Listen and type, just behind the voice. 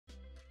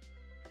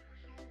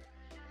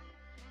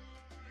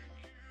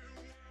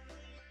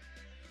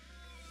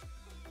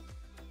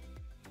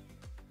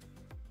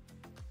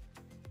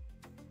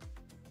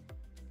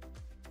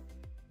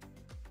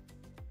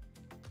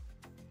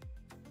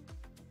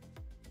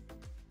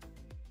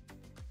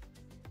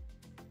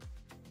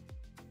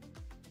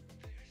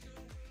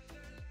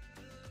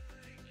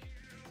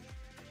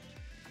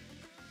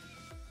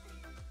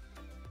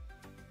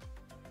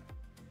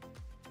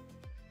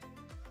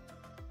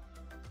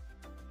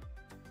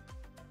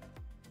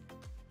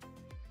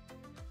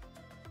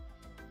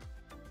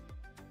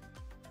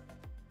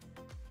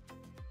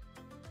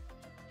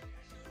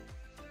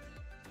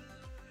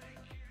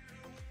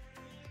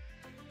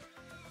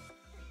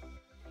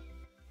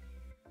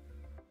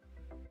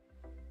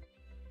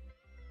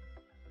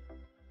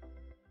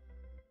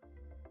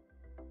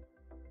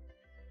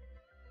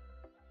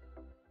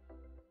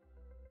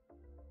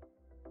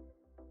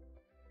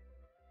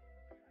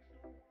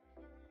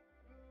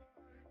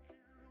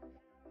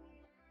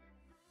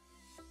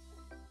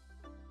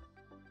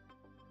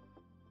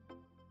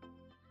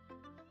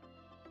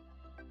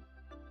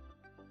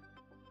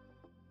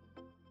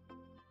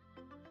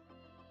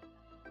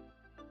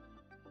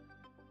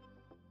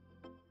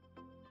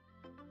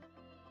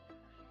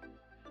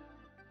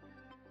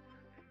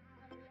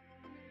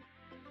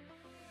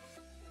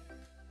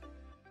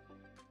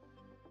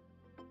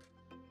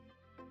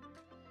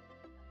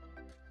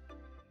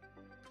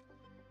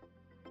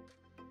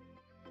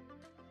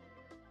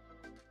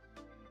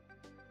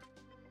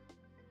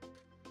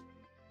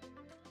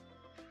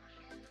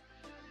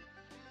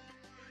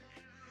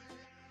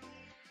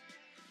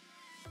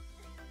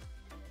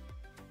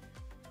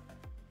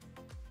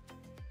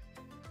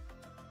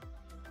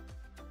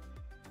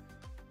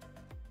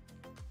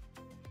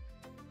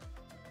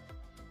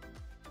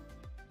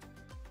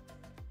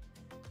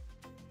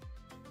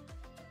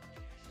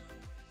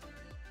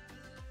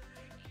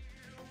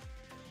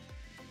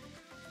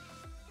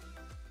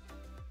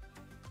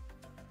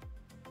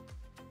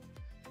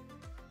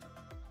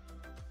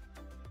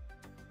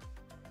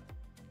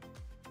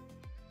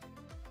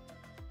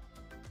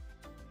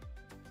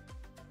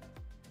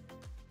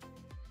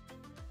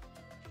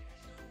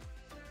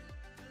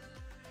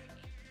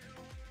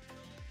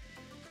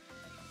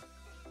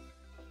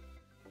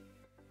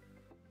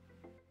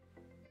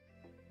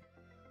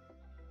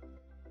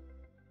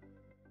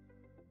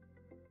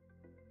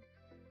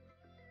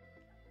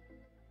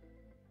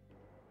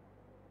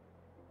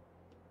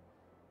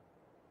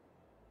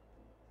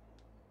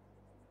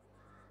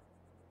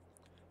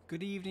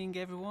Good evening,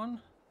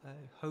 everyone.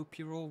 Hope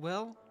you're all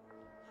well.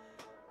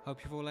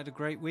 Hope you've all had a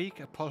great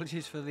week.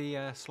 Apologies for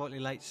the slightly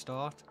late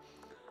start.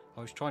 I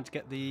was trying to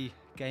get the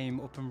game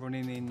up and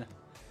running in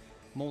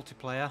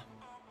multiplayer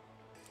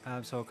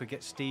so I could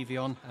get Stevie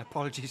on.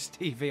 Apologies,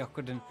 Stevie, I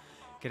couldn't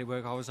get it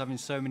working. I was having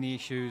so many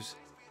issues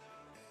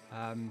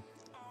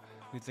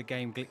with the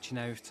game glitching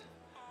out.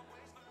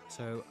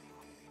 So,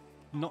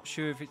 not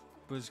sure if it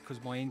was because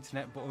of my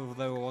internet, but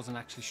although I wasn't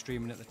actually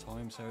streaming at the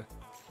time, so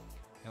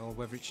or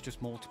whether it's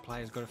just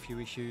multiplayer's got a few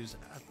issues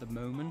at the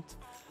moment.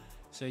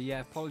 So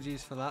yeah,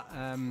 apologies for that.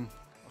 I'll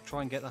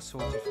try and get that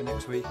sorted for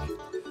next week.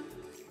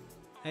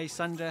 Hey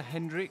Sander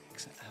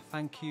Hendricks,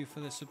 thank you for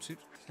the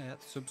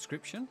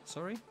subscription.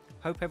 Sorry.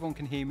 Hope everyone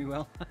can hear me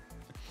well.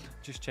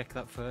 Just check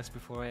that first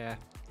before I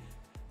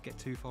get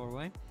too far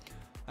away.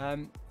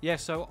 Yeah,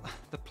 so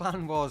the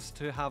plan was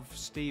to have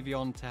Stevie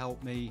on to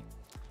help me,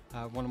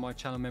 one of my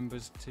channel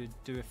members, to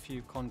do a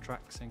few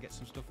contracts and get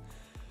some stuff.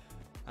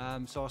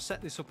 So I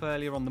set this up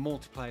earlier on the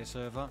multiplayer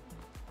server,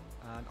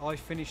 and I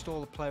finished all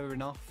the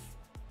playing off,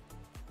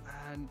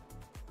 and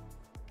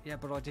yeah,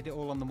 but I did it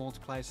all on the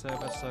multiplayer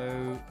server,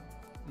 so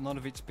none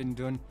of it's been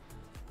done,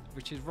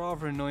 which is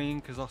rather annoying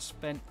because I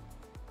spent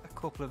a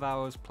couple of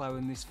hours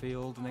ploughing this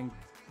field and then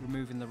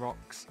removing the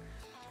rocks,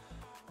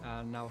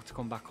 and now to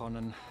come back on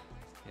and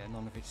yeah,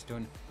 none of it's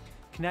done.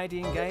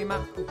 Canadian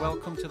Gamer,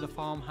 welcome to the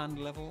farmhand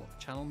level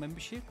channel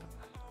membership.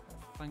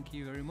 Thank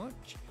you very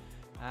much.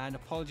 And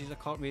apologies I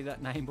can't read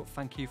that name, but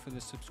thank you for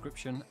the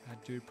subscription. I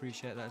do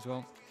appreciate that as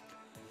well.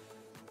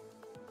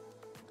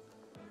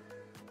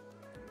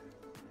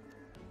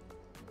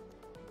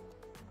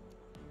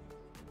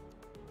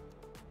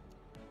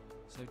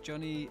 So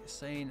Johnny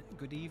saying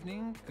good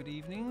evening, good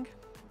evening.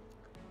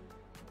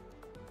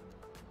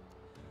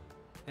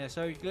 Yeah,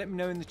 so let me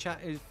know in the chat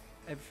if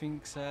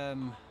everything's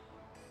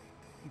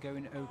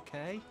going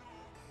okay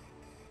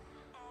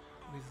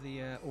with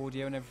the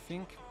audio and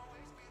everything.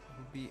 It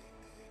would be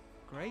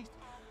great.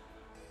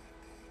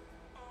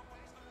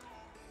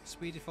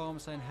 Speedy Farmer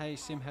saying, hey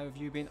Sim, how have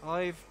you been?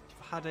 I've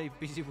had a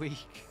busy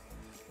week.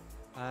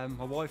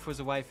 My wife was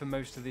away for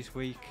most of this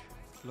week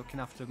looking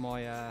after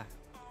my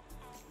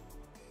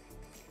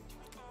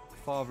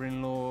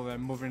father-in-law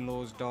and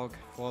mother-in-law's dog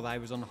while they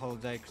was on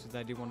holiday because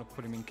they didn't want to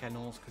put him in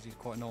kennels because he's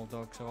quite an old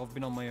dog, so I've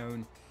been on my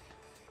own.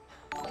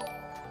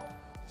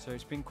 So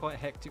it's been quite a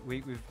hectic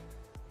week with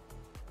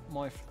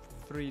my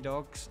 3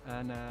 dogs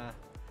and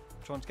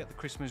trying to get the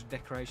Christmas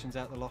decorations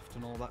out the loft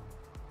and all that.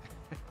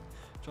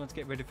 Trying to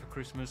get ready for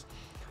Christmas.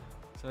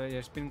 So yeah,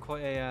 it's been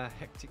quite a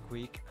hectic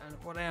week, and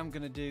what I am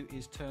going to do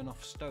is turn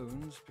off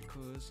stones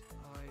because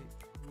I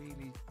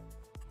really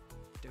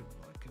don't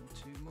like them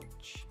too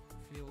much.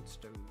 Field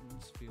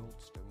stones, where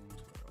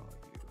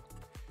are you?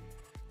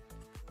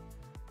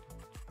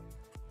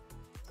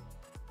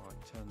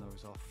 Right, turn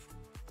those off.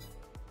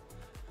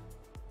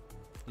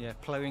 Yeah,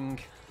 ploughing.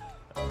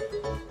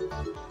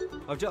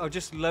 I've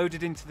just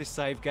loaded into this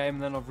save game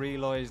and then I've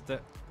realised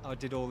that I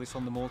did all this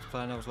on the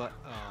multiplayer and I was like,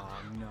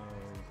 oh no.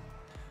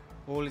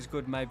 All is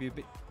good, maybe a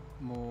bit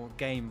more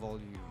game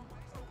volume.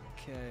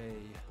 Okay.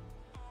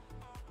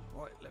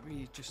 Right, let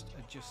me just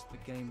adjust the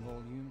game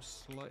volume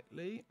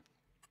slightly.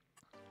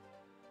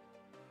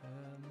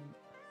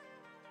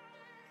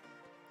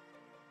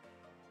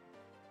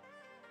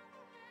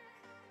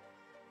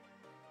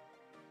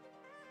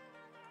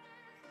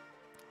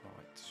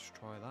 Right, let's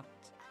try that.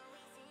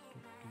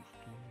 Let's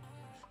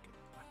get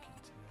back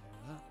into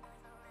that.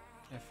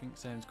 Everything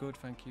sounds good,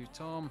 thank you,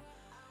 Tom.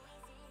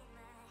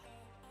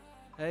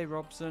 Hey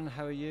Robson,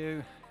 how are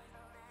you?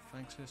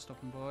 Thanks for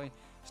stopping by.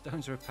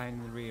 Stones are a pain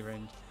in the rear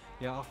end.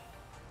 Yeah,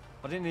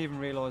 I didn't even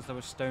realise there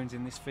were stones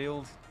in this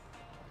field.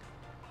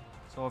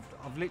 So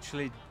I've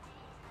literally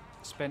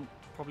spent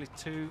probably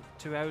two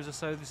hours or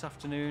so this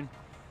afternoon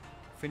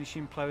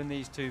finishing ploughing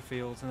these 2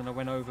 fields, and then I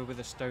went over with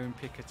a stone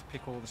picker to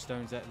pick all the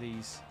stones out of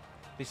this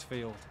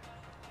field.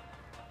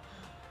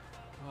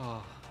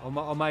 Oh,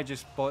 I may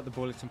just bite the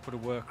bullet and put a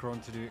worker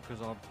on to do it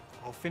because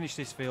I'll finish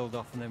this field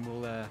off and then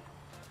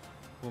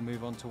we'll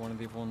move on to one of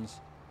the other ones.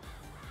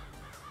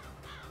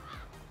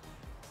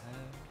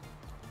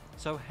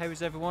 So how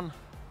is everyone?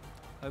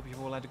 Hope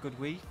you've all had a good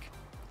week.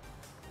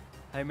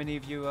 How many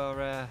of you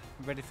are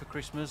ready for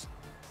Christmas?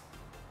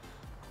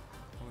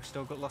 We've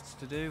still got lots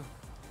to do.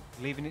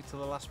 Leaving it to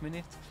the last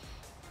minute.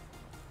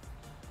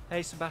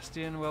 Hey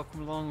Sebastian,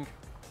 welcome along.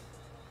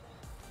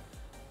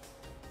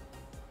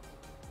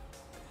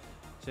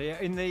 So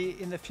yeah, in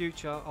the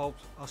future, I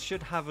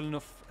should have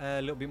enough a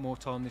little bit more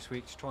time this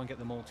week to try and get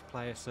the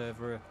multiplayer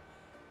server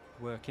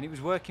working. It was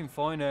working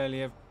fine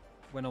earlier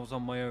when I was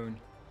on my own.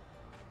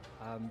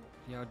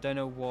 Yeah, I don't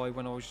know why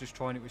when I was just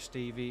trying it with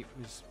Stevie it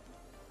was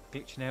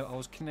glitching out. I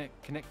was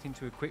connecting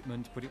to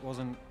equipment, but it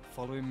wasn't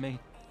following me.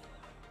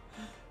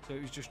 So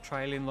it was just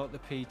trailing like the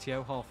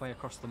PTO halfway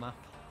across the map.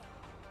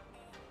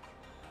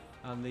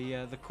 And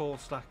the call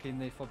stacking,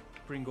 if I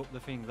bring up the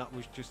thing, that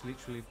was just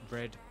literally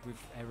bred with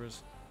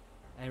errors.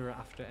 Error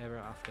after error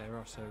after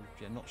error, so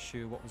yeah, not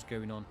sure what was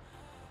going on.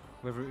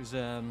 Whether it was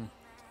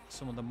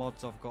some of the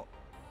mods I've got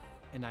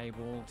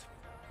enabled,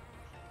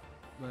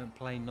 weren't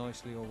playing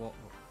nicely or what.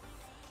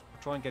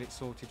 I'll try and get it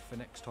sorted for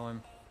next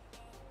time.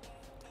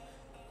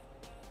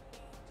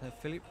 So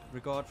Philip,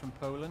 regard from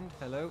Poland,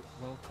 hello,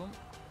 welcome.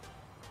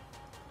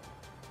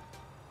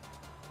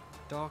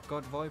 Dark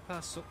God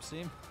Viper, sup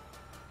Sim,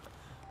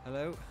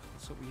 hello,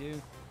 what's up with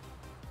you?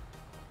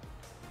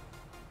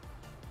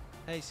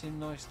 Hey Sim,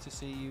 nice to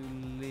see you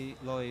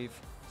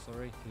live.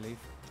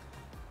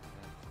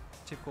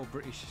 Typical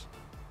British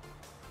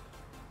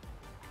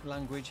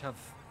language have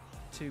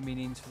two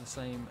meanings for the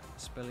same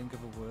spelling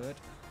of a word.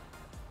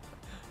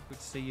 Good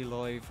to see you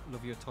live,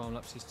 love your time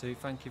lapses too,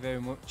 thank you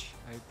very much,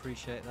 I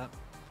appreciate that.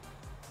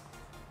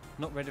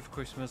 Not ready for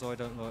Christmas, I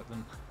don't like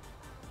them.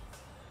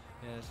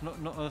 Yeah, it's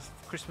not as,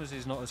 Christmas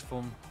is not as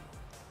fun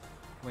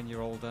when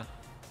you're older.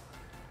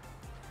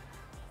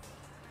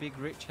 Big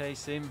Rich, hey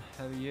Sim,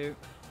 how are you?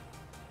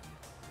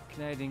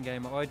 Canadian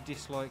gamer, I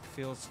dislike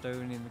field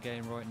stone in the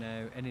game right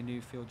now. Any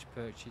new field you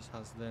purchase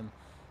has them,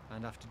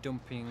 and after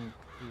dumping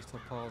these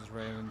little piles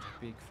around a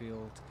big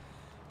field,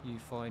 you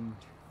find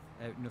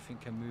out nothing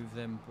can move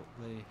them but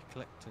the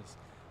collectors.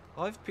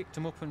 I've picked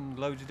them up and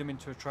loaded them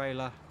into a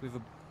trailer with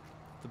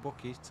the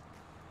bucket.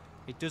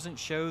 It doesn't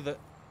show that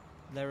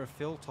they're a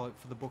fill type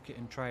for the bucket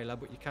and trailer,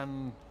 but you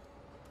can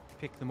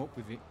pick them up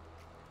with it.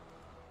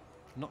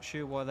 Not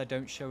sure why they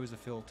don't show as a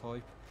fill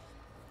type.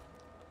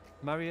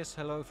 Marius,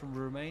 hello from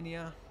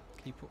Romania.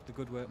 Keep up the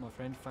good work, my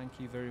friend. Thank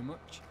you very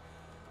much.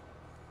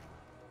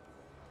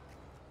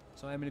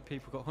 So how many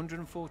people? Got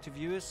 140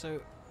 viewers, so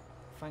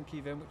thank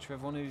you very much for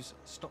everyone who's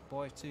stopped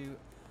by to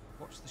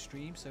watch the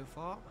stream so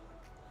far.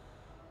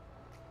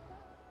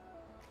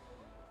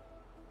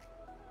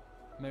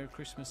 Merry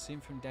Christmas,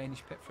 Sim from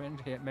Danish Pet Friend.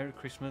 Yeah, Merry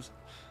Christmas.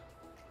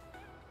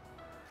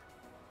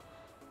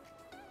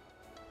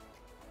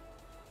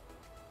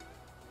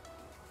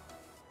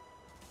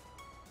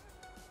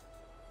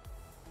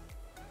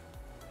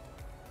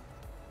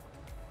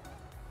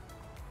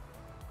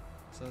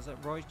 So is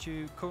that right?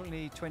 You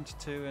currently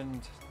 22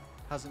 and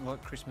hasn't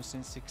liked Christmas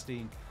since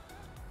 16.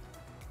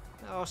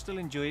 No, I still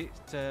enjoy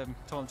it.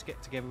 Time to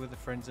get together with the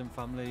friends and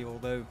family,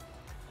 although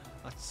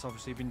that's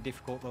obviously been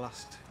difficult the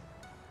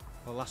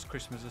last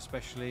Christmas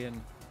especially,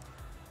 and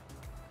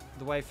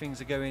the way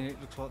things are going,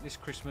 it looks like this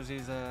Christmas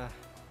is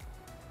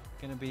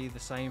going to be the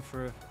same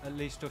for at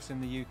least us in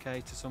the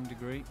UK to some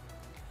degree.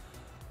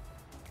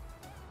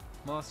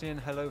 Marcian,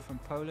 hello from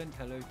Poland,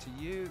 hello to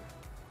you.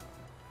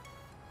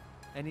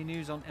 Any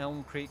news on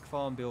Elm Creek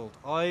farm build?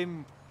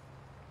 I'm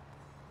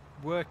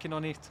working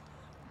on it.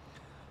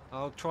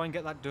 I'll try and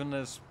get that done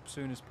as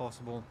soon as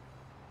possible.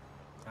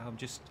 I'm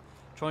just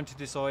trying to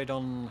decide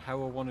on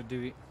how I want to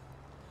do it.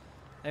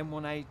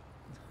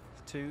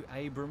 M182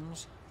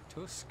 Abrams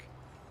Tusk.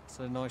 It's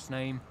a nice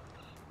name.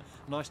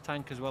 Nice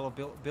tank as well. I've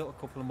built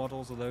a couple of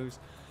models of those.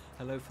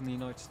 Hello from the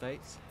United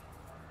States.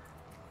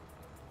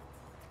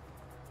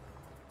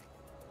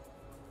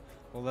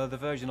 Although the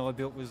version I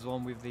built was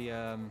one with the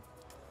I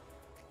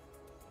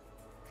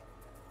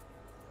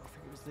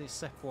think it was the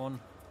SEP one.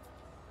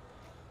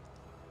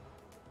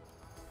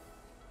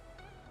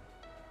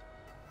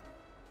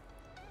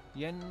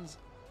 Jens,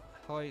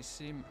 hi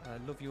Sim,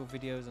 love your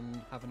videos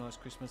and have a nice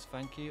Christmas.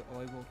 Thank you.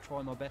 I will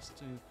try my best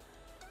to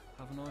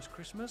have a nice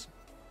Christmas.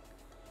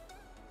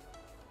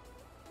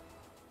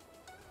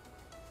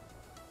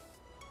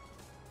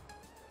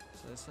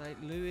 So say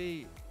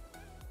Louis,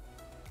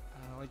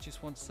 I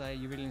just want to say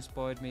you really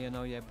inspired me, and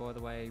oh yeah, by the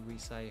way, we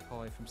say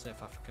hi from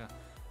South Africa.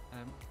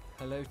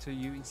 Hello to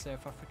you in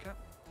South Africa.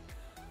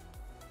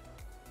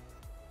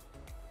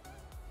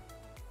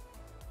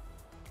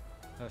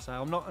 So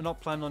I'm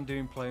not planning on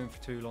doing ploughing for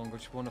too long. I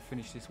just want to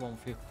finish this one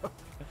field.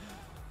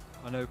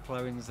 I know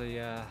ploughing's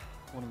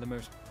one of the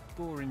most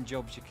boring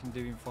jobs you can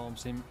do in farm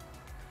sim.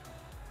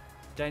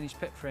 Danish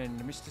Pet Friend,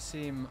 Mr.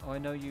 Sim, I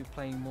know you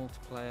playing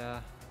multiplayer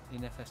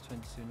in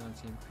FS22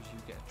 19 because you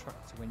get a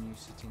tractor when you're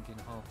sitting in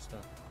a harvester.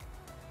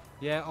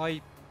 Yeah,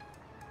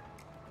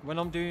 when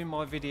I'm doing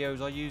my videos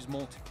I use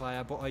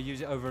multiplayer, but I use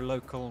it over a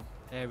local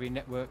area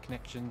network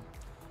connection,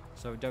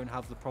 so I don't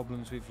have the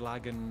problems with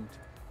lag and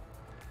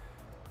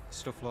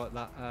stuff like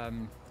that.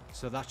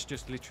 So that's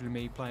just literally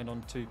me playing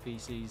on two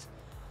PCs.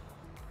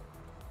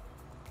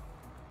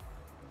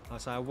 Like I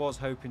say, I was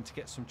hoping to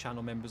get some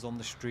channel members on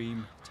the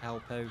stream to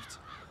help out.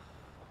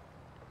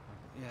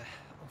 Yeah,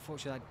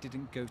 unfortunately that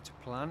didn't go to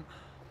plan.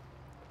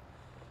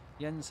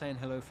 Jens saying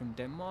hello from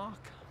Denmark.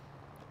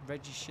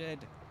 Reggie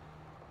Shed.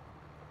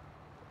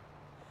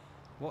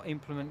 What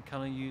implement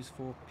can I use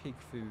for pig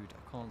food?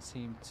 I can't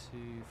seem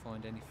to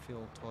find any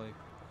fill type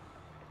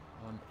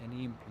on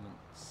any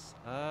implements.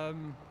 I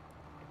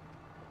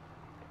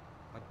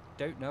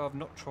don't know, I've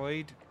not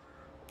tried.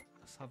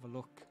 Let's have a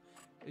look.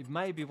 It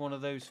may be one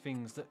of those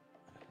things that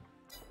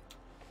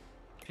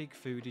pig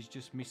food is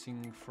just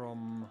missing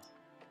from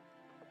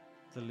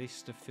the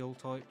list of fill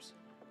types.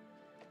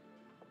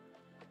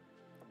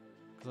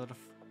 Because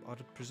I'd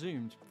have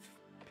presumed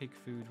pig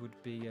food would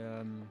be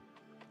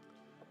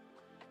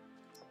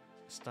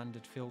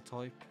standard fill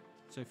type.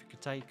 So if you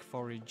could take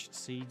foraged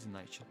seeds and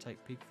that, it should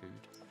take pig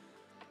food.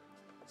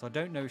 So I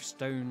don't know if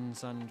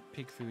stones and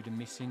pig food are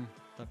missing.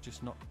 They've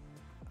just not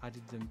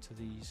added them to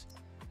these.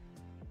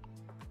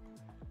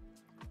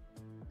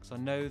 Because I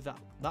know that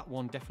that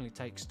one definitely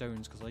takes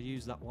stones, because I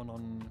use that one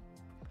on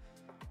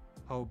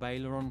whole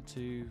baler on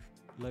to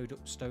load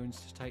up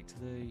stones to take to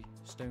the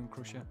stone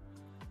crusher.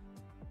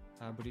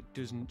 But it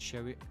doesn't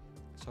show it.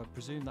 So I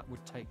presume that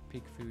would take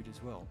pig food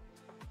as well.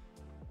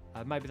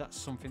 Maybe that's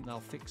something they'll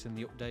fix in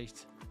the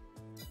update,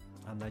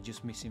 and they're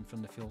just missing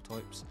from the fill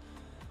types.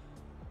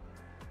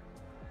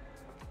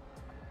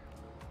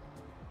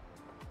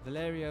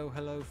 Valerio,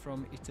 hello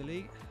from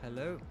Italy.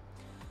 Hello.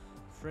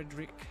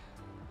 Frederick,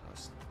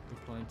 that's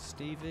replying to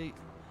Stevie.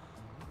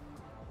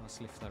 Let's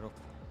lift that up.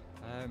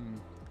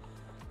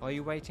 Are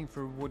you waiting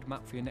for a wood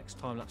map for your next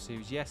time-lapse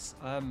series? Yes.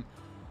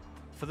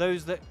 For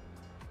those that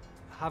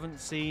haven't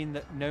seen,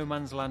 that No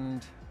Man's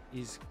Land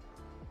is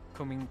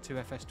coming to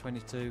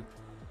FS22.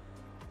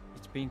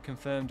 It's been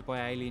confirmed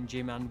by Alien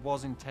Jim and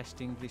was in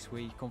testing this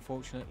week.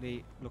 Unfortunately,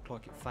 it looked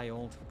like it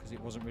failed because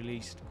it wasn't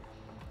released.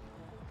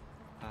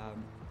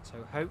 So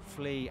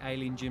hopefully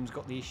Alien Jim's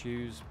got the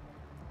issues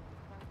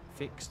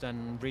fixed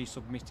and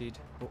resubmitted.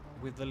 But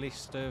with the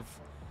list of,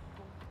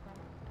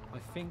 I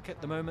think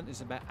at the moment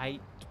there's about 8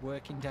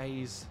 working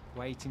days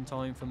waiting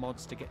time for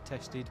mods to get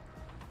tested.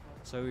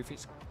 So if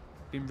it's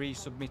been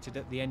resubmitted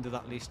at the end of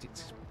that list,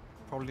 it's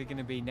probably going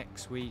to be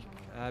next week,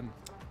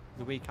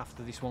 the week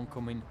after this one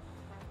coming,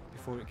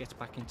 before it gets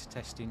back into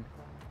testing.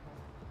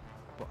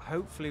 But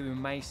hopefully we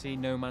may see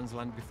No Man's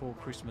Land before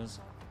Christmas.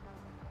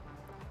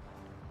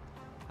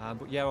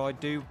 But yeah, I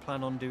do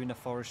plan on doing a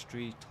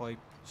forestry type,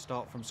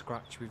 start from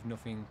scratch with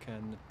nothing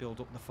and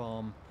build up the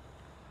farm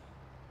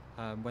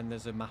when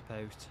there's a map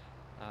out.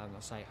 I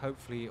say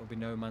hopefully it'll be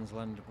No Man's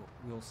Land, but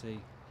we'll see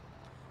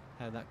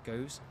how that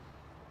goes.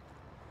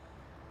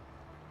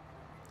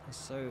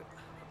 So,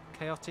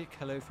 Chaotic,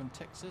 hello from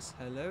Texas,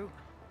 hello.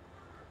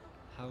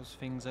 How's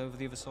things over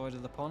the other side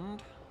of the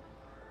pond?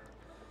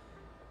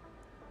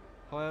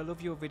 Hi, I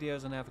love your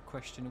videos and I have a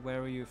question.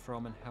 Where are you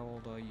from and how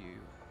old are you?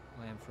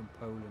 I am from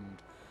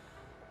Poland.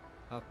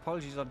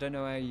 Apologies, I don't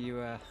know how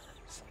you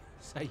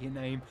say your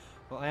name,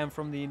 but I am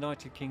from the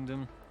United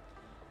Kingdom.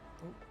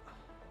 Oh,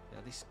 yeah,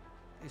 this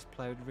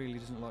plough really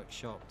doesn't like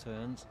sharp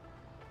turns.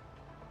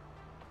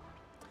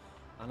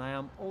 And I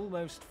am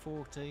almost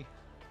 40 in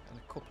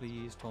a couple of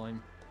years'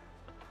 time.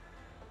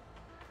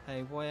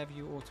 Hey, why have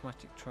you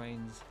automatic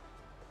trains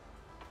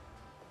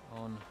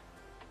on?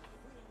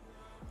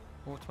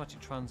 Automatic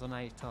trans on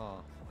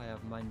 8R. I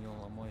have manual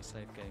on my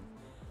save game.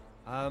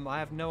 I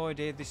have no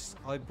idea.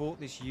 I bought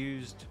this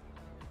used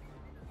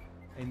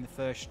in the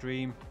first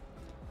stream.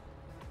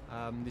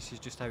 This is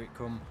just how it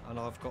come, and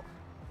I've got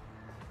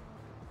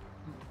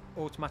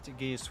automatic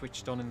gears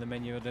switched on in the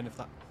menu. I don't know if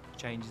that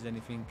changes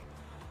anything.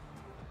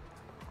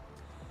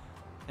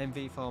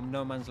 MV Farm,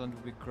 No Man's Land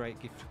would be a great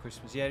gift for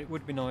Christmas. Yeah, it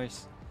would be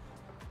nice.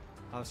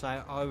 I'll say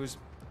I was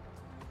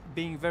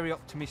being very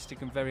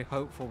optimistic and very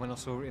hopeful when I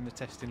saw it in the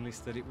testing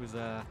list that it was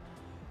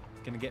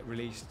going to get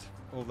released,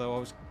 although I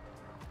was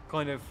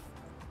kind of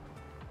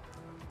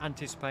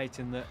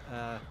anticipating that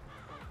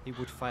it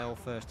would fail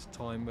first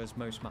time, as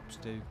most maps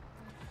do.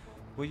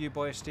 Will you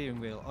buy a steering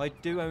wheel? I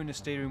do own a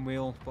steering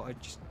wheel, but I'm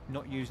just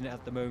not using it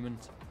at the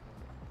moment.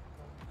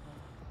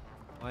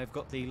 I've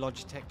got the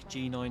Logitech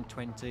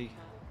G920,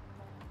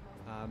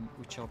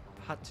 which I've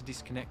had to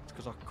disconnect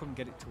because I couldn't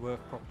get it to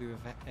work properly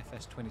with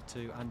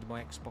FS22 and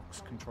my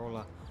Xbox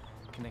controller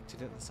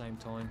connected at the same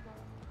time.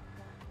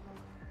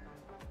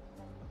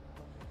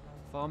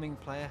 Farming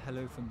Player,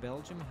 hello from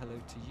Belgium, hello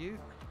to you.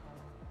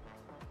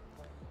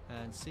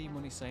 And C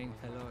Money saying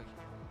hello.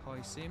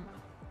 Hi Sim,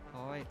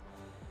 hi.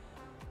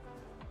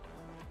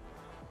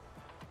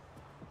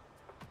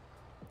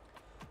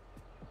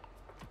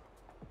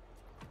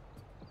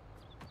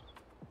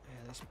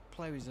 Yeah, this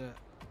plough is a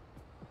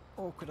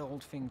awkward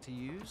old thing to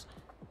use.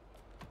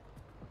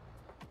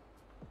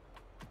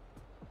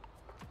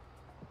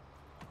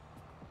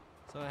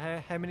 So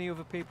how many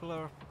other people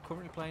are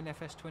currently playing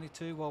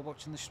FS22 while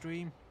watching the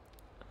stream?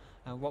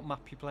 What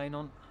map you playing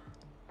on?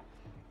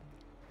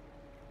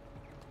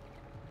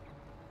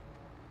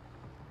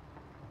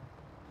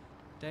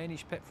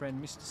 Danish pet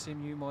friend, Mr.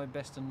 Sim, you my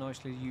best and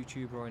nicely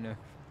YouTuber I know.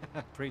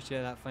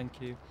 Appreciate that,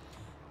 thank you.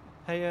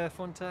 Hey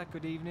Fonta,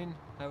 good evening,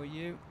 how are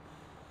you?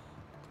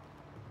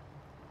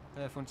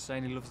 Fonta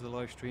saying he loves the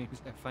live streams,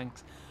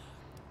 thanks.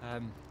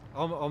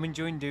 I'm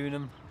enjoying doing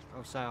them.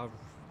 I'll say I'm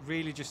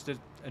really just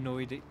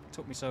annoyed it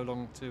took me so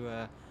long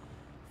to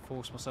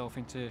force myself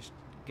into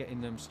getting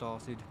them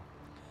started.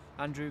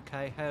 Andrew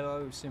K,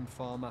 hello Sim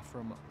Farmer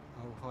from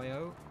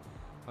Ohio.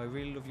 I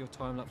really love your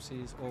time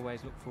lapses,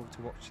 always look forward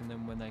to watching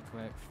them when they come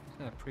out.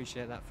 I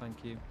appreciate that,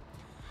 thank you.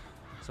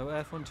 So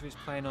Earth Hunter is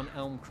playing on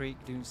Elm Creek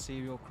doing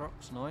cereal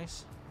crops,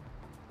 nice.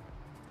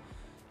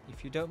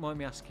 If you don't mind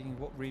me asking,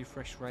 what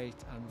refresh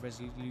rate and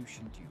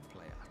resolution do you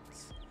play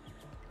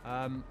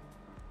at?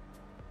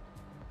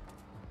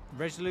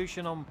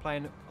 Resolution I'm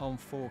playing on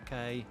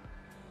 4K.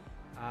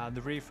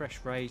 The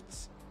refresh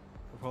rate,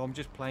 well I'm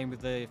just playing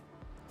with the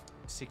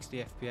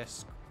 60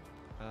 FPS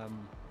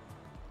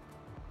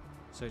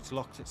so it's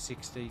locked at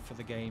 60 for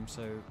the game,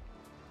 so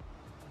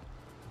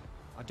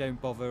I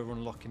don't bother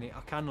unlocking it. I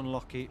can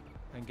unlock it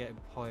and get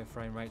higher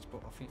frame rates,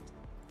 but I think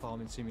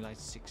Farming Simulator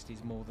 60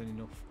 is more than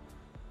enough.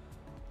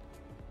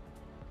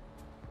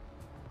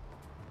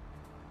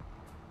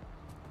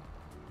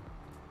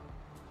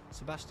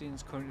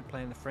 Sebastian's currently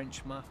playing the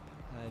French map.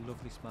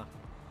 Love this map.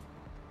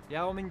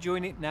 Yeah, I'm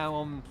enjoying it now.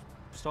 I'm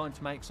starting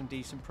to make some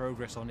decent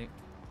progress on it.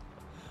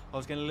 I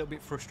was getting a little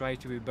bit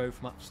frustrated with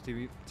both maps,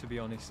 to be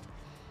honest.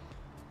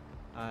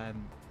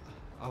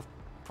 I've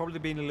probably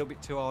been a little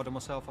bit too hard on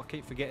myself. I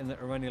keep forgetting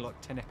that we're only like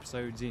 10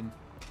 episodes in.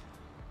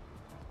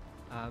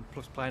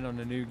 Plus playing on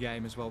a new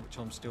game as well, which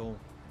I'm still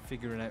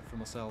figuring out for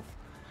myself.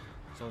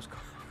 So I was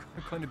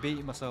kind of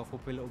beating myself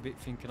up a little bit,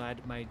 thinking I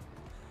had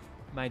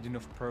made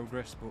enough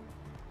progress, but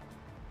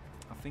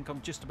I think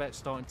I'm just about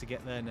starting to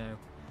get there now.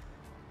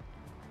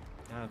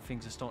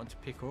 Things are starting to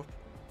pick up.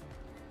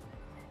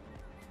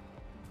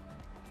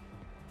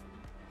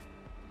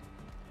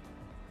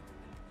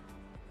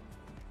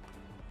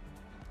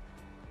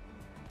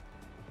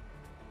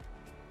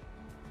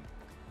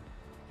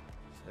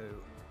 So,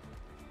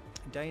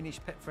 Danish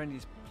pet friend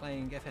is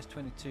playing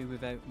FS22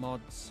 without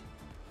mods,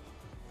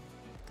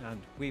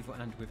 and with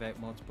and without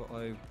mods, but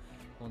I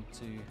want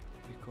to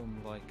become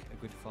like a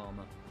good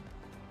farmer.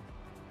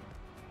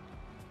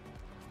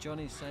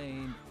 Johnny's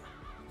saying,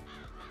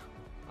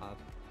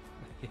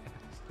 yeah,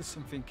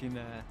 something in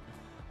a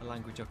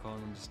language I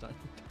can't understand.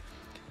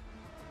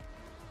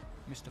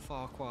 Mr.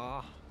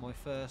 Farquhar, my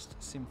first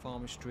Sim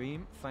Farmer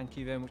stream. Thank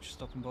you very much for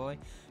stopping by.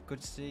 Good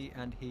to see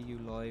and hear you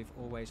live.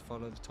 Always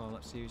follow the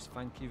time-lapse series.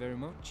 Thank you very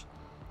much.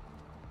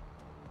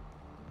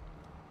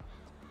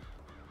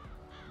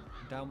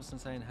 Dalmerson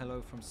saying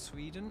hello from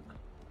Sweden.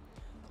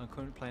 I'm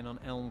currently playing on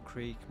Elm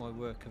Creek. My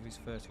worker is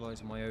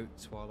fertilising my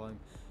oats while I'm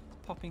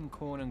popping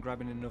corn and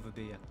grabbing another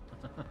beer.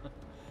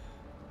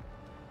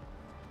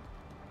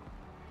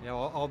 Yeah,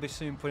 I'll be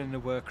soon putting the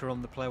worker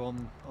on the plough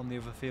on the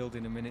other field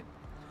in a minute.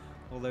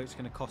 Although it's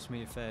going to cost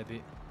me a fair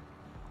bit.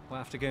 I'll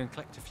have to go and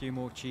collect a few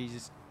more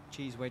cheese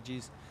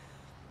wedges.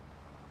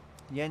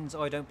 Jens,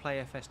 I don't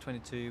play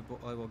FS22, but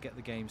I will get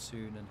the game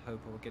soon and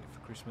hope I will get it for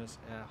Christmas.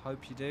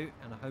 Hope you do,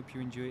 and I hope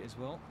you enjoy it as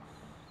well.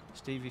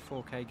 Stevie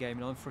 4K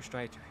Gaming, I'm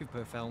frustrated with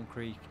both Elm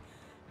Creek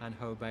and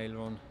Ho Baler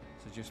on,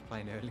 so just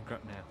playing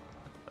Erlengrat now.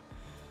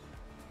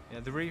 Yeah,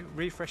 the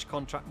refresh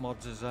contract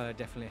mods has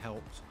definitely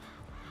helped.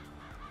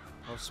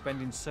 I was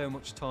spending so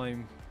much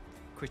time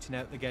quitting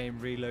out the game,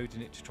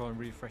 reloading it to try and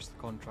refresh the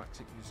contracts.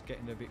 It was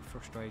getting a bit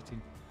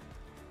frustrating.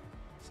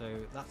 So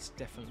that's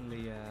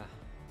definitely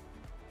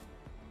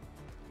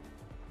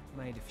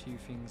made a few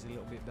things a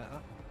little bit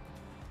better.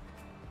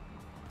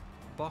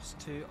 Boss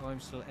 2, I'm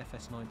still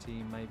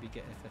FS19, maybe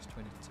get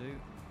FS22.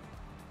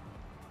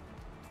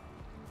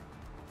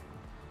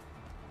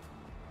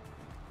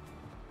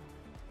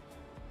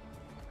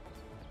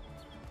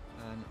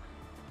 And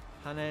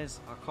Hannes,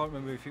 I can't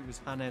remember if it was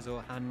Hannes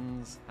or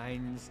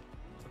Haynes,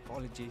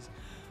 apologies,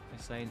 I'm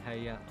saying hey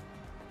yeah.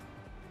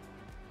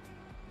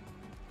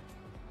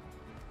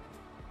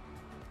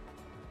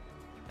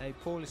 Hey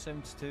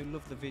Paulie72,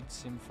 love the vid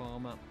sim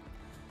farmer,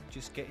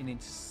 just getting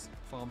into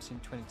Farm Sim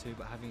 22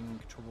 but having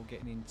trouble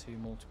getting into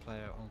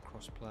multiplayer on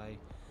crossplay.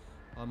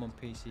 I'm on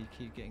PC,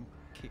 keep getting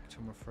kicked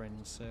from a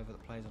friend's server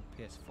that plays on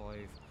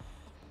PS5.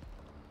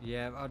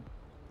 Yeah,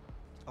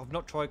 I've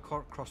not tried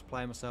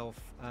crossplay myself,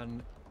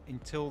 and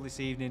until this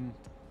evening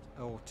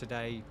or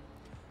today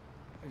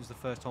it was the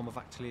first time I've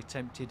actually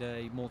attempted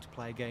a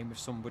multiplayer game with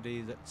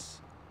somebody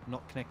that's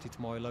not connected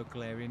to my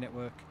local area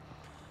network.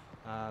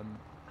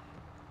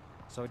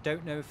 So I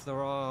don't know if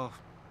there are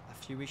a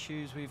few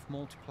issues with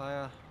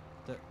multiplayer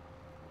that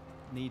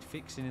need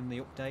fixing in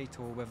the update,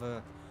 or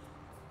whether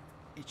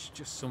it's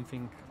just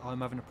something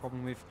I'm having a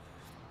problem with.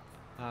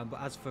 But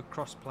as for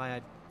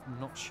crossplay, I'm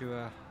not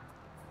sure.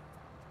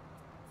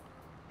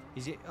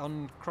 Is it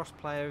on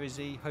crossplayer? Is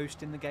he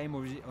hosting the game,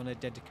 or is it on a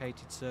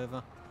dedicated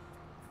server?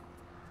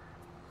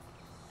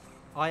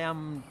 I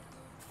am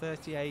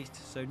 38,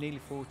 so nearly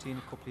 40 in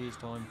a couple of years'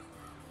 time.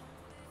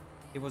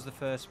 It was the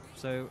first,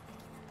 so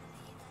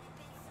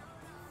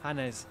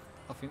Hannes,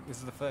 I think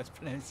was the first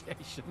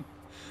pronunciation.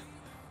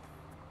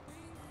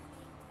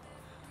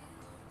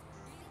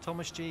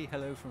 Thomas G,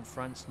 hello from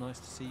France, nice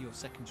to see your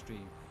second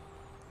stream.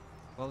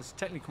 Well, it's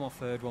technically my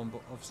third one,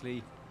 but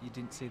obviously you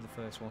didn't see the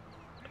first one.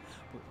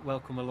 But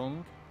welcome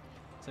along.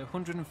 So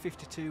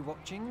 152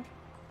 watching.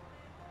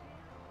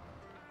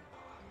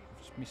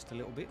 I've just missed a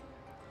little bit.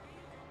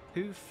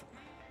 Hoof.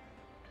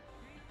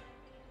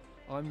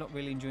 I'm not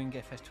really enjoying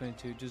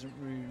FS22, it doesn't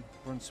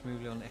run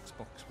smoothly on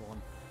Xbox One.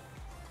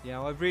 Yeah,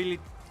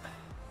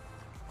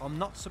 I'm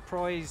not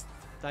surprised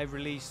they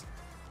released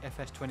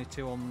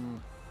FS22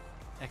 on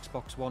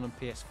Xbox One and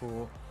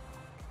PS4.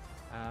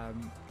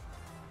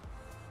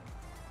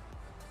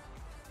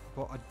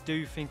 But I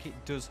do think it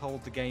does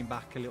hold the game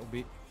back a little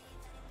bit,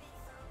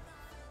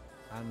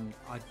 and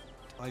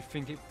I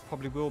think it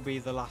probably will be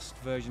the last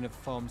version of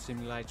Farm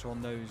Simulator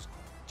on those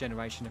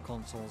generation of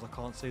consoles. I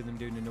can't see them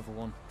doing another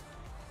one.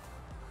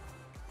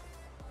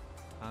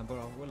 But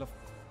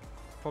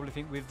probably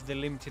think with the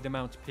limited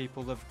amount of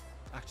people that've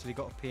actually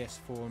got a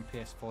PS4 and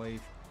PS5,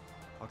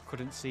 I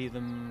couldn't see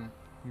them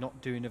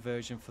not doing a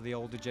version for the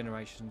older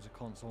generations of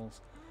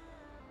consoles.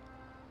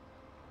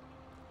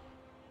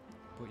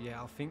 But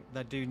yeah, I think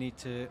they do need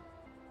to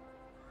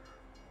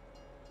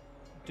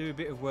do a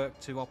bit of work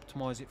to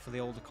optimise it for the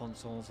older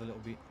consoles a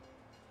little bit.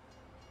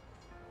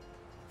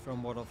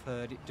 From what I've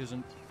heard, it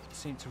doesn't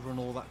seem to run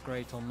all that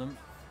great on them.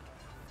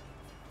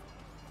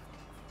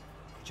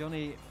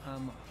 Johnny,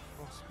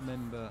 Frost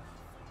member.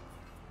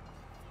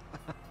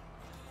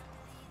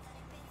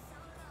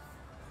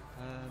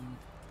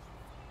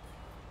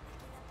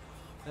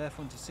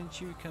 Hunter,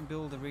 since you can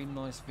build a really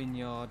nice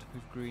vineyard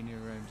with greenery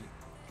around it.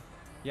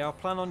 Yeah, I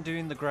plan on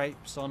doing the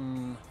grapes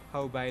on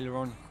Hoe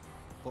Baileron,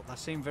 but they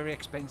seem very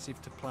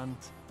expensive to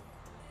plant.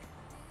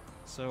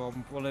 So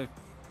I want to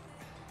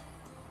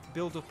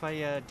build up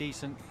a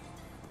decent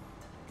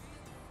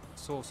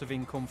source of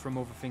income from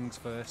other things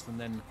first, and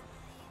then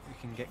we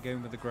can get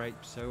going with the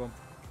grapes. So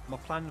my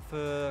plan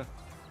for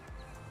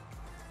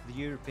the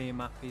European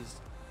map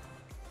is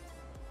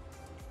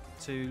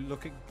to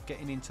look at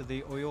getting into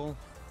the oil.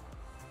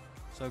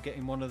 So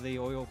getting one of the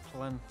oil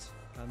plants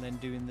and then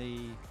doing the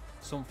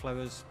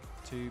sunflowers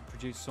to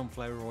produce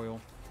sunflower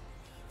oil,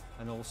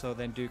 and also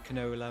then do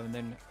canola, and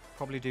then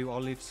probably do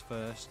olives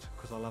first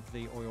because I love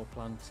the oil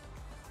plant,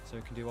 so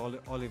we can do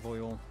olive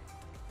oil,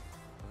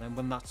 and then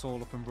when that's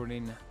all up and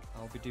running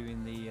I'll be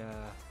doing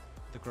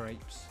the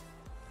grapes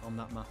on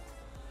that map.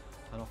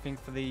 And I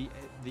think for the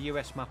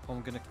US map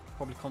I'm going to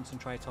probably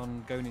concentrate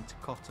on going into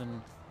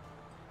cotton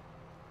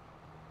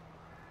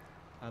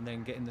and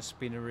then getting the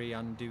spinnery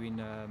and doing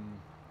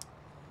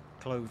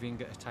clothing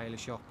at a tailor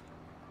shop.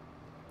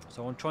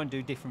 So I'm trying to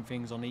do different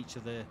things on each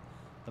of the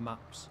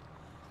maps.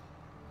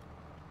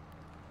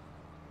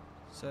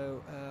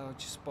 So I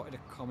just spotted a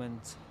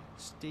comment.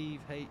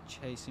 Steve H.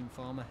 Hasting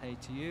Farmer, hey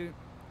to you.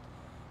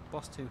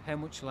 Boss 2, how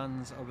much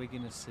lands are we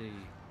going to see?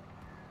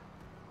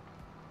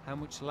 How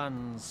much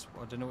lands?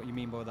 I don't know what you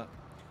mean by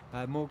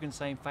that. Morgan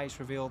saying face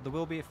reveal. There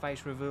will be a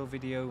face reveal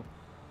video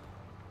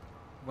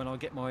when I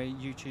get my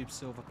YouTube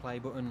silver play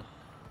button.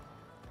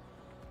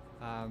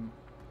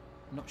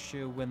 Not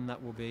sure when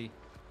that will be.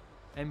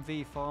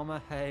 MV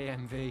Farmer, hey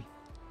MV,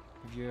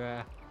 if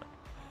you're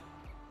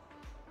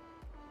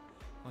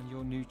on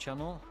your new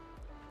channel.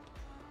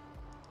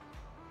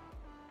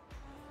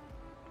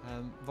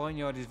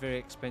 Vineyard is very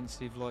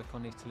expensive, like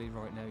on Italy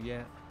right now.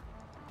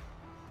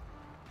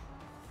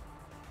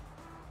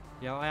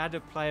 Yeah, I had to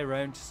play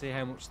around to see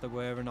how much they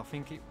were, and I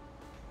think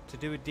to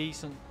do a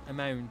decent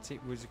amount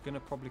it was going to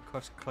probably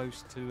cost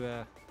close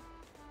to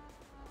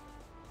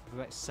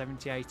about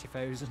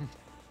 70,000-80,000.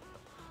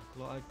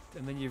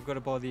 And then you've got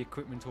to buy the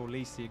equipment or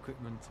lease the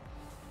equipment.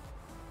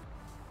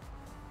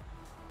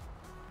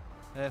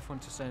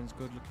 Hunter sounds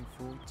good, looking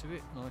forward to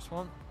it. Nice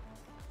one.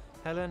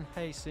 Helen,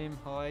 hey Sim,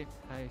 hi.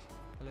 Hey,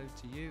 hello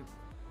to you.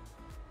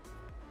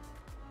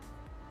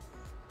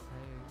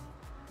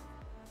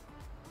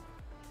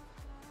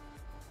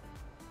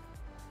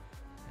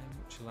 How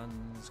much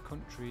lands,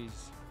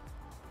 countries?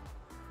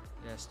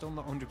 Yeah, still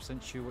not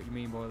 100% sure what you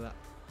mean by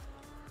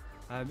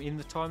that. In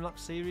the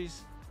time-lapse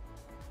series,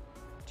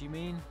 do you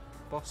mean?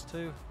 Boss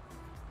 2?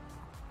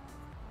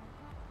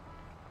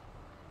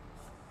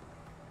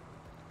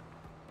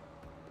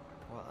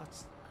 Well,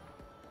 that's...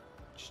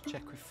 Just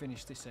check we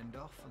finish this end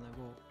off and then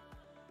we'll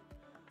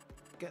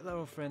get that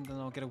old friend and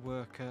I'll get a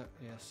worker.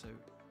 Yeah, so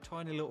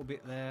tiny little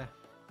bit there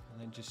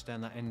and then just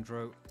down that end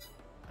row,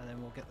 and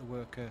then we'll get the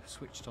worker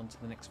switched onto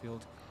the next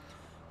field.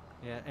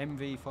 Yeah,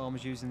 MV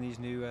Farmer's using his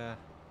new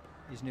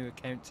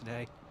account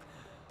today.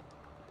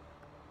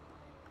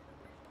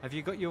 Have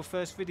you got your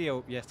first video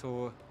up yet,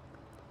 or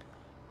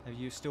are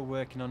you still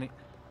working on it?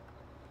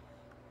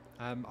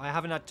 I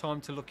haven't had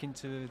time to look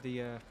into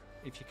the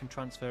if you can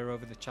transfer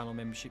over the channel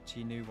membership to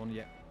your new one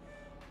yet,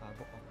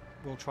 but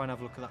we'll try and have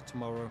a look at that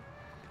tomorrow.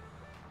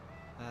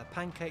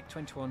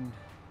 Pancake21,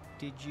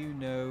 did you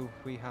know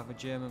we have a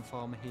German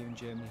farmer here in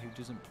Germany who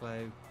doesn't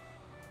plough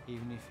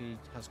even if he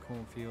has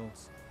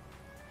cornfields?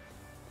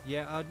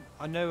 Yeah,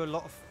 I know a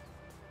lot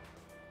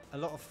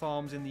of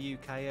farms in the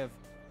UK have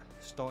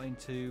starting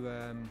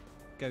to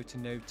go to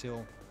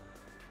no-till,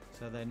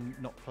 so they're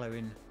not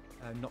ploughing,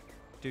 not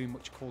doing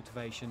much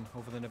cultivation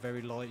other than a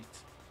very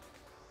light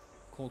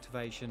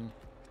cultivation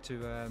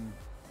to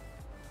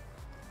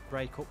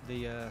break up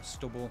the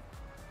stubble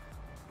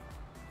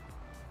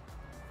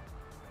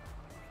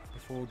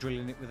before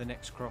drilling it with the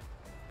next crop.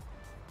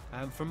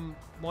 From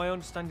my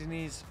understanding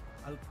is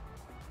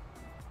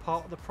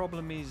part of the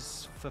problem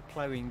is for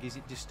ploughing is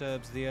it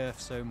disturbs the earth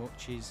so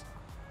much, is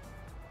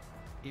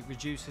it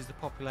reduces the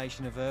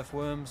population of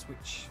earthworms,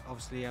 which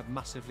obviously have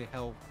massively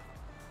helped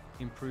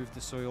improve the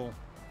soil.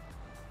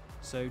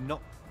 So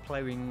not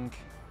ploughing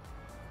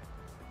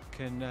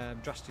can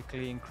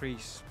drastically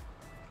increase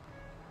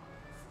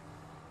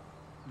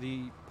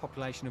the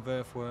population of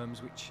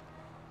earthworms, which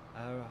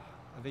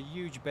have a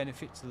huge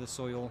benefit to the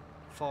soil,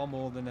 far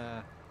more than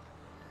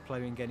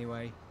ploughing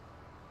anyway.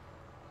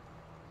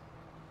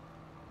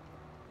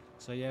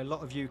 So yeah, a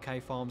lot of UK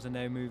farms are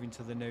now moving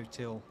to the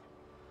no-till.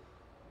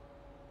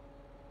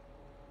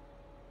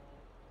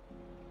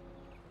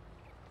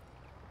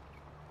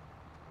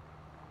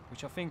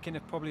 Which I think in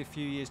probably a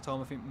few years'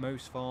 time, I think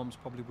most farms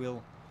probably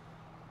will.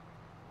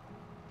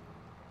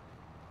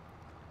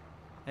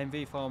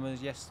 MV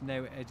Farmers, yes,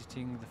 now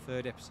editing the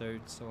 3rd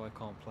episode, so I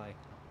can't play.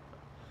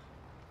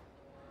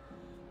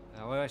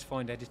 I always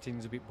find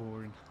editing's a bit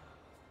boring.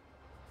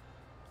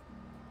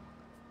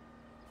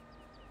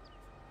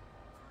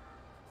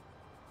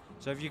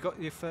 So have you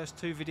got your first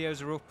 2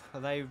 videos are up? Are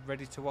they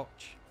ready to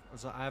watch?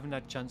 I haven't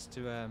had a chance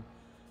to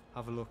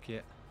have a look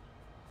yet.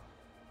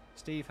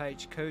 Steve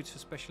H, codes for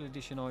special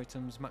edition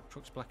items, Mack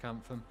Trucks Black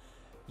Anthem.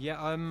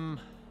 Yeah, I'm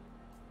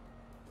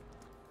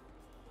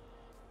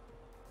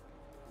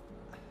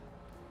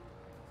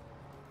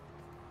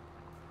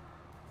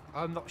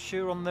not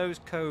sure on those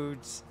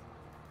codes.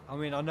 I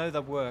mean, I know they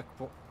work,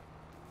 but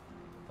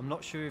I'm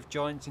not sure if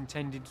Giants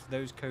intended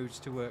those codes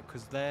to work,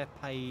 because they're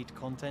paid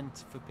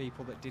content for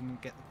people that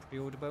didn't get the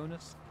pre-order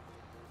bonus.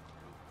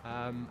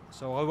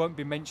 So I won't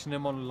be mentioning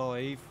them on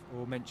live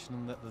or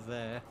mentioning that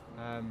they're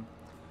there,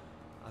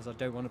 as I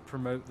don't want to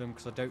promote them,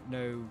 because I don't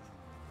know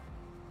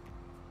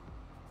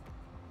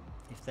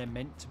if they're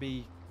meant to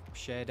be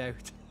shared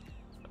out.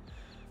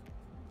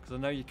 Because I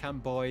know you can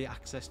buy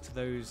access to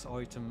those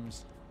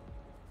items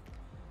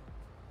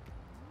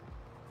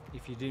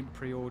if you didn't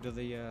pre-order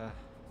the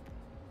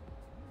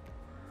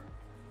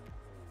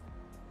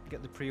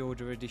get the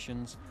pre-order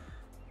editions.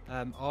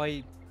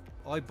 I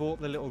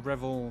bought the little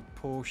Revel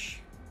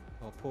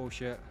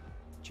Porsche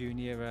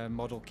Junior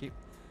model kit,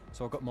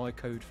 so I got my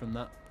code from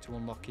that to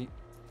unlock it,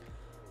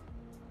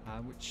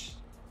 which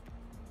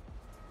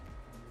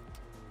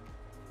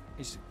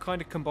is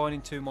kind of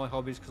combining 2 of my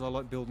hobbies, because I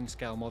like building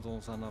scale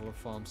models and I love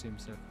farm sim.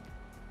 So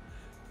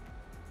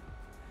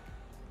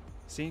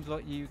seems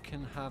like you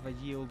can have a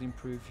yield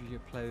improve if you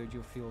plowed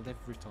your field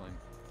every time.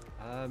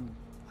 I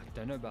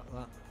don't know about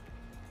that.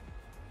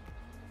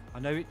 I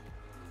know it.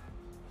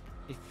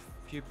 If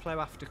you plough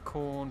after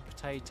corn,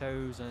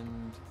 potatoes,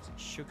 and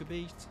sugar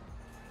beet,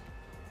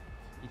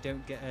 you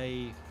don't get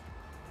a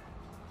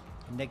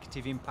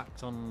negative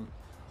impact on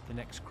the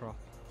next crop.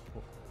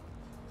 But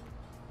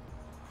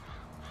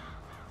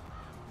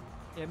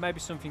yeah, maybe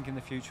something in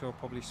the future I'll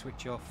probably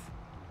switch off,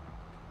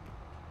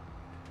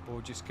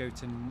 or just go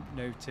to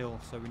no-till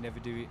so we never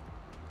do it.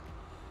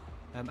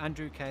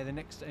 Andrew K, the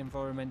next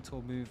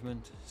environmental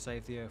movement,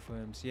 save the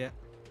earthworms. Yeah,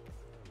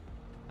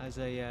 as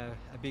a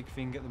big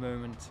thing at the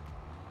moment.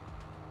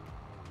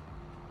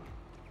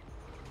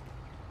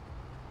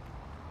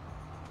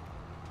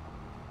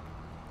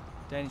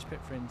 Danish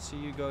pet friends, see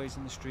you guys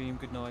in the stream.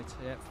 Good night.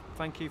 Yeah,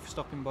 thank you for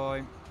stopping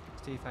by.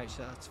 Steve H,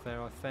 that's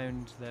fair. I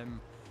found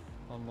them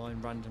online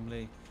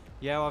randomly.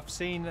 Yeah, I've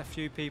seen a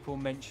few people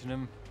mention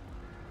them.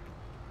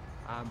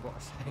 But I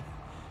say,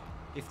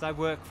 if they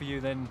work for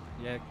you, then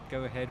yeah,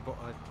 go ahead. But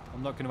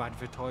I'm not going to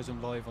advertise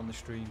them live on the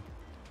stream,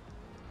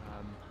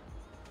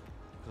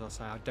 because I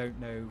say I don't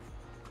know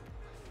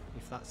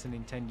if that's an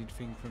intended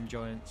thing from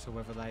Giants or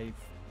whether they've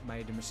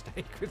made a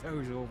mistake with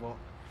those or what.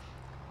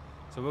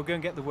 So we'll go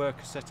and get the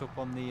workers set up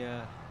on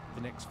the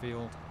next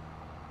field,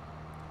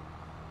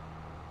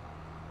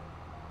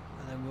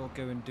 and then we'll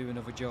go and do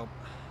another job.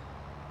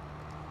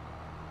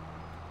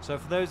 So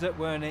for those that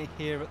weren't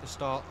here at the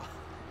start,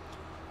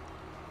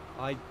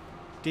 I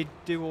did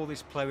do all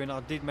this ploughing.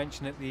 I did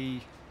mention at the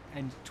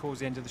end,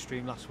 towards the end of the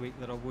stream last week,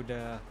 that I would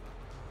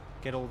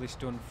get all this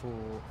done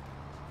for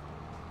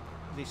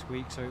this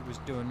week, so it was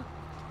done.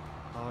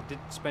 I did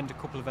spend a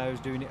couple of hours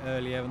doing it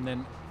earlier, and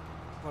then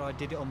I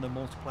did it on the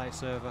multiplayer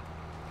server.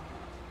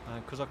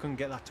 Because I couldn't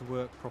get that to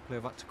work properly,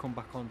 I've had to come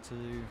back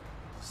onto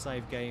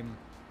save game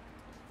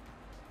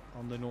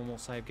on the normal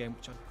save game,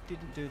 which I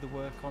didn't do the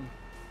work on.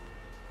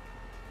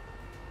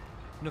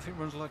 Nothing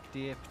runs like a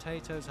deer.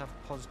 Potatoes have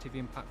a positive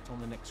impact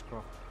on the next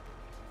crop.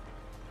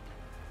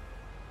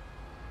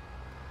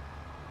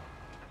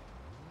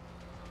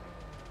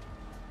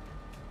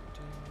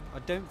 I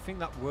don't think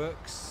that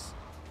works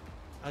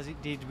as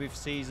it did with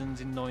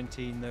seasons in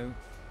 19 though,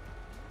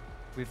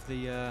 with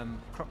the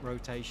crop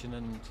rotation,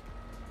 and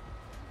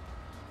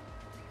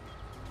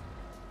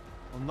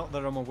well, not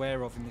that I'm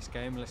aware of in this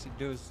game, unless it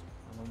does,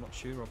 and I'm not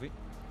sure of it.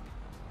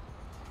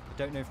 I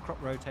don't know if crop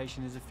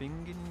rotation is a thing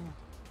in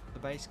the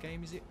base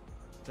game, is it?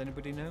 Does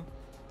anybody know?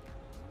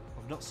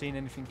 I've not seen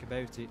anything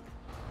about it.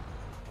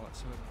 Right,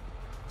 so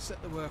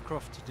set the worker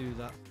off to do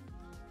that,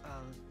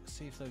 and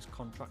see if those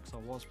contracts I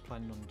was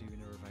planning on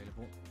doing are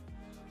available.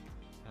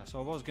 So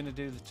I was going to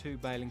do the 2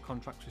 baling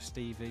contracts with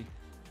Stevie.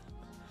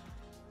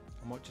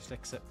 I might just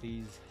accept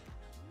these.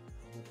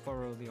 We'll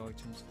borrow the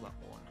items for that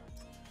one.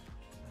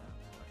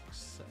 We'll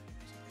accept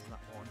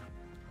that one.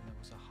 And there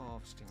was a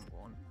harvesting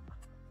one.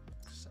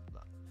 Accept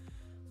that.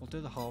 We'll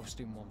do the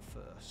harvesting one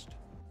first.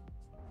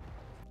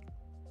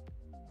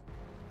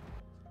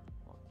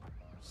 Right,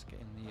 let's get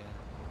in the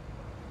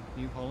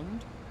New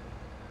Holland.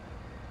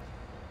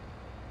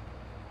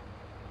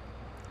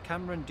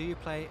 Cameron, do you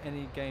play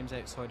any games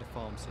outside of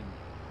Farm Sim?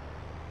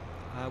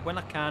 When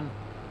I can.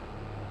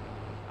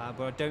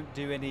 but I don't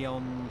do any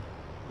on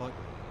like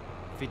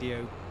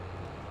video.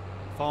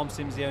 Farm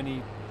Sim's the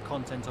only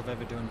content I've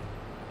ever done.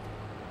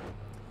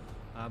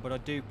 But I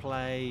do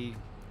play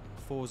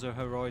Forza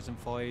Horizon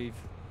 5.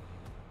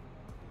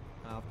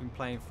 I've been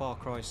playing Far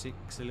Cry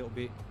 6 a little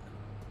bit.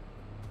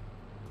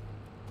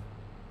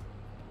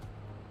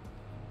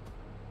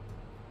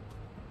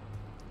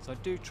 So I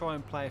do try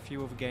and play a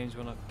few other games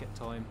when I get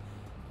time.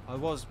 I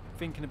was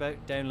thinking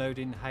about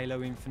downloading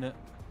Halo Infinite,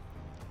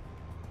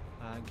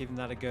 giving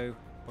that a go,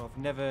 but I've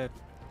never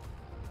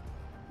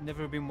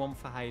been one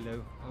for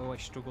Halo. I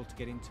always struggle to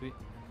get into it.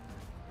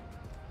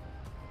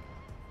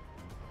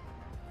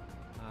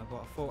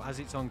 But I thought, as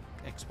it's on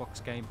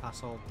Xbox Game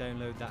Pass, I'll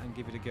download that and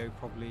give it a go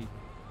probably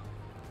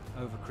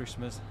over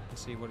Christmas and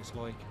see what it's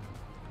like.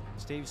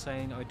 Steve's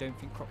saying, I don't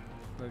think crop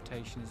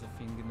rotation is a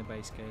thing in the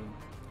base game.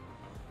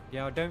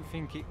 Yeah, I don't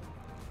think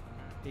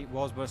it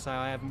was, but I say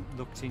I haven't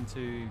looked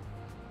into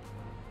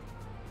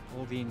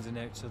all the ins and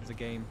outs of the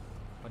game.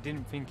 I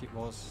didn't think it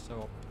was,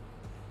 so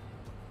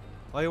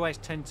I always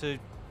tend to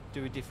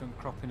do a different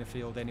crop in a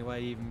field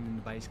anyway. Even in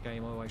the base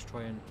game, I always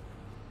try and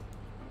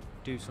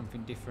do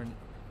something different.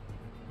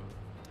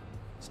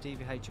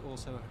 Stevie H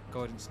also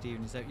guidance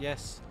Steven is out.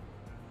 Yes,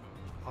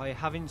 I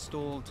have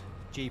installed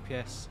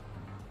GPS,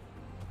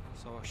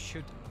 so I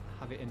should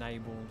have it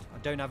enabled. I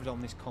don't have it on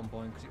this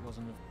combine because it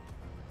wasn't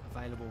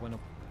available when I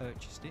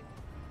purchased it.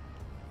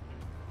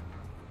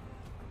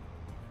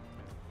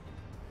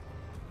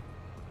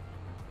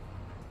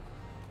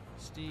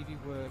 Stevie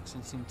works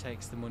and Sim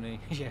takes the money.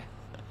 Yeah,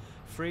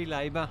 free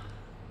labour.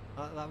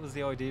 That was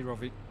the idea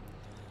of it.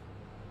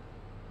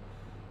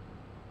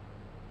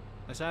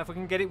 So if I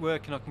can get it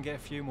working, I can get a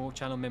few more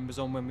channel members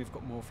on when we've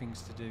got more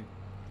things to do.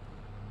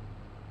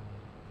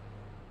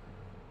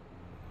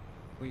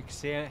 Well, you can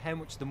see how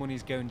much the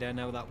money's going down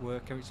now with that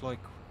worker. It's like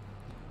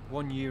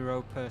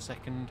 €1 per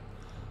second.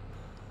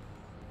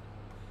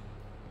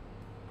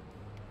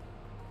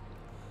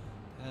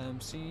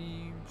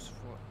 Seems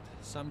what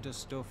Sam does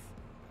stuff.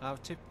 Our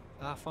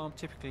farm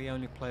typically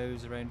only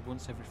plows around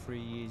once every 3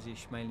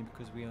 years-ish, mainly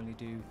because we only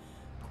do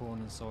corn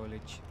and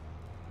silage.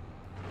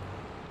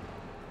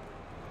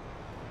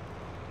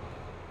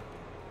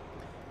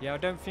 Yeah, I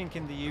don't think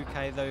in the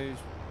UK those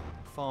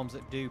farms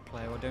that do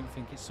plough, I don't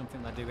think it's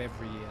something they do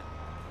every year.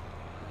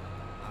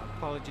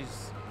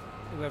 Apologies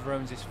whoever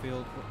owns this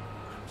field, but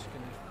I'm just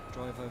going to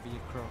drive over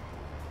your crop.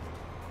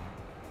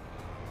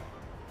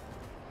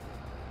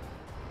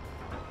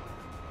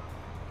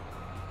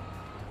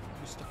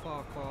 Mr.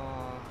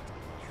 Farquhar,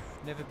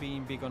 never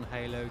been big on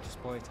Halo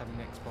despite having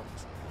an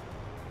Xbox.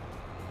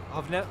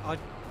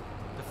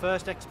 The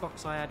first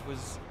Xbox I had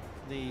was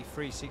the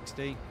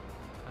 360,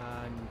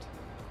 and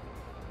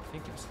I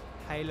think it was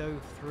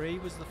Halo 3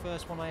 was the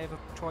first one I ever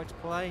tried to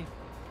play,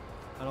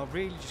 and I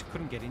really just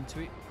couldn't get into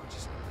it.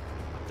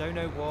 I don't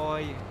know why,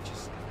 I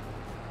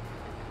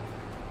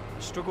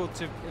struggled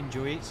to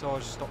enjoy it, so I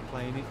just stopped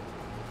playing it.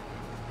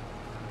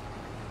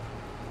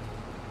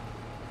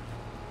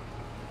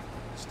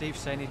 Steve's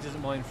saying he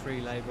doesn't mind free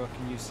labour. I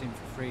can use him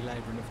for free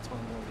labour enough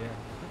time. Well, yeah.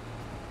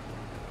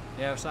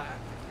 Yeah, so I'll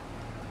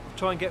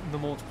try and get the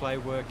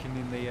multiplayer working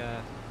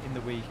in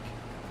the week.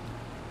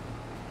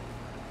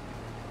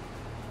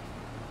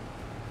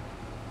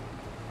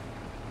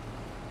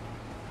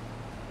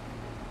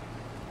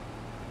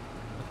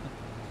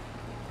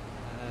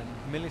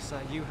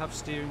 Melissa, you have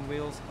steering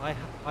wheels.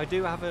 I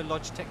do have a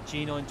Logitech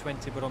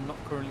G920, but I'm not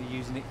currently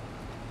using it.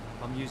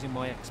 I'm using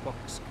my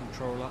Xbox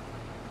controller.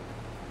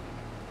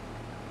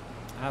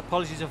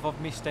 Apologies if I've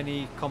missed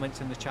any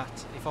comments in the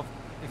chat.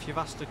 If you've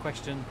asked a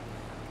question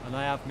and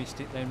I have missed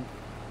it, then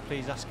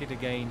please ask it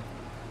again.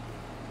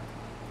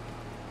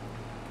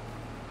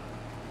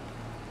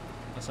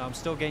 So I'm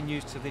still getting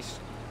used to this,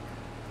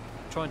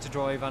 trying to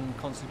drive and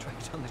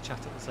concentrate on the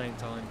chat at the same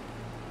time.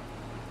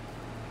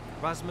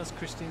 Rasmus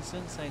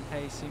Christiansen saying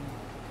hey Sim,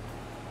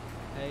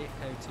 hey,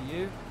 how to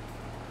you?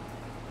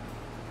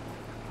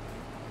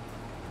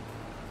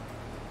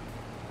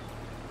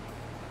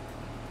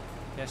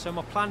 Yeah, so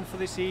my plan for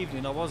this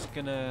evening, I was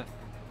gonna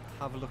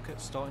have a look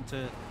at starting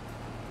to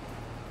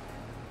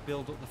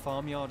build up the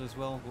farmyard as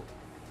well, but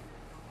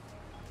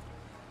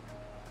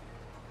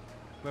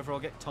whether I'll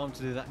get time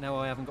to do that now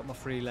I haven't got my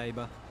free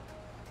labour.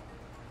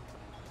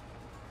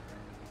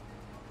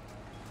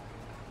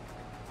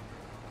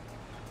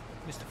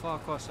 Mr.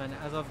 Farquhar saying,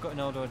 as I've gotten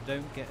older, I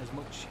don't get as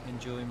much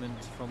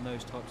enjoyment from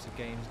those types of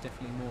games.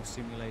 Definitely more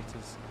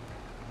simulators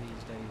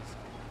these days.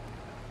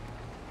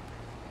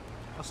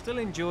 I still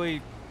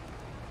enjoy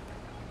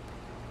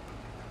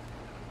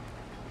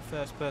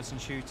first-person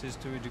shooters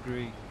to a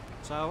degree.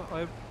 So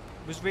I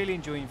was really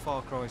enjoying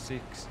Far Cry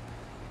 6.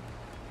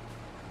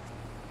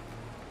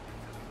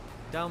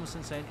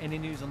 Dalmason saying, any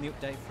news on the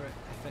update for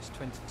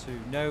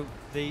FS22? No,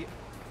 they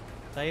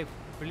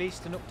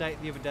released an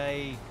update the other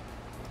day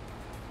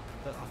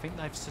that I think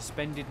they've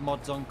suspended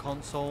mods on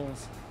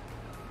consoles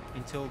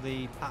until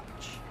the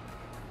patch.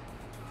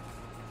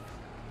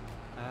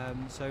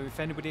 So if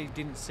anybody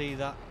didn't see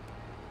that,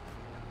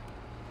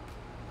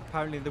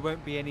 apparently there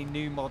won't be any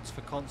new mods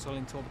for console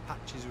until the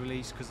patch is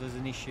released, because there's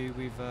an issue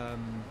with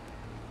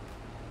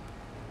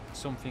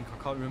something,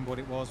 I can't remember what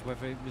it was,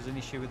 whether it was an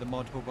issue with the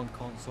mod hub on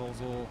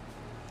consoles or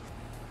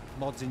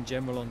mods in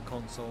general on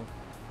console.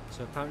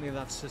 So apparently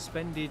they've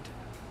suspended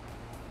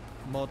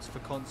mods for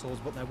consoles,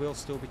 but they will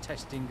still be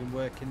testing and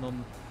working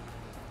on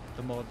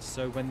the mods,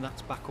 so when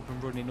that's back up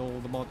and running, all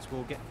the mods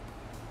will get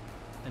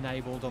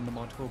enabled on the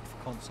mod hub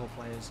for console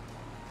players.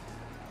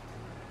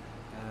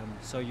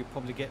 So you'll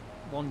probably get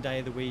one day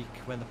of the week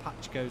when the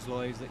patch goes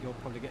live that you'll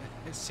probably get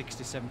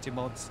 60-70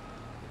 mods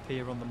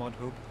appear on the mod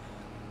hub.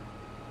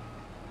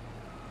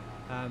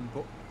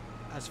 But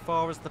as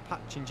far as the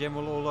patch in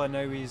general, all I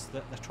know is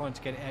that they're trying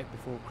to get it out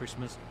before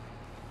Christmas.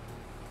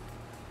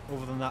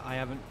 Other than that, I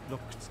haven't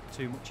looked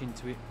too much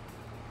into it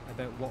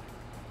about what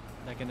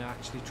they're going to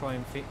actually try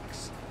and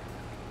fix,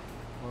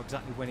 or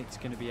exactly when it's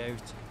going to be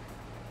out.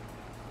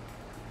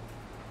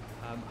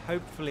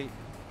 Hopefully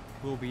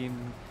it will be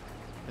in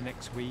the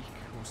next week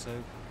or so.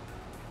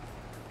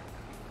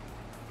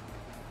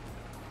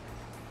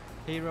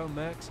 Hero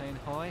Merc saying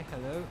hi,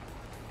 hello.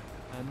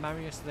 And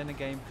Marius, then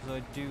again,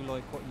 because I do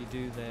like what you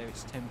do there,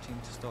 it's tempting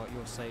to start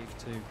your save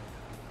too.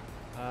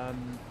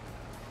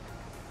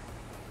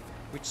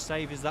 Which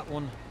save is that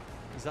one?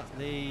 Is that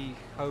the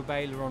hoe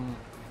baler on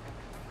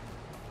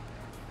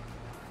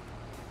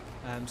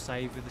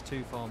save with the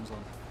 2 farms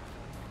on?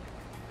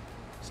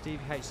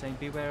 Stevie H saying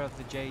beware of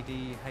the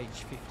JD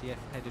H50F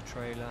header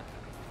trailer.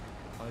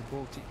 I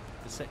bought it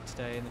the set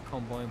today and the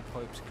combine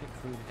pipes clip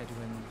through the header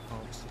when the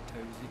harvester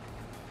tows it.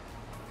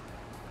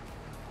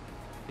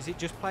 Is it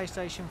just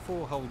PlayStation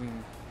 4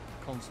 holding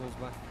consoles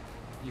back,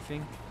 you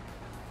think?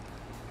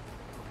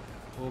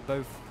 Or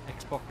both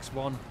Xbox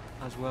One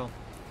as well?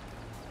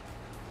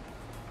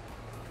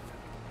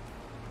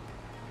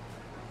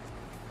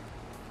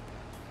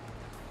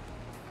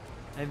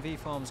 MV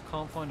Farms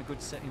can't find a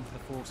good setting for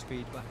the force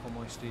feedback on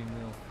my steering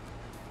wheel.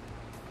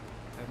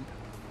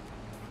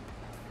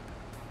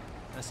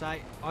 I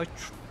say I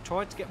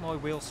tried to get my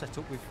wheel set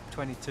up with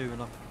 22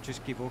 and I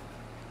just give up.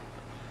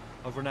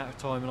 I've run out of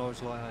time and I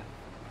was like, I'll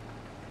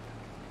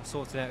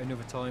sort it out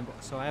another time.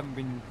 But so I haven't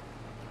been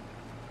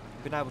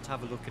able to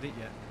have a look at it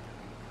yet.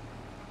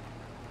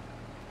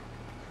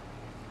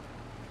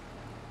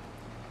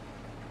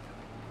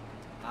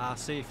 I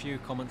see a few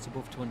comments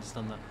above to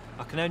understand that.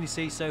 I can only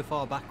see so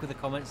far back with the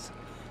comments.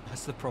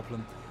 That's the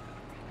problem.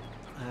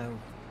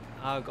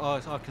 I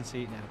can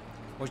see it now.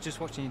 I was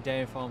just watching your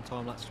dairy farm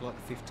time lapse for like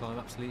the 5th time.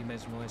 Absolutely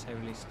mesmerised how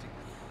realistic,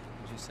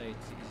 as you say, it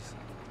is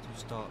to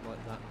start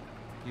like that.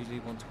 Usually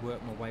want to work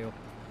my way up.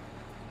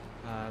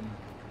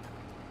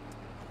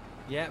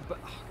 Yeah, but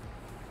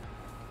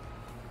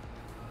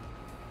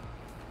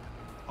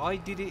I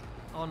did it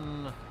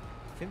on,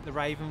 I think, the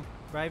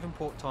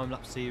Ravenport time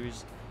lapse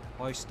series.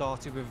 I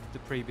started with the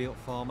pre-built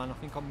farm, and I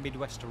think on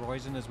Midwest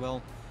Horizon as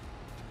well.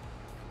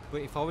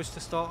 But if I was to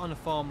start on a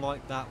farm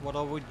like that, what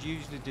I would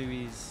usually do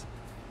is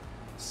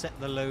set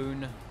the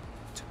loan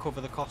to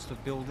cover the cost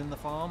of building the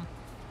farm.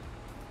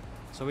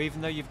 So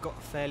even though you've got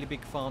a fairly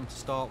big farm to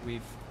start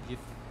with, you've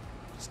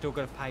still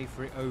got to pay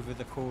for it over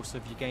the course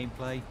of your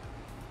gameplay.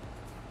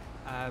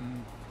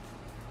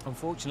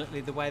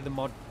 Unfortunately, the way the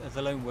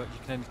loan works, you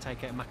can only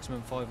take out a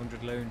maximum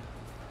 500 loan.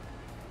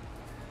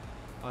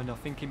 And I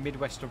think in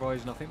Midwest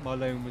Horizon, I think my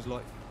loan was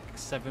like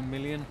 7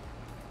 million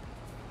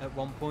at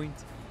one point,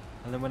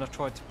 and then when I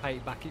tried to pay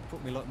it back, it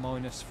put me like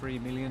minus 3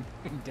 million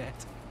in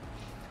debt.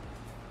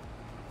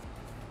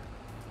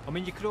 I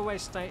mean, you could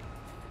always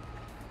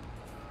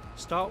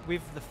start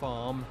with the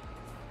farm,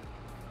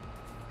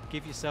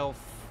 give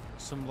yourself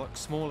some like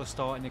smaller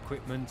starting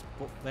equipment,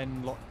 but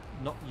then like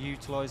not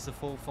utilise the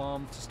full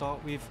farm to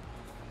start with.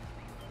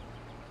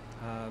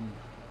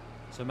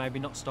 So maybe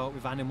not start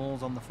with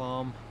animals on the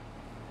farm,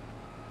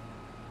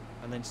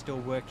 and then still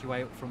work your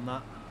way up from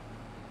that.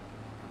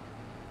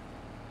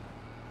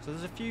 So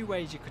there's a few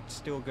ways you could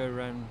still go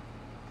around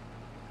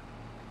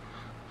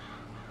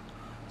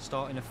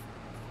starting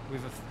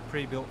with a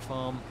pre-built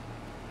farm.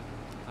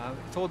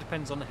 It all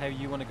depends on how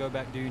you want to go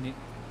about doing it.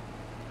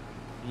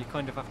 You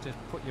kind of have to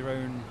put your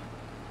own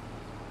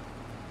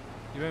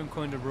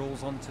kind of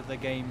rules onto the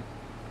game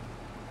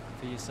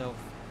for yourself.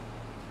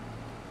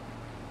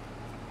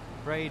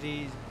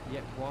 Brady,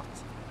 yep, what?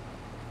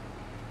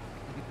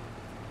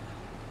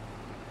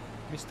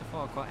 Mr.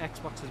 Farquhar,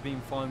 Xbox has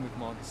been fine with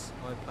mods.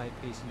 I played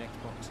PC and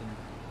Xbox and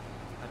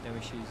had no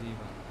issues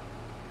either.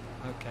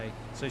 Okay,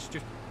 so it's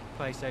just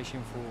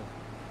PlayStation 4.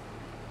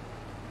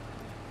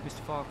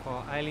 Mr.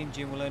 Farquhar, Alien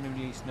Gym will only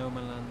release No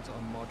Man's Land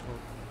on Mod Hub.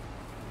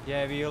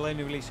 Yeah, we'll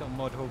only release it on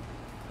Mod Hub.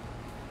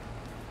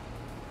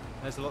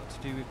 There's a lot to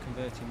do with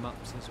converting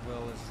maps as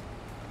well as...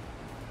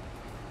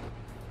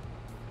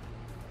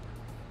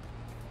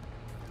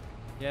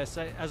 Yeah,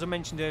 so as I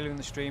mentioned earlier in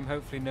the stream,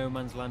 hopefully No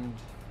Man's Land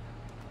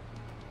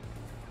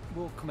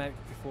will come out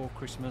before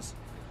Christmas.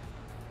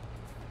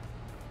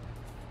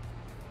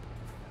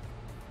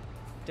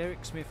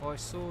 Derek Smith, I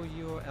saw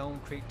your Elm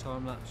Creek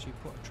time lapse. You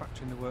put a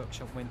tractor in the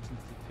workshop, went into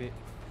the pit.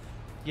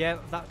 Yeah,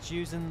 that's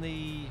using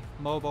the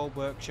mobile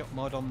workshop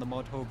mod on the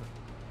mod hub.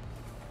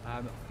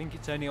 I think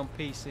it's only on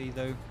PC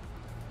though.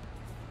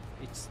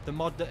 It's the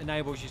mod that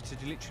enables you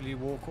to literally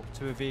walk up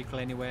to a vehicle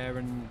anywhere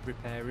and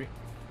repair it.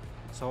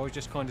 So I was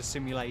just kind of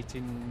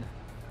simulating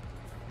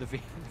the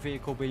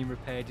vehicle being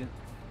repaired and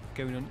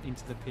going on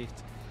into the pit,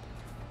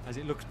 as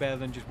it looks better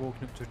than just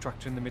walking up to a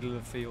tractor in the middle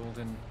of the field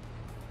and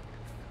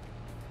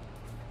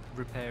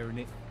repairing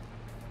it.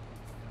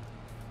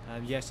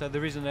 Yeah, so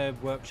there isn't a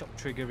workshop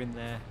trigger in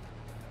there,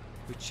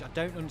 which I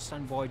don't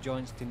understand why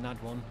Giants didn't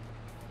add one.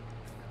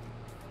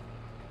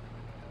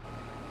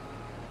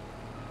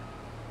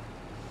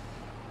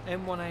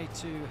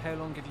 M1A2, how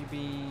long have you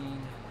been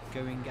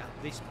going at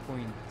this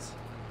point?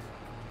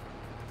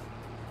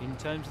 In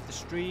terms of the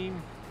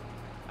stream,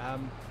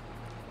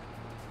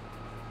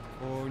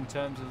 or in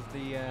terms of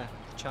the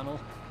channel,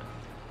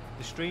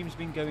 the stream's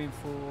been going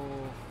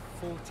for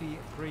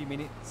 43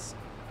 minutes.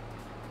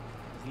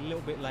 It's a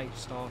little bit late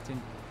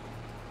starting.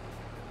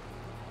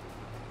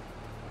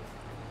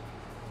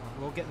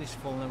 We'll get this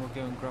full and then we'll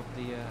go and grab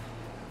the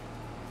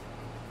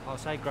I'll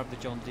say grab the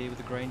John Deere with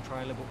the grain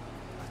trailer, but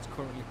that's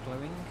currently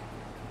ploughing.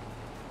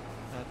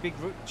 Big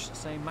Rutch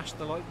saying mash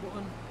the like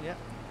button. Yeah,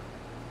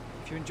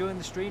 if you're enjoying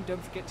the stream,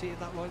 don't forget to hit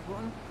that like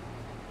button.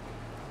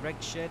 Reg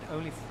Shed,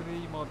 only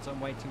 3 mods I'm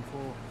waiting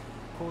for: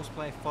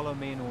 Courseplay, Follow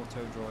Me and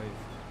Auto Drive.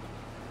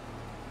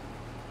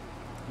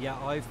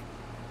 Yeah,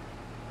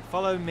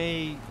 Follow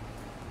Me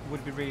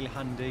would be really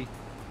handy.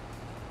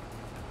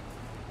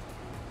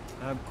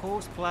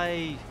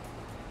 Courseplay,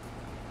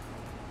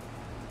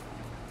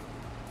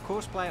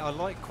 I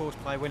like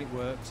Courseplay when it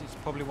works. It's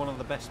probably one of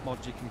the best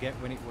mods you can get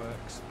when it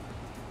works.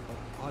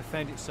 But I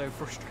found it so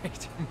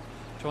frustrating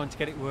trying to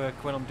get it work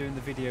when I'm doing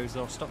the videos.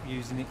 I'll stop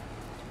using it.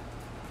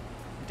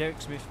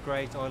 Derek Smith,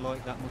 great. I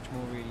like that, much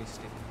more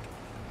realistic.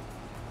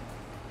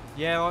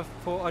 Yeah, I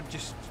thought I'd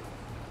just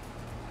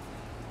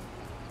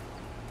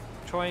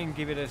try and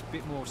give it a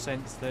bit more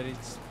sense that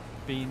it's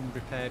been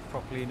repaired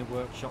properly in a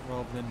workshop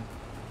rather than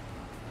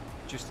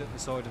just at the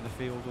side of the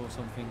field or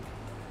something.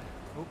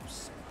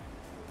 Oops.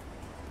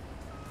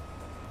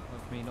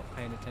 Of me not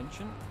paying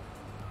attention.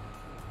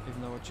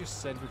 Even though I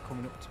just said we're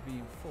coming up to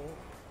being 4.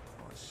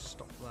 I'll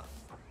stop that.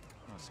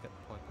 Let's get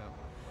the pipe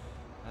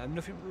out.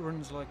 Nothing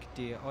runs like a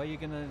deer. Are you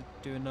going to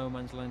do a No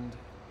Man's Land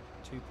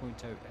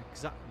 2.0?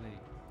 Exactly.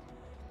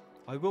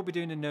 I will be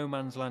doing a No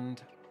Man's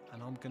Land,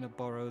 and I'm going to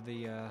borrow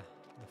the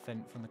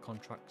Fent from the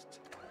contract.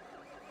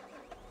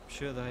 I'm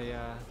sure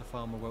the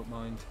farmer won't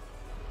mind.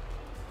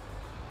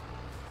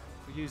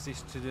 We'll use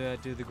this to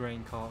do the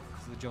grain cart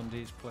because the John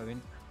Deere's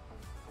ploughing.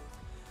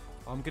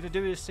 I'm going to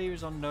do a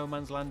series on No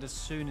Man's Land as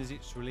soon as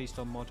it's released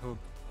on Mod Hub.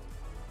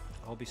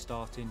 I'll be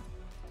starting.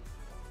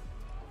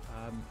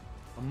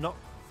 I'm not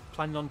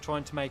planning on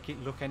trying to make it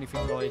look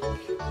anything like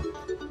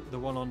the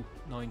one on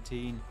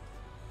 19.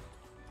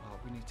 Oh,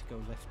 we need to go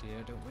left here,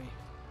 don't we?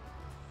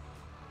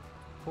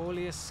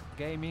 Paulius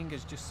Gaming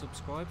has just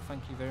subscribed.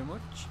 Thank you very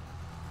much.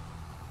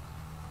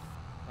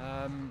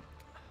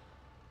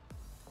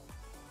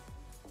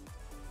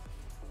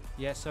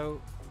 Yeah, so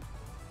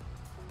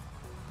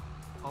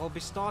I'll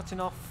be starting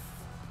off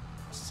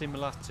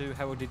similar to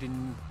how I did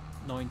in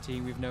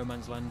 19 with No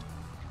Man's Land.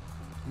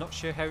 Not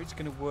sure how it's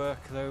going to work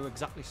though,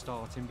 exactly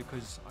starting,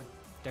 because I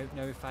don't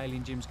know if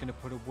Alien Jim's going to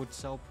put a wood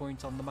sell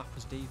point on the map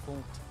as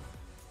default,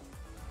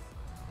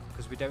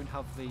 because we don't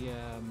have the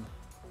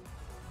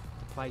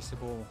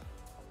placeable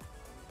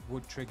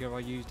wood trigger I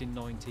used in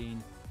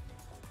 19.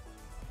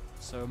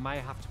 So I may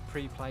have to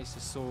pre-place a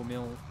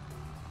sawmill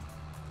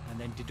and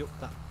then deduct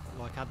that,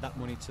 like add that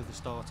money to the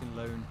starting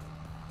loan,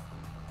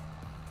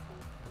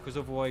 because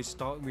otherwise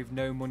starting with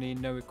no money,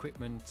 no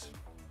equipment,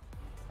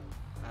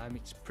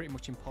 it's pretty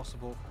much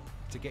impossible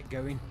to get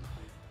going,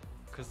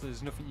 because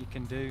there's nothing you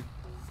can do,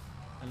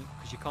 and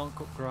because you can't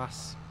cut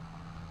grass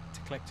to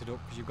collect it up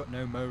because you've got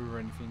no mower or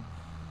anything.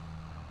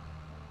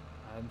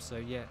 So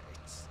yeah,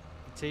 it's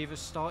either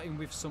starting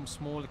with some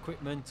small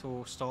equipment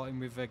or starting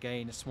with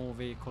again a small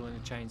vehicle and a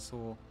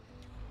chainsaw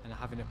and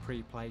having a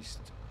pre-placed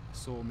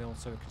sawmill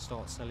so it can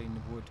start selling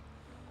the wood.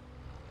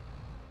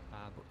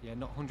 But yeah,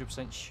 not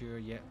 100% sure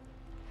yet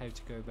how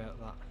to go about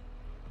that.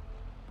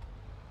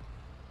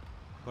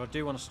 But I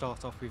do want to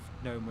start off with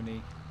no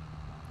money,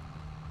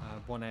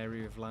 one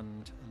area of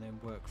land, and then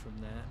work from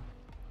there.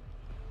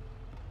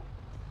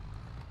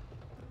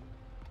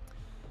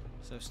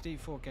 So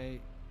Steve 4K,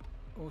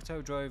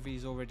 Auto Drive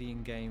is already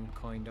in game,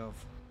 kind of.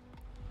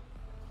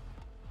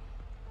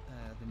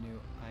 The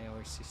new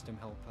AI system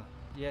helper.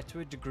 Yeah, to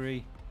a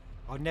degree.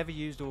 I've never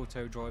used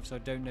Auto Drive, so I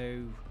don't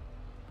know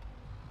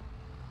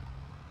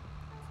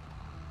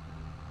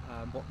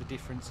what the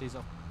difference is.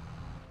 I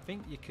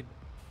think you could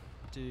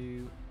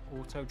do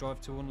Auto Drive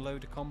to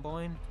unload a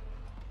combine.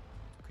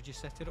 Could you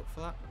set it up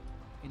for that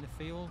in the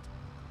field?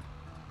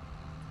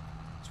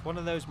 It's one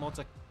of those mods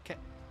I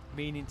kept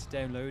meaning to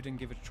download and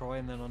give it a try,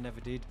 and then I never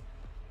did.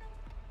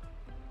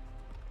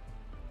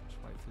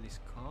 Just wait for this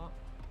car.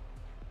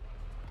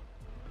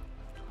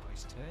 Oh,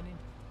 he's turning.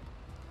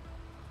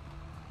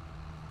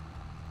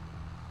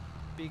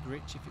 Big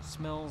Rich, if it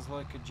smells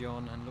like a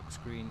John and looks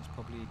green, it's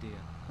probably a deer.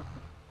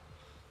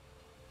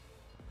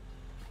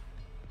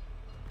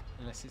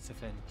 Unless it's a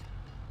Fend.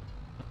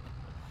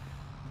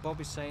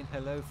 Bob is saying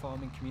hello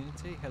farming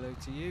community, hello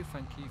to you,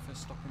 thank you for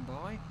stopping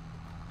by.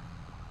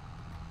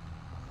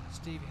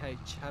 Stevie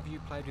H, have you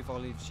played with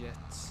olives yet?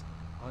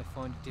 I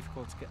find it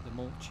difficult to get the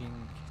mulching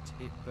to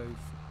hit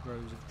both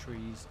rows of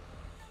trees.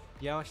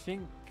 Yeah, I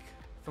think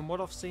from what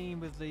I've seen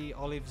with the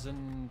olives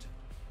and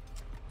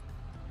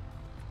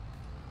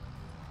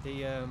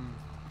the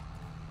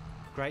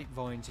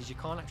grapevines is you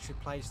can't actually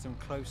place them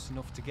close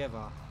enough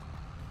together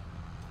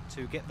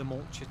to get the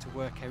mulcher to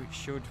work how it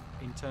should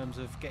in terms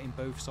of getting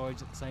both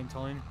sides at the same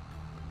time.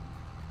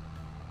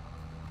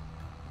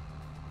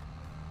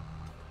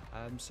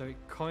 So it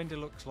kind of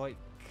looks like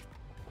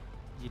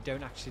you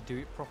don't actually do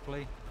it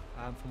properly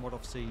from what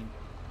I've seen.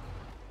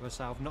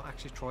 So I've not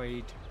actually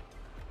tried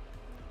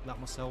that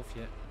myself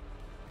yet.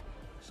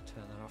 Let's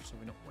turn that off so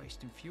we're not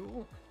wasting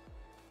fuel.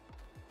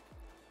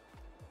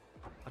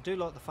 I do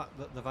like the fact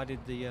that they've added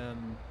the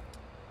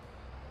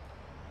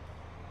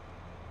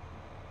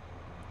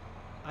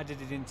added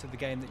it into the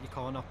game that you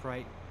can't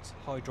operate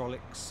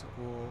hydraulics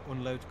or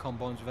unload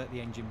combines without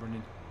the engine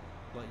running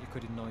like you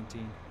could in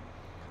 19.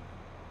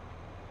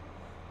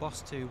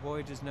 Boss 2,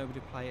 why does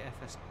nobody play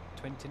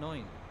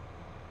FS29?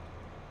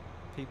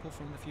 People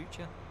from the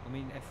future? I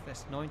mean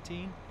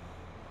FS19?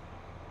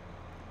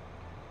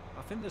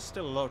 I think there's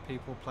still a lot of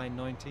people playing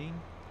 19.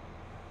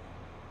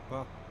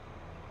 But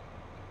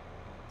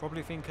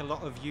probably think a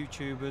lot of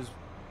YouTubers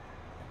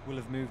will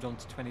have moved on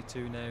to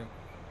 22 now.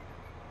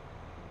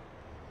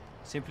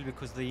 Simply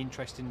because the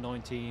interest in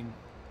 19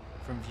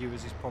 from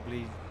viewers is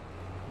probably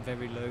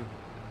very low.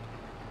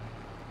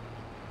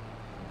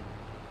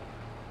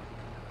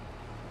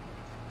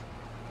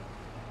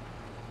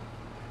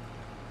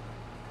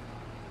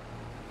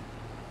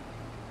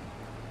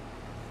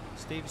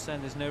 Steve is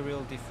saying there's no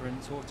real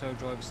difference. Auto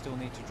drivers still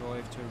need to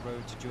drive to a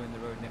road to join the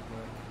road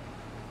network.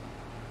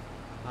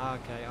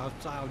 Okay,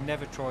 I've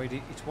never tried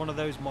it. It's one of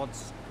those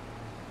mods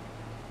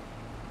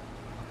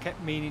I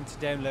kept meaning to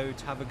download,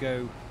 to have a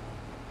go,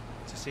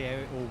 to see how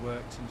it all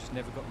works, and just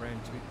never got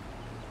round to it.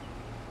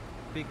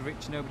 Big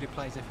Rich, nobody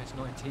plays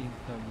FS19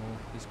 no more,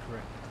 is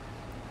correct.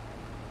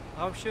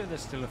 I'm sure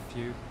there's still a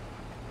few.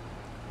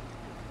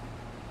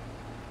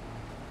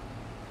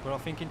 But I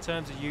think in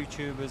terms of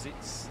YouTubers,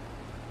 it's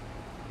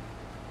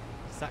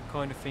that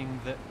kind of thing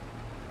that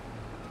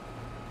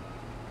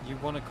you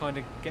want to kind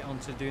of get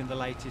onto doing the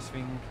latest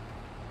thing.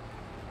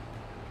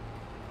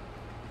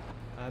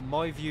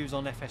 My views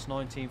on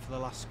FS19 for the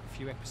last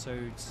few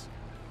episodes,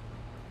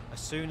 as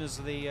soon as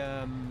the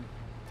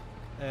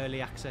early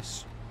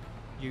access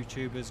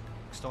YouTubers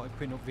started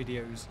putting up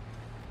videos,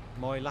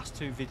 my last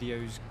two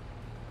videos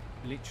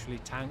literally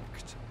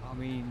tanked. I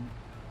mean,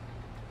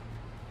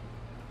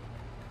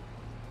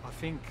 I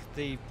think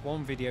the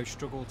one video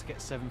struggled to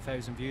get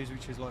 7,000 views,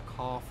 which is like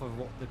half of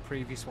what the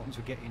previous ones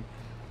were getting.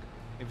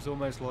 It was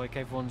almost like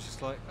everyone's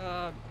just like,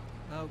 no,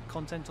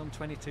 content on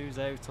 22's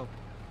out,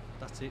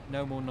 that's it,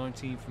 no more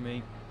 19 for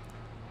me.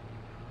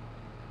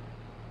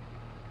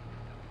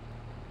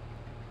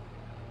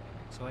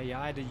 So yeah,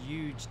 I had a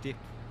huge dip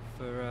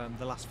for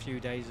the last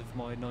few days of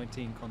my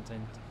 19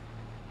 content.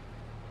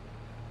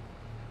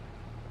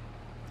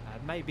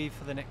 Maybe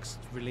for the next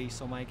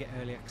release I may get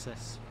early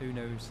access, who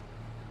knows.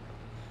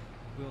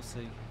 We'll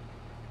see.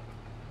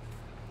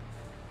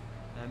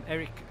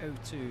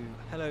 Eric02,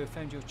 hello,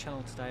 found your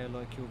channel today, I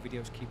like your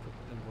videos, keep up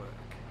the work.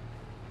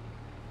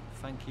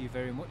 Thank you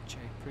very much,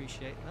 I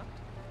appreciate that.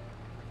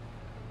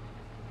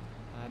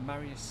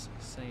 Marius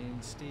saying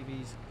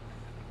Stevie's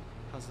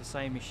has the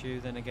same issue,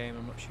 then again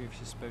I'm not sure if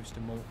she's supposed to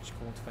mulch,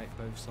 cultivate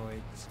both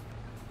sides.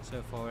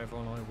 So far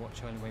everyone I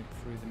watch only went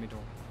through the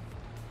middle.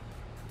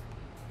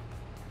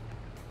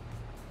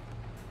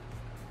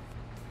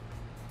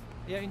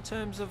 Yeah, in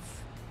terms of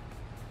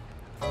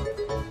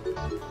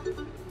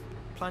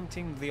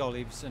planting the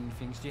olives and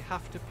things, do you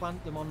have to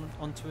plant them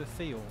onto a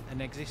field,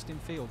 an existing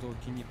field, or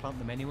can you plant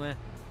them anywhere?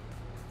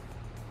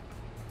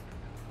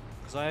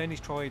 Because I only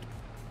tried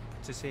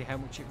to see how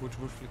much it would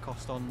roughly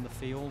cost on the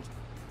field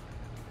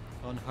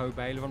on hoe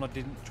baler, and I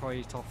didn't try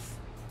it off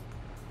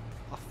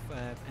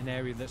an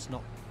area that's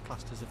not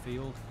classed as a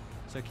field.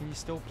 So can you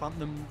still plant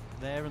them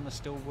there and they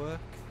still work,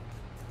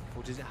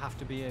 or does it have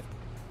to be a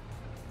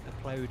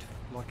ploughed,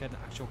 like an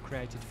actual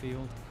created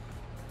field?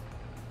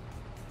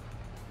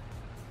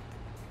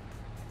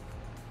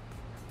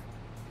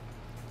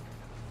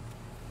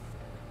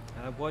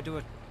 Why do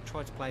I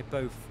try to play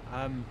both?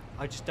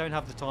 I just don't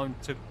have the time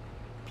to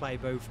play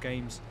both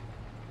games,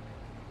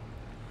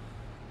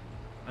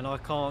 and I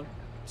can't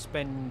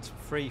spend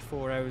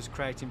 3-4 hours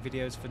creating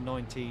videos for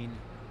 19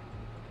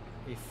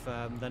 if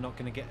they're not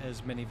going to get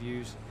as many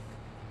views.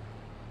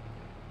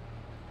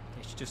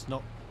 It's just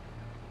not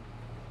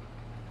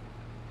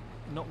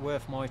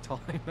worth my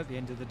time at the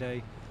end of the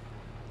day.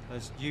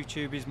 As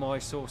YouTube is my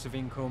source of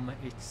income,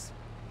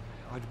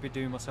 I'd be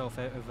doing myself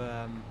out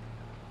of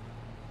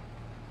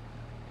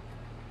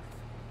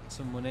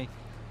some money.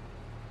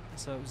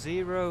 So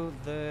Zero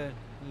the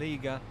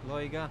Liga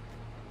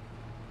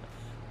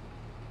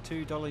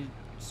 $2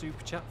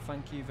 super chat,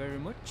 thank you very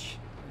much,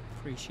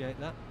 appreciate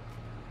that.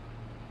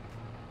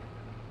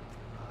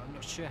 I'm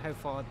not sure how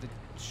far the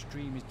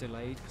stream is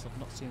delayed because I've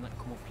not seen that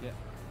come up yet.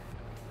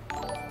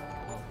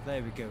 Oh,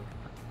 there we go.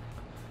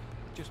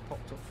 Just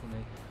popped up for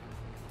me.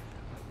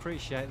 I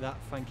appreciate that,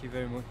 thank you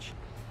very much.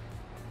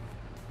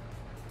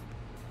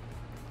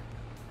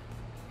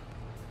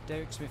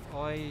 Derek Smith,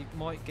 I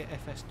might get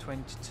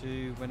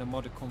FS22 when a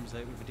modder comes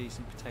out with a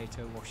decent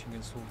potato washing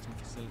and sorting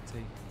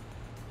facility,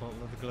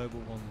 like the global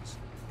ones.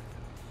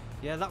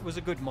 Yeah, that was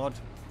a good mod.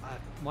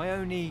 My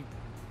only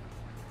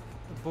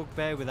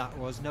bugbear with that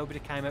was nobody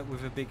came out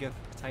with a bigger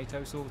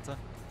potato sorter.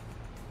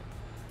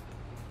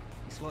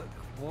 It's like,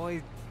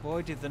 why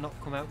did they not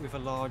come out with a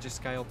larger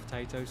scale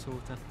potato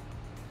sorter?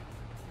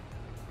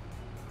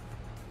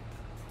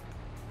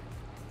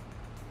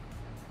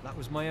 That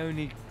was my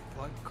only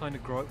kind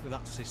of gripe with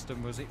that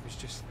system, was it was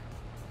just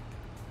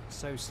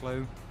so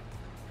slow.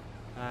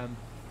 The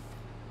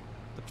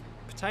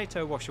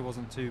potato washer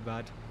wasn't too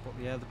bad, but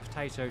yeah, the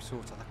potato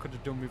sorter I could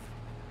have done with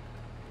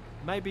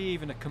maybe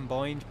even a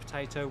combined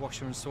potato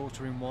washer and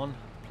sorter in one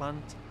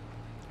plant.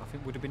 I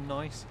think would have been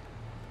nice.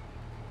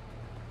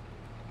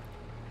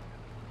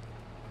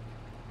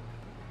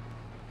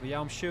 But yeah,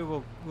 I'm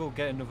sure we'll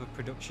get another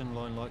production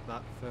line like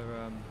that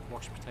for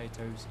washed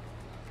potatoes.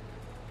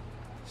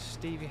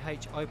 Stevie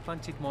H, I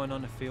planted mine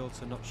on a field,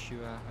 so not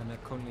sure, and I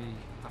currently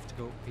have to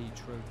go up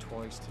Beach Road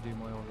twice to do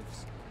my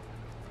olives.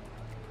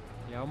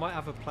 Yeah, I might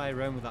have a play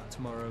around with that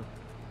tomorrow.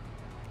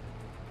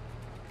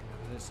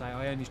 As I say,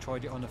 I only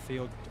tried it on a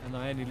field, and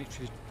I only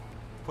literally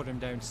put them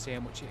down to see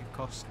how much it would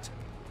cost.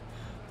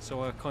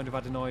 So I kind of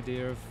had an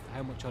idea of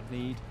how much I'd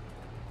need.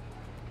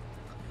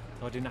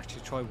 So I didn't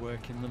actually try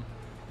working them.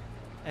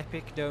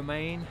 Epic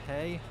Domain,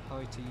 hey,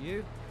 hi to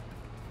you.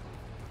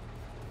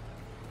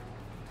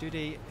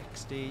 Dudy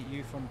XD,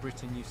 you from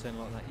Britain, you sound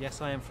like that.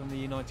 Yes, I am from the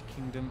United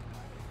Kingdom.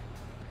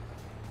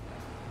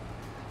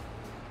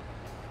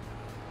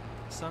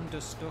 Sam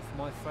does stuff.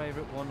 My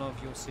favourite one of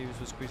your series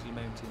was Grizzly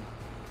Mountain.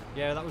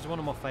 Yeah, that was one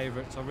of my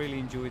favourites. I really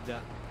enjoyed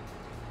that.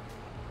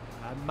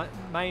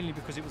 Mainly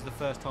because it was the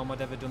first time I'd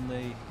ever done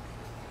the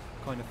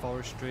kind of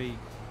forestry,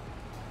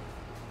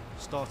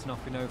 starting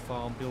off with no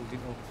farm, building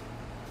up.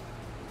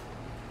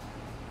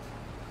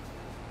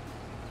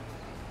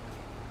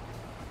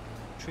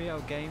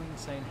 Trio Gaming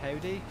saying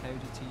howdy, howdy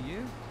to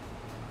you.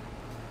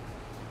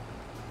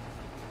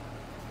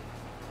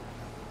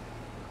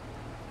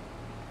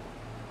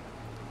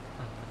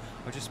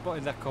 I just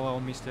spotted that call I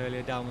missed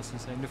earlier, Dalmason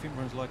saying nothing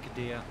runs like a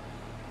deer,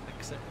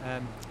 except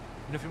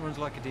nothing runs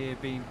like a deer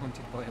being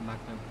hunted by a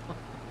magnum.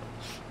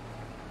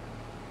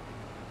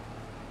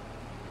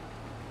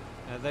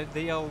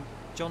 The old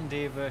John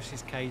Deere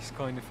versus Case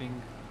kind of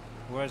thing,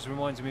 whereas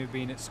reminds me of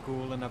being at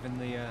school and having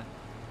the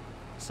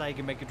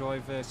Sega Mega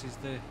Drive versus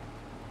the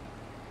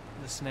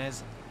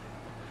SNES.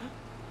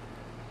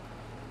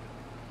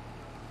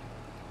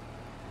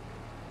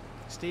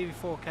 Stevie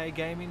 4K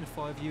Gaming,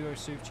 €5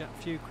 super chat,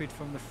 few quid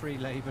from the free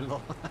labour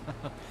lot.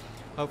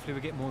 Hopefully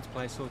we get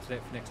multiplayer sorted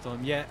out for next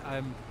time. Yeah,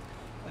 I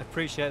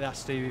appreciate that,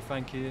 Stevie,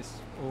 thank you, it's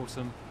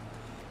awesome.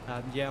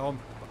 Yeah,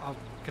 I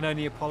can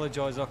only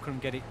apologise I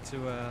couldn't get it to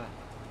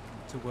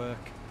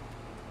work.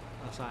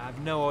 I have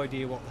no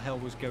idea what the hell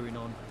was going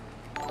on.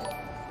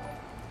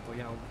 But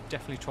yeah, I'll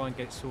definitely try and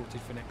get it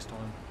sorted for next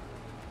time.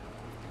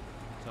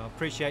 So I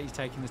appreciate you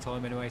taking the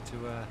time anyway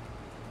to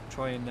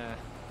try and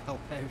help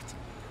out.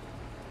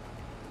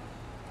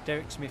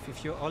 Derek Smith,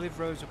 if your olive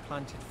rows were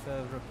planted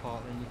further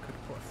apart, then you could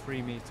put a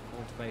 3-metre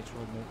cultivator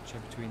or mulcher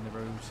between the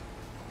rows.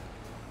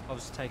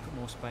 Obviously take up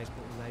more space,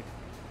 but the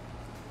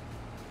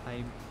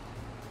pay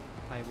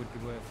would be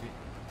worth it.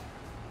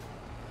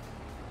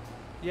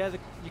 Yeah,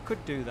 you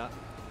could do that.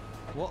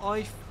 What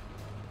I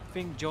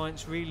think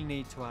giants really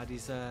need to add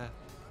is an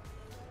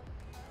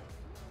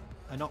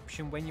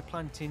option when you're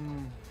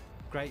planting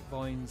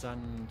grapevines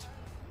and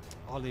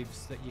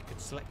olives that you could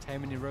select how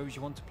many rows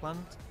you want to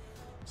plant.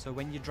 So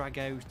when you drag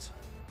out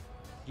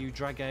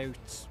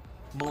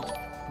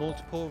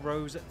multiple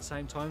rows at the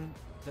same time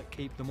that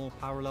keep them all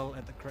parallel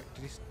at the correct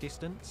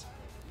distance.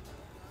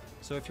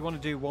 So if you want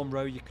to do one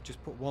row, you could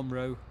just put one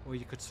row, or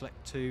you could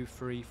select 2,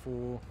 3,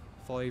 4,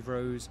 5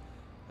 rows,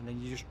 and then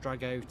you just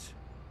drag out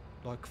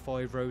like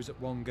 5 rows at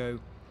one go,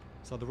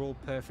 so they're all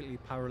perfectly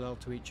parallel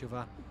to each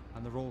other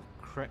and they're all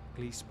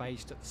correctly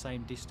spaced at the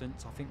same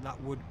distance. I think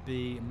that would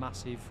be a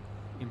massive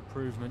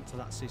improvement to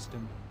that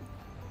system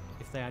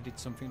if they added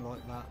something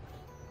like that,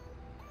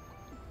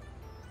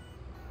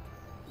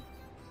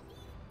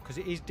 because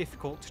it is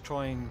difficult to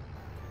try and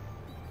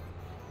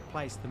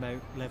place them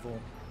out level.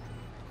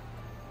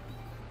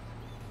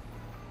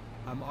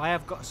 I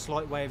have got a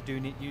slight way of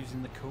doing it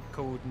using the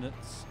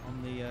coordinates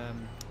on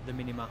the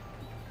minimap,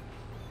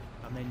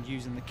 and then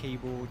using the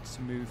keyboard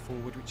to move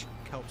forward, which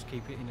helps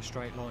keep it in a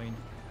straight line.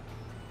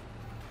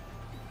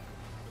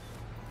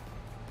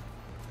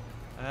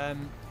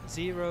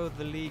 Zero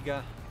the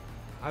Liga,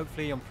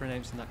 hopefully I'm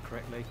pronouncing that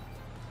correctly.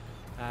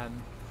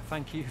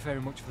 thank you very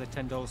much for the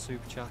 $10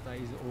 super chat. That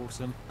is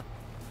awesome.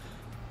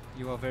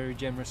 You are very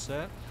generous,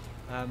 sir,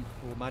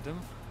 or madam.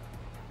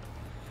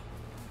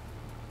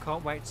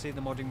 Can't wait to see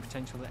the modding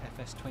potential that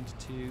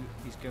FS22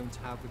 is going to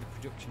have with the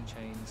production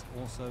chains.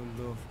 Also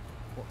love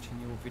watching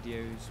your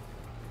videos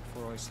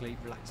before I sleep,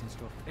 relaxing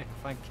stuff.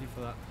 Thank you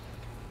for that.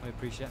 I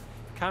appreciate it.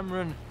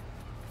 Cameron,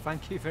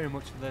 thank you very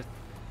much for the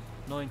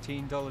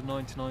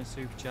 $19.99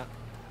 super chat.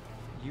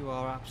 You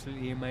are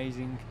absolutely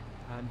amazing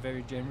and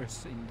very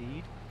generous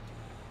indeed.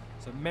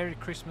 So Merry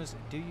Christmas.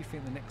 Do you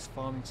think the next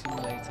farming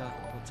simulator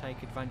will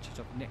take advantage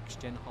of next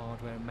gen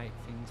hardware and make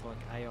things like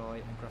AI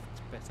and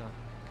graphics better?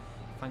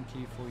 Thank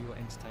you for your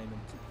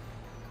entertainment.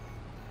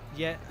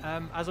 Yeah,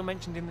 as I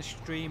mentioned in the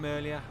stream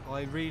earlier,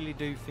 I really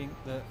do think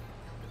that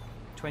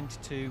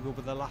 22 will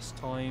be the last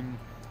time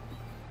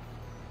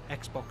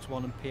Xbox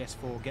One and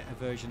PS4 get a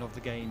version of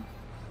the game.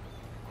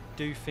 I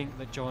do think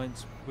that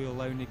Giants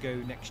will only go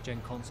next gen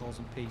consoles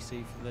and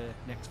PC for the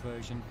next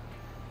version.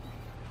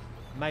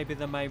 Maybe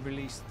they may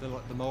release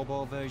the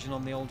mobile version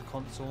on the older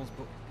consoles,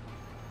 but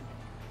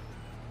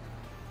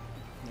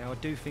yeah, I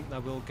do think they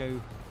will go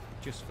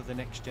just for the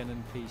next gen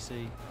and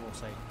PC. Or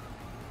say,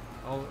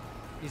 oh,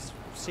 is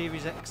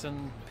Series X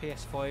and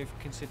PS5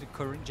 considered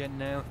current gen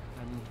now,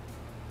 and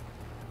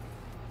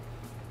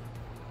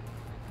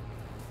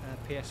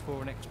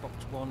PS4 and Xbox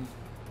One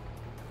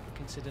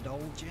considered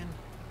old gen?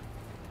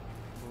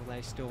 Or are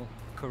they still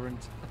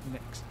current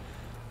next?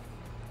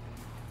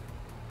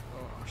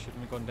 Oh, I shouldn't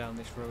have gone down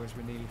this row as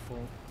we're nearly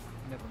full.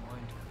 Never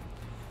mind.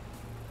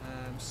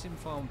 Sim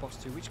Farm Boss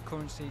 2, which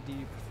currency do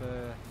you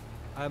prefer?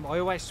 I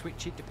always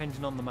switch it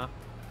depending on the map.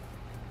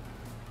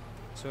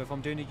 So if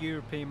I'm doing a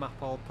European map,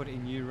 I'll put it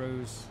in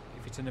euros.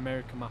 If it's an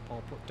American map,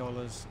 I'll put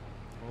dollars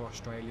or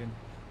Australian.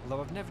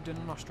 Although I've never done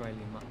an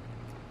Australian map.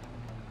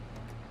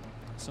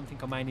 Something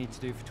I may need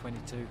to do for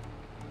 22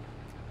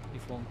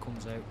 if one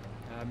comes out.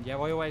 Yeah,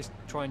 I always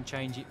try and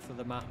change it for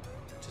the map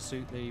to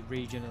suit the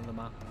region of the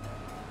map.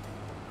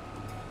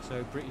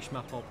 So British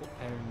map, I'll put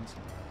pounds.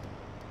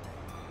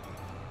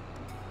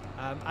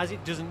 As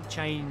it doesn't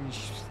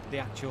change the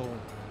actual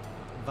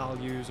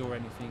values or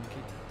anything,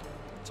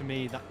 to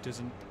me that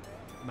doesn't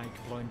make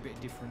a blind bit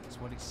of difference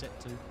what it's set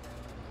to.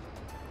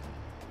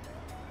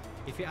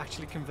 If it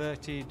actually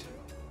converted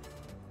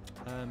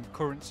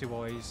currency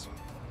wise,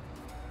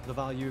 the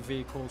value of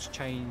vehicles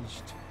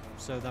changed,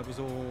 so that was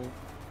all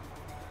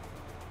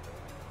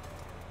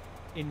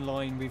in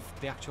line with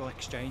the actual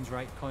exchange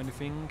rate kind of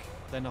thing,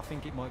 then I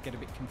think it might get a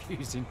bit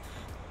confusing.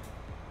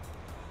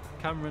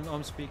 Cameron,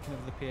 I'm speaking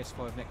of the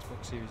PS5 and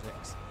Xbox Series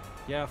X.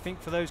 Yeah, I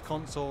think for those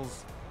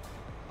consoles,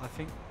 I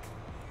think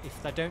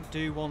if they don't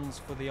do ones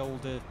for the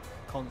older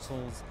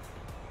consoles,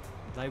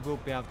 they will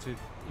be able to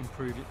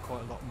improve it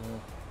quite a lot more.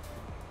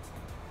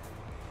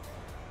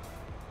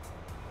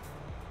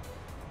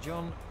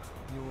 John,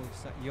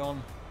 is that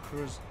Jon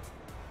Cruz?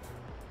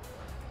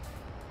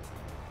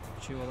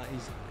 I'm sure that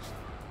is.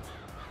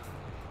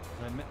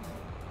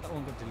 That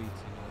one got deleted.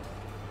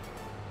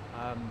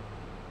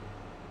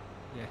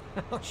 Yeah,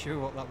 not sure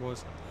what that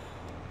was.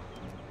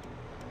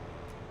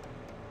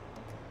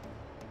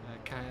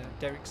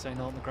 Derek's saying,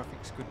 aren't the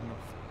graphics good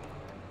enough?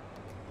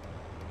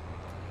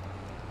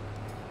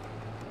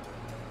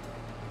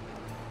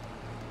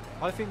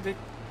 I think the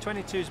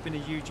 22 has been a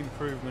huge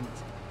improvement.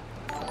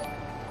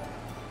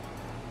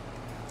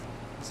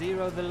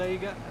 Zero the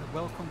Liga,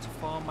 welcome to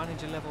Farm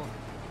Manager level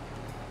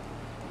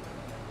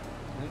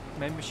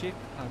membership.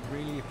 I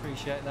really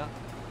appreciate that.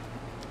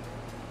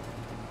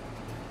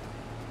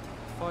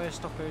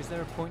 Firestopper, is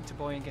there a point to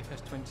buying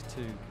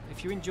FS22?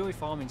 If you enjoy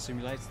farming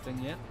simulators,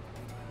 then yeah.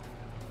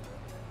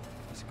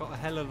 It's got a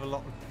hell of a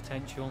lot of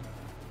potential.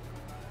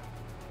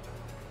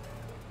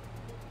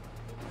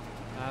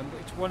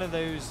 It's one of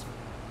those.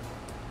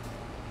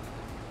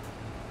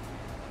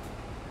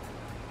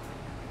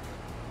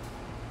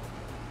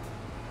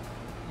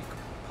 You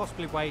could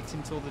possibly wait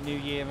until the new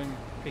year and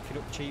pick it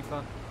up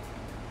cheaper.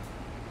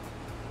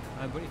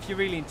 But if you're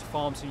really into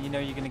farms and you know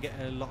you're going to get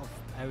a lot of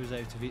hours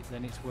out of it,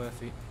 then it's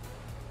worth it.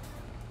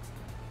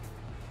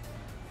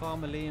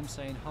 Farmer Liam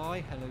saying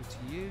hi, hello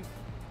to you.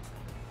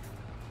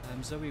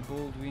 Zoe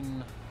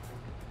Baldwin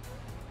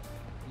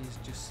is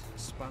just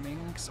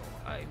spamming, so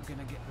I'm going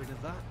to get rid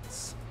of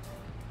that.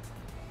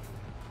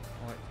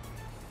 Right.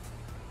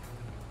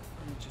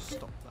 Let me just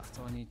stop that.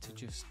 I need to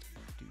just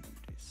do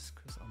this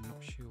because I'm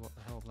not sure what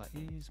the hell that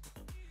is.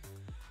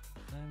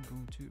 I'm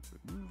going to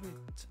remove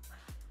it.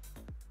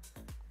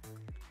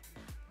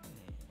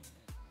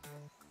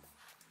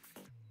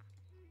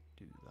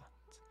 Do that.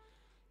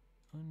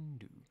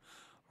 Undo.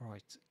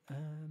 Right.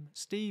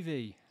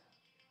 Stevie.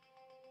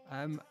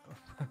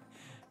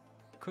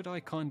 Could I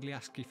kindly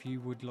ask if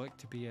you would like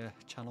to be a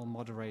channel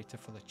moderator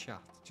for the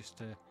chat, just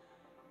to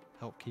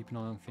help keep an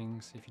eye on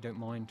things, if you don't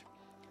mind?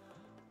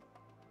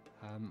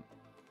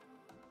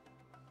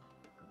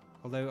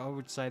 Although I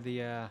would say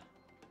the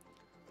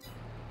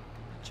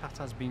chat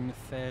has been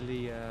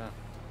fairly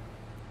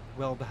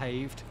well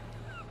behaved.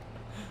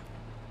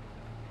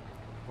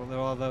 Well, there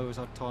are those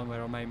odd times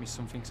where I may miss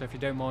something, so if you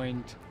don't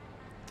mind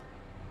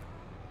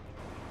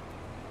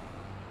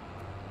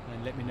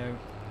let me know.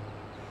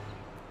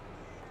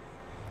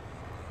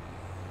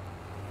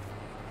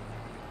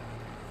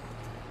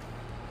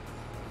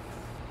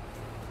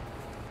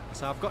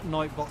 So I've got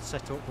Nightbot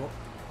set up, but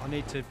I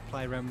need to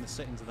play around with the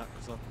settings of that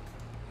because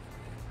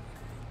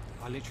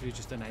I literally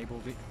just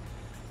enabled it.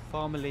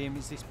 Farmer Liam,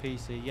 is this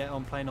PC? Yeah,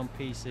 I'm playing on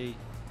PC.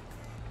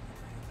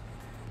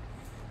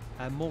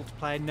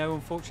 Multiplayer, no,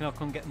 unfortunately I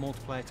couldn't get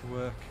multiplayer to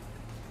work.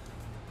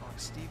 Like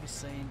Steve is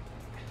saying,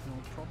 no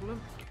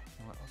problem.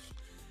 Right,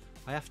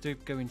 I have to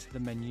go into the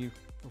menu,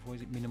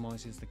 otherwise it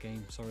minimises the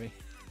game, sorry.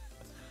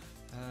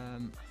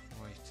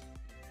 Right.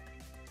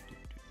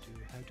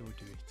 How do I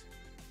do it?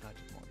 Add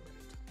moderate.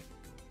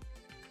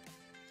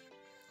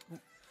 Oh.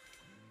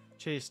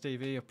 Cheers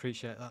Stevie,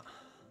 appreciate that.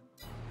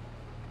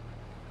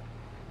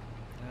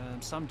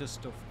 Sam does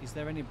stuff. Is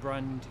there any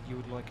brand you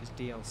would like as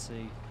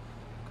DLC?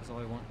 Because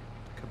I want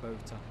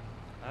Kubota.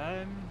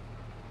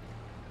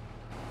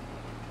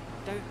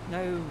 Don't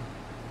know.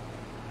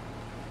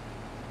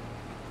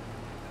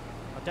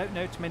 I don't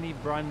know too many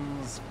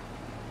brands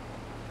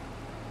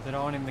that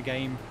aren't in the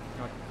game.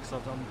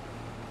 Because I'm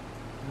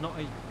not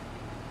a.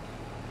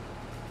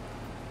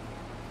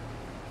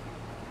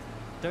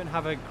 Don't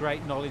have a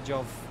great knowledge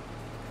of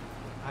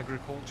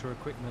agriculture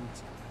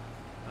equipment.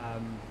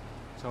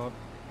 So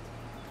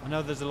I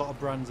know there's a lot of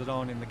brands that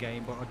aren't in the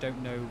game, but I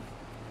don't know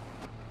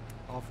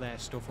of their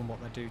stuff and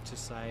what they do to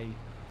say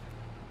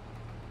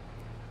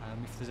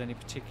if there's any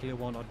particular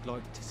one I'd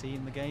like to see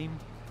in the game.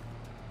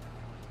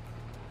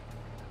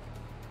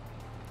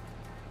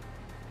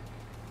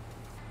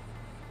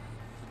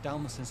 So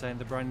Dalmason saying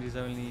the brand is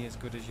only as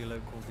good as your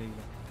local dealer.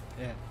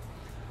 Yeah.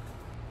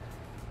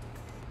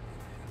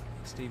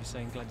 Steve is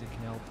saying glad you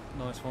can help.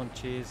 Nice one,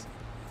 cheers.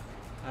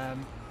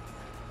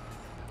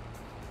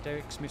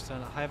 Derek Smith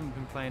saying I haven't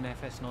been playing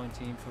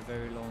FS19 for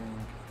very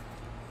long,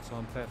 so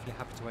I'm perfectly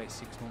happy to wait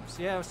 6 months.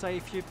 Yeah, I would say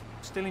if you're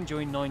still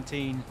enjoying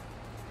 19,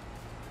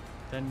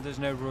 then there's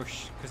no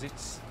rush,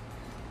 because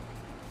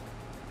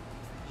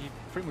you're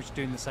pretty much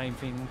doing the same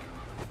thing.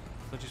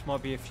 There just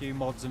might be a few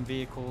mods and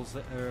vehicles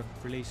that are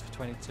released for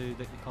 22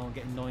 that you can't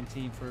get in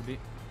 19 for a bit.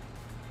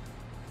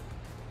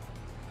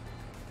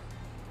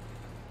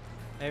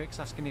 Eric's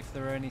asking if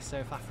there are any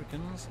South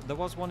Africans. There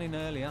was one in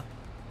earlier.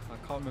 I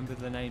can't remember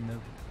the name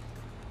though.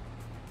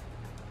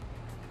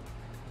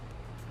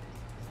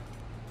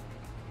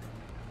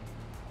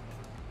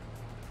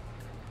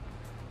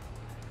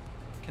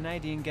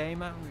 Canadian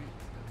Gamer,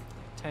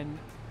 10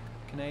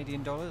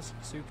 Canadian dollars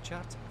super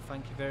chat.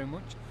 Thank you very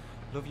much.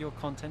 Love your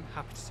content.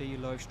 Happy to see you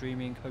live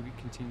streaming. Hope you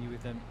continue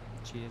with them.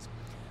 Cheers.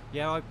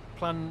 Yeah, I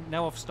plan,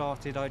 now I've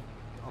started, I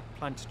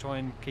plan to try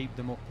and keep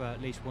them up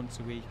at least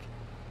once a week.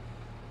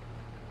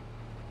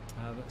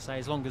 But say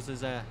as long as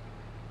there's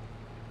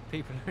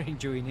people are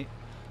enjoying it.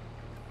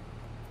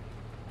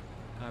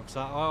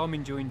 So I'm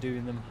enjoying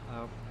doing them.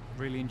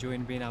 Really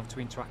enjoying being able to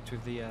interact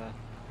with the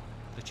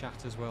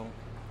chat as well.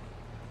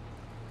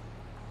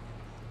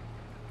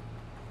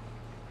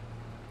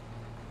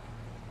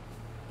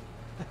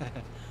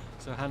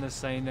 So Hannah's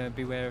saying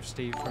beware of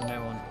Steve from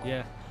now on.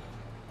 Yeah.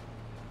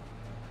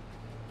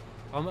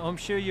 I'm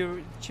sure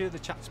the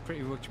chat's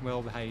pretty much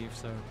well behaved,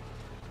 so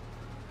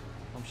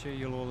I'm sure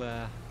you'll all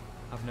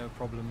have no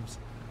problems.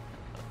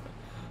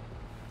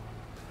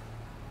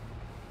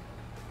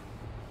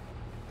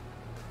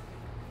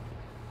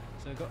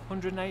 So I've got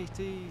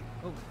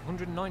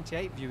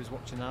 198 viewers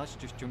watching now. It's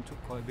just jumped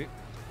up quite a bit.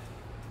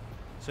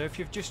 So if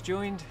you've just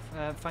joined,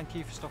 thank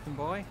you for stopping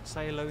by.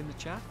 Say hello in the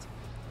chat.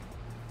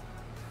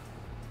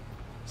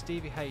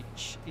 Stevie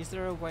H, is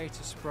there a way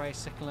to spray a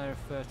second layer of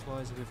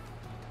fertiliser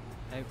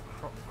without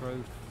crop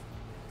growth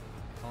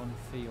on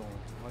field?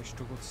 I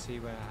struggle to see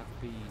where I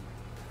have been.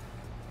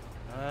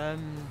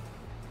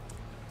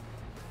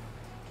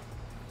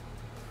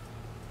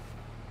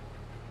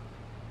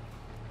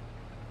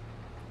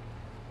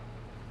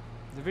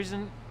 There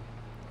isn't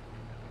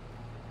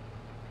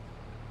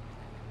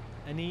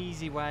an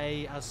easy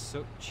way as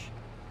such.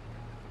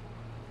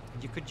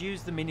 You could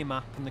use the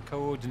mini-map and the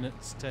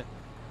coordinates to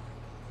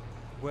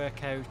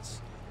work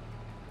out.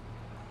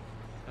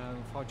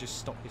 If I just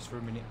stop this for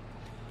a minute.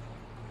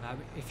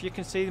 If you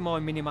can see my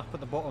mini-map at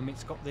the bottom,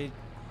 it's got the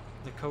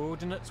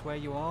coordinates where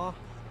you are.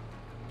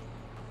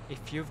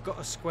 If you've got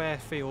a square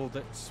field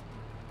that's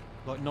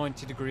like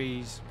 90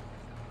 degrees,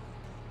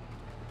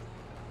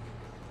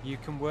 you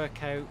can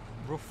work out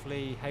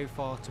roughly how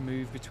far to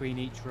move between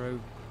each row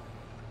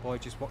by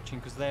just watching,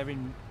 because they're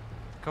in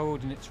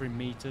coordinates are in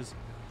meters.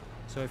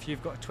 So if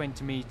you've got a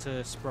 20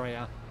 meter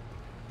sprayer,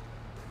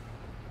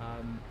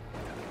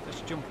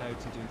 let's jump out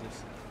to do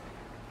this.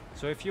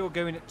 So if you're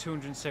going at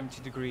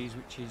 270 degrees,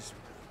 which is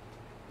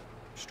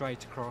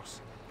straight across,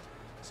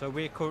 so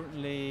we're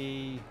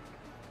currently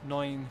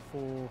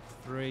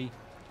 943.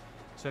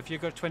 So if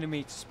you've got a 20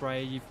 meter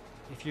sprayer,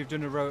 if you've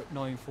done a row at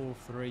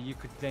 943, you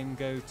could then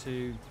go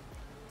to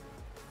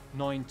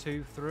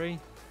 923.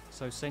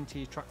 So center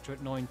your tractor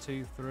at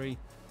 923.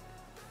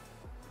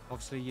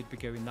 Obviously you'd be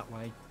going that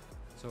way,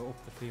 so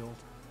up the field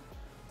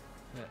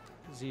at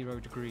 0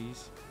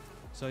 degrees.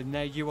 So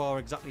now you are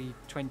exactly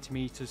 20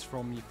 meters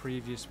from your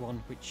previous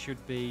one, which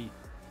should be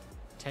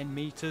 10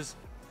 meters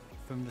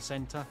from the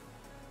center.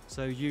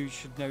 So you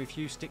should know, if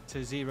you stick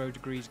to 0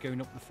 degrees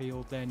going up the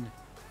field, then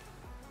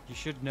you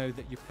should know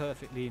that you're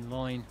perfectly in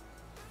line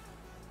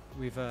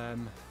with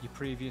your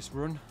previous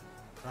run.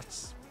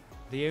 That's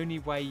the only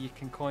way you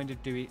can kind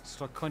of do it.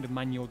 It's like kind of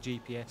manual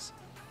GPS.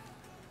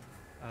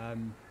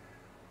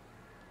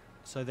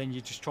 So then you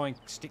just try and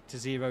stick to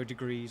 0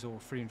 degrees or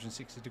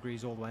 360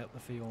 degrees all the way up the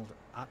field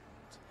at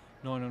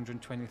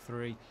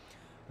 923.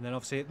 And then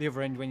obviously at the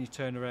other end, when you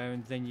turn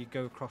around, then you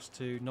go across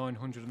to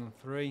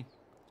 903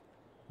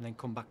 and then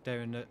come back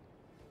down at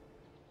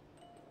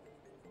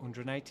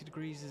 180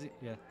 degrees, is it?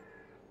 Yeah.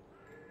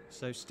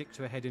 So stick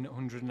to a heading at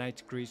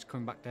 180 degrees,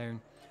 coming back down.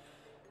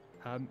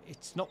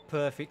 It's not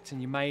perfect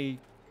and you may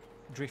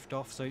drift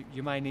off, so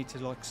you may need to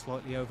like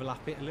slightly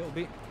overlap it a little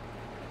bit.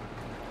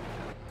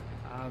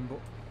 But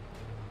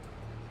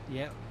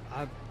yeah,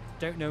 I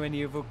don't know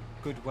any other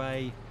good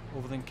way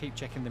other than keep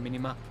checking the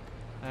mini-map,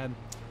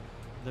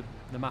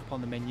 the map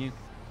on the menu.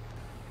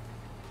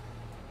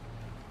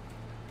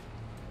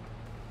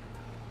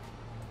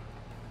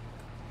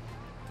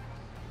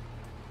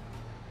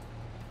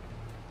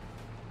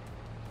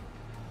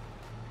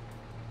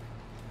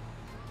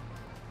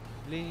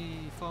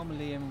 Farmer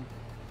Liam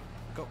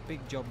got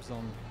big jobs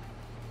on.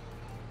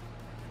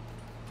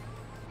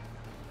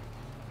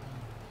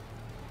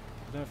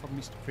 I don't know if I've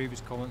missed a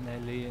previous comment there,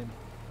 Liam.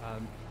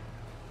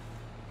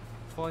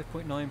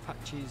 5.9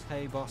 patches.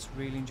 Hey boss,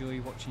 really enjoy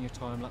watching your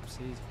time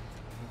lapses.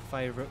 My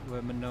favourite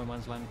were No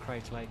Man's Land,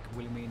 Crater Lake,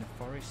 Wilhelmina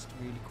Forest.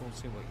 Really cool to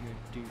see what you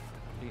do for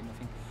completely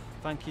nothing.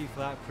 Thank you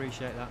for that,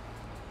 appreciate that.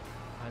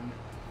 And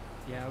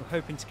yeah, I'm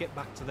hoping to get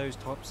back to those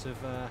types of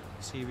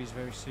series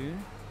very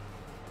soon.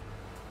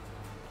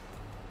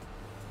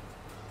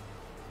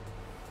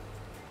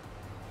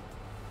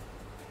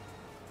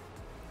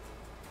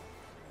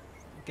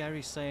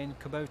 Gary's saying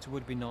Kubota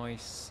would be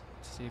nice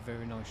to see, a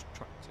very nice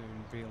tractor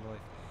in real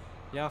life.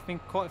 Yeah, I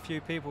think quite a few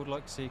people would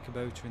like to see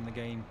Kubota in the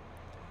game.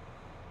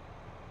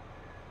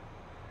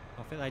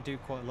 I think they do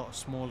quite a lot of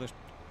smaller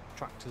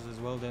tractors as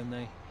well, don't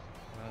they?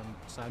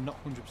 So I'm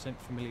not 100%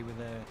 familiar with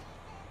their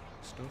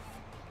stuff.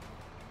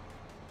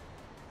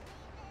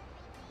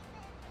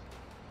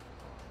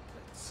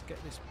 Let's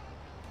get this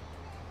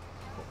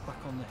put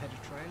back on the header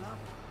trailer.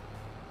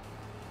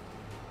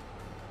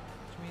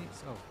 Which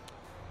means, oh.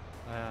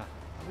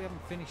 We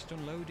haven't finished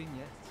unloading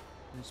yet.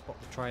 I didn't spot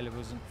the trailer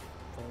wasn't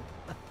full.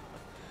 I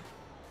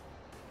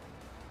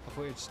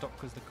thought it'd stop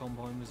because the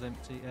combine was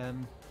empty.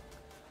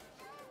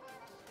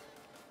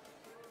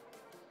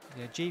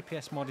 Yeah,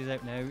 GPS mod is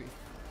out now.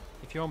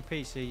 If you're on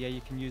PC, yeah,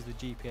 you can use the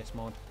GPS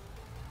mod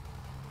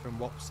from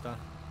Wopster.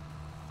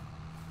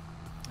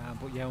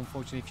 But yeah,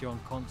 unfortunately, if you're on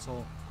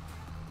console,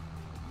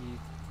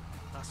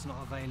 that's not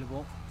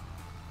available.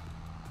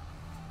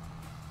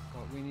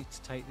 But we need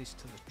to take this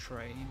to the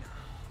train.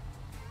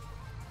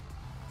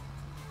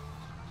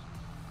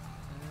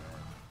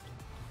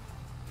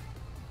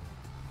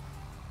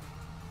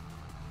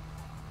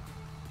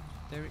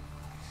 Derek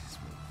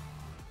Smith.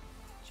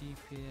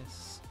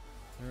 GPS.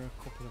 There are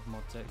a couple of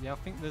mods out. Yeah, I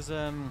think there's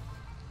another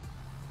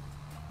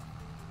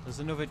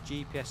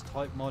GPS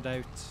type mod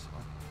out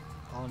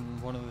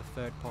on one of the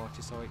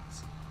third-party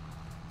sites.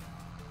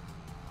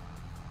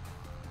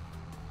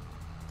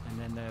 And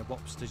then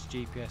Wopster's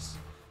GPS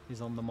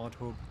is on the mod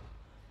hub.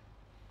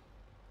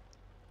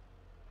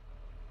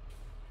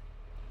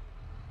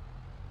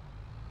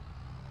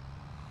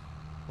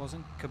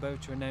 Wasn't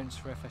Kubota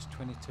announced for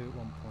FS22 at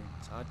one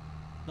point? I'm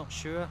not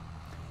sure.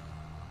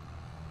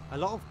 A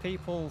lot of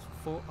people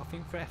thought, I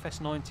think for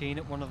FS19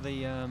 at one of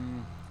the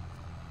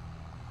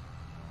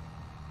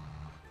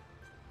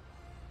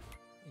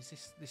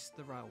is this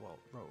the railroad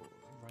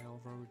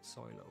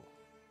silo?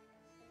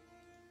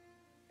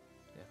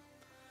 Yeah.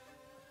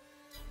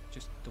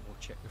 Just double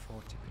check before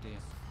I tip it here.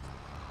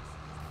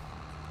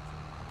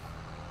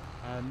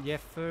 Yeah,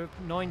 for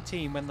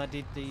 19 when they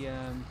did the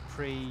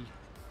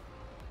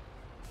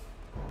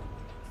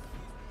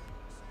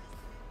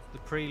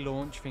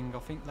pre-launch thing, I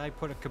think they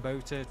put a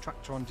Kubota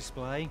tractor on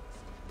display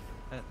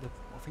at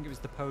I think it was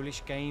the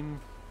Polish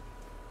game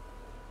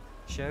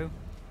show,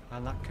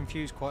 and that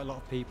confused quite a lot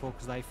of people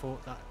because they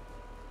thought that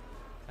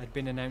had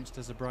been announced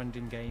as a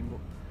branding game, but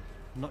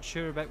I'm not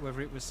sure about whether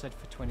it was said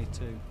for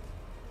 22.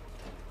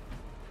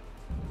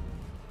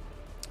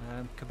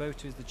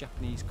 Kubota is the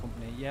Japanese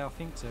company. Yeah, I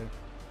think so.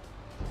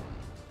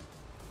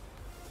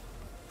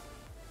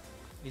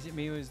 Is it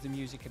me or is the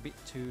music a bit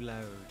too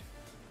loud?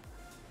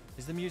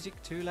 Is the music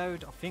too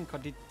loud? I think I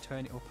did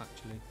turn it up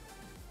actually.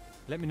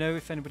 Let me know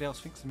if anybody else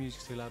thinks the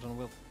music's too loud and I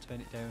will turn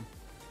it down.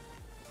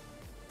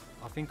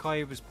 I think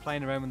I was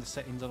playing around with the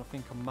settings and I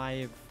think I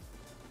may have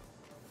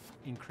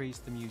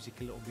increased the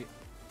music a little bit.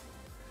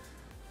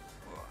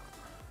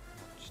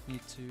 Just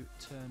need to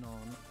turn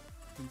on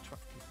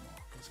interactive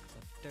markers because I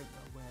don't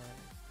know where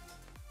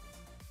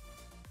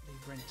the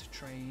rent a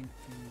train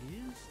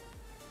thing is.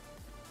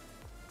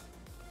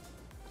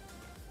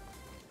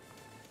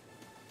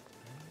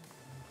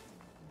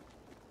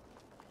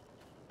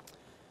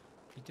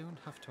 You don't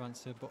have to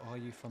answer, but are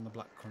you from the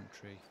Black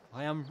Country?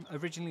 I am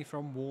originally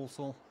from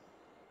Walsall,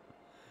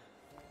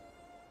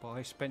 but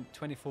I spent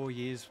 24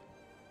 years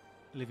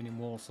living in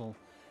Walsall.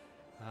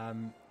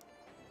 About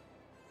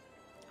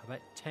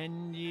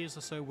 10 years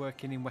or so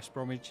working in West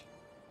Bromwich,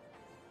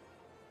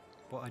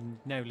 but I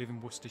now live in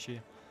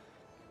Worcestershire.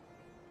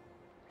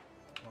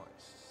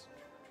 Right.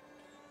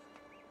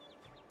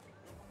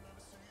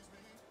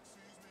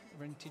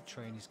 Rented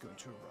train is going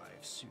to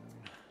arrive soon.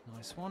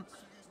 Nice one.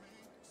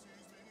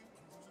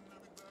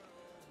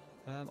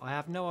 I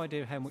have no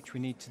idea how much we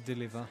need to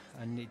deliver,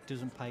 and it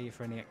doesn't pay you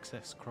for any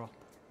excess crop,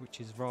 which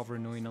is rather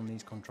annoying on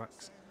these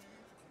contracts.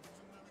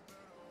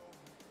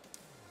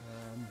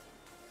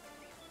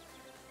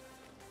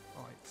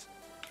 Right.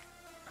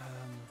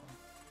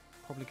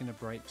 Probably going to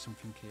break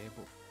something here,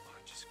 but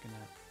I'm just going to...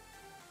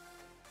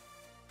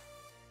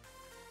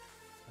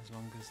 As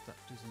long as that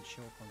doesn't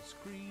show up on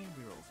screen,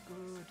 we're all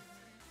good.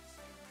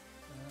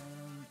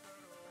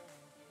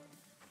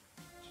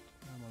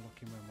 Where am I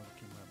looking? Where am I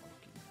looking? Where am I looking?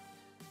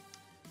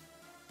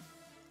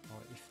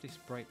 Right, if this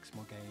breaks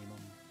my game,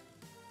 I'm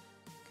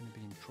going to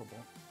be in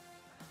trouble.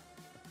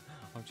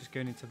 I'm just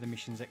going into the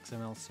missions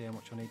XML, see how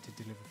much I need to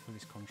deliver for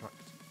this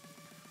contract.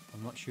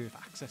 I'm not sure if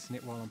accessing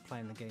it while I'm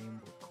playing the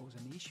game will cause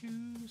any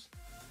issues.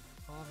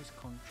 Harvest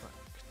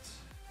contract.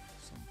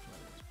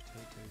 Sunflowers,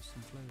 potatoes,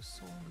 sunflowers,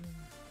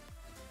 sorghum.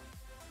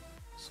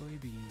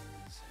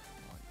 Soybeans.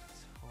 Right,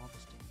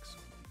 harvesting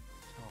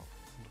soybeans. Oh,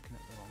 I'm looking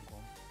at the wrong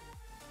one.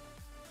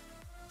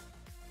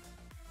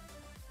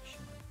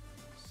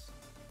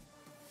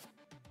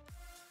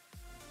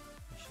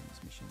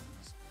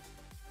 Missions.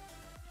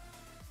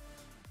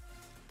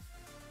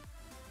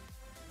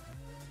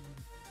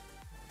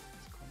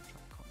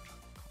 Contract.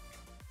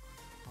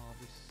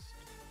 Harvest.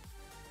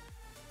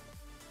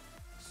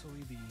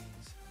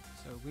 Soybeans.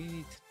 So we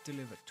need to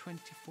deliver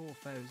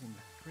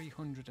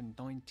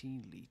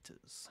 24,319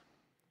 litres.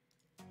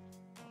 Right.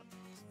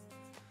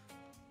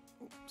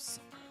 Oops.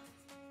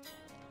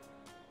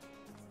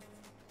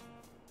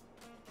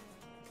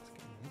 Let's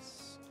get this.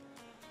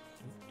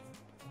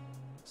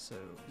 So,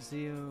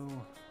 zero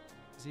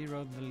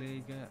the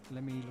Liga.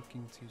 Let me look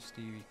into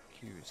Stevie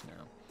Q's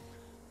now.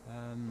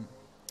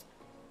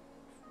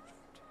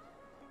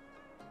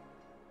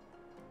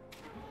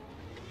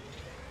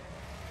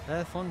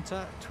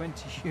 Earthhunter,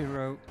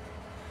 €20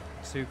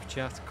 super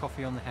chat,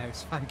 coffee on the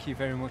house. Thank you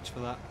very much for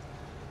that.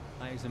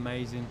 That is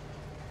amazing.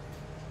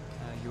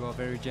 You are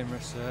very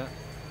generous, sir.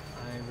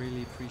 I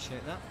really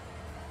appreciate that.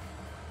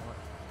 Right.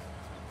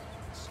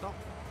 Stop.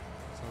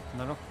 Let's open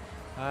that up.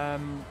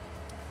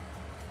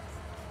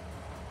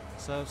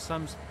 So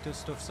Sam does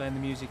stuff saying the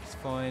music is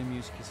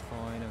fine,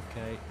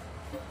 okay.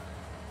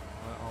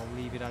 I'll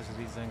leave it as it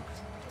is then, because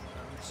I don't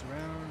know this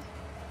around.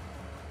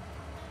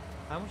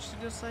 How much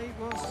did I say it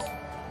was?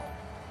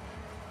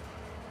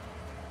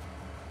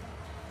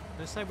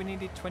 Did I say we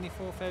needed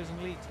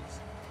 24,000 litres?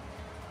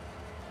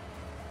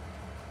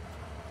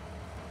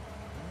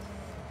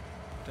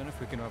 I don't know if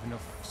we're going to have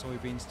enough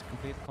soybeans to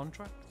complete the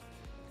contract.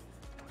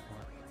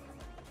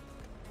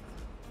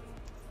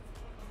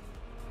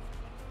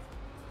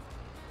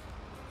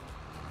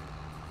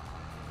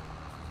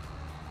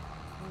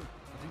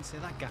 See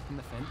that gap in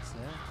the fence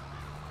there?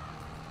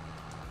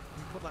 Can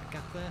you put that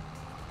gap there?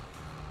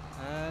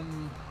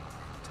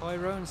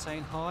 Tyrone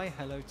saying hi,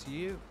 hello to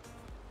you.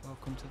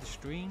 Welcome to the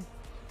stream.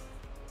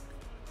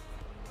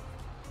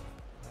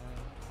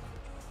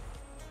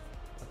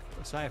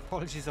 So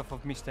apologies if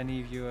I've missed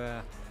any of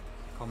your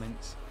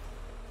comments.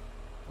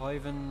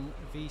 Ivan,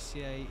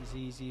 VCA is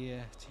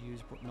easier to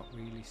use but not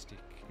realistic.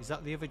 Is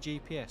that the other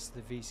GPS,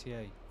 the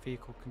VCA?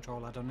 Vehicle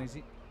Control Add-on, is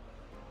it?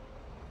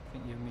 I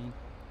think you mean.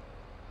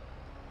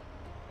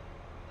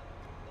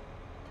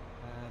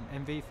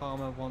 MV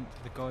Farmer want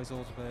the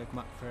Geiselberg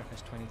map for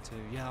FS22.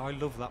 Yeah, I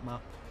love that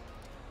map.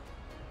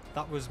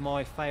 That was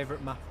my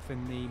favourite map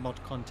in the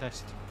mod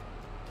contest.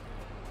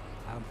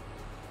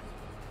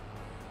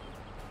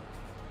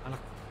 And I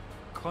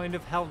kind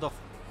of held off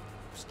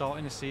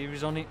starting a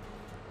series on it,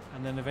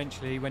 and then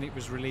eventually when it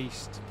was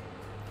released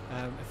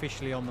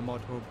officially on the mod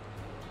hub,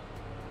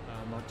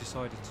 I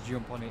decided to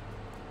jump on it,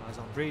 as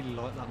I really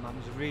liked that map.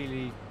 It was a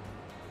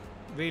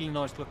really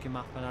nice looking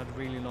map and had a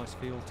really nice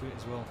feel to it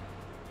as well.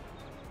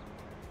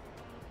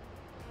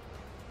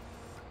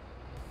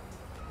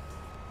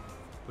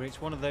 But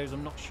it's one of those,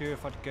 I'm not sure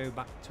if I'd go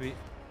back to it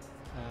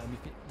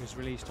if it was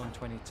released on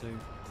 22. So,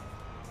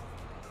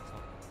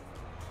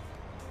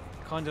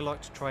 I kind of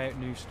like to try out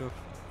new stuff.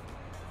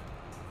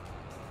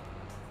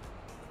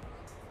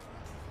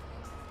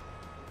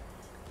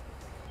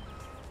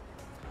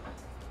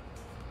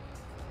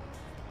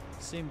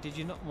 Sim, did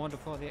you not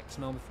modify the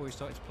XML before you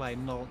started to play?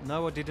 No,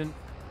 I didn't.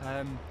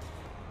 I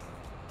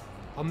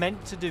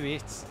meant to do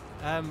it.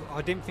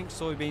 I didn't think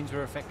soybeans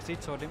were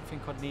affected, so I didn't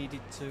think I'd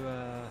needed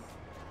to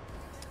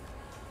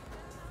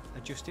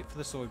adjust it for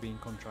the soybean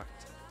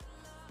contract.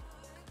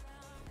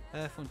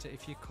 Earthhunter,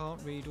 if you can't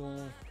read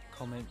all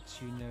comments,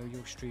 you know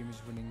your stream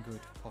is running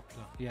good.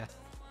 Popular. Yeah.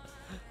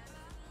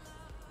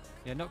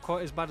 Yeah, not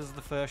quite as bad as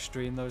the first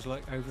stream. There was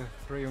like over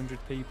 300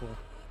 people.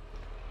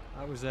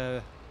 That was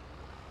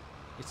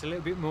it's a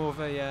little bit more of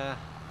a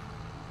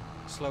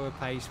slower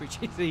pace, which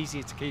is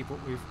easier to keep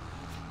up with.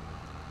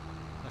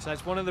 So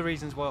it's one of the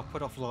reasons why I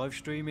put off live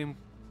streaming.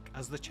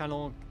 As the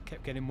channel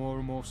kept getting more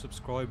and more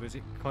subscribers,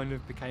 it kind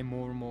of became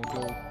more and more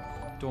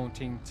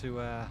daunting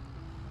to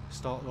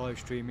start live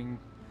streaming,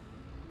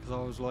 because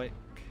I was like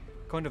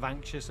kind of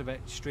anxious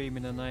about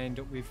streaming, and I end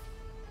up with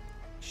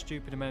a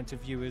stupid amount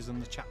of viewers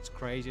and the chat's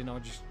crazy, and I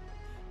just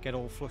get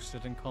all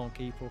flustered and can't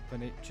keep up,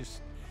 and it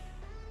just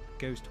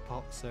goes to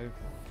pot. So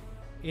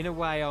in a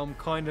way I'm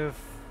kind of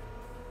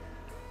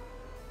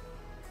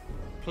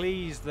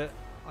pleased that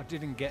I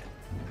didn't get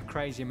a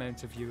crazy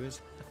amount of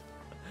viewers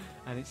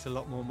and it's a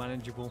lot more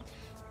manageable.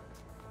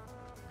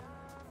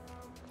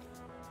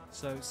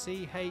 So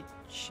CHXWC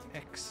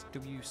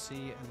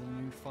as a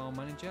new file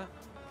manager.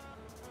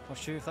 Not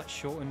sure if that's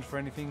shortened for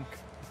anything,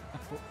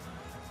 but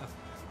I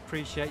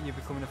appreciate you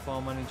becoming a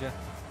file manager.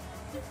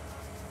 Right.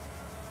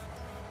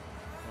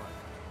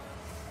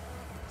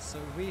 So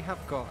we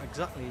have got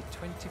exactly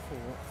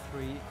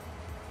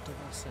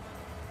 24,377.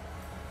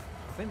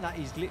 I think that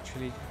is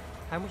literally,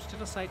 how much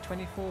did I say?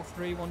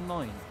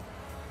 24,319.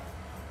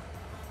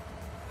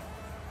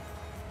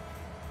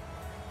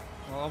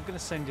 Well, I'm going to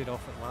send it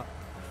off at that.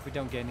 If we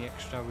don't get any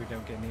extra, we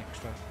don't get any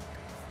extra.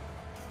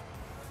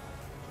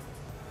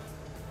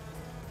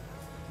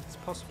 It's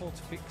possible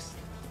to fix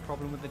the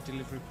problem with the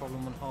delivery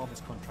problem on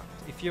harvest contract.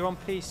 If you're on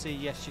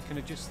PC, yes, you can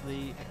adjust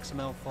the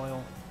XML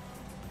file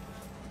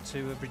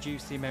to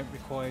reduce the amount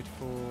required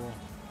for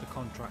the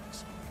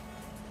contracts.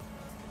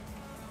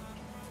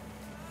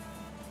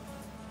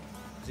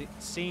 It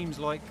seems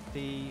like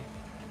the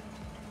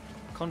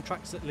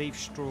contracts that leave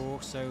straw,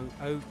 so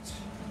oat,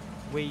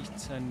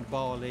 wheat and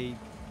barley,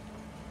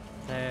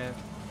 the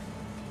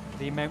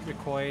amount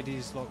required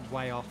is like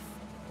way off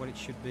what it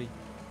should be.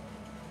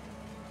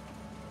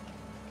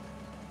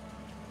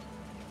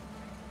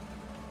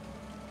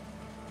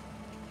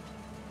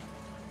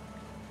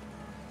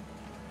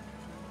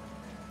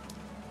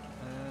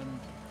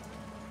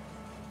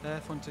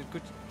 Fonte,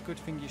 good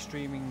thing you're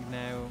streaming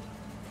now.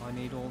 I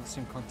need all the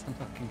sim content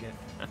I can get.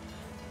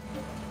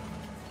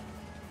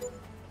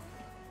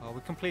 Oh,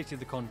 we completed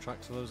the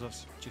contract, so those are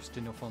just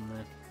enough on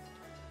there.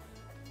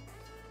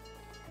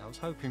 I was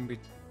hoping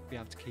we'd be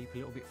able to keep a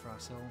little bit for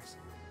ourselves.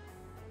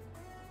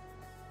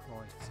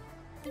 Right,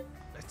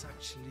 let's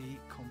actually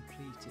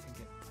complete it and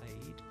get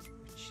paid,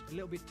 which is a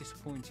little bit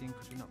disappointing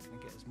because we're not going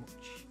to get as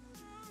much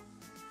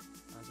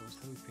as I was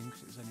hoping,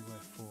 because it was only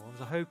worth 4. I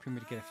was hoping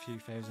we'd get a few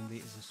thousand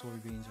litres of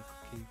soybeans I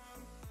could keep.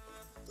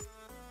 But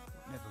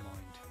never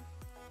mind.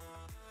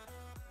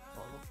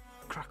 I'll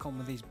crack on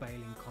with these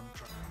baling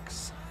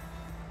contracts.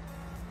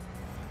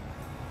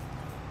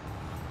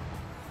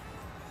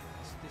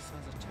 This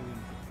has a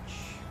towing hitch.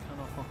 Can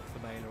I hook the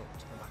baler up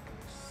to the back of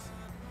this?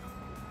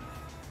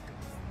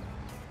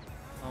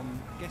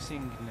 I'm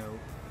guessing no. Nope.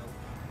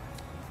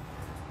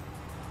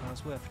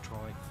 That's worth a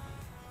try.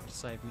 It'll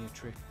save me a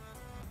trip.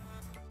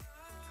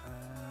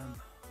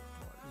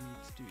 Right, we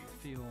need to do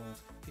field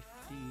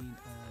 15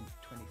 and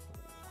 24.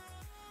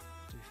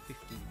 Do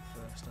 15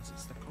 first as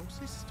it's the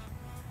closest.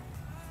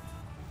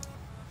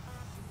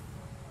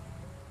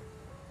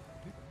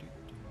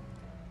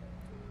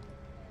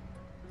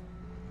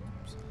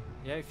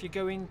 Yeah, if you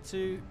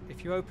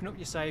open up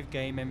your save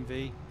game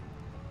MV,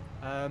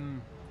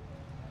 and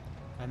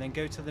then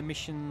go to the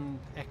mission,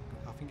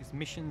 I think it's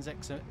missions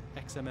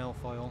XML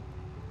file,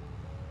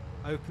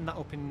 open that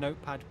up in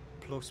Notepad++,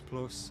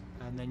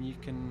 and then you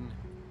can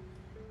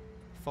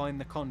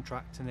find the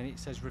contract, and then it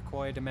says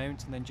required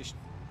amount, and then just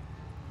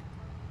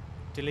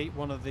delete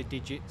one of the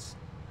digits.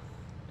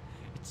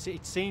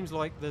 It seems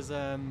like there's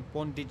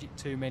one digit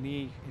too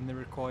many in the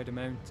required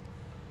amount.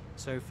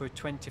 So for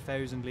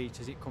 20,000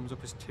 litres it comes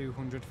up as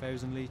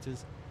 200,000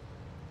 litres.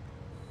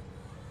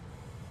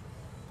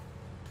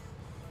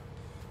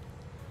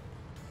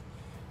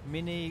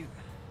 Mini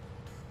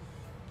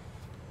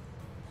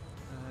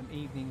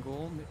evening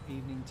all,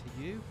 evening to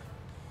you.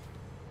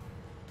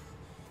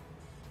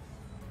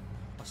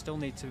 I still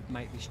need to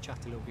make this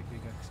chat a little bit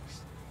bigger because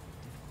it's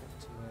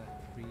difficult to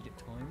read at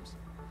times.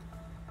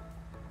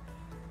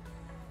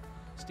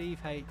 Steve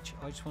H,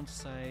 I just want to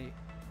say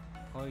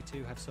I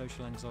too have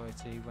social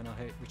anxiety,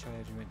 which I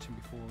heard you mention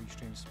before. You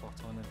stream spot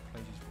on, and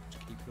pleasure to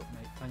keep it up,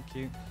 mate. Thank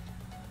you.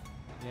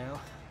 Yeah,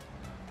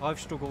 I've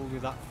struggled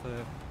with that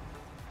for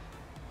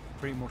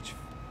pretty much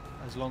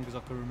as long as I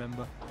can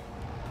remember.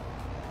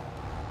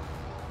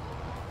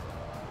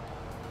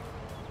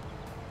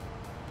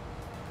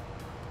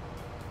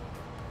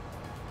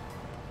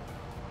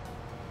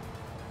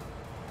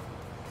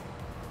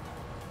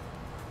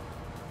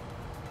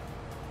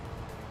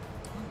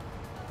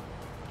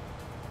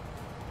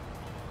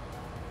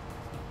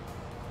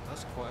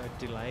 Quite a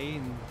delay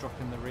in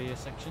dropping the rear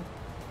section.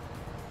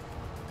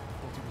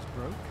 Thought it was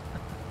broke.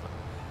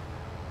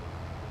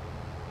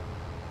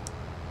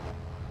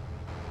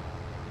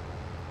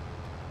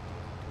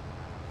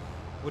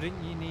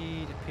 Wouldn't you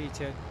need a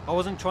PTO? I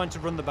wasn't trying to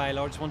run the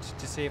baler, I just wanted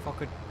to see if I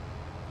could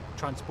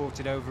transport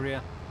it over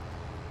here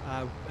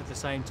at the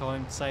same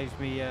time. It saves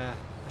me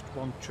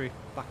one trip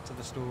back to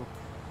the store.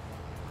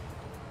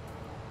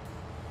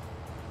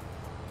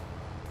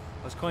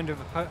 I was kind of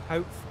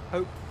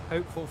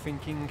hopeful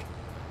thinking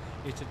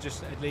it would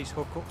just at least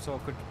hook up so I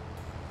could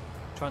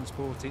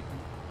transport it.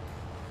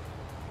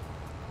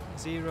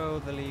 Zero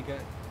the Liga.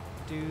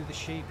 Do the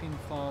sheeping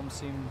farm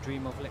sim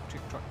dream of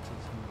electric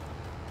tractors?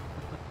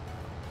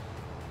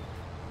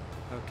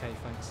 Okay,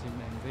 thanks Sim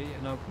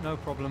MV. No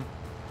problem.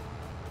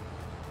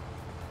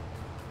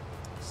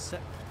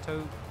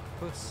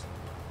 Septopus.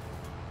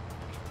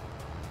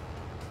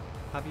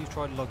 Have you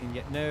tried logging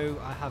yet? No,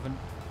 I haven't.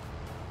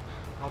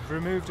 I've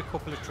removed a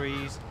couple of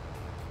trees,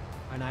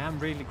 and I am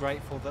really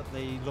grateful that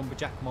the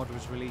lumberjack mod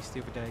was released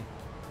the other day,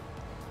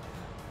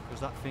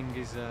 because that thing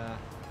is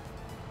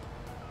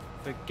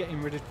for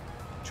getting rid of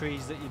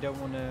trees that you don't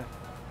want to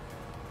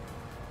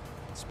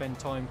spend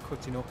time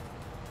cutting up.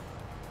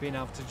 Being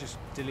able to just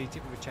delete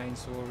it with a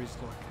chainsaw is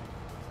like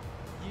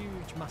a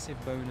huge, massive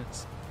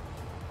bonus.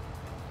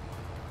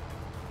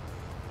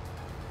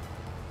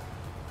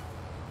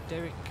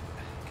 Derek,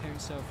 count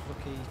yourself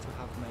lucky to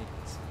have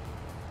mates.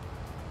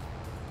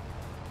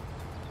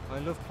 I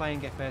love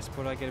playing FS,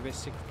 but I get a bit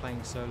sick of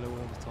playing solo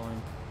all the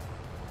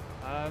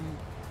time.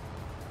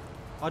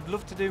 I'd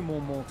love to do more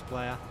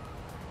multiplayer,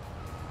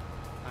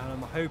 and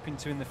I'm hoping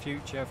to in the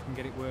future if I can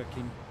get it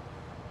working.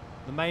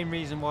 The main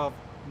reason why I've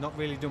not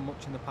really done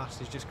much in the past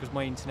is just because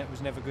my internet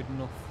was never good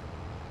enough,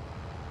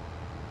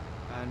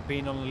 and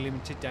being on a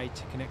limited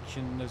data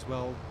connection as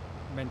well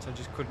meant I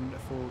just couldn't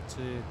afford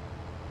to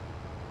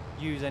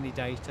use any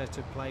data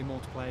to play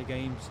multiplayer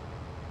games.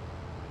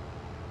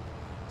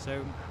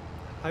 So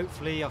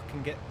hopefully I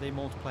can get the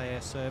multiplayer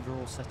server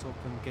all set up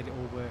and get it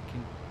all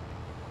working.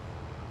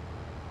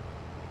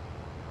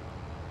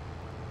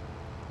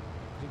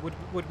 It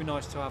would be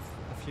nice to have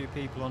a few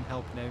people on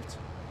helping out,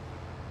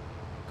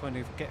 kind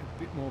of get a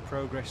bit more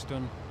progress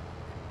done,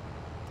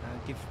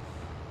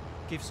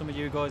 give some of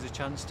you guys a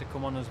chance to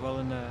come on as well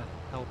and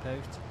help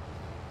out.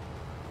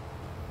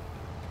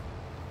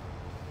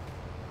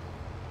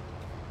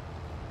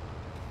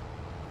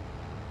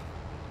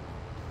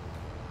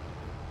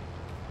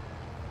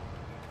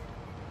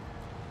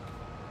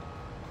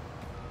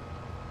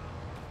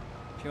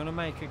 If you want to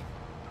make a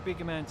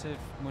big amount of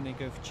money,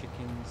 go for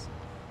chickens.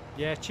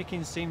 Yeah,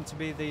 chickens seem to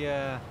be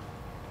the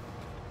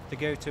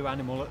go-to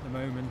animal at the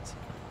moment.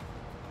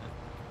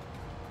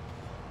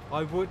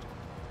 I would,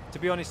 to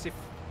be honest, if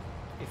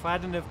I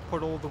hadn't have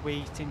put all the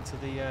wheat into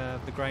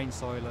the grain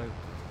silo,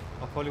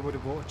 I probably would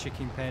have bought a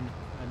chicken pen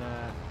and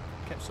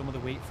kept some of the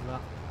wheat for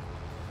that.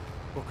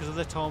 But because of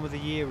the time of the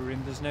year we're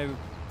in, there's no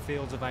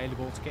fields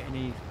available to get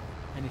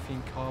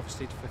anything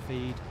harvested for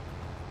feed.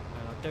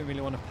 I don't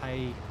really want to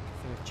pay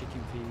for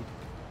chicken feed.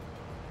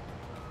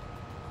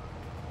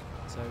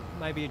 So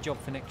maybe a job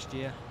for next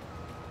year.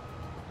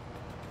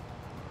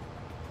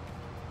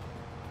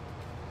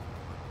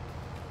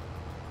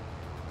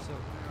 So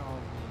where are we?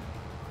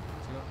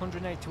 So we've got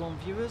 181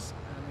 viewers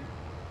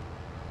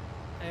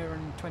and an hour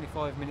and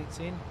 25 minutes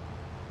in.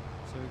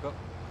 So we've got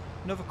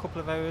another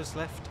couple of hours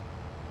left.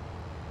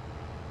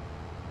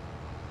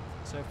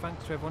 So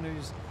thanks to everyone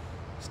who's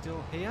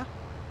still here.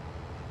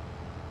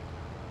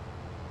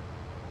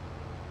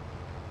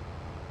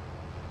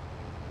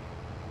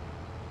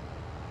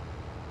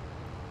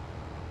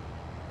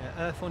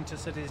 Earth Hunter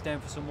said he's down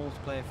for some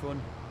multiplayer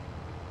fun.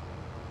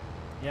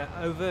 Yeah,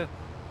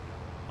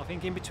 I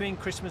think in between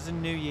Christmas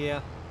and New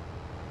Year,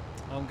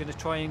 I'm going to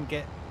try and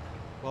get,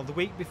 well, the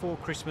week before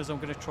Christmas I'm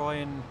going to try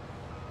and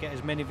get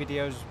as many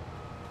videos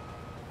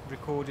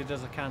recorded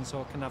as I can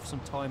so I can have some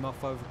time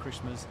off over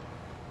Christmas,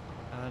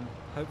 and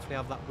hopefully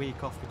have that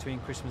week off between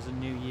Christmas and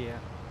New Year.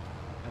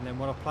 And then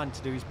what I plan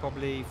to do is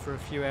probably for a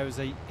few hours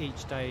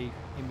each day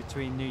in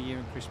between New Year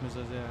and Christmas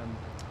as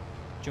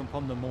jump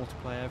on the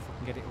multiplayer if I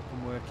can get it up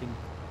and working.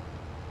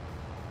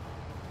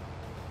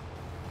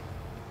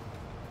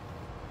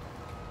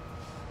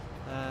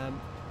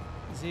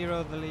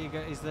 Zero the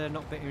Liga, is there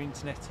not better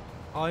internet?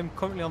 I'm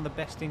currently on the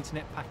best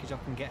internet package I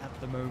can get at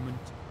the moment.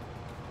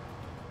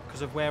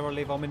 Because of where I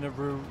live, I'm in a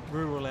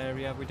rural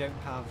area. We don't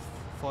have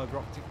fibre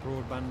optic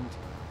broadband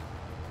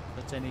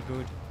that's any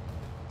good.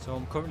 So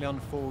I'm currently on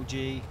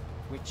 4G,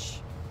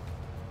 which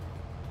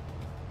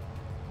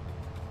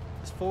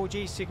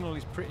 4G signal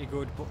is pretty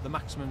good, but the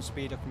maximum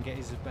speed I can get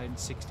is about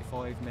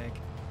 65 meg,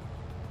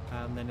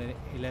 and then an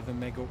 11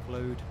 meg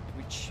upload,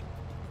 which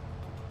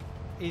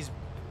is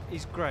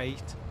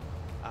great.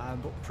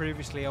 But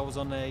previously I was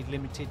on a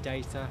limited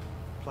data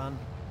plan,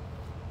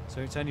 so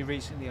it's only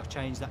recently I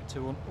changed that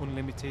to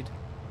unlimited.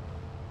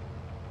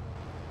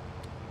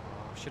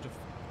 I should have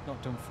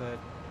not done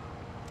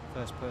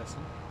first person,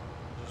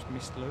 I just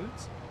missed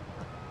loads.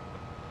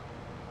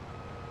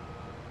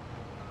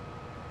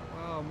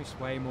 I missed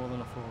way more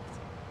than I thought.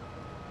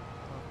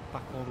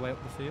 Back all the way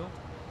up the field.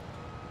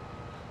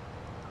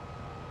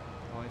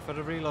 Oh, if I'd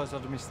have realised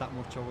I'd have missed that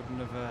much, I wouldn't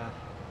have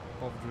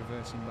bothered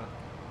reversing back.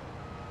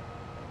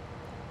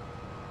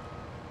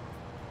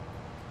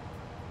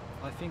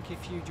 I think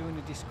if you join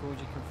the Discord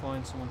you can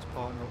find someone to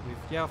partner up with.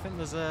 Yeah, I think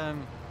there's a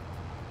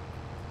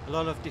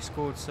lot of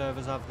Discord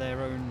servers have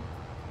their own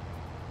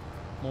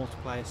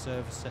multiplayer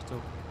servers set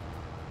up.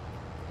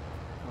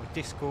 Well,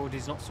 Discord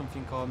is not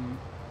something I'm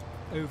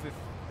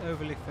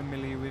overly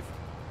familiar with.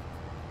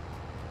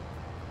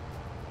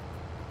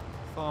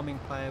 Farming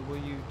player, will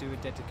you do a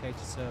dedicated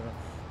server?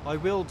 I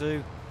will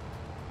do.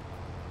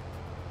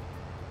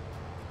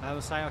 I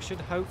will say I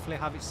should hopefully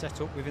have it set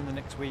up within the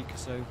next week or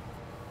so.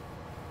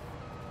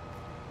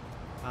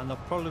 And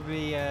there'll probably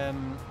be a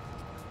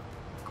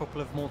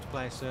couple of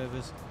multiplayer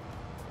servers.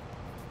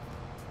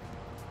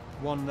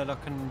 One that I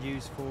can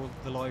use for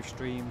the live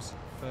streams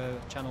for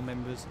channel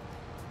members,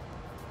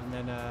 and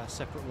then a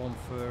separate one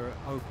for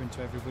open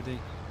to everybody.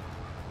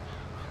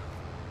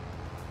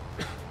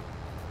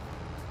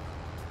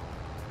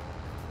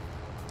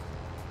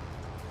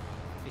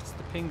 It's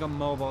the ping on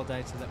mobile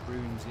data that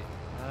ruins it.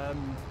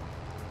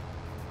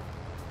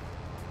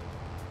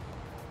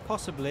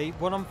 Possibly.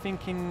 What I'm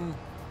thinking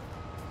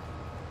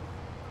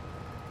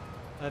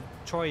of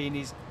trying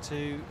is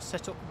to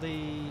set up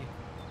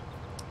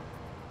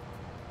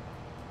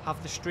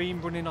have the stream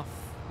running off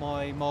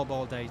my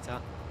mobile data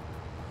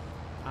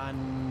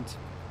and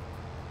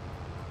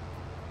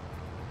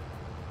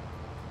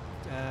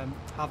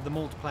have the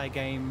multiplayer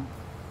game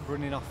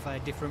running off a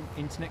different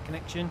internet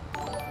connection,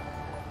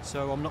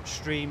 so I'm not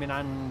streaming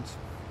and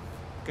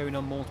going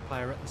on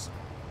multiplayer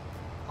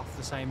off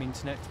the same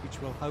internet,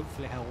 which will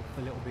hopefully help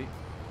a little bit.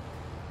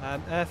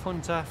 Earth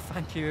Hunter,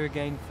 thank you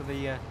again for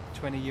the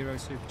 €20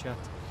 super chat.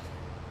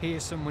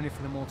 Here's some money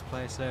for the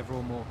multiplayer server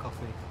or more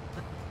coffee.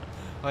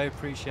 I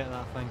appreciate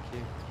that, thank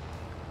you.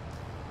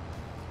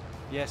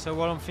 Yeah, so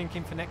what I'm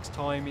thinking for next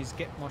time is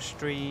get my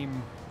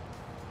stream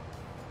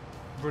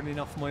running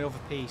off my other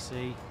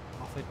PC,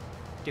 off a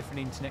different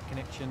internet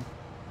connection,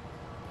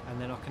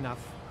 and then I can have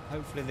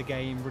hopefully the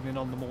game running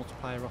on the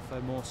multiplayer off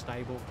a more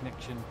stable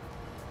connection.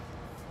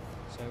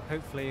 So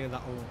hopefully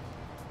that will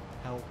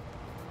help.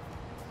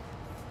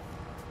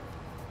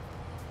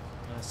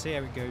 See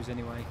how it goes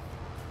anyway.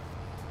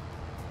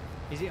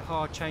 Is it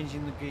hard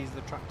changing the gears of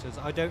the tractors?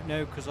 I don't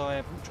know, because I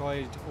haven't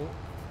tried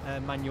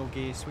manual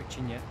gear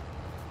switching yet.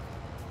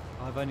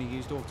 I've only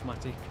used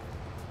automatic.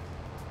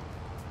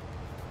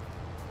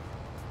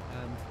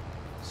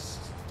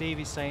 Steve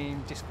is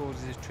saying Discord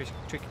is a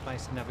tricky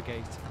place to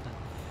navigate.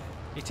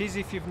 It is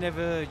if you've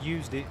never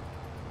used it,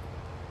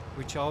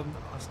 which I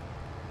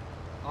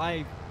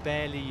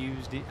barely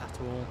used it at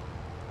all.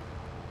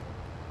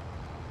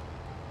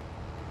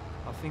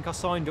 I think I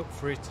signed up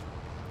for it,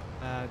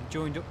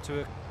 joined up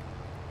to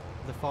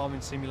the farming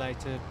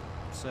simulator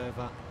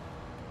server,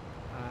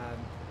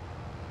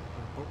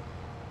 but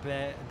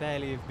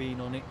barely have been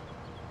on it.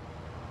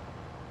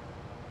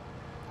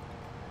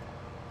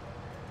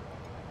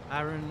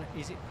 Aaron,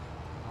 is it?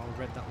 I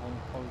read that one,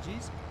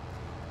 apologies.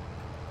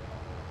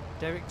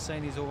 Derek's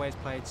saying he's always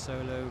played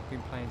solo,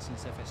 been playing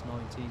since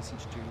FS19,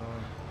 since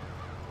July.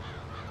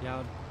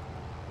 Yeah,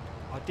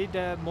 I did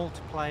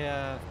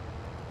multiplayer,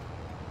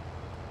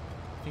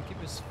 I think it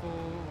was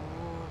for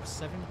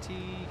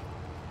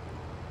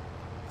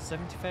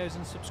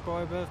 70,000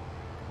 subscriber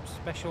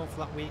special for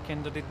that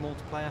weekend. I did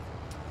multiplayer.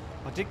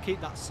 I did keep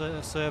that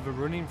server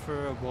running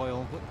for a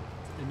while, but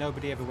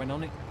nobody ever went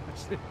on it.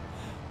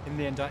 In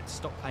the end I had to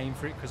stop paying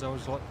for it, because I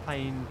was like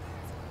paying,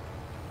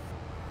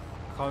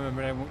 I can't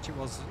remember how much it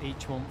was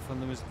each month,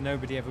 and there was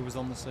nobody ever was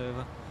on the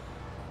server.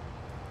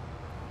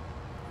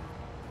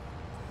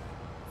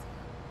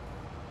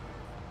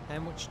 How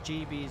much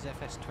GB is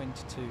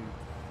FS22?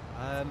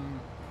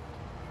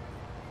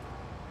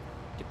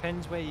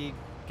 Depends where you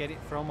get it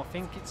from. I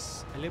think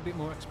it's a little bit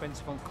more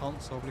expensive on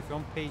console, but if you're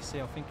on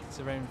PC I think it's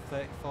around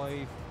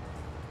 £35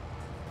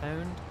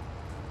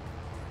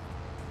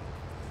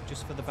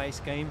 just for the base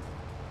game.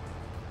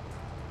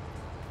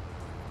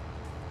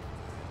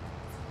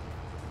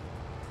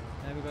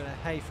 Now we've got a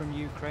hey from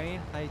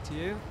Ukraine. Hey to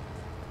you.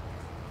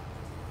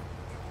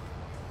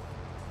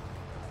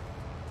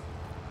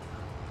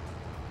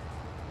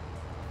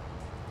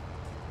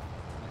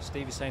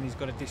 Steve is saying he's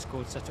got a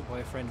Discord set up by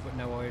a friend, but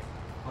no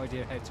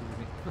idea how to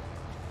run it.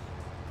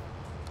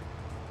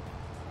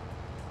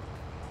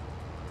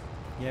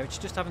 Yeah, it's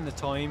just having the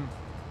time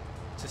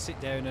to sit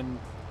down and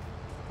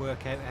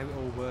work out how it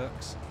all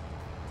works,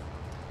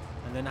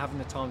 and then having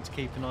the time to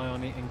keep an eye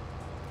on it and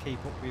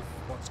keep up with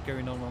what's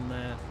going on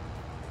there.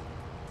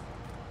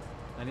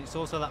 And it's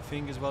also that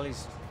thing as well,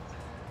 is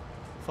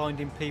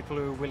finding people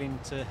who are willing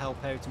to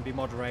help out and be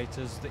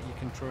moderators that you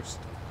can trust.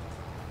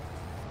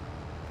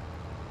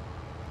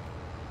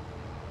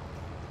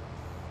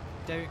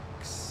 Derek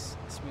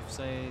Smith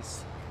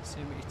says,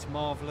 it's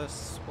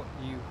marvellous what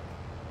you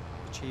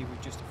achieve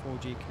with just a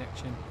 4G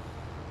connection.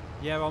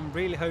 Yeah, I'm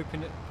really hoping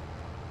that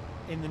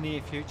in the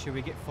near future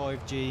we get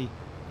 5G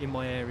in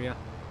my area.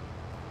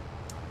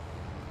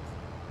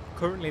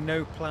 Currently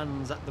no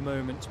plans at the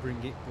moment to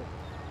bring it, but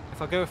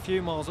if I go a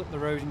few miles up the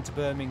road into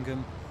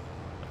Birmingham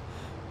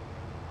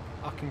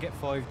I can get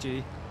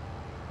 5G.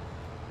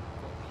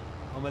 But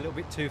I'm a little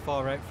bit too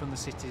far out from the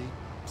city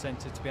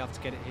centre to be able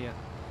to get it here.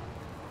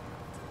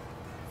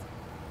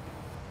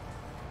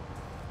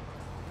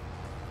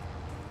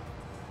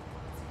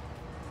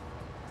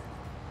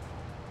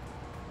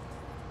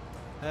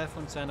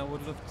 Fontaine, I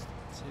would love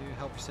to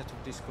help you set up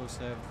a Discord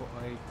server, but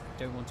I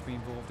don't want to be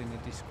involved in the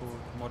Discord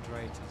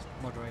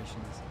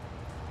moderations.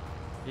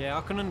 Yeah,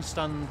 I can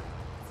understand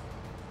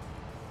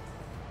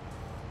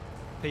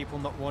people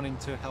not wanting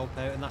to help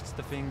out, and that's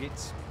the thing.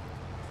 It's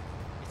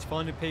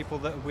finding people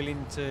that are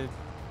willing to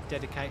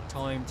dedicate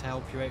time to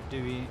help you out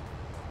doing it.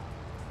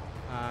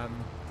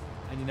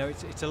 And you know,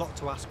 it's a lot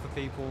to ask for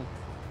people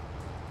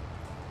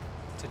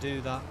to do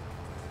that.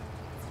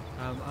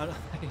 And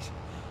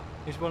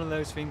it's one of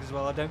those things as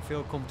well. I don't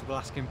feel comfortable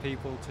asking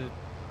people to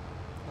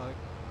like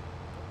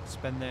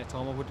spend their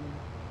time. I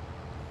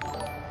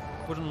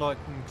wouldn't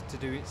like them to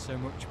do it so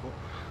much, but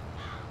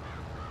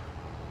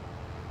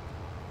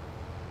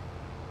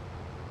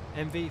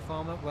MV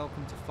Farmer,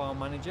 welcome to Farm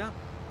Manager.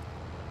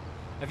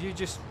 Have you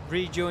just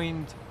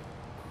rejoined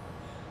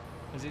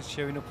as it's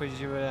showing up as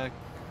you're a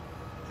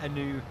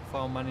new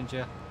Farm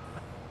Manager?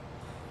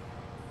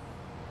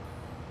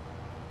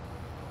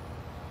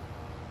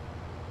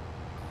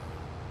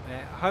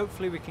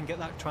 Hopefully we can get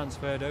that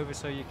transferred over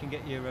so you can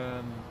get your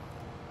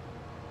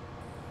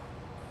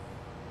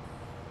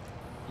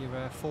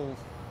full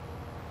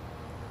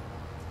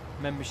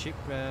membership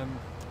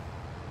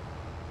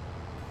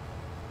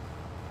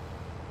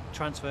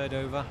transferred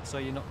over, so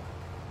you're not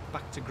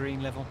back to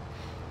green level.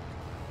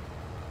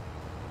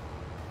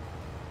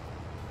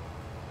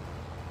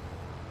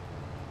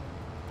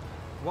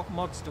 What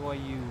mods do I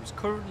use?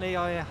 Currently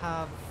I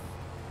have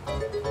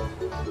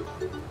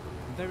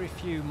very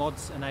few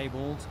mods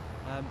enabled.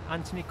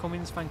 Anthony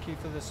Cummins, thank you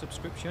for the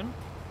subscription.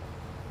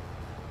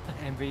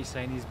 MV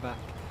saying he's back.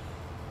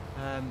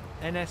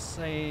 NS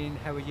saying,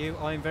 how are you?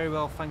 I'm very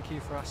well, thank you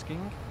for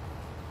asking.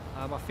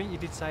 I think you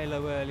did say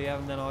hello earlier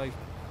and then I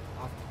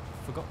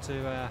forgot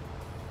to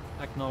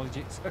acknowledge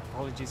it, so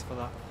apologies for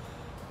that.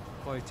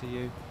 Bye to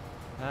you.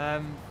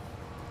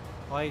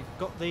 I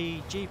got the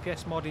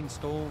GPS mod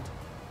installed.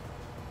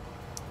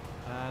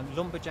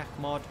 Lumberjack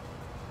mod.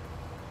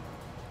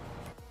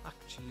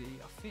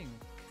 Actually, I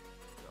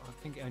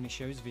think it only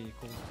shows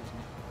vehicles, doesn't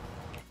it?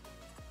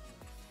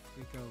 If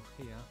we go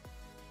here.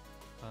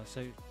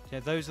 So yeah,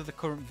 those are the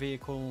current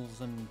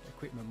vehicles and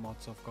equipment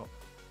mods I've got.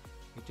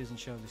 It doesn't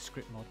show the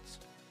script mods.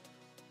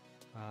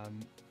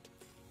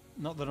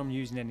 Not that I'm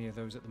using any of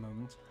those at the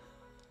moment.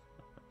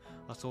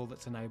 That's all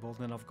that's enabled.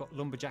 Then I've got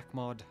Lumberjack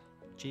mod,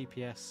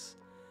 GPS.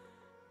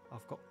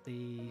 I've got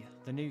the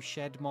new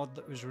shed mod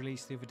that was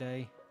released the other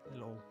day. A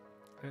little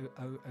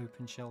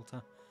open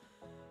shelter.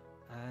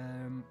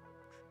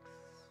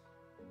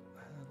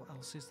 What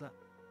else is that?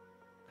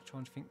 I'm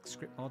trying to think.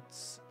 Script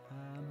mods.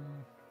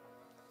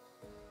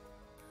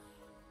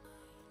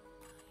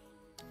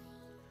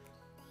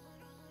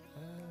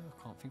 I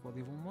can't think what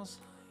the other one was.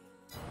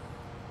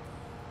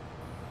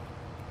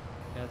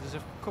 Yeah, there's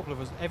a couple of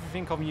us.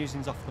 Everything I'm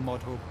using is off the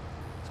mod hub,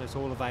 so it's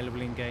all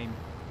available in game.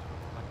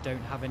 I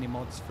don't have any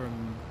mods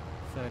from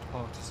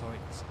third-party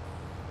sites.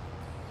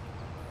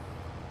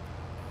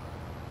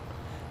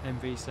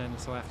 MV saying,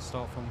 so I have to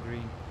start from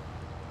green.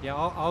 Yeah,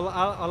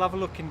 I'll have a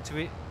look into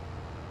it.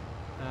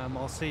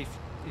 I'll see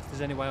if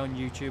there's any way on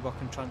YouTube I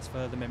can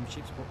transfer the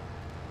memberships, but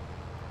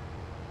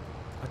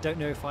I don't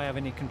know if I have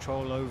any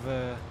control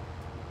over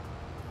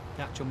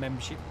the actual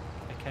membership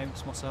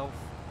accounts myself.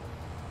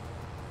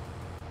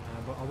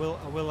 But I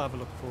will have a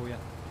look for you.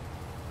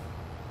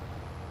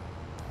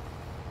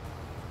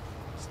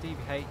 Stevie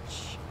H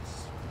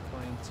is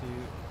replying to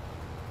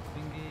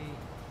Thingy.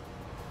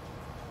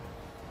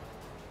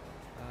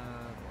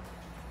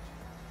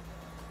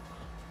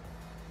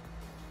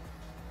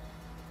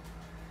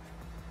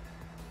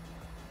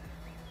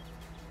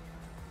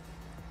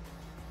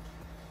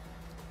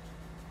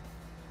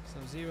 So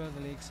Zero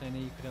the League saying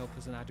he could help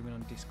as an admin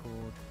on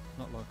Discord.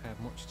 Not like I have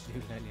much to do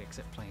lately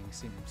except playing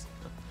Sims.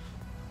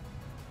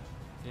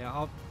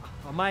 Yeah,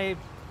 I may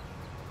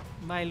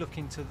look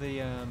into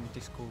the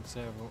Discord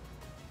server.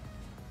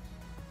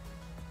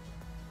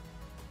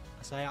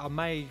 I say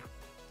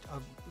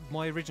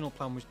my original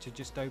plan was to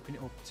just open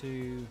it up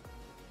to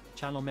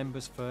channel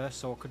members first,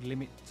 so I could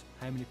limit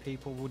how many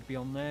people would be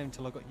on there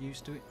until I got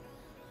used to it,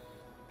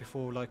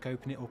 before like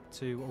opening it up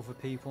to other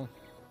people.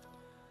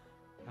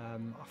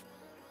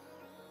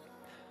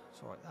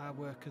 So our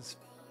workers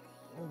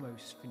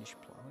almost finished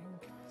ploughing.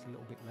 There's a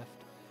little bit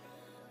left.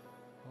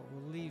 But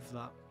we'll leave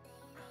that.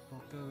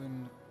 We'll go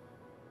and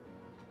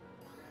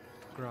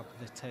grab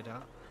the tedder.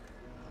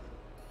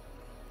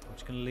 I'm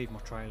just going to leave my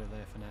trailer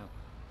there for now.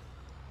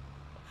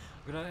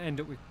 We're going to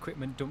end up with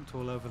equipment dumped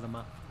all over the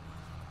map.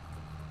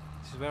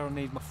 This is where I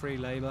need my free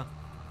labour.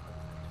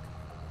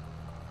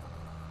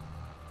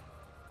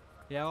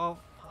 Yeah,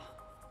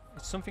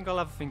 it's something I'll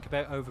have a think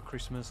about over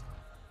Christmas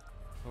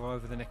or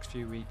over the next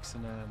few weeks,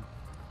 and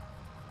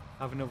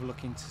have another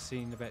look into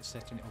seeing about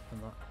setting it up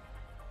and that.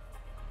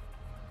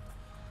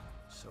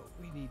 So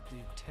we need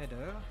the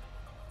tedder.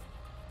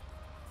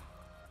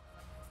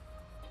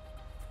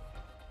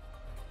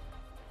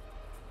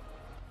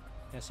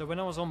 Yeah, so when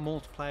I was on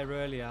multiplayer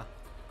earlier,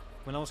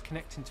 when I was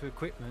connecting to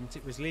equipment,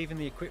 it was leaving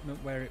the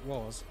equipment where it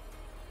was,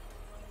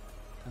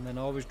 and then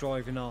I was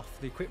driving off.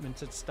 The equipment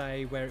would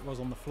stay where it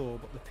was on the floor,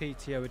 but the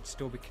PTO would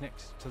still be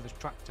connected to the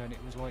tractor, and it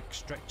was like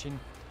stretching,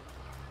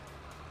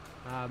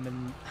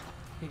 and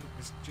it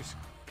was just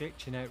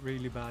glitching out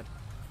really bad.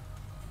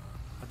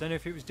 I don't know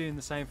if it was doing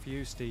the same for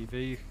you,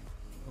 Stevie,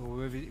 or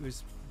whether it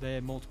was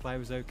the multiplayer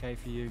was okay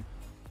for you.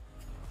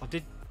 I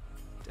did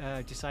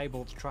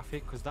disable the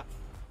traffic because that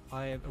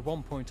at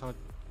one point I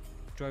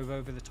drove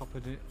over the top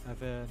of,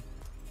 an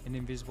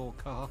invisible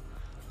car.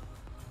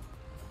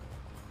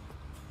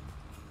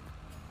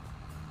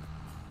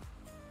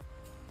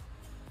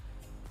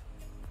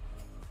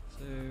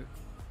 So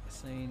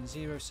saying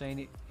Zero saying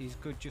it is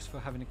good just for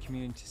having a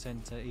community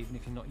centre, even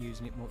if you're not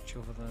using it much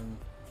other than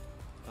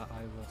that,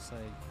 I will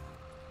say.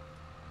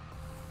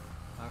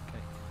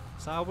 Okay,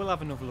 so I will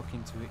have another look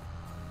into it.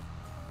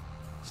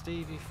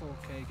 Stevie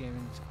 4K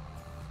Gaming,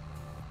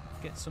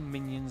 get some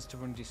minions to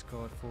run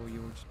Discord for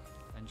you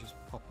and just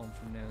pop on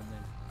from now and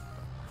then.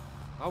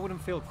 I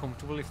wouldn't feel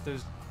comfortable if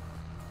there's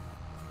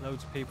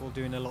loads of people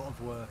doing a lot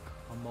of work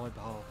on my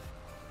behalf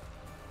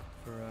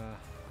for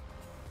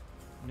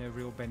no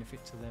real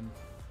benefit to them.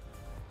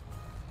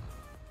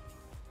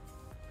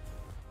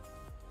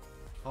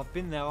 I've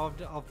been there,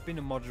 I've been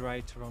a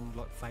moderator on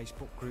like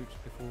Facebook groups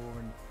before,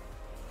 and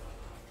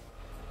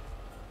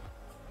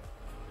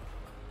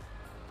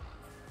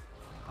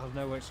I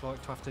know what it's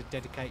like to have to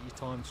dedicate your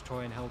time to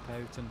try and help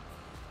out, and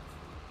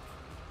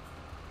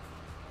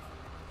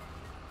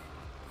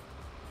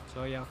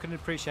so yeah, I couldn't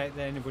appreciate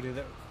that anybody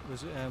that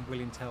was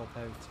willing to help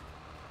out.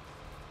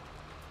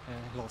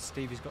 Well,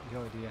 Stevie's got the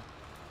idea,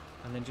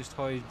 and then just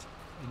hide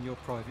in your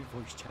private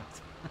voice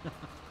chat.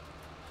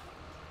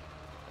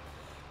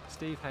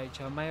 Steve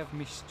H, I may have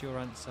missed your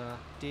answer.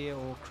 Deer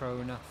or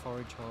Krona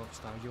forage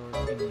harvester? Your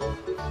opinion?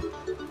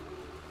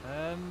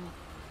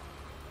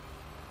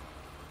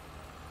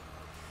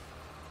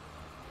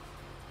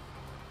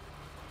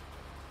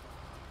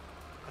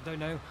 I don't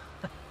know.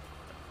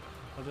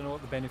 I don't know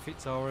what the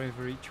benefits are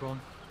over each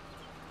one.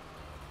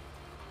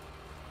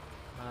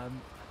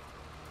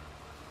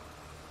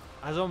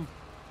 As I'm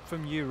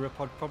from Europe,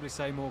 I'd probably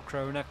say more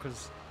Krona,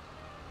 because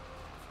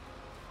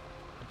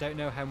I don't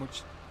know how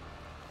much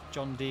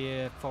John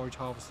Deere forage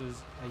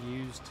harvesters are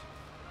used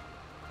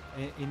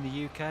in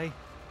the UK. I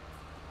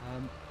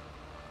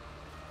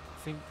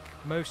think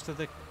most of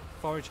the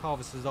forage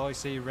harvesters I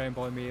see around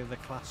by me are the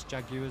class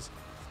Jaguars.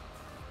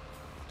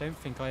 Don't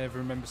think I ever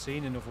remember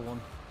seeing another one.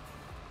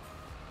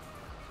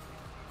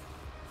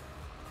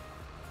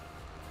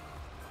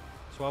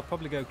 So I'll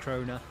probably go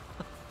Krona.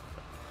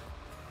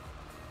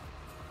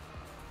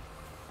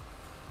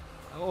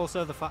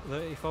 Also the fact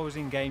that if I was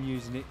in game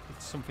using it,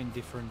 it's something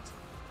different.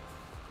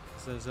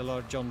 So there's a lot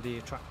of John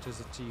Deere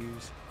tractors to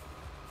use.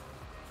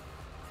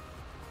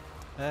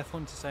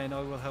 Fun to saying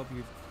I will help you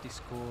with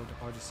Discord.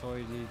 I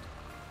decided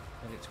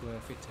that it's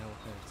worth it to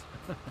help out.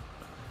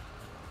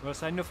 Well, I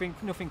say nothing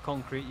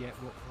concrete yet,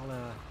 but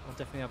I'll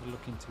definitely have a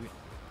look into it.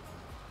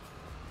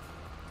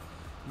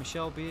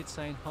 Michelle Beard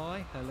saying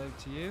hi, hello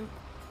to you.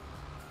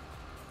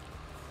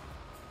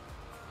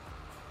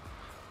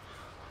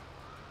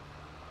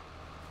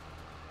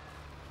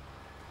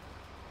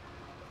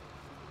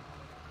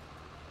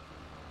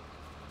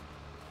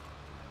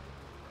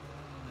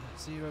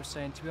 Zero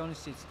saying, to be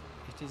honest, it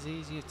is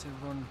easier to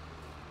run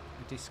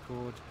a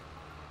Discord,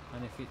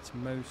 and if it's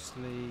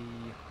mostly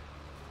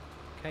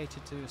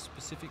catered to a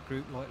specific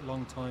group like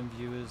long-time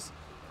viewers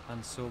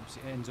and subs,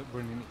 it ends up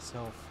running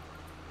itself.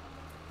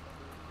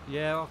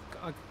 Yeah,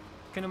 I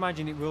can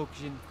imagine it will,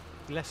 because you're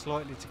less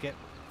likely to get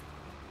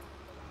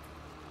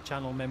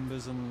channel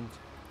members and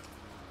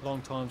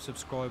long-time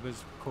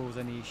subscribers cause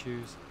any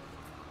issues.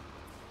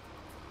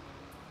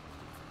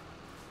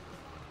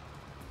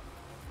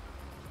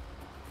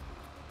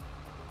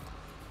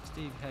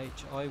 Steve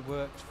H, I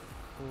worked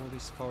for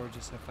this forager,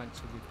 so thanks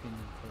for the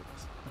opinion,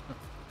 folks.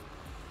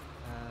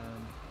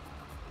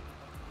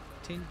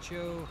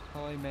 Tincho,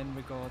 hi men,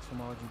 regards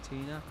from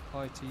Argentina.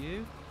 Hi to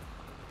you,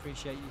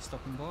 appreciate you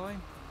stopping by.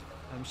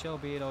 Michelle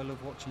Beard, I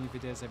love watching your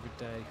videos every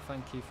day,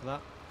 thank you for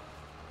that.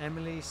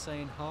 Emily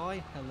saying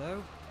hi,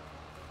 hello.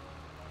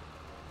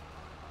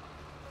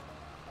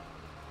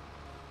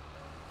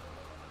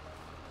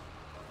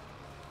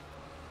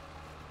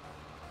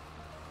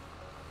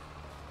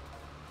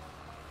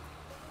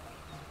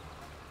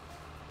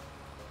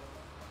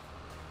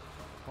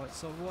 Right,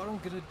 so what I'm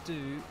going to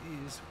do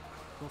is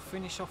we'll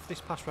finish off this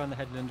pass around the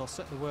headland. I'll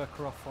set the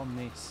worker off on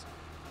this.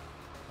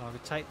 I will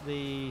take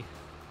the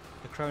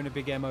Krona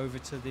Big M over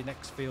to the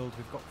next field.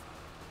 We've got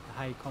the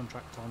hay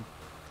contract on.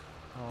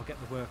 I'll get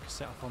the worker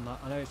set up on that.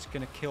 I know it's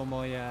going to kill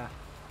my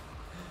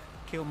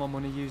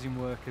money using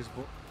workers,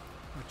 but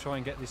I'll try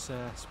and get this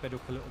sped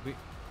up a little bit.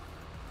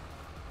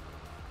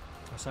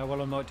 So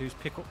what I might do is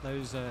pick up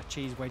those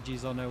cheese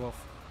wedges I know of,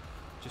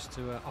 just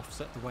to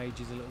offset the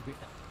wages a little bit.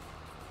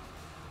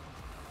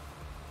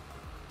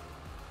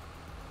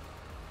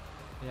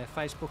 Yeah,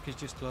 Facebook is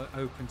just like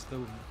open to the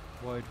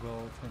wide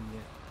world, and yeah.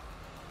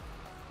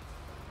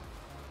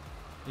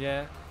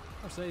 Yeah,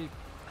 I say.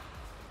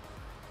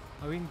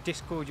 I mean,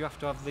 Discord you have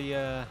to have the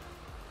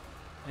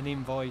an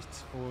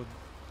invite or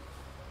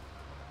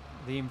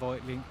the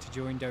invite link to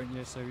join, don't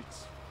you? So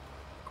it's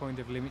kind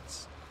of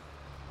limits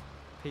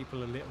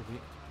people a little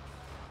bit.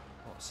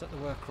 I'll set the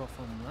worker off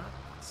on that,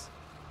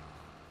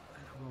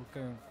 and we'll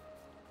go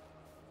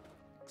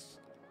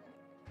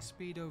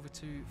speed over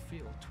to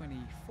field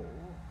 24.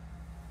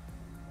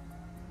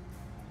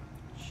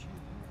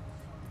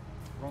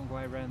 Wrong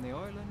way around the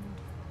island.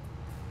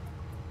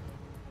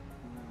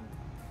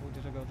 Or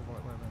did I go the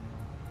right way around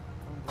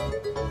the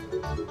island?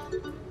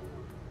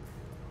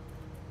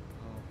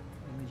 Oh,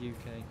 in the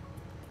UK.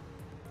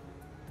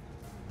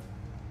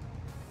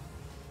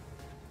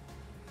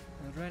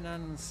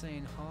 Renan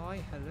saying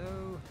hi,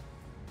 hello.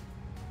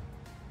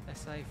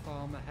 SA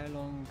Farmer, how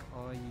long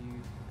are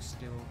you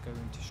still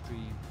going to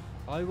stream?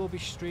 I will be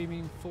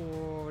streaming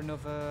for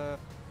another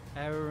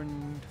hour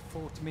and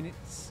 40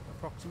 minutes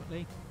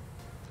approximately.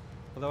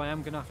 Although I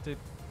am going to have to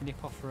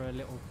nip off for a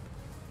little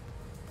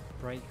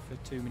break for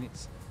 2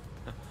 minutes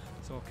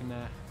so I can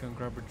go and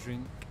grab a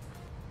drink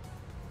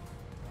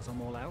as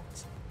I'm all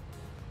out.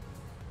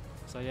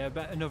 So yeah,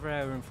 about another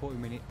hour and 40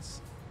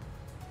 minutes.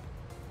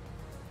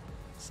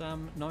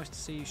 Sam, nice to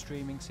see you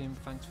streaming, Sim.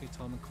 Thanks for your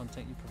time and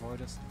content you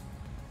provide us.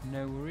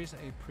 No worries,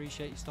 I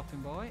appreciate you stopping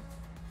by.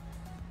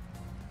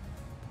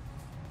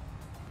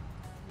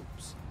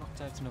 Oops,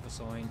 knocked out another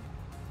sign.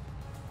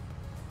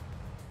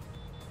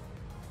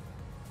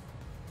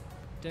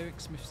 Derek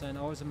Smith saying,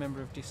 I was a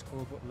member of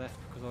Discord but left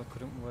because I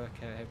couldn't work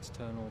out how to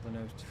turn all the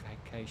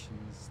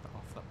notifications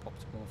off that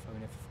popped up on my phone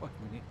every 5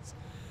 minutes.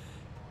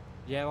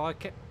 Yeah, I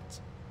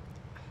kept...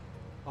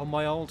 On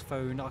my old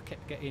phone, I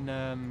kept getting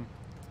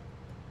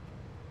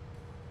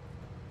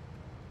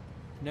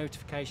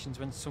notifications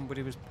when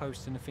somebody was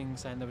posting a thing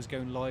saying they was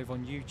going live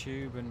on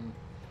YouTube, and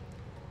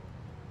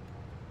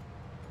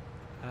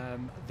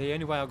the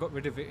only way I got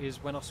rid of it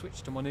is when I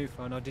switched to my new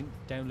phone, I didn't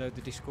download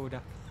the Discord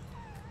app.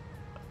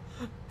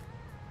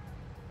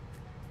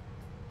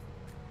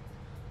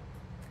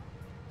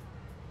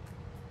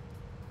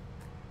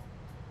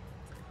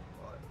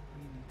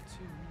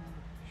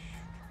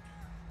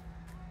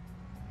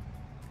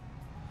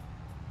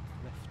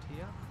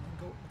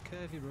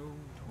 Curvy road.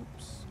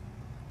 Oops.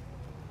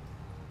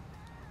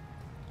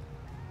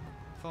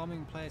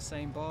 Farming player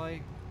saying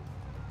bye.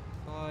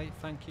 Bye.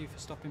 Thank you for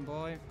stopping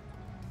by.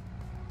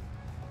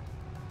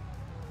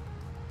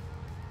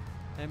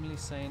 Emily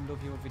saying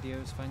love your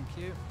videos. Thank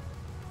you.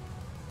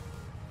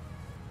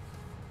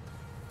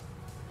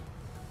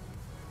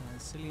 And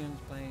Cillian's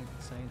playing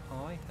saying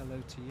hi.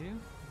 Hello to you.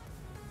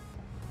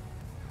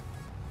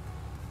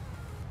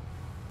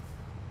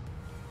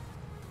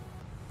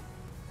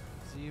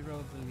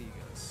 Zero the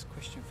Ligas.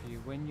 Question for you: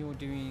 when you're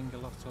doing a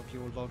lot of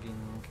your logging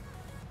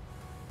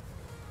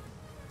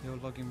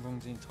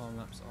runs in time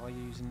lapse, are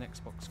you using the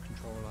Xbox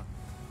controller?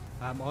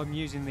 I'm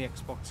using the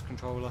Xbox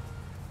controller.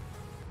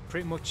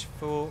 Pretty much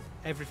for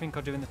everything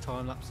I do in the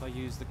time lapse, I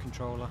use the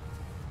controller.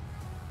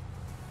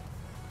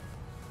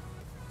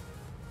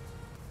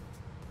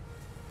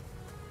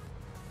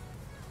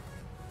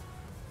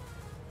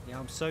 Yeah,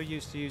 I'm so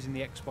used to using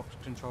the Xbox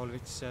controller.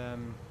 It's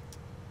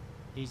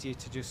easier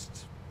to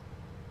just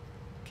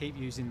keep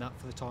using that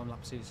for the time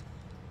lapses.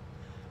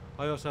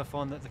 I also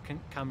find that the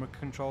camera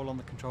control on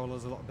the controller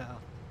is a lot better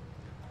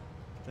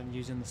than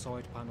using the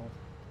side panel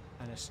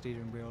and a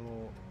steering wheel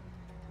or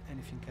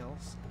anything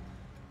else.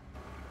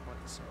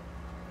 Right, so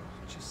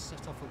just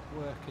set off a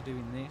worker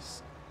doing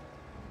this.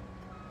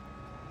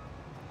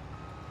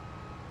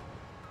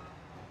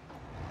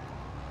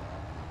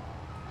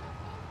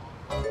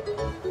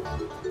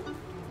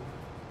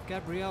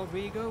 Gabriel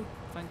Rigo,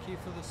 thank you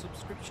for the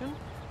subscription.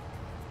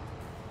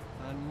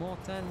 And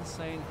Morten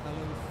saying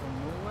hello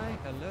from Norway.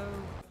 Hello.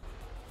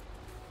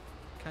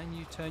 Can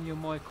you turn your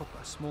mic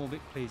up a small bit,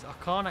 please? I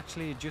can't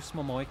actually adjust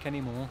my mic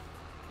anymore.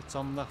 It's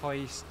on the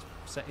highest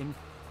setting.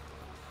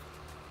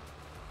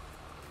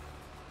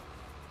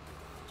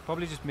 It's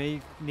probably just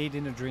me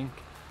needing a drink,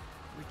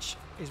 which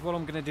is what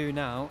I'm going to do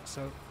now.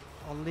 So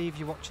I'll leave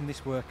you watching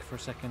this work for a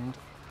second,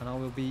 and I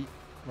will be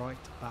right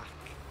back.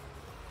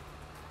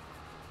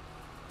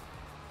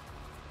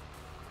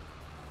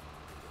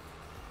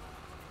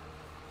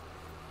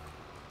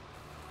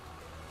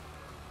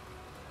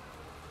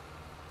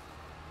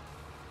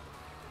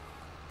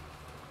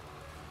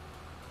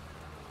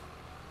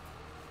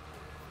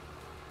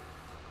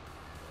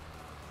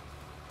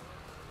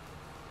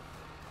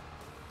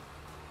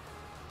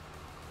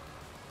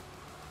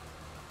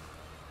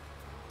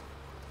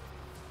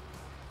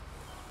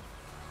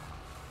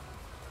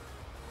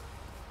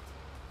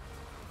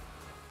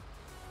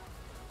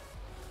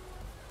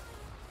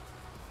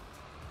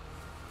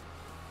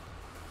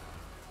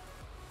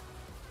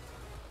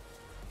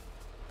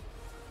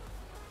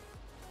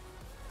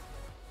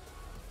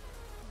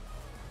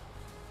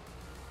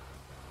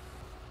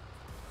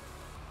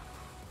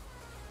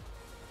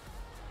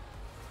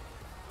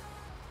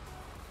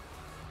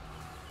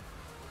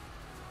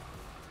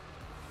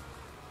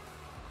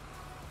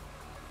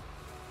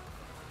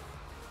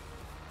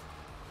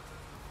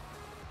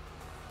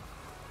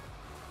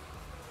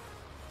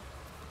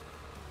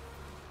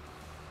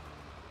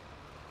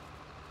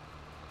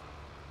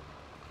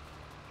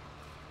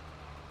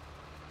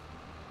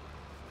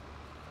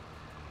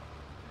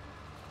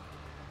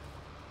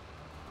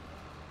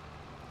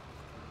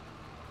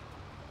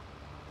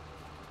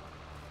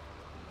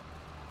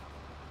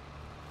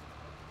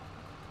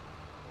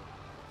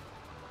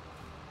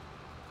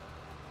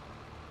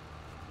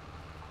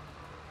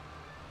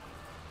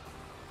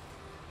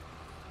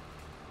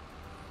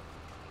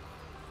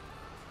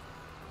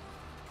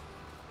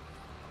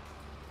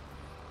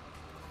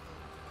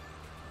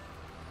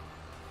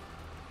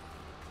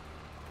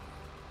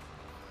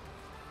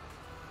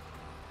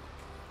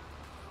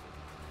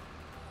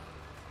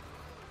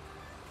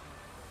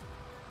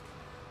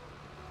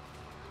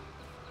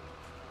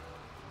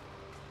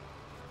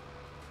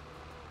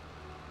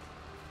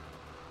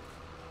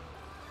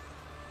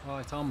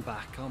 Right, I'm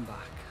back. Right.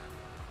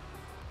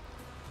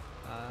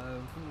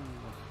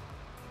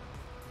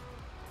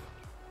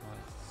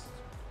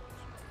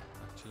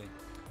 Actually,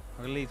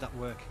 I'm gonna leave that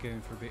worker going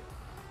for a bit.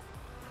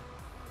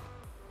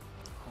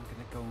 I'm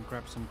gonna go and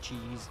grab some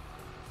cheese.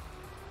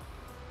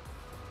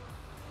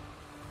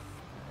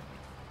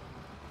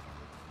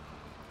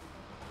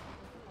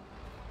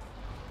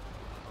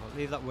 I'll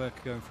leave that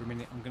worker going for a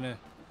minute. I'm gonna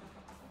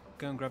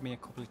go and grab me a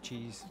couple of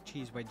cheese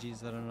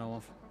wedges that I know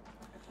of.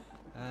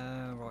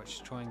 Right,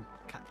 just try and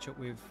catch up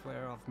with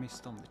where I've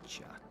missed on the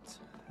chat.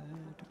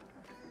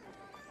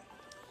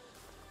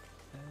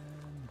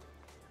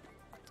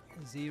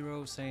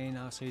 Zero saying,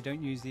 so you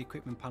don't use the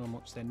equipment panel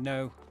much then?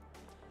 No.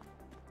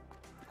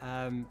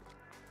 I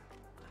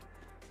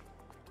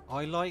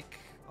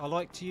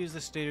like to use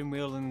the steering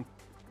wheel and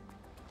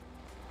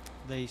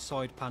the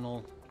side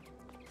panel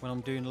when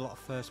I'm doing a lot of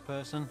first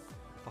person.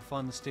 I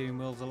find the steering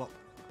wheel's a lot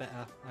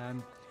better.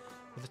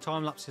 With the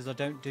time lapses, I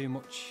don't do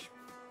much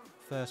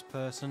first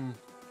person,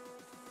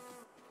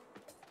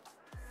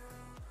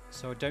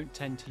 so I don't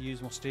tend to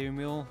use my steering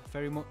wheel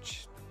very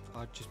much.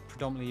 I just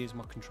predominantly use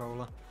my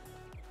controller.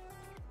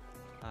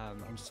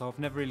 And so I've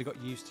never really got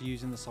used to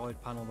using the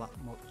side panel that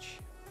much.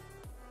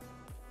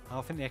 I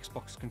think the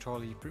Xbox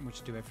controller, you pretty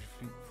much do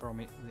everything from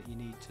it that you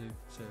need to,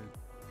 so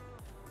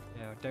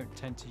yeah, I don't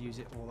tend to use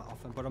it all that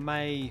often, but I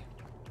may,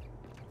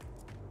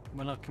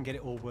 when I can get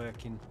it all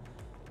working,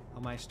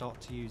 I may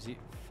start to use it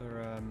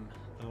for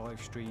the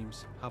live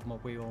streams, have my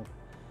wheel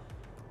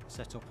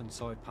set up and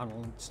side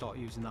panel and start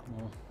using that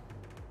more.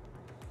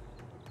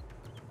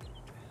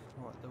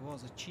 Right, there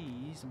was a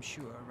cheese, I'm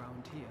sure,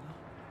 around here.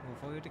 Or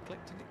have I already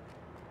collected it?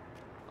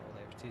 Oh,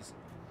 there it is.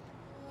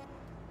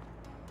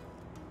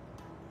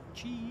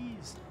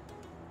 Cheese!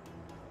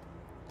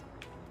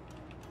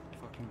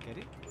 If I can get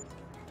it.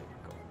 There we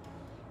go.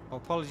 Oh,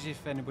 apologies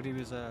if anybody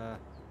was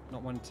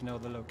not wanting to know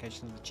the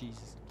location of the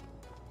cheeses.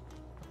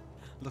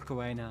 Look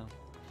away now.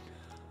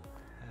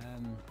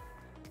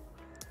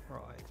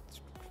 Right.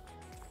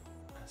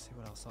 Let's see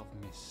what else I've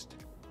missed.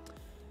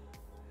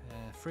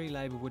 Free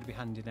labour would be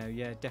handy now.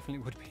 Yeah,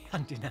 definitely would be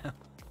handy now.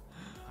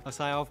 I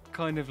say I've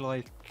kind of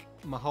like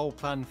my whole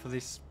plan for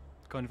this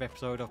kind of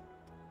episode I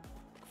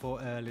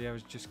thought earlier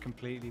was just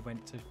completely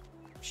went to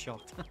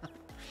shot.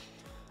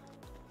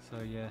 So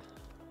yeah.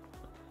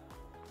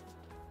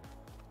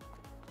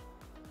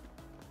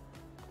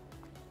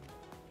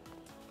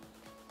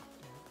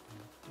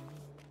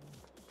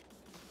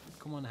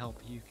 Come on,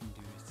 helper, you can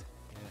do it.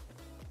 Yeah,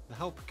 the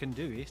helper can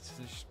do it. It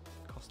just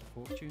cost a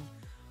fortune.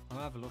 I'll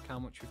have a look how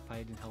much we've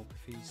paid in helper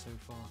fees so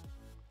far.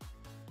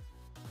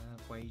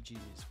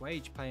 Wages,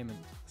 wage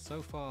payment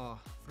so far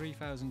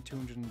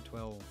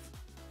 3,212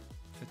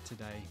 for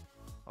today,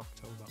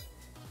 October.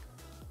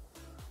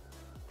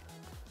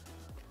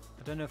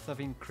 I don't know if they've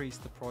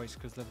increased the price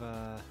because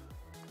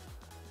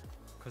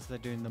they're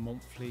doing the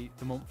month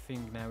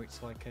thing now.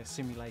 It's like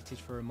simulated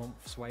for a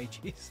month's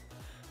wages.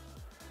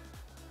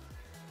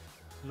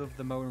 Love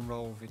the mow and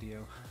roll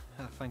video.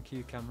 Thank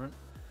you, Cameron.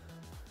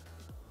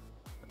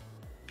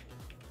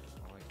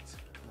 Right,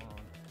 come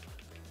on.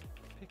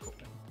 Pick up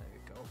them. There we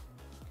go.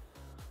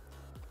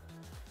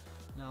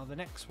 Now the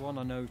next one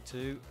I know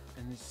to,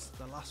 and this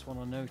the last one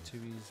I know to,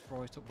 is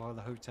right up by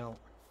the hotel.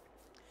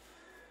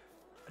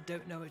 I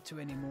don't know it to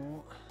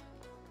anymore.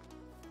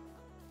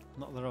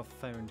 Not that I've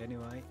found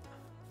anyway.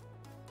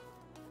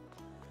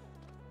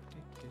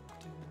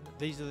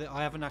 These are the,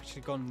 I haven't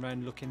actually gone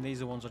around looking. These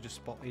are the ones I just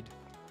spotted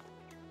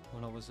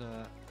when I was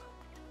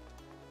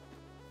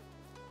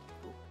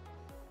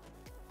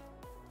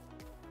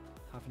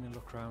having a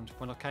look around.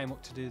 When I came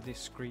up to do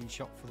this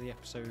screenshot for the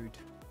episode,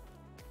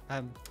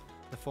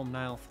 the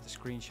thumbnail for the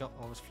screenshot,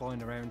 I was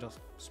flying around, I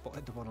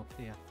spotted the one up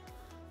here.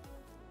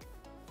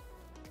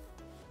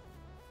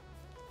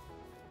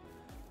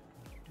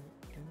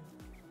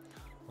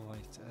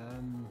 Right,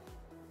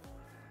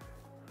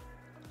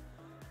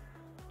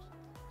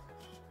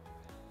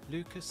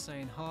 Lucas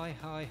saying hi,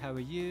 how are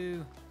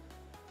you?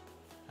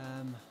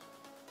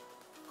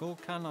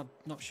 Gulkan, I'm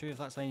not sure if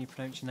that's how you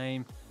pronounce your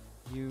name.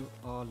 You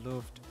are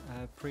loved.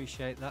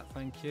 Appreciate that,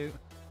 thank you.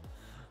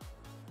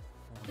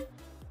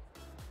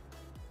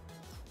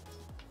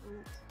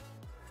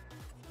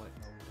 Flight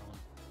mode on.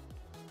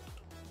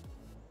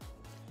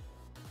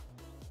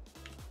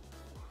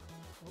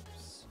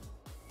 Oops.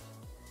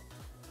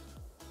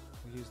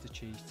 We'll use the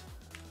cheat.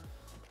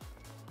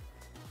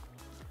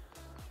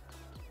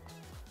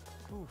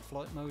 Oh,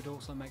 flight mode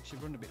also makes you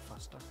run a bit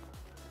faster.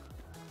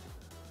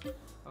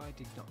 I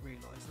did not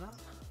realise that.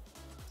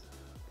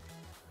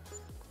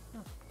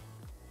 Oh.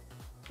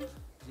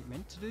 Is it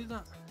meant to do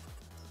that?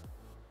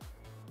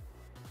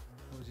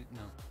 Or is it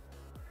no?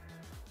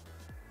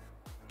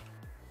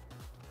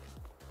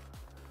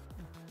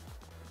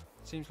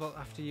 Seems like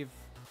after you've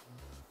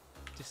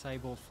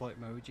disabled flight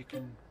mode you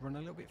can run a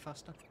little bit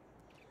faster.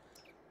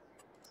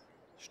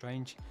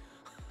 Strange.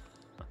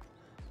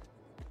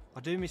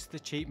 I do miss the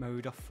cheat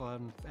mode off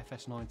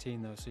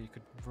FS19 though, so you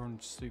could run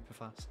super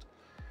fast.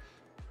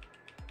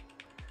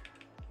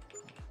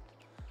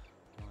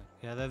 Right.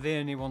 Yeah, they're the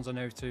only ones I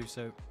know too,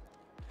 so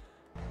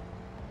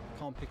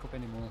can't pick up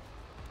any more.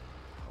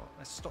 Right,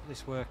 let's stop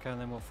this worker and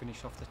then we'll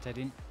finish off the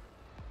tedding.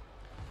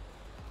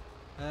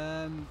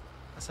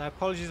 So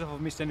apologies if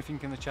I've missed anything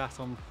in the chat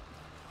on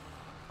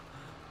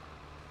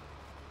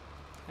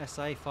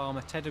SA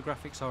Farmer. Tedder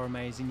graphics are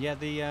amazing. Yeah,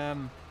 the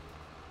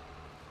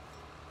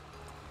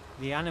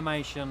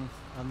animation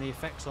and the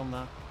effects on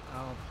that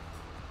are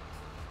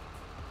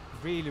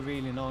really,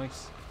 really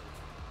nice.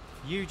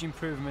 Huge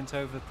improvement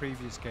over the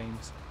previous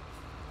games.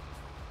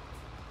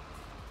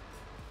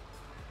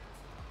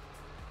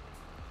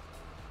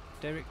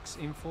 Derek's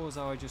infos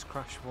are I just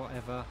crash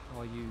whatever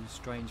I use.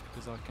 Strange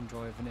because I can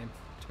drive an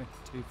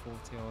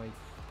M2240i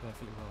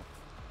perfectly well.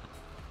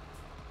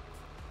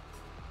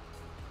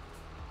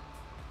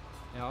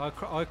 Yeah,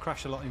 I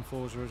crash a lot in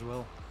Forza as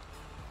well.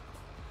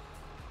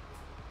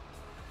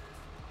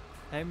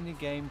 How many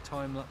game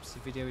time-lapse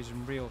videos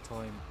in real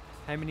time?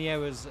 How many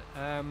hours?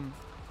 Around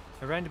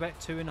about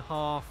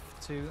 2.5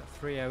 to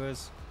 3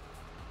 hours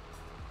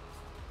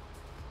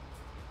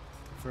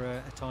for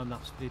a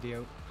time-lapse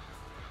video.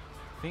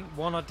 I think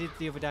one I did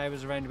the other day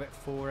was around about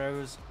 4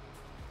 hours.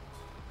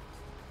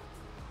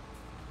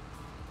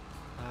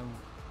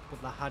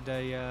 But that had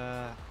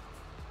a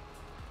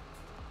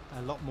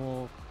lot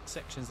more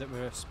sections that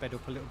were sped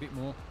up a little bit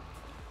more.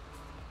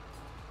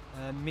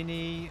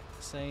 Mini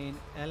saying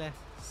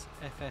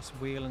LSFS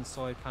wheel and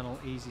side panel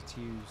easy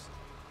to use.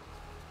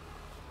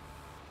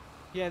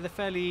 Yeah, they're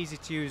fairly easy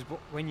to use, but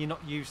when you're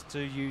not used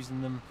to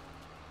using them,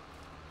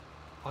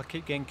 I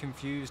keep getting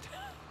confused.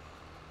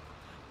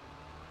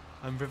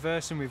 And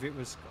reversing with it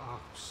was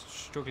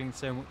struggling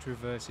so much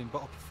reversing,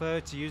 but I prefer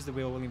to use the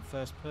wheel in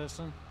first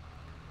person.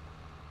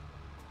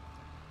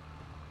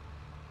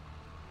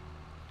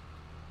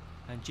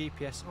 And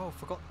GPS, oh I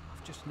forgot,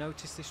 I've just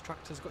noticed this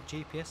tractor's got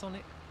GPS on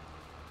it.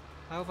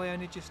 How have I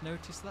only just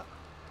noticed that?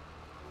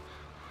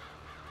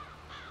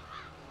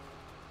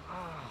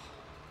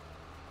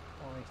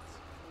 Right.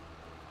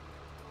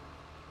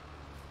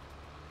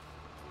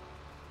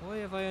 Why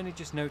have I only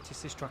just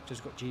noticed this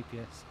tractor's got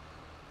GPS?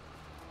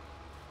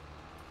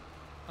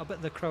 I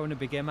bet the Crow and a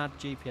Big M had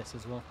GPS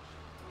as well.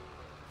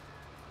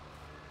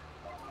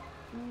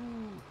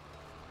 Ooh.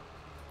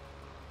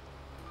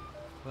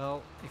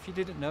 Well, if you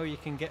didn't know, you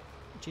can get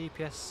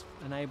GPS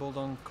enabled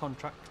on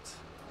contract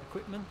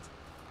equipment.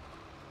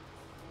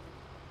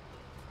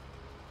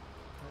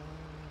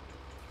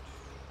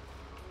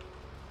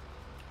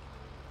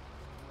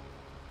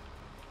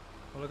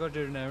 All I've got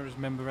to do now is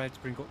remember how to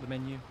bring up the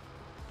menu.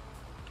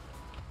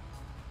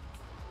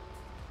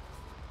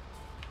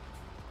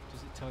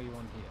 Does it tell you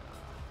on here?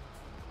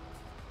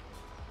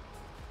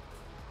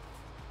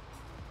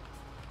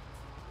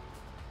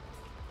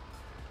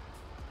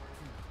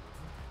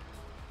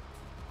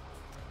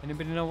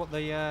 Anybody know what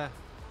the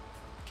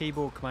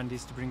keyboard command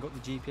is to bring up the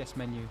GPS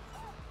menu?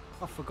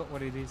 I forgot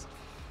what it is.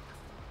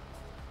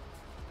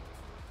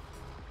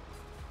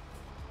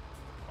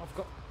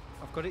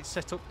 I've got it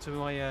set up to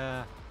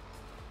my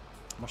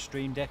my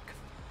Stream Deck,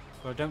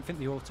 but I don't think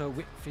the auto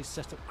width is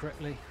set up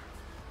correctly.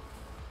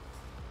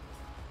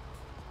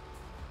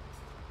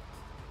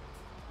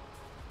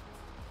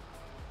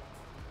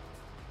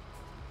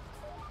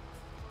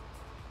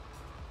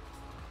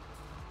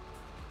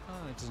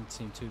 Oh, it doesn't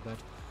seem too bad.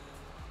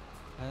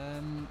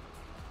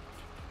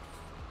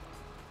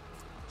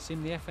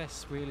 Sim, the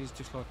FS wheel is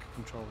just like a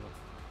controller.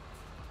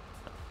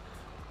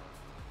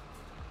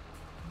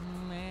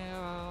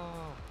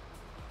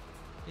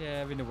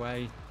 Yeah, in a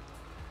way.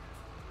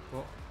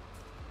 But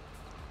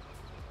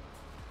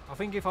I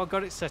think if I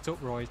got it set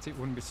up right, it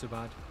wouldn't be so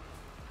bad.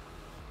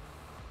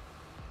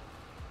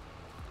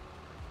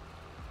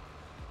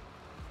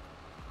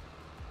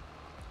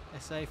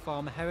 SA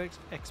Farmer, how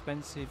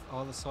expensive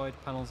are the side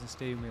panels and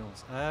steering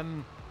wheels?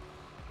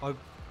 I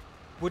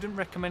wouldn't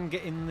recommend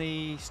getting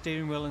the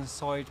steering wheel and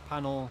side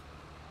panel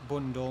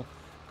bundle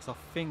because I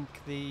think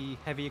the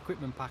heavy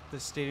equipment pack, the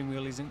steering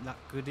wheel isn't that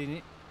good in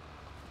it.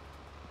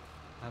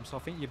 So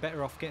I think you're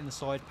better off getting the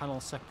side panel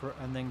separate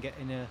and then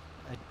getting a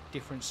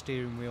different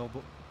steering wheel.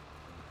 But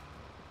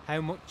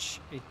how much,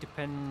 it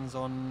depends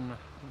on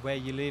where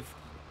you live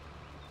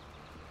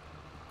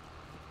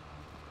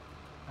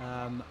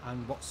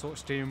and what sort of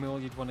steering wheel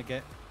you'd want to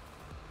get.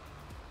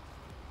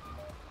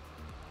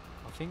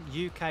 I think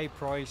UK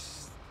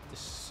price, the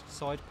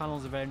side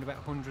panels are around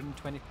about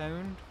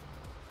 £120.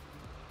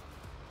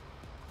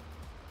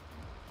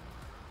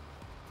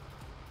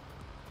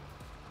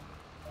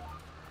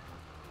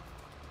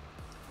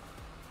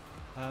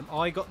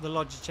 I got the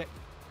Logitech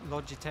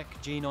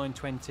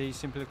G920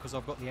 simply because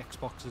I've got the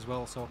Xbox as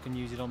well, so I can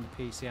use it on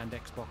the PC and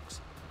Xbox.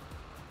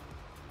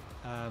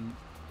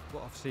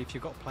 But obviously if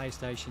you've got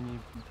PlayStation you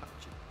can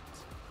patch it.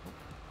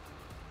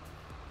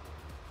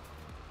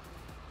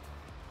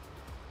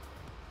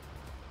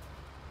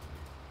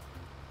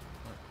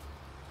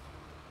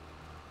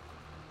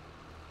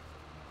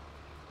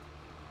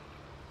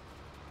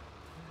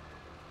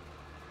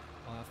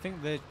 I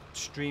think the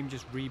stream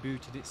just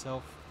rebooted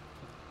itself.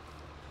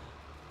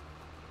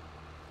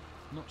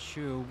 Not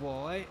sure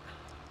why.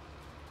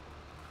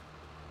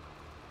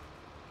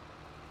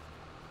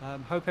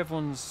 Hope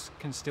everyone's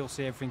can still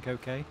see everything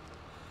okay.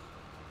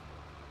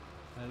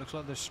 Looks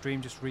like the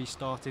stream just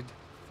restarted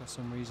for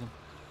some reason.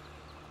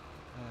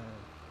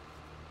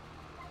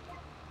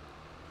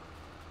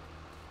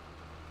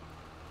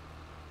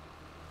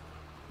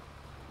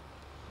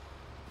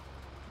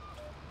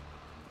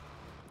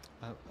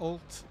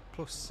 Alt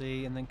plus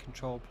C and then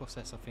Control plus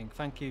S, I think.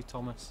 Thank you,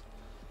 Thomas.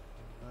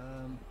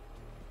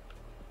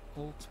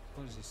 Alt,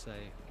 what does he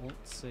say? Alt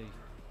C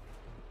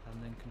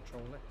and then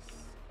Control S.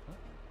 Huh?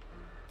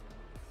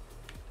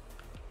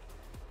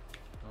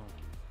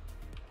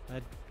 Oh.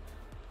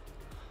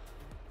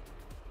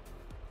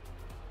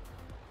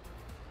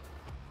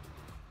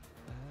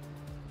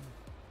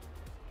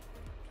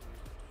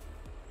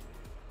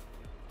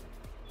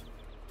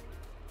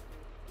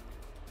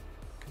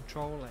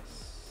 Control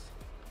S.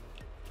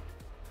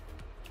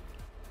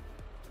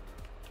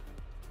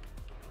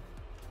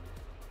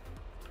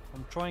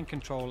 I'm trying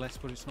Control S,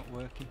 but it's not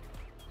working.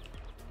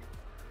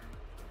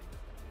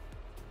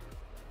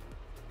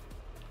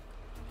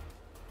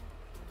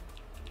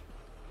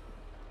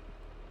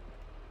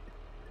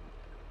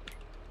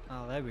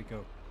 Ah, there we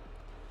go.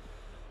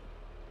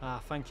 Ah,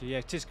 thank you. Yeah,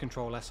 it is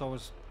Control S. I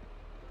was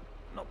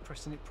not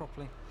pressing it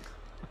properly.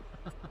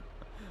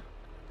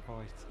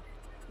 Right.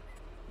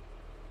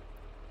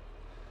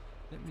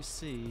 Let me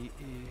see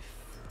if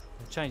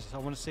I'll change this. I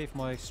want to see if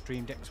my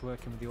stream deck's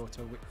working with the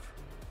auto width.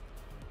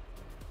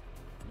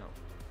 No.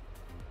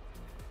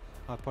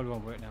 I probably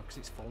won't work now because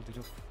it's folded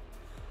up.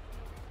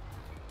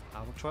 I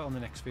will try it on the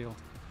next field.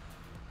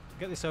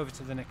 Get this over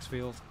to the next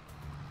field.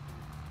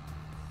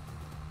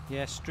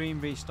 Yeah,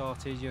 stream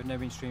restarted. You've now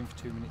been streaming for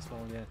 2 minutes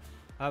long. Yeah.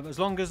 As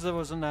long as there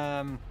wasn't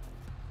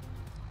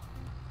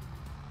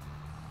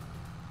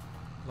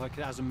like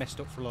it hasn't messed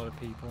up for a lot of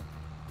people.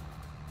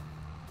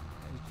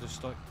 It's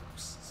just like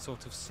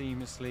sort of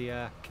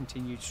seamlessly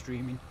continued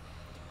streaming.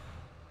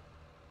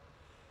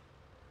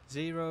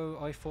 Zero,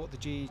 I thought the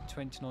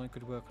G29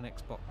 could work on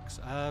Xbox.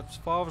 As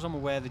far as I'm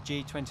aware, the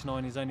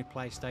G29 is only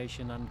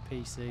PlayStation and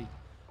PC.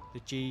 The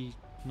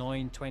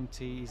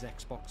G920 is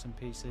Xbox and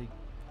PC.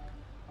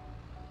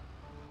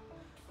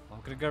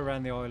 I'm going to go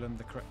around the island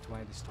the correct way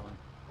this time.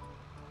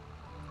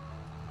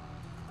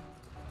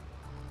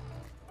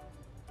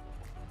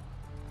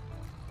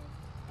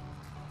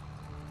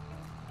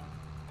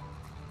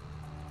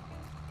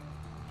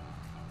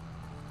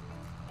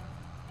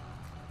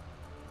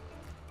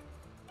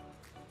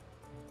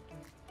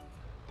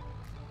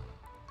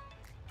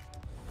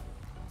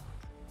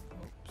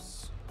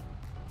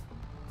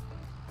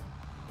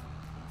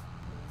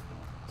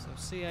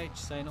 CH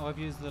saying, I've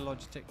used the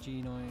Logitech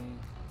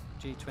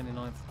G29 for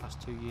the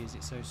past 2 years,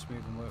 it's so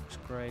smooth and works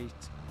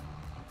great.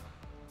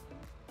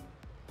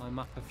 I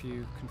map a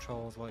few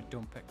controls like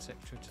dump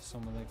etc to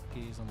some of the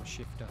gears on the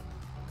shifter.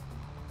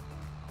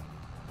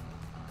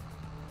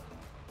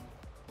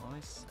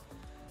 Nice.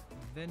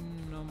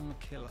 Venom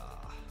Killer.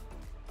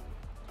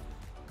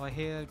 I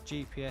hear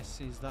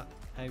GPS, is that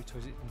out or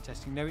is it in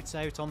testing? No, it's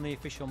out on the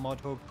official mod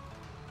hub.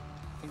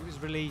 I think it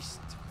was released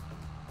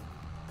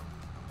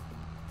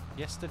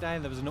yesterday.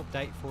 There was an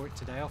update for it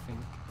today, I think,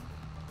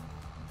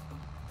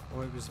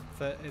 or it was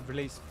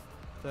released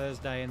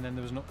Thursday and then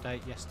there was an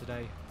update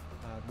yesterday.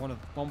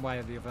 One way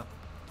or the other.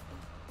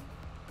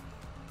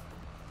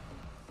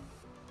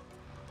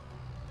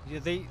 Yeah,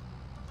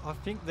 I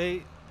think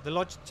the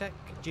Logitech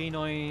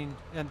G9,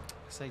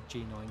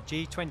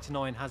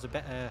 G29 has a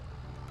better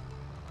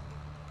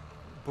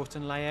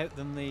button layout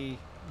than the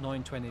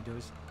 920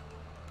 does.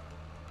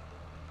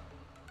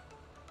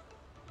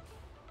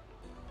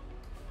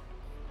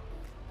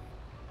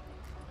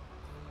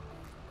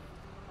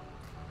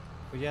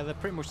 But yeah, they're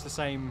pretty much the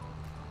same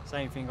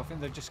thing. I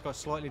think they've just got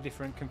slightly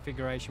different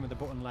configuration with the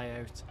button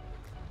layout.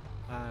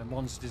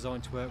 One's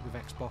designed to work with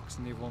Xbox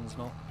and the other one's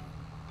not.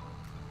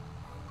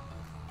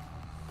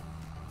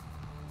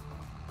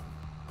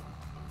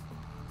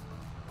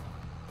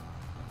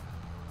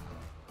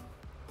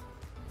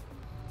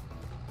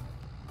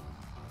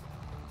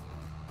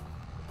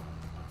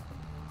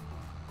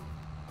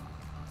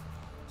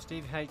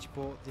 Steve H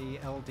bought the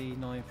LD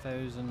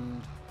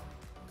 9000.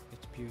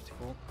 It's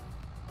beautiful.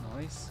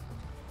 Nice.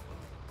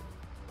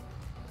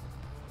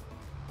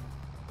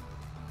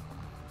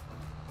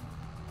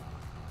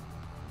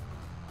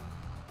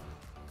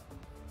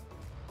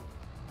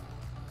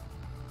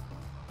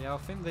 Yeah, I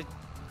think the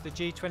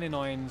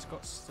G29's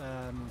got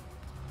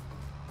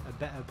a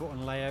better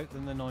button layout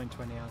than the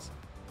 920 has.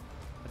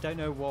 I don't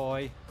know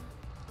why.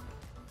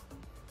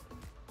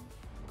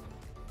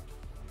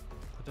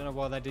 I don't know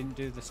why they didn't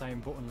do the same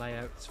button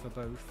layouts for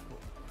both.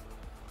 But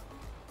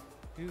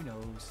who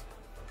knows?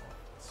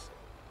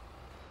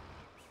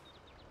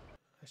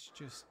 Let's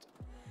just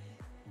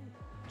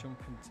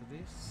jump into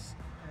this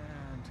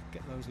and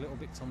get those little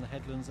bits on the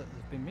headlands that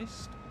have been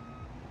missed.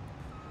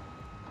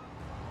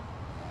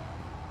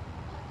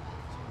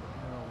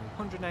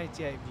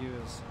 188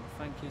 viewers.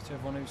 Thank you to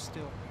everyone who's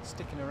still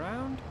sticking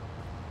around.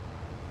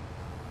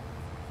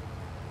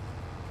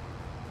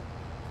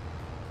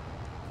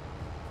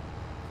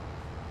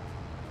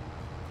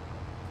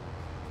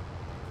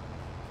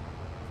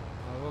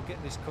 I'll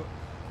get this cut.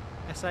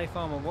 SA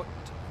Farmer, what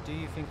do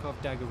you think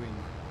of Daggerwin?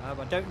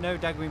 I don't know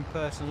Daggerwin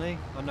personally.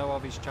 I know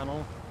of his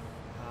channel.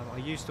 I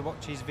used to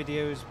watch his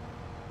videos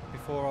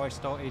before I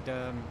started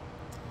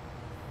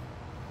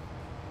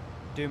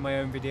doing my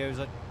own videos.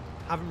 I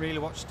haven't really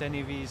watched any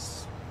of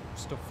his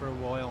stuff for a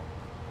while.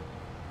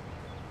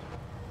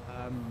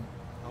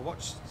 I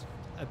watched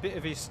a bit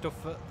of his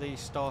stuff at the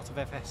start of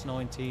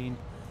FS19.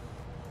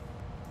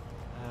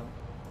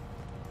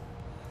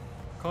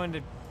 Kind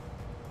of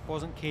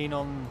wasn't keen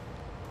on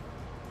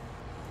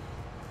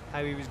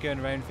how he was going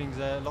around things.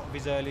 A lot of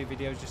his earlier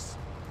videos just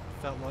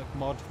felt like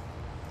mod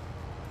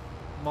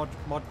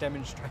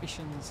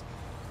demonstrations.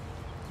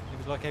 It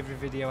was like every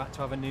video had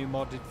to have a new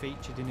mod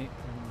featured in it,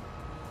 and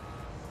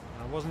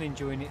I wasn't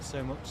enjoying it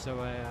so much,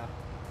 so I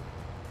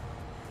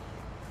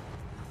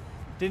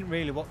didn't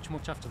really watch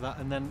much after that.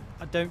 And then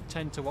I don't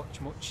tend to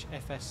watch much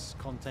FS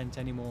content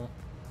anymore,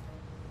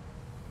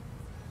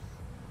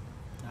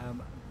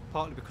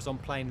 partly because I'm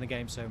playing the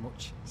game so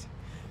much,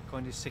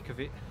 kind of sick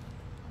of it.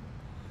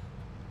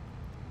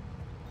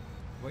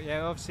 But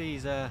yeah, obviously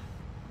he's a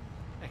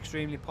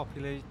extremely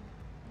popular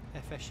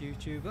FS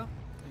YouTuber.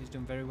 He's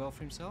done very well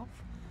for himself.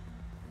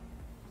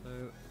 So,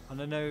 and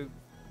I know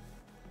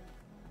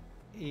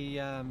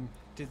he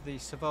did the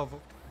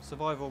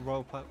survival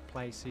role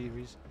play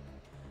series,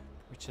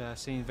 which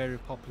seems very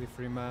popular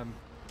for him.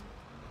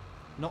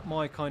 Not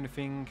my kind of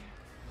thing.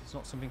 It's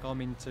not something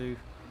I'm into.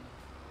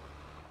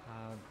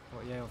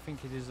 But yeah, I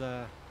think it is.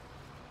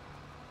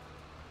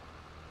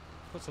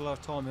 Puts a lot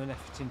of time and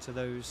effort into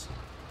those.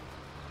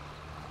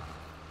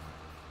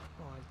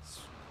 Right,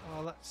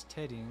 while that's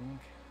tedding,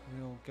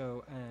 we'll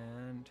go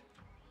and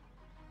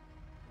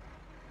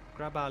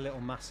grab our little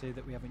massey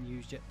that we haven't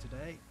used yet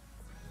today.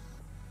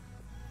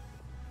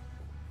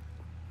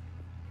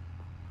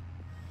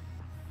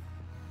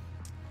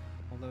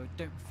 Although I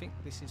don't think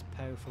this is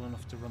powerful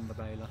enough to run the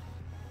baler.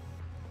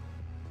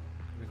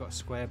 We've got a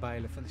square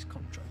baler for this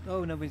contract.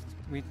 Oh no, we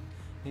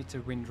need to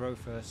windrow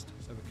first,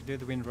 so we can do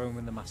the windrow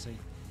with the massey.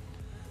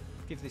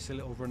 Give this a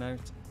little run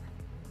out.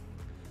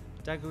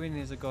 Daggerwin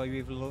is a guy you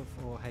either love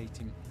or hate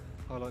him.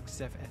 I like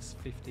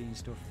FS15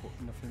 stuff, but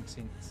nothing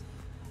since.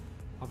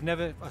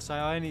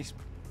 I only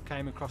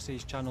came across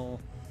his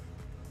channel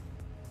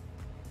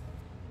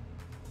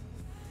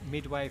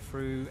midway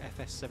through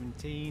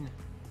FS17,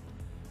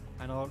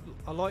 and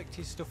I liked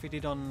his stuff he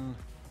did on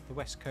the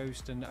West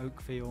Coast and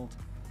Oakfield.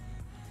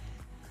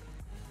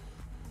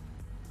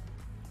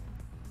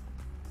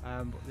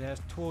 But yeah,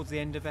 towards the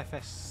end of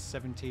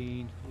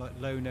FS17, like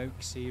Lone Oak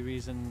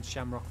series and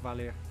Shamrock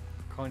Valley, I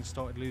kind of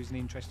started losing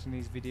interest in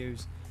these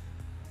videos,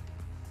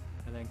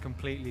 and then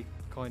completely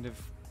kind of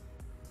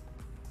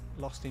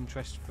lost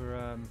interest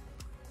for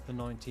the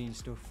 19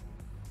 stuff.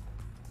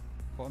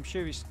 But I'm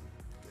sure he's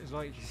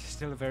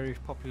still a very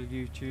popular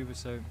YouTuber,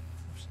 so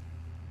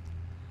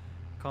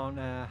can't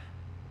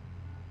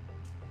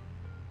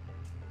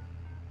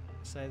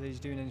say that he's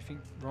doing anything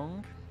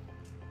wrong.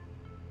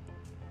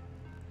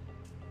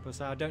 But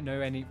so I don't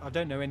know any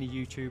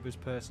YouTubers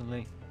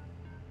personally.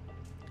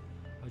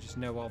 I just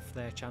know of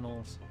their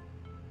channels.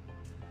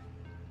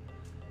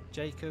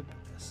 Jakub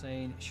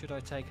saying, should I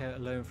take out a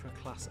loan for a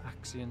class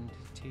Axion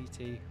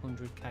TT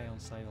 100k on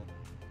sale?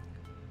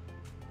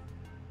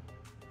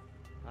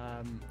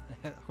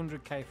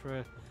 100k for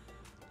a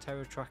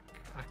TerraTrack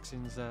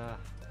Axions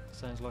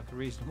sounds like a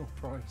reasonable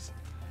price.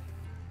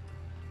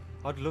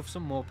 I'd love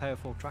some more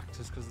powerful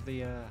tractors, because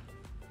the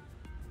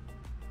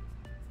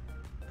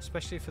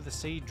especially for the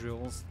seed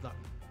drills, that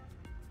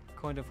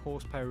kind of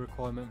horsepower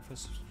requirement for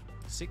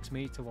 6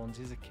 metre ones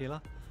is a killer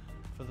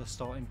for the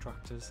starting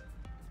tractors.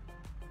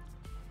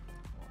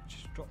 I'll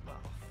just drop that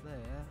off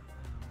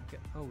there.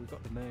 Oh, we've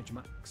got the Merge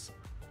Max.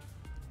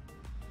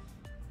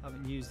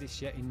 Haven't used this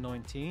yet in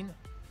 19,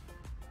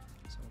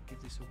 so I'll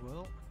give this a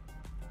whirl.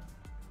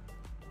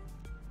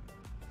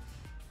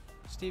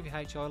 Stevie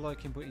H, I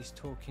like him, but he's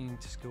talking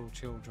to school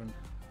children.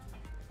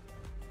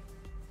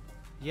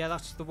 Yeah,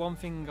 that's the one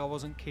thing I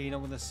wasn't keen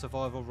on with the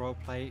survival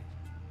roleplay. It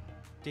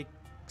did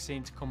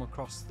seem to come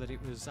across that it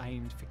was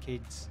aimed for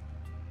kids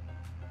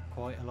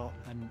quite a lot,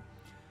 and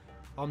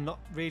I'm not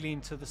really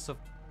into the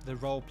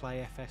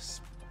roleplay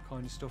FS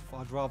kind of stuff.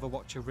 I'd rather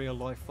watch a real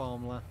life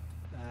farmer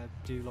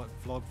do like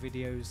vlog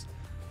videos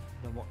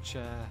than watch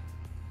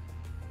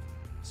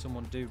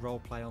someone do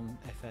roleplay on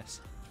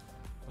FS.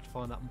 I'd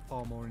find that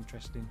far more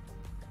interesting.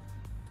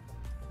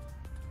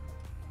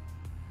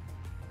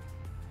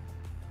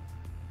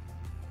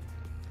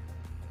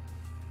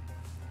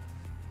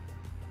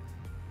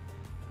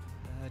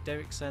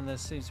 Derek saying there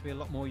seems to be a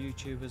lot more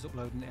YouTubers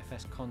uploading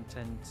FS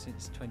content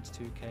since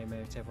 22 came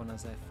out. Everyone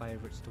has their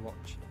favourites to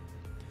watch.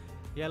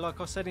 Yeah, like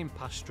I said in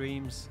past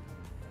streams,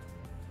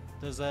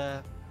 there's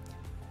a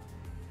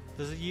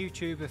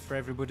YouTuber for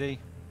everybody.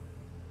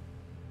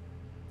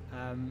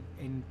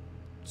 In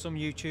some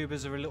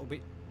YouTubers are a little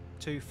bit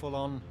too full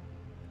on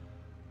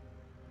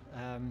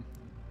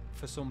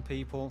for some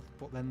people,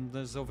 but then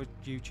there's other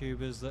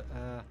YouTubers that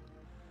are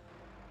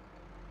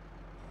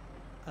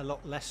a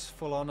lot less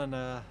full on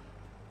and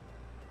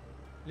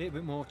a little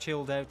bit more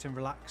chilled out and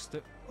relaxed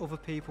that other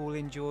people will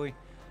enjoy.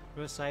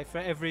 But I say for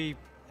every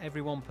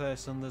one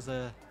person there's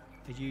a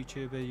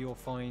YouTuber you'll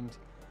find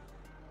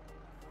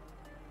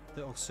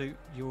that'll suit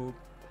your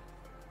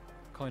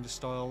kind of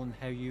style and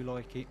how you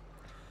like it.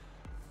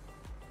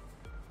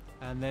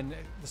 And then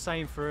the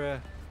same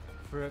for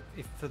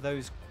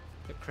those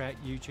that create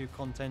YouTube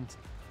content.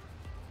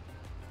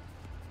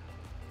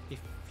 If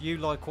you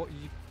like what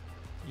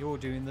you're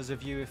doing, there's a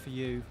viewer for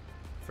you.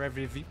 For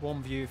every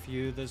one viewer for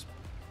you, there's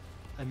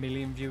a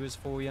million viewers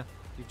for you.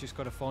 You've just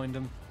got to find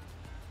them.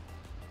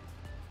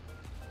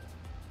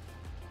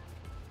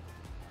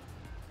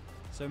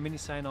 So Minnie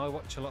saying I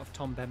watch a lot of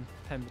Tom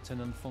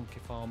Pemberton and Funky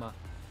Farmer.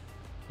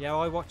 Yeah,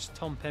 I watched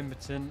Tom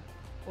Pemberton,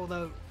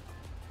 although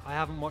I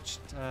haven't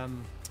watched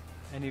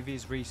any of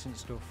his recent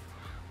stuff.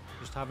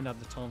 Just haven't had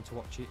the time to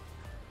watch it.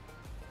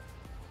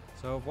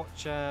 So I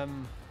watch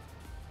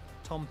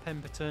Tom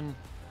Pemberton.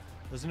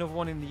 There's another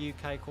one in the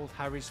UK called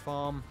Harry's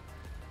Farm.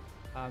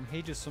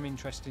 He does some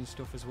interesting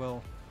stuff as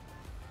well.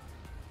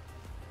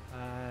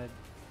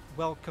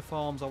 Welker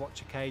Farms I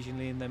watch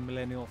occasionally, and then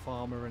Millennial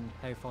Farmer and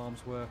How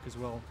Farms Work as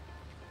well,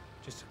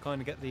 just to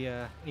kind of get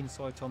the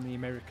insight on the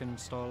American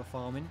style of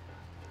farming.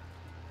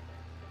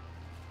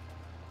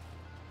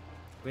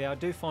 But yeah, I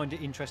do find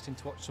it interesting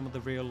to watch some of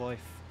the real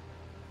life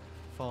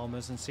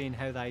farmers and seeing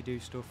how they do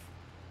stuff.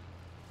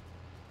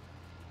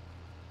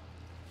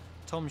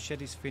 Tom's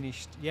shed is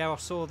finished. Yeah, I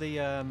saw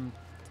the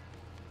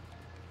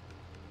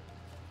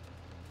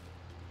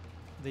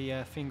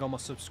thing on my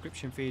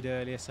subscription feed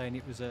earlier saying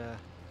it was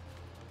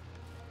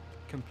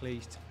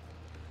complete.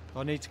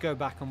 I need to go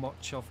back and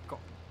watch. I've got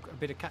a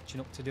bit of catching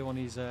up to do on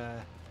his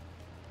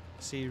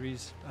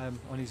series,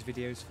 on his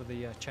videos for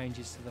the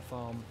changes to the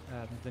farm,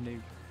 the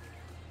new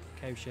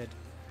cow shed.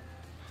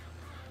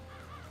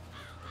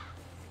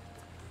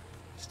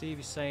 Steve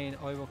is saying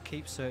I will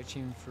keep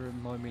searching for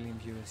my million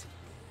viewers.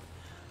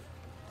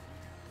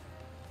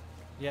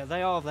 Yeah,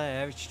 they are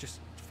there, it's just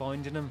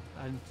finding them,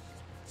 and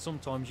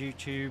sometimes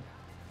YouTube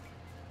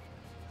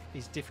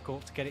is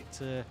difficult to get it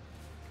to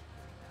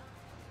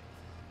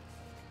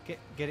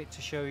get it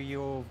to show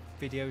your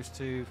videos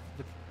to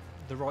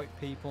the right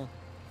people.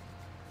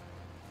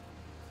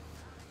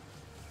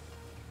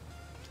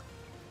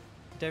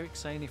 Derek's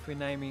saying if we're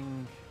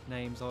naming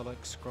names I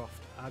like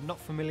Scroft. I'm not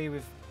familiar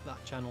with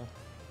that channel.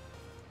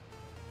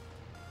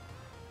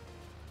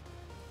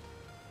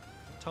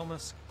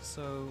 Thomas,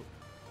 so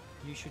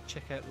you should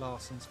check out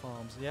Larson's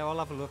Farms. Yeah, I'll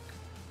have a look.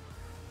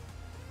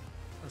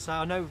 So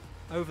I know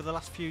over the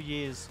last few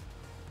years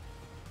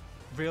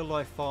real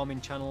life farming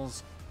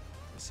channels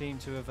seem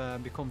to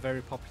have become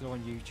very popular on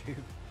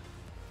YouTube.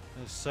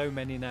 There's so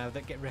many now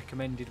that get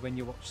recommended when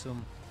you watch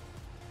them.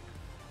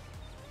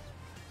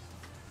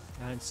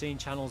 And seeing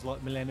channels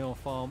like Millennial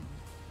Farm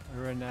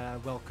and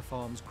Welker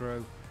Farms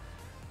grow,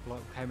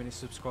 like how many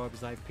subscribers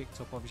they've picked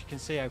up, obviously you can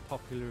see how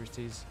popular it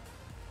is.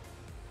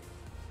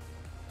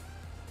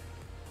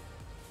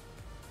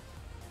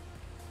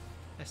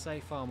 SA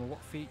Farmer,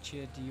 what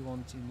feature do you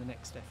want in the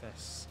next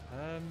FS?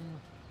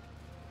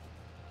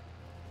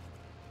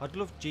 I'd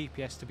love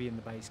GPS to be in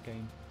the base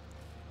game.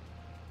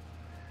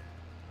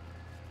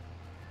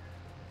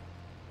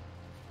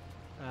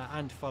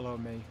 And follow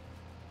me.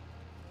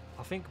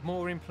 I think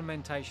more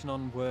implementation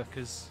on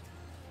workers,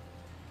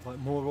 like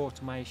more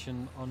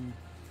automation on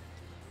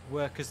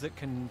workers that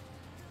can,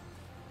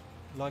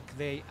 like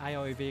the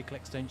AI vehicle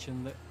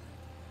extension, that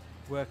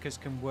workers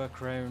can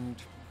work around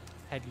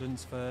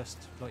headlands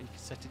first, like you can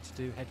set it to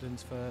do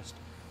headlands first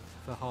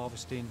for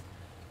harvesting.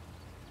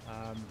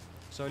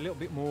 So a little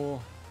bit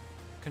more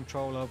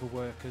control over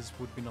workers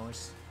would be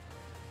nice.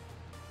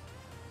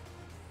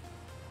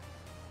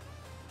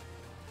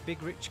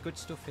 Big Rich, good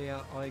stuff here.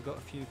 I got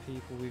a few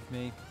people with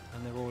me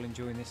and they're all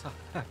enjoying this.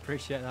 I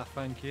appreciate that,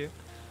 thank you.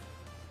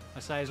 I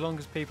say as long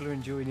as people are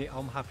enjoying it,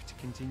 I'm happy to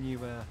continue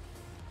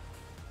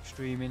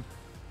streaming.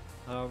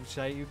 I would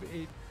say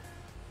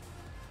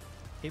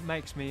it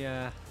makes me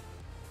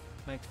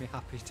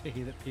happy to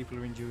hear that people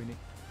are enjoying it.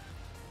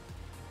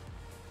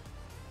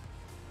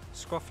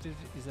 Scrofted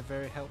is a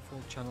very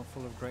helpful channel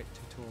full of great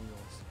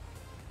tutorials.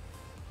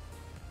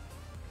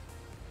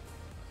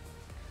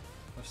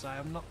 I say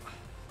I'm not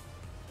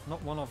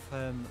one I've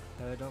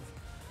heard of.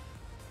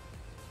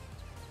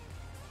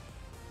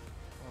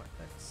 Right,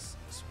 let's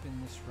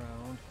spin this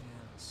round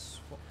and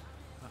swap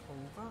that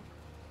over.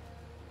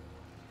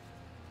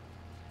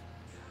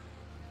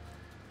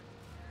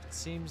 It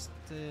seems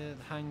the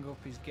hang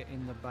up is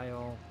getting the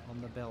bale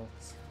on the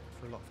belt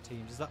for a lot of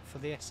teams. Is that for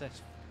the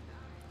SF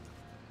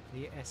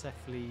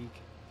League,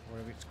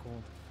 whatever it's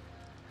called?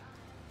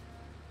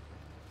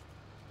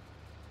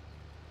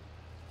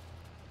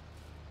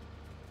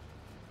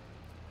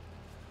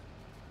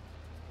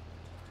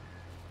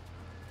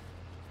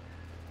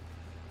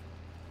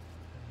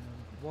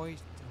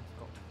 White, oh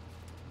god,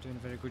 I'm doing a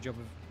very good job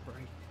of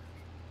break.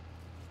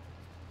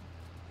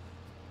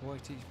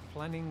 White is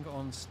planning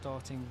on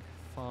starting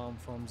farm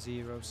from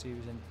zero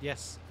series, and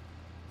yes,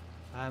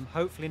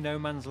 hopefully No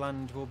Man's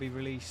Land will be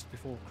released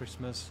before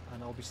Christmas,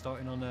 and I'll be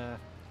starting on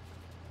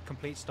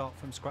complete start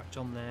from scratch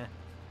on there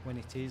when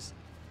it is.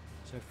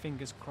 So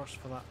fingers crossed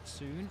for that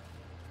soon.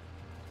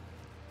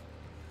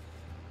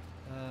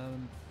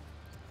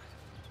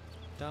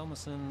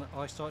 Dalmason,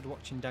 I started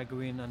watching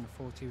Daguin and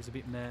thought he was a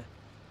bit meh,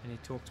 and he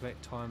talked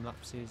about time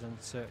lapses and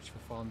search for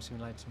farm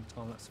simulators and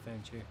time lapse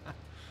found you.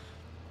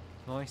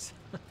 Nice.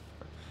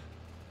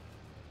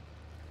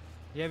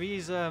 Yeah,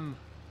 he's I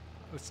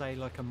would say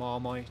like a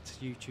Marmite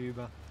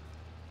YouTuber.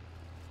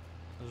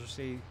 As you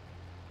see,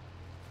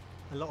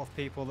 a lot of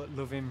people that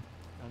love him,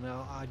 and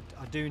I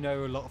do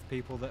know a lot of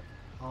people that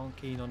aren't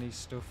keen on his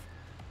stuff,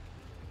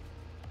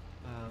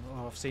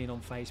 or I've seen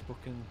on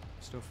Facebook and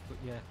stuff, but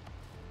yeah.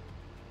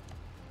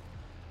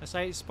 I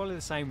say it's probably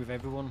the same with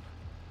everyone.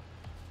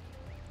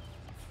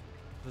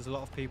 There's a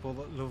lot of people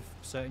that love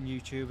certain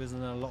YouTubers,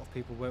 and then a lot of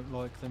people won't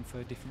like them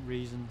for different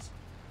reasons.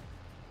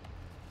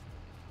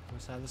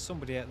 So there's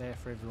somebody out there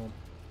for everyone.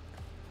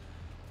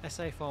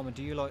 SA Farmer,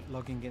 do you like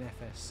logging in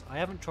FS? I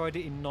haven't tried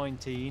it in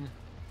 22.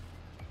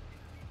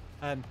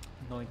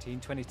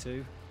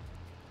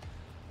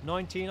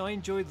 19, I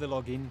enjoyed the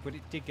logging, but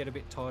it did get a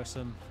bit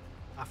tiresome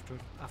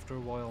after a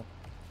while.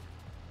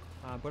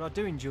 But I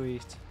do enjoy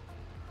it.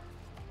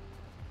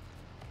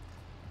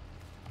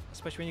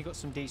 Especially when you've got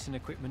some decent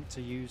equipment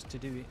to use to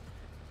do it.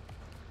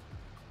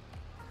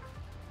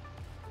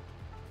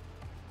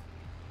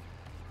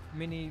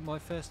 Mini, my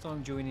first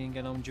time joining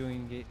and I'm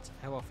enjoying it.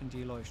 How often do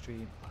you live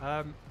stream?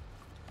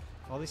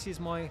 Well, this is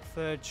my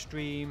third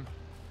stream,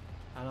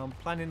 and I'm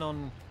planning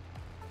on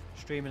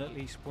streaming at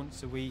least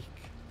once a week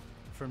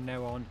from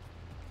now on.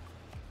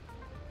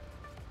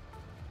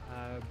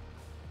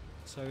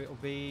 So it'll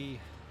be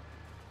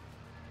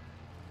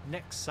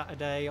next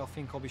Saturday, I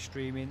think I'll be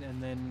streaming,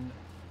 and then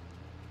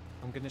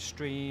I'm going to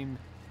stream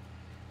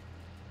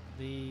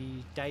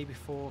the day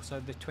before, so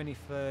the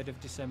 23rd of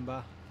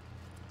December.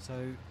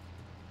 So,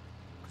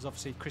 because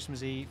obviously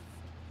Christmas Eve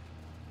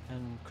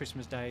and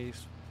Christmas Day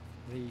is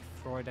the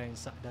Friday and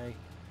Saturday,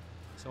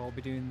 so I'll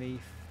be doing the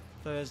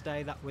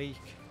Thursday that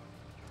week,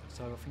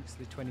 so I think it's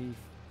the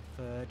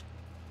 23rd,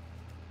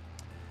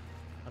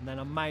 and then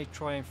I may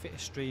try and fit a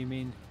stream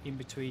in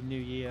between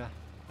New Year,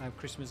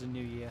 Christmas and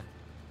New Year,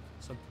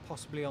 so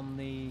possibly on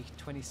the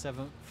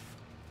 27th,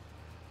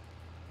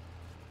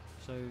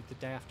 so the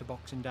day after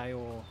Boxing Day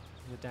or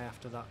the day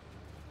after that.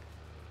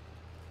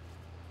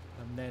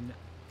 And then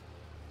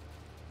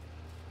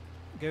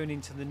going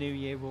into the new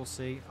year, we'll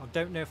see. I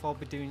don't know if I'll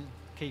be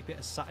keep it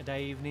as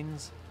Saturday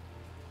evenings,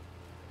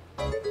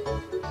 or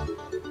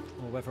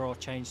whether I'll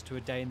change to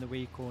a day in the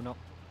week or not.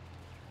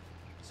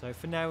 So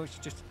for now it's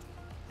just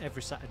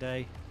every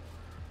Saturday,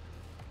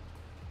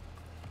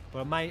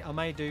 but I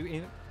may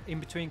do in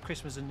between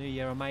Christmas and New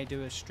Year, I may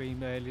do a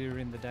stream earlier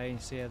in the day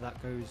and see how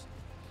that goes,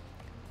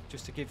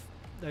 just to give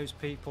those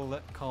people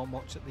that can't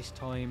watch at this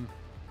time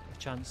a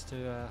chance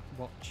to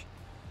watch.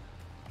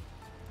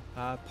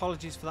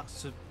 Apologies for that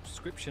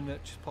subscription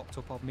that just popped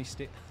up, I've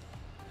missed it.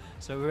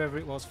 So whoever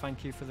it was,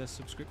 thank you for the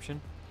subscription.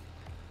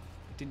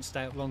 It didn't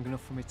stay up long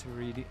enough for me to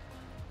read it.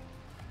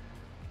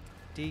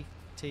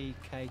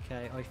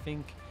 DTKK, I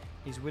think,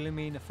 is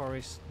Wilhelmina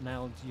Forest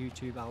nailed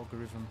YouTube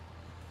algorithm.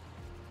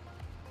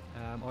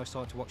 I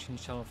started watching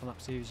his channel from that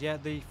series. Yeah,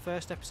 the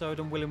first episode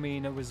on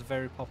Wilhelmina was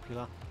very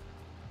popular.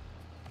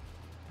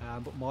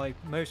 But my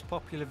most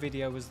popular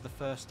video was the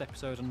first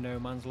episode on No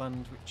Man's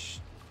Land, which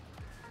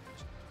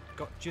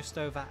got just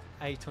over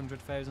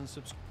 800,000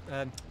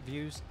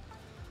 views.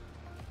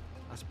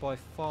 That's by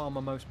far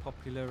my most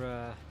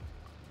popular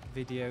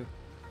video,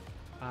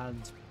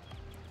 and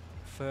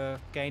for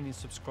gaining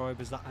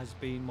subscribers, that has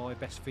been my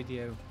best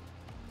video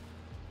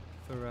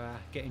for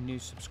getting new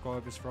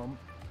subscribers from.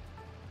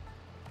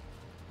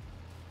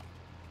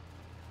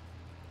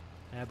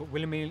 But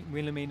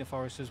Wilhelmina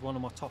Forest was one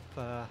of my top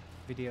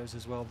videos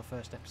as well, the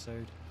first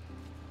episode.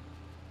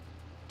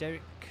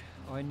 Derek,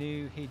 I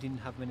knew he didn't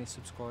have many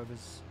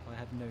subscribers. I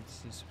had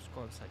noticed his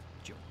subscribers had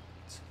jumped.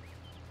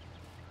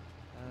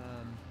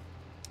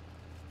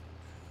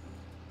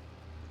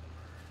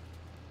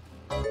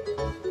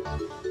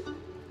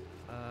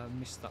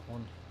 Missed that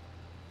one.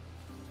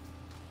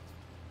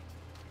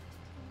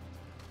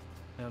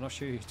 No, I'm not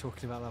sure who you're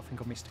talking about. I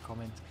think I missed a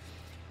comment.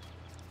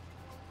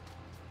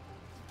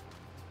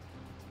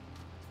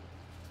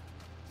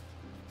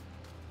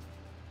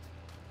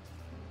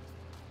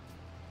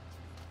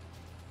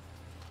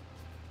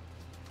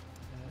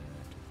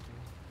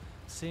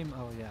 Sim,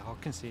 oh yeah, I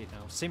can see it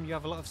now. Sim, you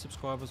have a lot of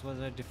subscribers. Was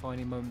there a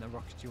defining moment that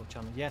rocketed your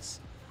channel? Yes.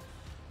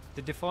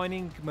 The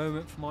defining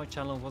moment for my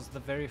channel was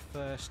the very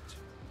first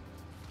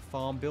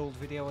farm build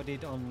video I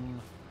did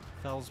on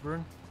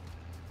Felsburn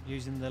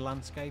using the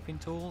landscaping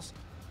tools.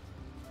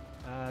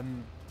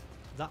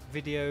 That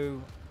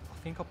video, I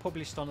think I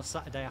published on a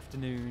Saturday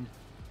afternoon,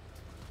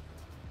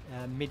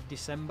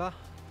 mid-December,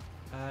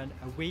 and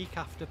a week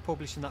after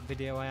publishing that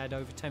video I had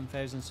over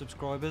 10,000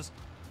 subscribers.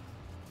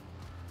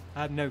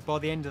 No, by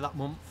the end of that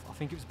month, I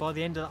think it was by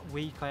the end of that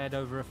week, I had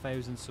over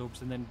 1,000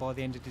 subs, and then by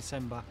the end of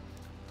December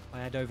I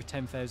had over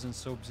 10,000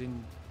 subs in,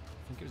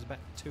 I think it was about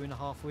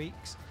 2.5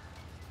 weeks.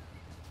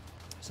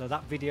 So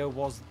that video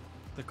was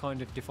the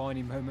kind of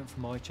defining moment for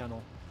my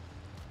channel.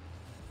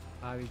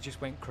 It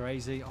just went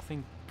crazy. I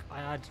think I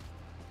had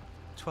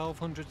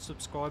 1,200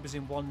 subscribers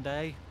in one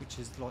day, which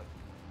is like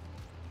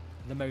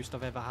the most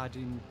I've ever had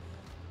in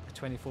a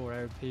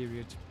 24-hour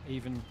period.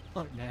 Even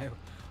like now,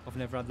 I've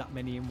never had that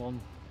many in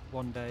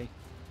one day.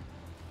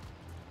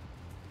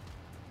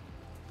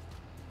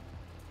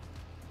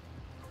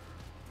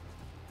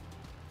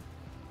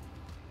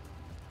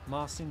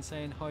 Marcin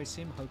saying hi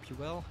Sim, hope you're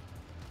well,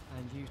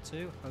 and you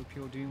too, hope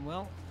you're doing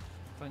well.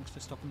 Thanks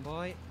for stopping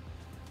by.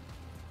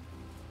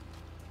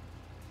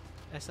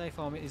 SA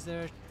Farmer, is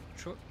there a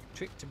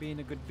trick to being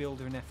a good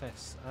builder in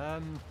FS? I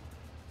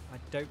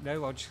don't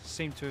know. I just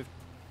seem to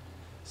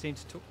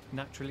took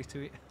naturally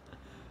to it.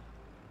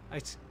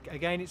 It's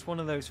one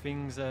of those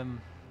things.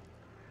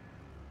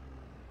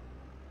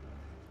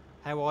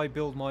 How I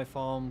build my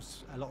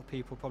farms, a lot of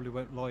people probably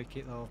won't like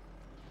it or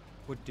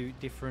would do it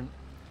different.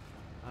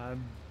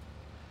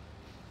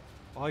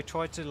 I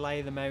try to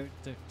lay them out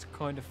that's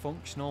kind of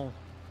functional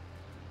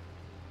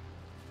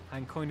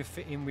and kind of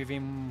fit in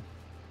within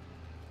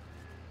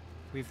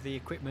with the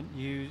equipment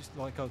used,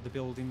 like the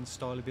building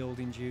style of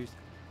buildings used.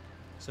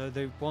 So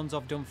the ones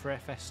I've done for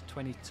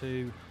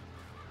FS22,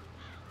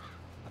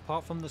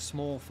 apart from the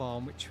small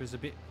farm, which was a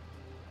bit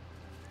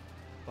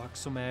like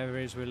some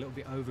areas were a little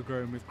bit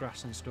overgrown with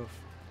grass and stuff,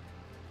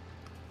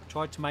 I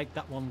tried to make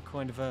that one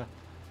kind of a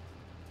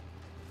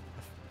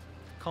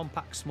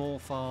compact small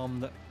farm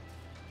that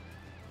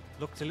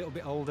looked a little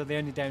bit older. The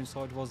only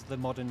downside was the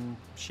modern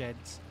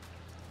sheds.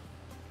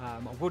 I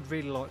would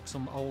really like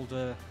some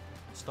older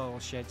style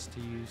sheds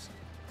to use.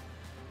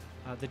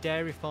 The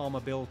dairy farm I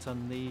built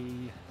and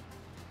the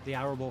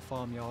arable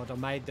farmyard, I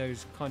made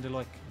those kind of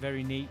like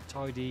very neat,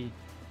 tidy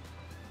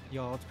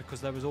yards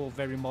because they was all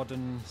very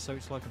modern, so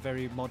it's like a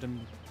very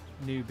modern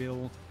new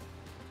build.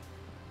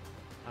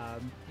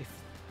 If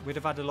we'd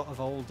have had a lot of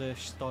older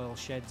style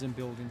sheds and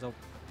buildings, I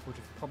would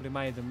have probably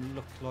made them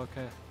look like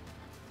a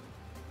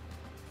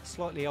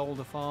slightly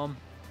older farm.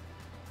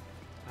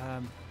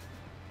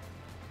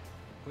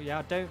 But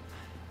yeah,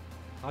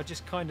 I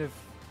just kind of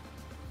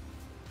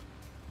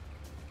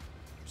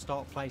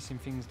start placing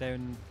things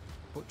down,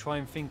 but try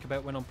and think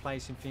about when I'm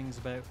placing things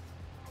about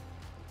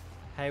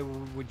how we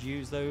would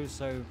use those,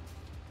 so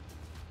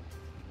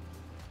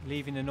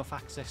leaving enough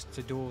access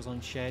to doors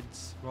on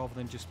sheds rather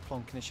than just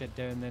plonking a shed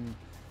down and then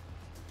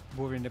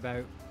worrying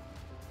about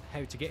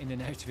how to get in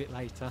and out of it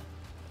later.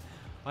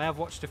 I have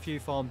watched a few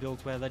farm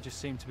builds where there just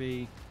seem to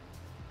be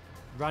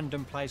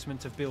random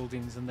placement of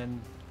buildings and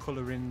then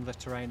colouring the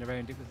terrain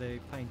around it with the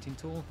painting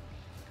tool,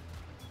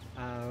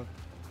 and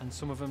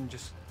some of them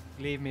just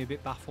leave me a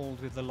bit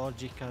baffled with the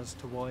logic as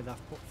to why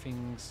they've put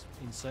things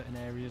in certain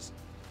areas.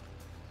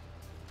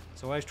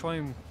 So I always try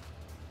and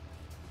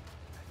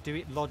do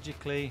it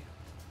logically,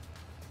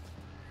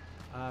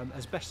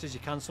 as best as you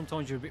can.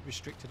 Sometimes you're a bit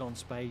restricted on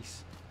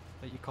space,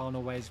 that you can't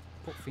always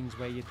put things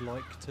where you'd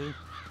like to.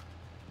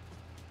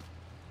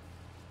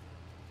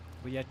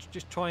 But yeah,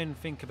 just try and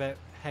think about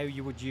how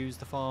you would use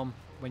the farm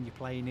when you're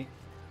playing it,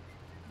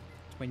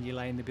 when you're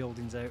laying the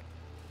buildings out,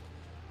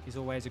 is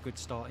always a good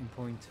starting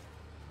point.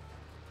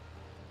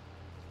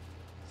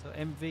 So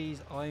MVs,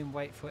 I'm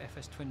waiting for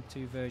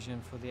FS22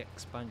 version for the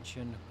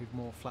expansion with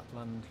more flat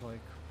land like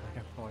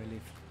where I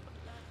live.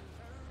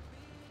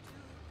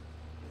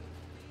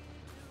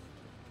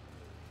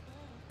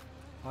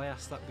 I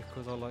asked that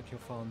because I like your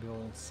farm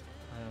builds.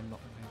 I am not.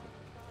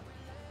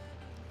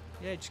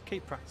 Yeah, just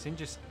keep practicing.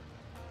 Just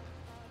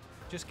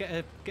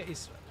get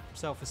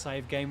yourself a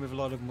save game with a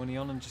lot of money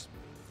on, and just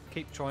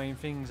keep trying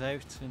things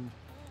out, and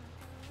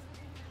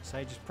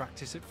say just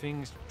practice at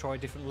things, try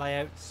different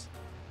layouts,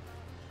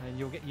 and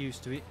you'll get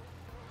used to it.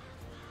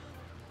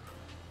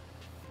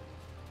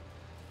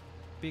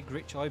 Big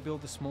Rich, I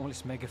build the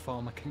smallest mega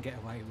farm I can get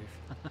away with.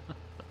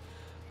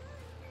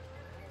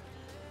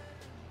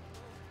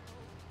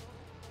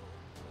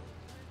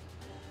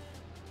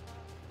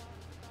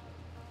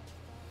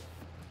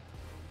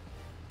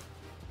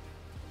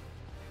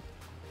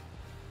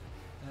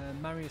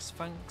 Marius,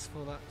 thanks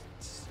for that.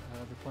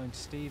 Replying to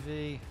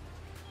Stevie.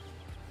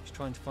 He's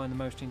trying to find the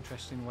most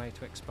interesting way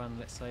to expand,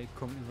 let's say,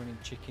 currently running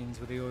chickens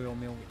with the oil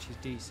mill, which is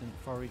decent.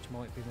 Forage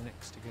might be the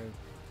next to go.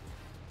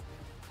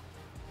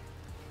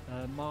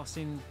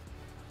 Marcin,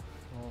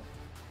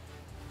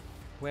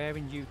 where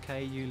in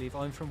UK you live?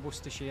 I'm from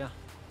Worcestershire.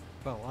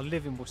 Well, I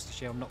live in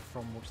Worcestershire, I'm not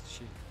from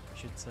Worcestershire, I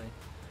should say.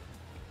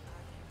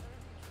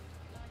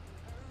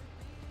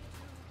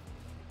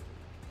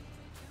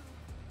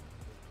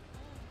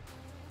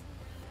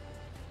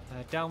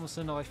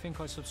 Dalmason, I think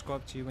I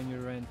subscribed to you when you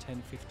were around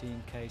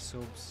 10-15k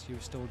subs. You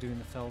were still doing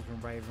the Felder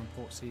and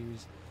Ravenport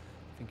series.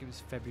 I think it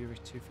was February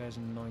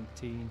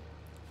 2019,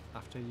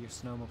 after your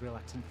snowmobile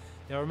accident.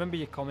 Yeah, I remember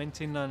you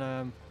commenting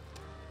on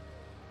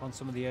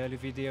some of the early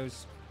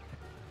videos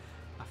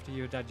after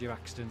you had had your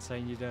accident,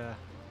 saying you'd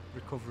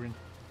recovering.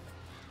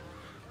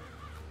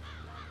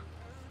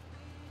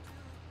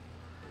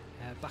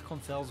 Back on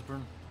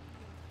Felsbrunn.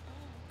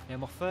 Yeah,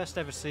 my first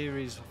ever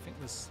series, I think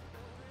was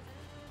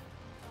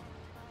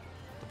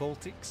the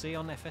Baltic Sea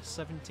on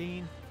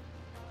FS17,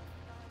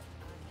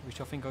 which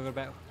I think I got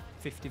about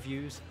 50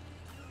 views.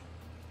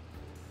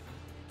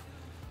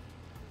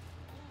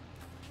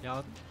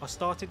 Yeah, I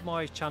started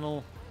my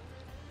channel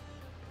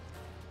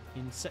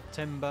in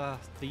September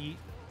the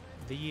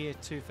year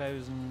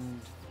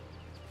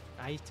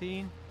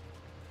 2018,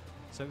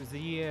 so it was the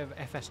year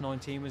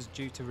FS19 was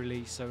due to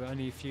release, so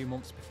only a few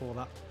months before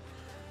that.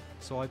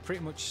 So I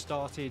pretty much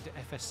started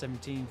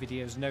FS17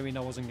 videos knowing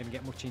I wasn't going to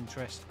get much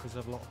interest because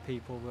a lot of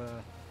people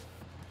were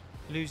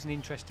losing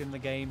interest in the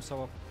game,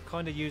 so I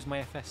kind of used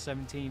my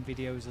FS17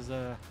 videos as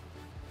a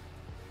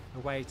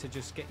way to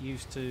just get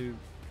used to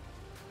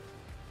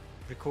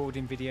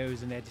recording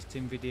videos and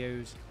editing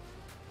videos,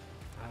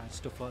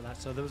 stuff like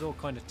that. So there was all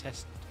kind of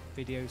test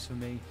videos for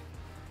me,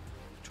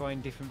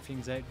 trying different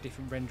things out,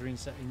 different rendering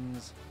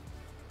settings.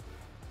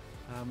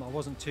 I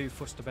wasn't too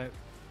fussed about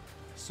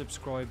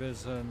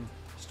subscribers and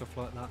stuff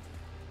like that.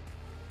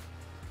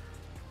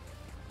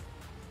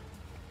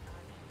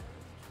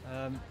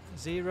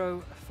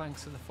 Zero,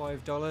 thanks for the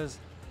 $5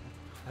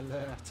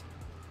 alert.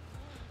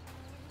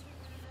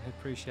 I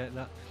appreciate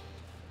that.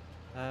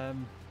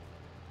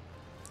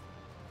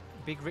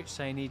 Big Rich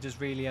saying he does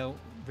really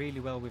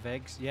well with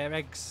eggs. Yeah,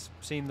 eggs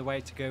seem the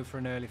way to go for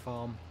an early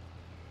farm.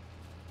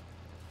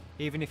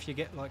 Even if you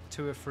get like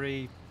 2 or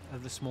 3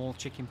 of the small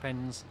chicken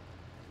pens,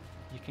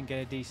 you can get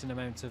a decent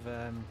amount of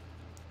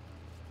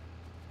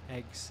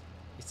eggs.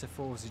 It's a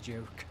Forza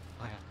joke.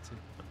 I had to.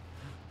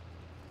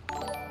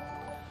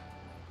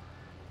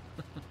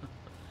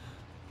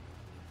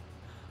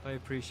 I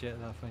appreciate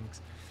that,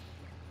 thanks.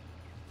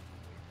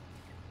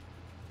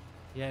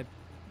 Yeah,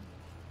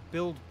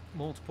 build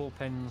multiple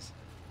pens.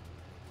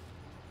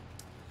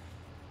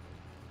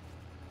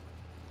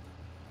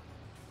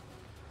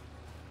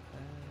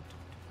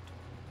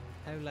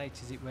 How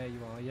late is it where you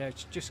are? Yeah,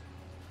 it's just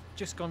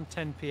gone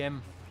 10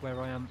 PM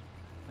where I am,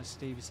 as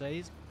Steve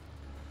says.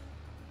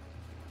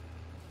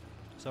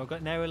 So I've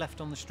got an hour left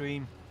on the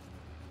stream.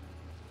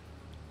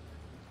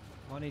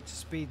 I need to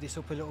speed this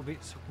up a little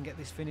bit so I can get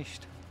this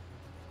finished.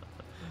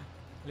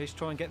 At least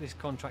try and get this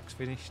contracts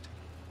finished.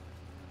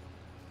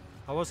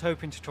 I was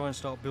hoping to try and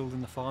start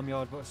building the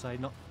farmyard, but I say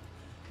not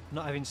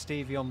having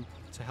Stevie on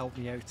to help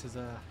me out has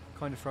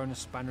kind of thrown a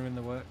spanner in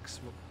the works.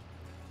 But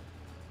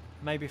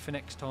maybe for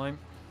next time.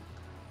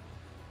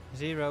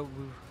 Zero,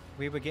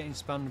 we were getting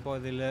spammed by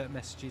the alert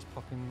messages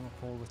popping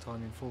up all the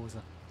time in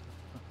Forza.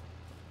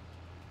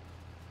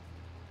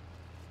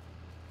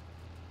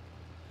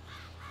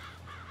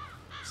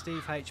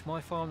 Steve H,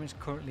 my farm is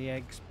currently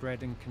eggs,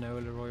 bread and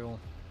canola oil,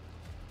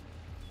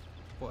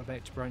 but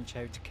about to branch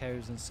out to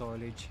cows and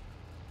silage.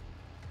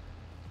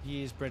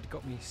 Year's bread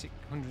got me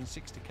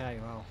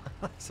 160k, wow,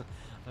 that's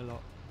a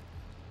lot.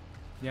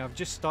 Yeah, I've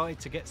just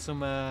started to get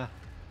some a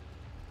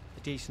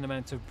decent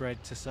amount of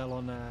bread to sell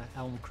on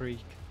Elm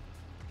Creek.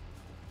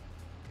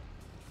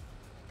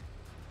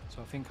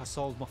 So I think I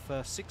sold my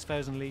first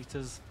 6,000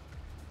 litres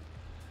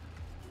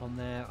on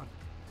there. I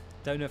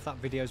don't know if that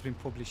video has been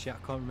published yet. I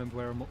can't remember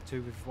where I'm up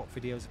to with what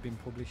videos have been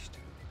published,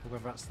 or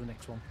whether that's the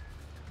next one.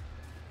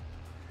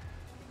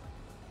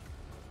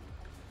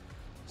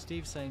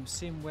 Steve saying,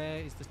 Sim, where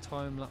is the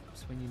time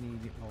lapse when you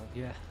need it? Lord,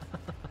 yeah.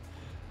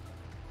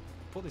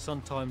 Put this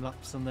on time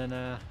lapse and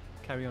then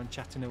carry on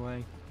chatting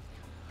away.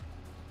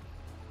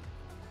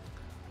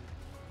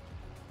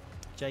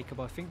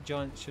 Jacob, I think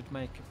Giants should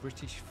make a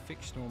British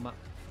fictional map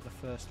for the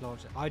first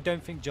large. I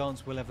don't think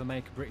Giants will ever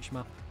make a British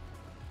map.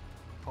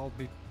 I'll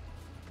be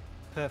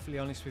perfectly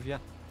honest with you.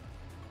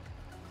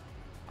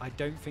 I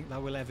don't think they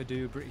will ever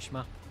do a British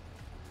map.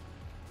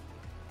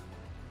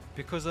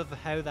 Because of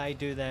how they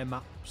do their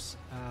maps,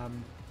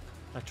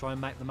 they try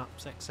and make the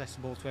maps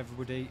accessible to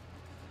everybody.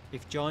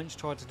 If Giants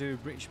tried to do a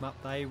British map,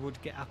 they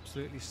would get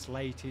absolutely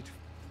slated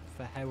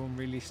for how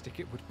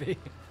unrealistic it would be.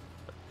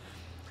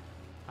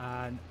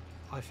 And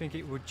I think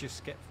it would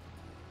just get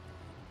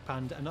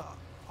panned. And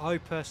I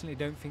personally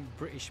don't think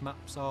British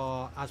maps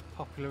are as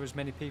popular as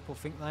many people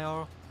think they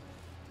are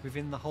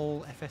within the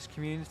whole FS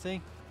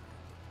community.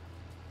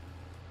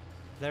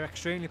 They're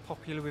extremely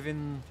popular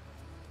within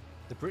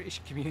the British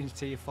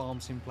community of farm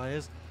sim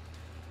players,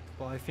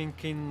 but I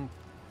think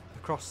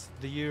across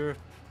the Europe,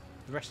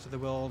 the rest of the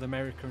world,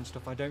 America and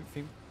stuff, I don't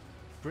think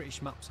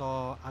British maps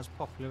are as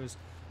popular as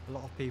a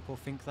lot of people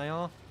think they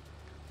are,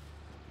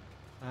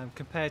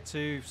 compared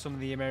to some of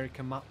the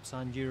American maps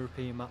and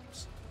European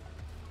maps.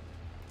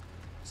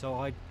 So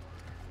I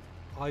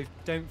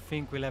don't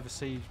think we'll ever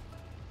see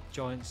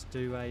Giants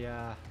do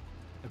a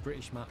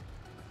British map.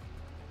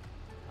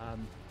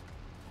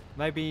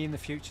 Maybe in the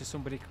future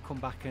somebody could come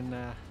back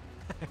and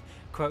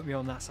quote me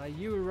on that, say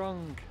you were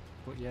wrong,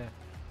 but yeah,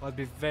 I'd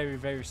be very,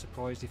 very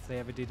surprised if they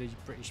ever did a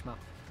British map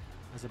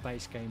as a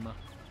base game map.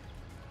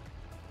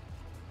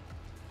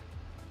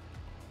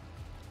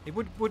 It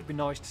would be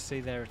nice to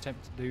see their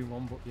attempt to do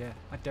one, but yeah,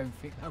 I don't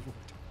think they would.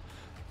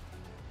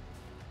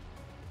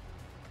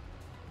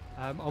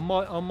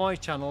 On my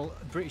channel,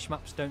 British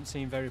maps don't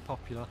seem very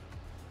popular.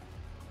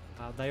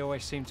 They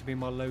always seem to be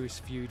my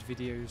lowest viewed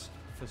videos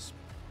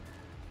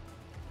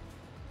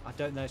I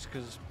don't know, it's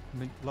because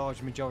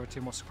large majority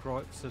of my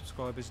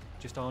subscribers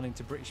just aren't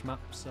into British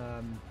maps,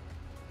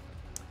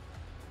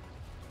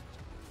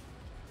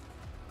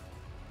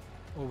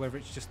 or whether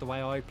it's just the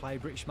way I play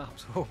British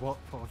maps or what,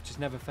 but I've just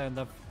never found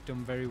I've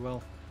done very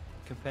well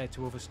compared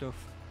to other stuff.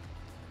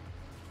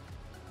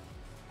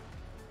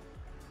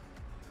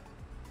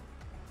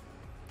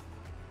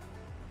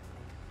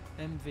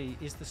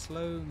 MV, is the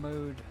slow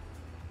mode,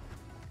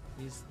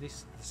 is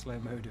this the slow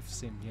mode of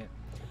Sim? Yeah.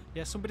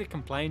 Yeah, somebody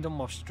complained on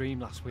my stream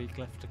last week,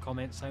 left a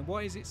comment saying,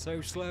 why is it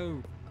so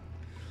slow?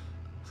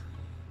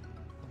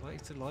 I'm like,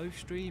 it's a live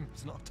stream,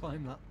 it's not a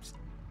time lapse.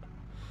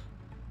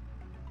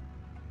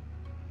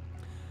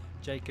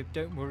 Jacob,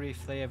 don't worry,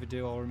 if they ever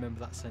do, I'll remember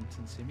that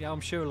sentence. Yeah,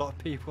 I'm sure a lot of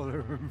people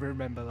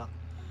remember that.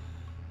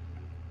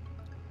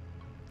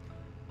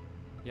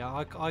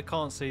 Yeah, I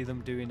can't see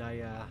them doing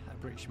a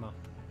British map.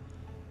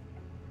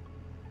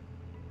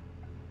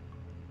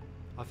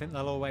 I think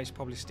they'll always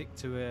probably stick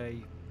to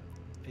a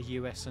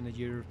US and a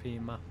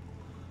European map.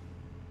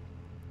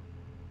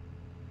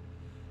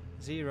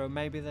 Zero,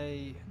 maybe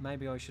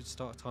I should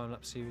start a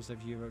time-lapse series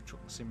of Euro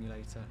Truck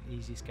Simulator.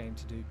 Easiest game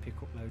to do, pick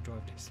up, load,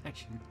 drive,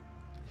 destination.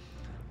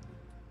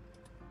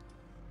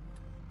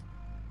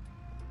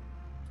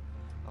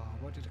 Oh,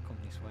 why did I come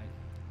this way?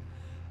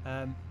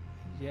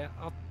 Yeah,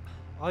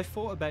 I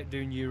thought about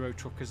doing Euro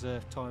Truck as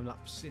a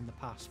time-lapse in the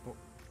past, but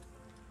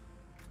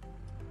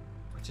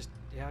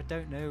I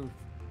don't know.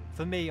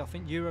 For me, I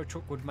think Euro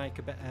Truck would make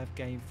a better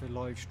game for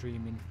live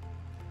streaming,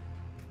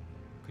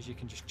 because you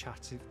can just chat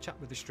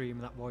with the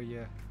streamer that while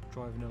you're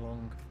driving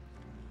along.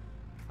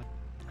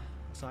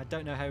 So I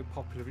don't know how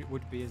popular it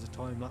would be as a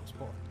time lapse,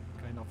 but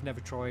again, I've never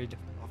tried.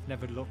 I've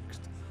never looked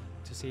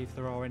to see if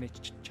there are any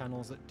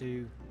channels that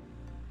do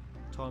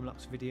time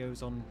lapse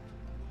videos on.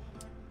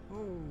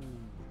 Oh,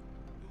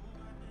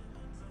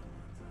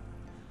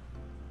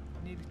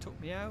 nearly took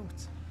me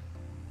out.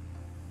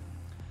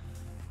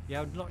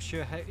 Yeah, I'm not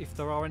sure if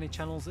there are any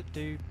channels that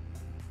do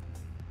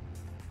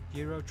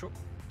Euro Truck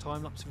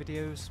time-lapse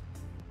videos,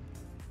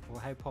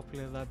 or how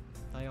popular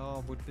they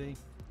would be.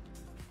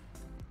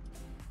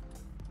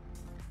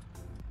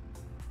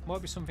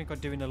 Might be something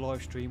I'd do in a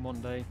live stream one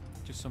day,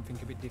 just something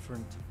a bit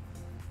different.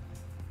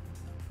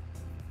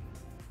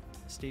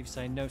 Steve's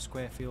saying no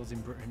square fields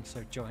in Britain,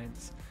 so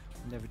giants.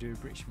 I'll never do a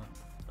British map.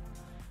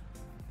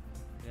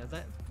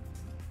 Yeah,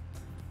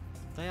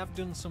 they have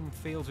done some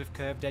fields with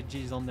curved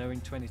edges on there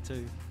in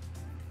 22.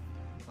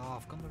 Oh,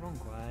 I've gone the wrong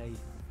way.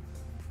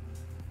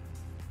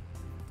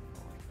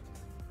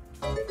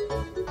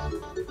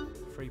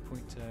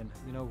 3-point turn.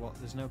 You know what?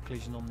 There's no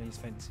collision on these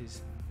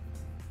fences.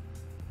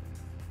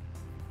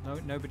 No,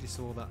 nobody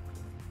saw that.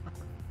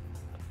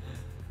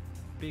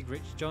 Big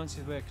Rich Giants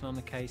is working on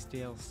the case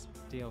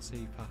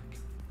DLC pack.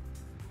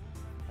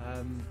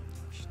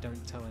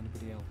 Don't tell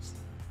anybody else.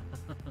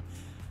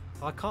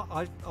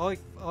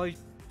 I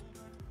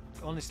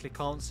honestly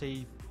can't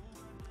see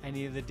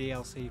any of the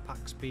DLC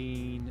packs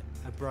being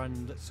a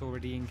brand that's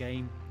already in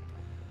game.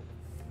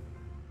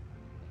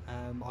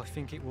 I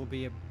think it will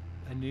be a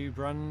new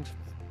brand,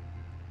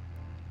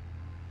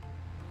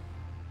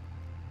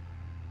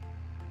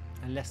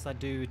 unless they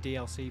do a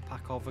DLC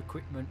pack of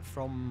equipment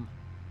from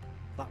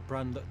that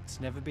brand that's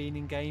never been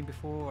in game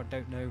before. I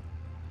don't know.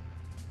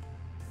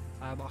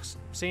 I've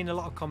seen a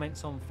lot of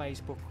comments on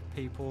Facebook,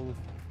 people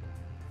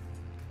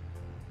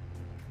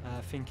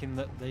thinking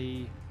that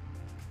the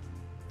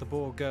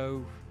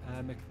Borgo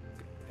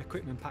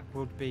equipment pack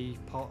would be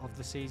part of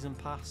the season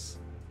pass.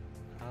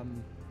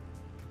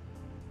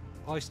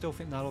 I still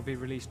think that'll be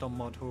released on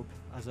Mod Hub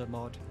as a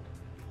mod.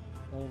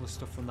 All the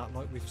stuff from that,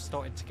 like we've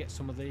started to get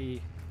some of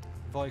the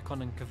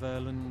Vicon and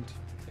Kverland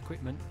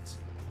equipment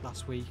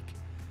last week.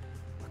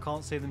 I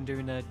can't see them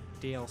doing a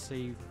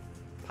DLC,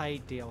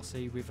 paid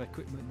DLC with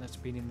equipment that's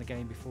been in the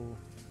game before.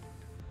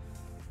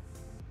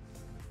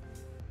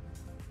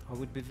 I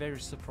would be very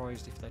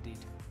surprised if they did.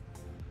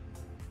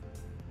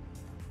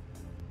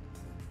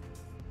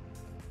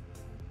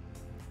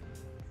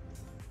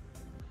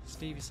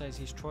 Stevie says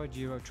he's tried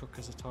Euro Truck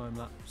as a time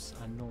lapse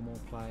and normal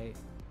play,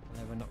 and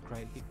they were not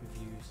great hit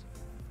reviews.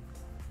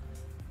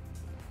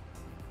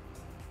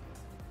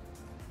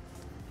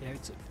 Yeah,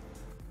 it's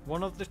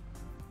one of the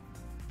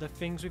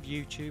things with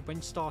YouTube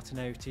when starting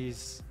out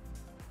is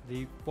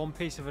the one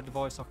piece of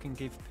advice I can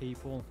give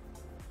people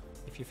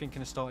if you're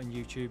thinking of starting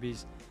YouTube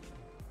is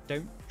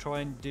don't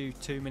try and do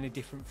too many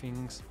different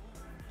things.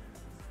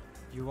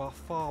 You are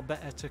far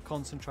better to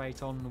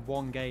concentrate on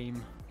one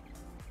game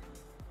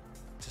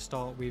to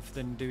start with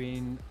than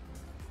doing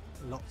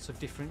lots of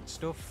different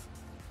stuff.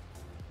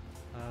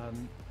 Oh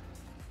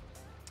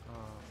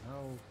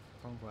no,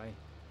 wrong way.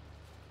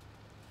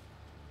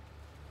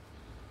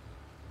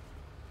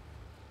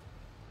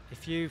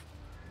 If you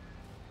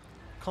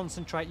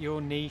concentrate your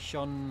niche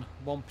on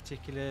one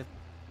particular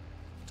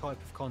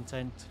type of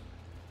content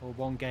or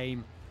one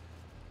game,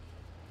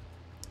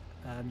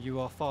 you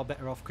are far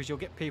better off, because you'll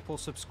get people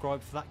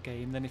subscribed for that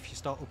game. Then if you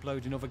start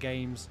uploading other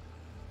games,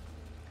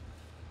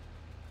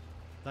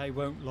 they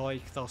won't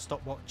like, they'll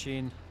stop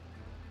watching,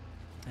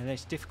 and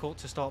it's difficult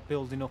to start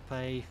building up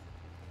a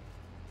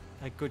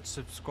good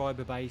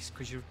subscriber base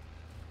because you're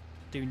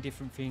doing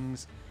different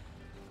things,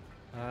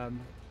 and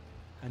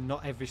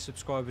not every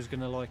subscriber is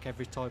going to like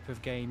every type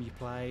of game you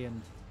play,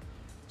 and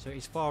so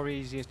it's far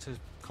easier to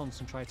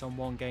concentrate on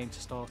one game to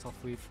start off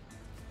with,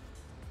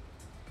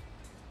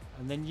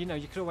 and then you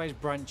could always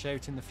branch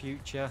out in the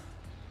future.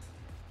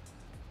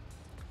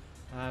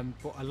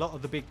 But a lot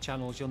of the big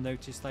channels, you'll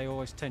notice they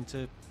always tend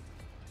to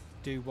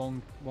do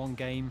one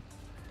game,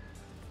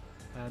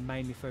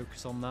 mainly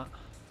focus on that.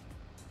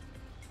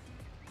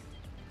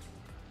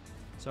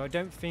 So I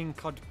don't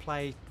think I'd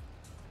play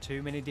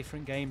too many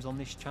different games on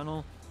this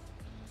channel.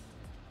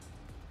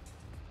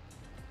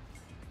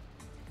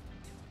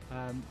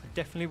 I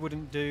definitely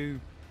wouldn't do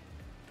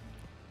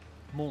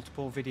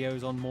multiple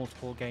videos on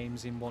multiple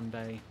games in one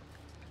day.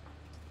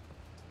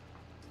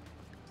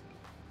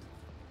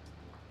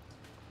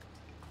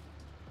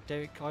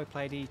 Derek, I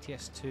played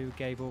ETS2,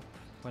 gave up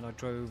when I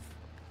drove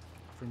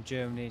from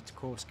Germany to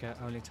Corsica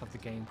only to have the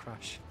game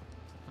crash.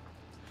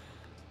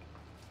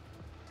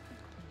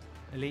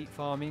 Elite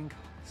Farming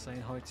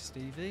saying hi to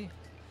Stevie.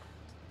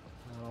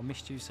 I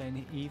missed you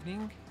saying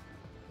evening.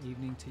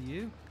 Evening to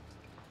you.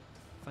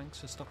 Thanks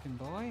for stopping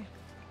by.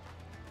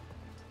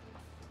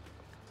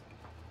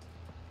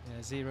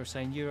 Yeah, Zero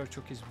saying Euro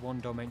Truck is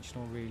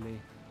one-dimensional really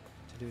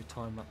to do a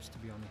time lapse, to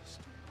be honest.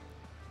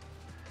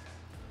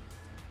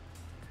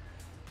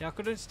 Yeah, I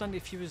could understand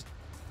if you was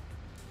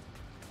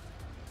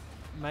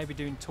maybe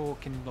doing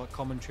talking like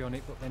commentary on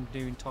it, but then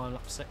doing time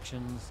lapse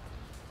sections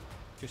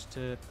just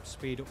to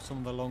speed up some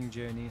of the long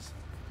journeys.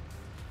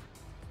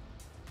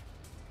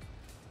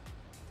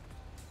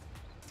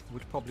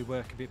 Would probably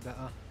work a bit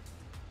better.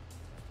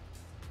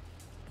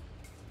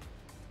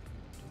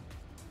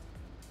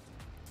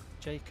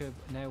 Jacob,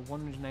 now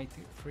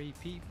 183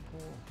 people.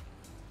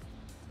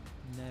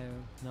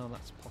 No,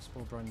 that's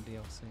possible brand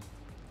DLC.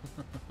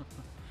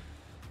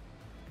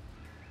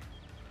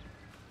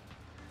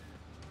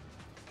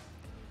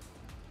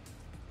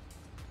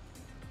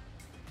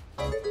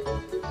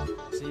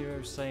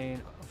 Zero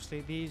saying,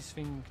 obviously the easiest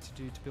thing to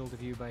do to build a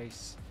view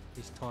base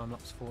is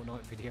time-lapse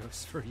Fortnite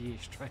videos for a year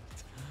straight.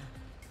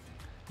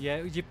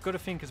 Yeah, you've got to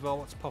think as well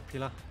what's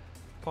popular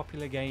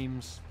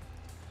games,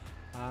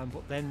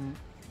 but then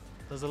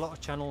there's a lot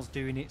of channels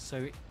doing it,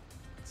 so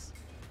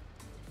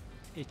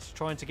it's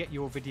trying to get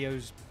your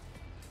videos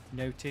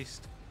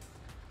noticed.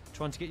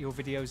 Trying to get your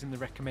videos in the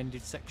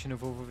recommended section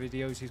of other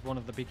videos is one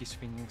of the biggest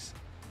things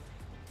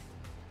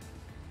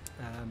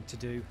to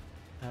do.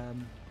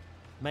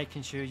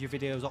 Making sure your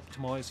video is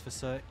optimized for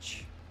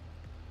search,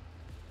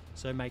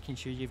 so making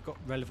sure you've got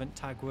relevant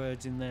tag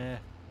words in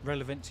there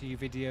relevant to your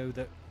video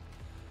that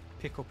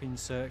pick up in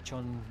search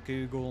on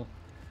Google.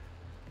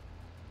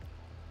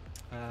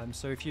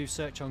 So if you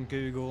search on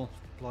Google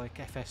like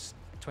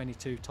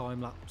FS22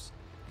 time-lapse,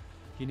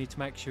 you need to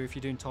make sure if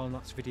you're doing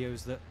time-lapse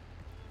videos that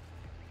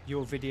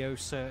your video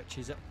search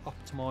is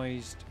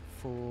optimized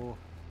for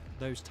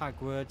those tag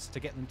words to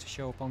get them to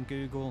show up on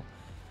Google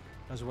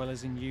as well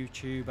as in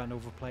YouTube and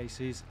other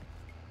places.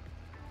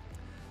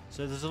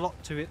 So there's a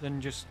lot to it than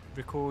just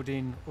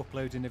recording,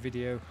 uploading a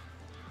video.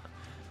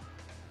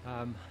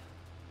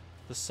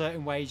 There's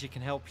certain ways you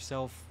can help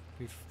yourself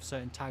with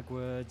certain tag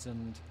words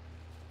and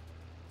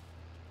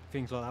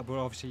things like that, but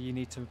obviously you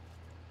need to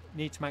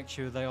make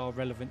sure they are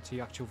relevant to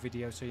your actual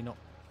video, so you're not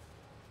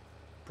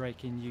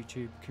breaking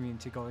YouTube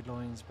community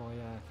guidelines by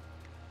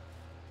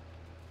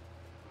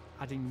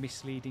adding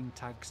misleading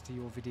tags to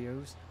your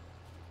videos.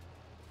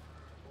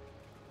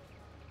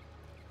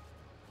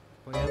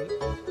 But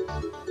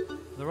yeah,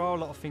 there are a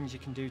lot of things you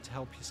can do to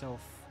help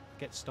yourself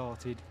get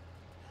started.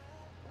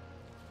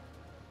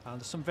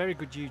 There's some very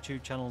good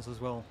YouTube channels as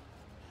well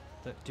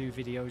that do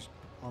videos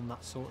on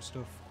that sort of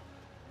stuff.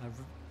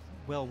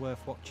 Well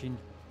worth watching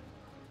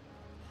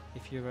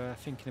if you're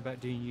thinking about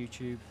doing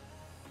YouTube.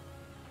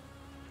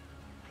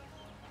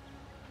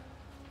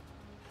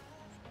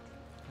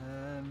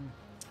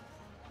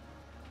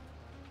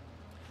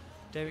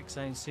 Derek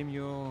saying, Sim,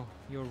 you're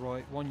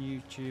right. One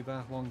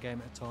YouTuber, one game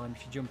at a time.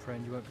 If you jump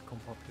around, you won't become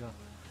popular.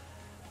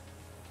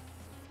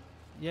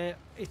 Yeah,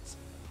 it's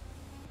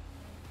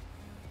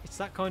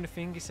that kind of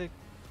thing. It's a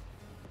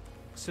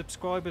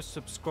subscribers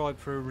subscribe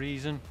for a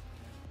reason.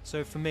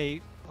 So for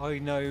me, I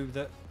know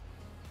that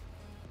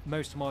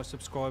most of my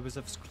subscribers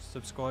have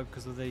subscribed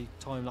because of the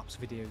time-lapse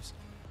videos.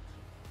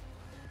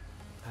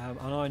 And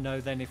I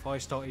know then if I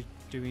started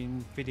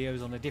doing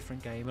videos on a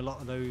different game, a lot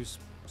of those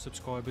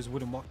subscribers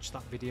wouldn't watch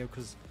that video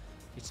because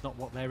it's not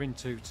what they're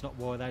into, it's not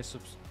why they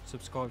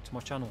subscribe to my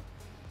channel.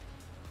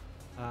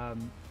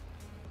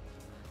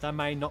 They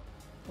may not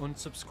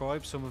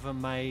unsubscribe, some of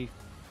them may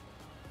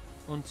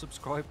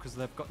unsubscribe because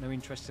they've got no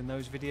interest in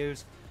those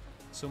videos.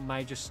 Some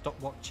may just stop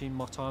watching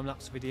my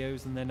time-lapse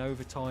videos, and then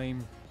over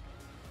time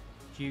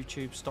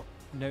YouTube stop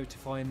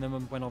notifying them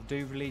when I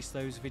do release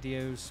those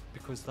videos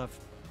because they've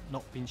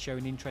not been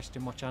showing interest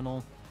in my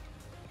channel.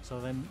 So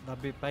then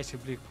they'll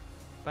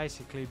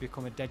basically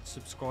become a dead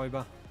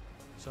subscriber.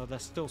 So they're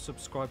still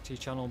subscribed to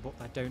your channel, but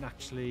they don't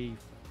actually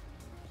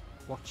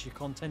watch your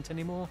content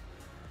anymore.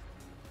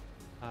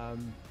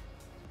 And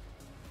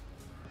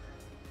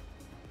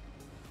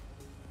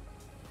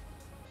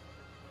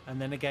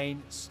then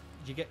again,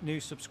 you get new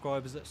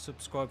subscribers that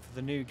subscribe for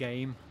the new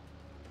game,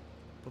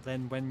 but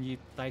then when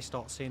they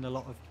start seeing a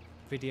lot of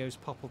videos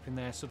pop up in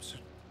their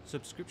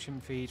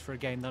subscription feed for a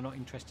game they're not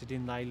interested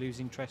in, they lose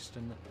interest.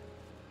 And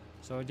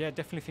so yeah,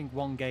 definitely think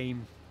one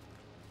game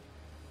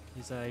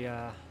is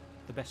the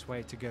best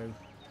way to go.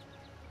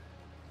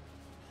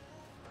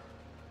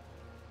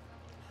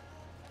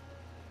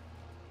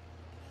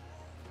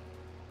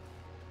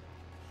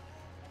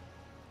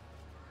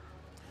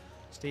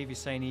 Steve is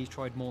saying he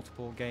tried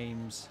multiple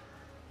games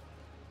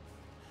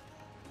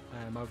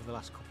over the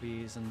last couple of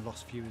years and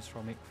lost viewers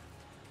from it.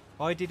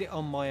 I did it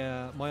on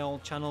my my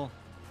old channel.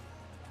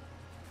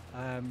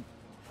 I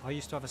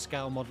used to have a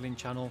scale modelling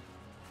channel,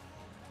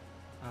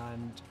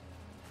 and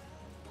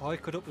I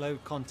could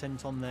upload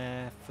content on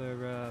there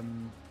for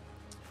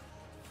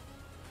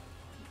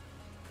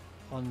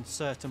on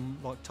certain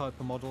like type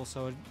of models.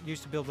 So I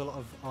used to build a lot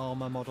of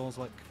armour models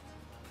like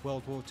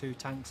World War II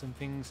tanks and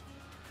things.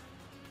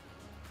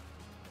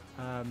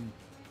 And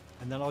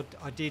then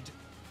I did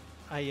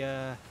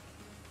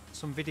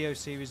some video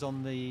series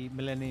on the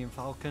Millennium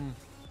Falcon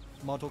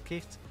model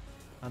kit,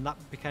 and that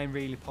became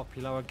really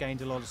popular. I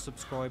gained a lot of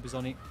subscribers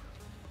on it,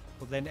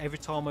 but then every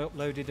time I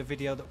uploaded a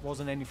video that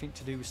wasn't anything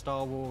to do with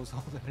Star Wars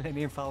or the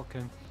Millennium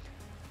Falcon,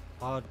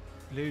 I'd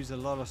lose a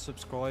lot of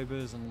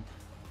subscribers, and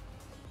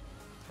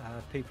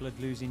people would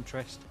lose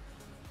interest.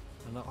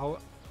 And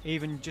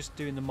even just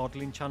doing the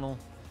modelling channel,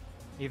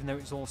 even though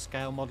it's all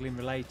scale modelling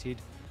related,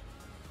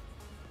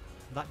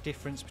 that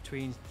difference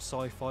between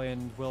sci-fi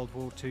and World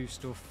War II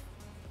stuff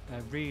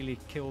really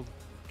killed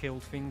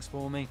things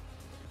for me.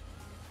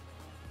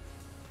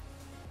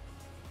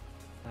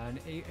 And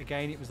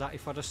again, it was that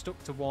if I'd have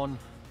stuck to one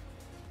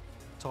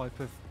type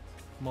of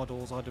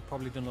models, I'd have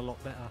probably done a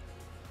lot better.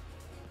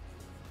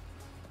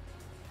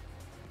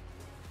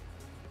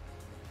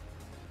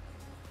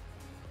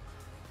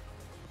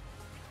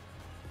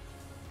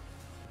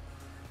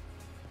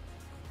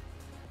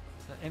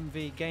 So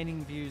MV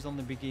gaining views on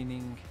the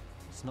beginning,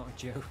 it's not a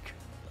joke.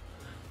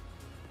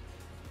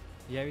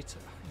 Yeah,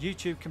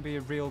 YouTube can be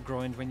a real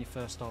grind when you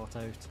first start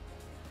out.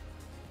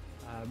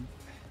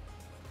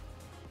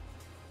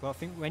 But I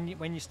think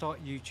when you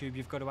start YouTube,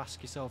 you've got to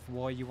ask yourself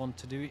why you want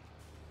to do it,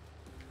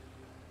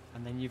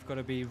 and then you've got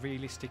to be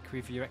realistic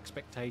with your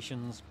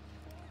expectations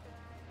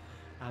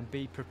and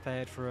be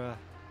prepared for a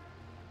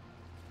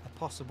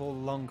possible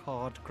long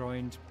hard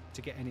grind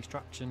to get any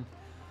traction.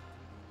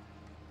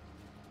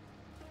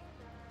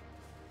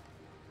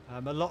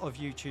 A lot of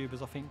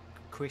YouTubers, I think,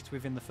 quit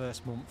within the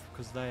first month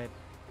because they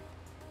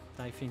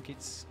think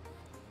it's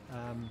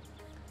a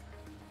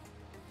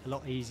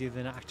lot easier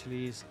than it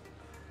actually is.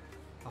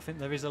 I think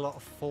there is a lot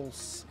of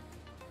false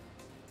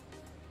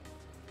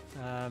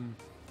yeah.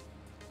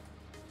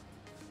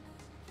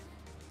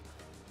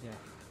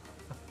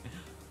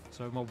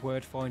 So my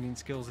word finding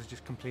skills has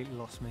just completely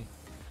lost me.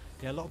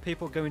 Yeah, a lot of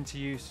people go into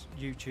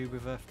YouTube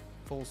with a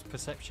false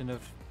perception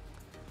of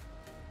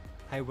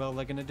how well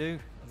they're going to do.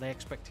 They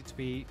expect it to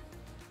be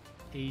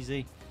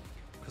easy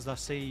because they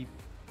see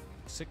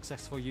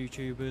successful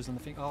YouTubers and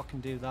they think, oh, I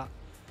can do that,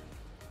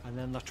 and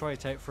then they try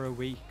it out for a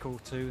week or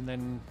two and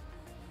then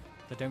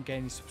they don't get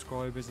any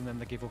subscribers and then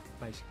they give up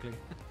basically.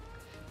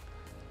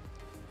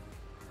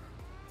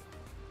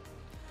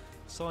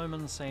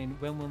 Simon's saying,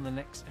 when will the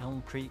next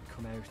Elm Creek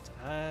come out?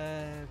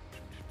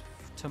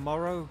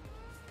 Tomorrow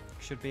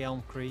should be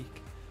Elm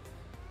Creek.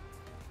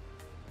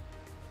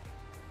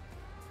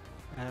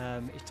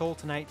 It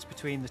alternates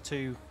between the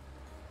two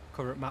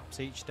current maps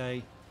each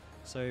day.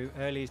 So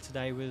earlier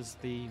today was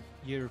the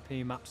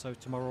European map, so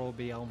tomorrow will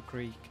be Elm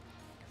Creek,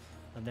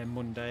 and then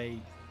Monday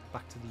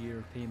back to the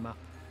European map.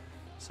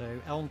 So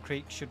Elm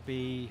Creek should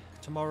be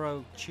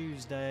tomorrow,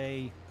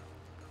 Tuesday,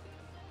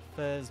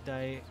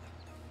 Thursday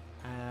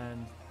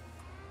and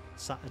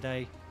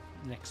Saturday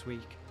next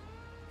week.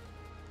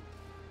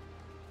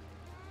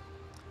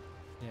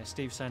 Yeah,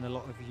 Steve's saying a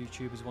lot of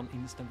YouTubers want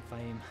instant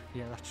fame.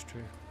 Yeah, that's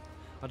true.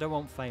 I don't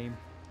want fame.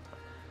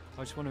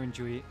 I just want to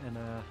enjoy it, and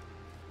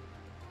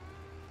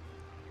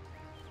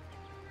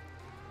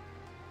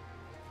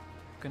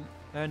can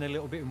earn a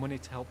little bit of money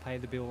to help pay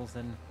the bills,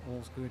 then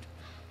all's good.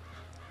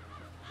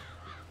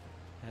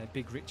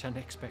 Big rich and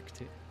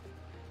expect it.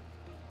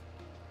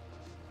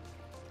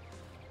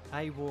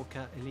 A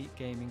Walker Elite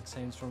Gaming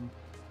sounds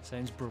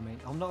Brummie.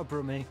 I'm not a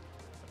Brummie.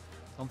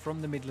 I'm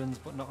from the Midlands,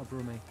 but not a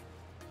Brummie.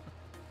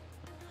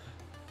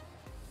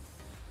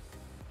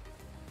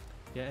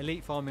 Yeah,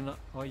 Elite Farming,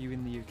 are you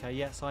in the UK?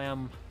 Yes, I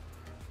am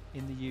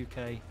in the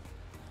UK.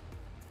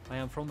 I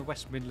am from the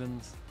West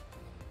Midlands,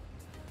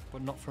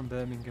 but not from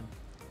Birmingham.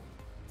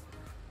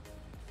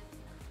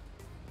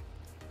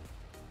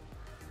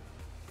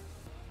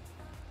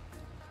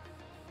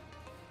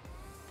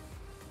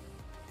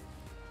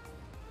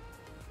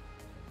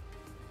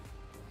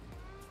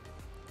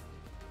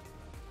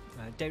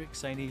 Derek's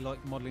saying he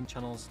likes modelling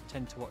channels,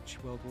 tend to watch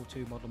World War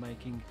II model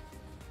making.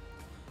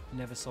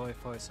 never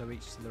sci-fi, so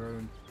each to their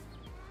own.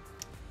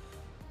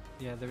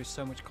 Yeah, there is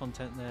so much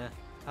content there.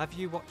 Have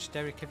you watched,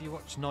 Derek, have you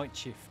watched Night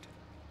Shift?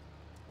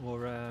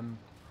 Or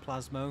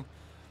Plasmo?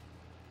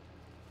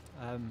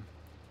 Have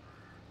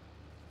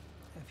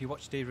you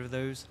watched either of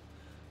those?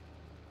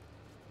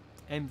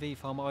 MV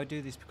Farmer, I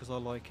do this because I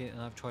like it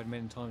and I've tried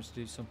many times to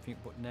do something,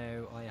 but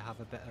now I have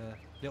a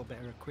little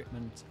better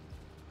equipment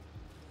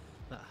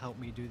that help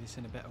me do this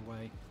in a better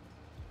way.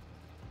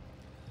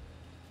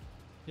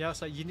 Yeah,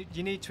 so you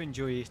need to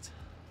enjoy it.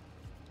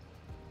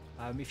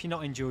 If you're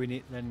not enjoying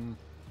it, then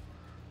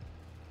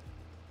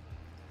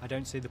I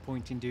don't see the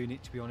point in doing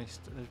it, to be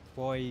honest.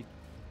 Why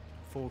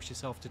force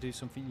yourself to do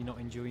something you're not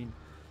enjoying?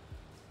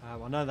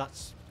 I know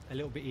that's a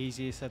little bit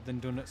easier said than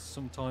done at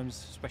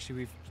sometimes,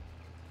 especially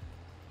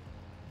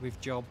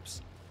with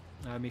jobs.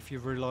 If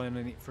you're relying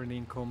on it for an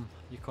income,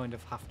 you kind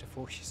of have to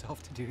force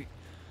yourself to do it.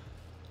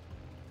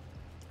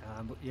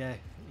 But yeah,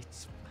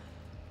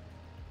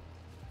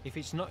 if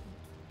it's not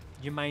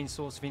your main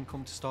source of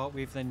income to start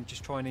with, then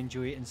just try and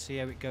enjoy it and see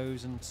how it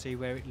goes and see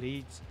where it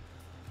leads.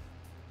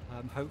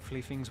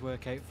 Hopefully things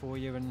work out for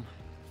you, and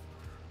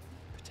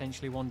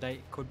potentially one day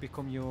it could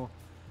become your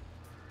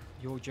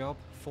job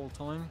full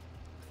time.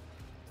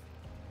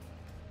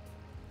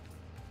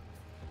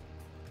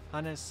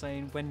 Hannah's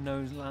saying, when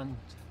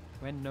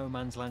No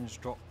Man's Land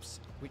drops,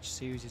 which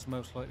series is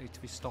most likely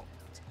to be stopped?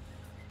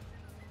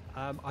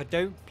 I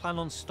don't plan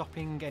on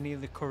stopping any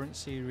of the current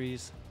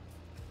series.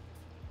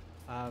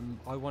 I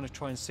want to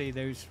try and see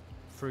those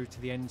through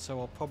to the end,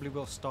 so I probably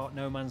will start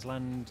No Man's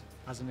Land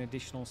as an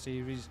additional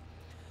series.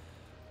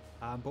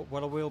 But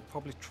what I will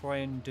probably try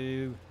and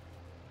do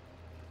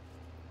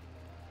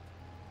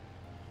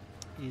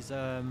is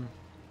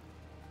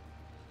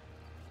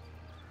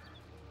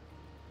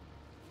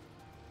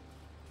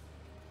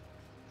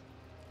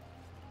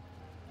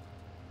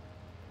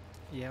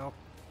yeah,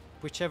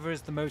 whichever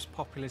is the most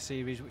popular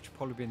series, which will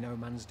probably be No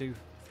Man's, do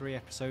 3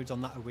 episodes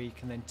on that a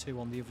week and then 2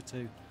 on the other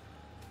 2.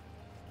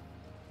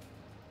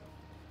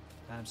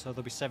 So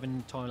there'll be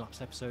 7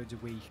 time-lapse episodes a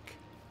week,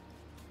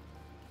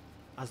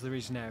 as there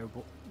is now,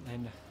 but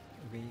then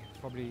it'll be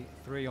probably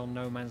 3 on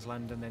No Man's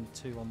Land and then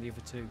 2 on the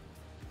other 2.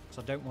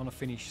 So I don't want to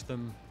finish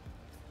them.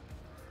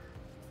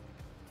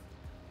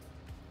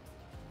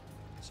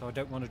 So I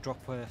don't want to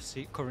drop a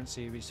current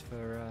series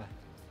for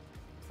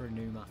a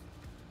new map.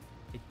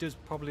 It does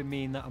probably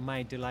mean that I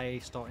may delay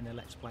starting a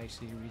Let's Play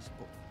series,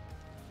 but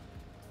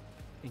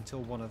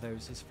until one of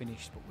those is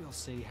finished, but we'll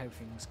see how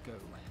things go.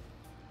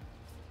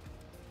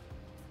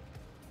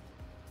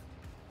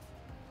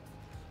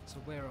 So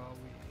where are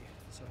we?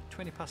 So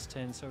 20 past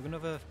 10, so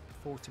another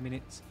 40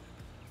 minutes.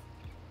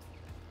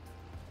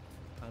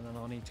 And then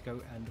I'll need to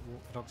go and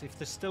walk the dogs. If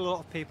there's still a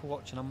lot of people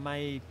watching, I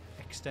may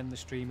extend the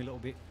stream a little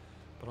bit,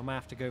 but I may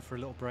have to go for a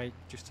little break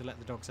just to let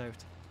the dogs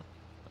out.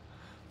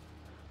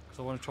 Because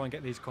I want to try and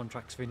get these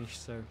contracts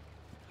finished, so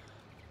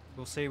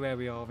we'll see where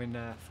we are in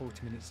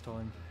 40 minutes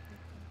time.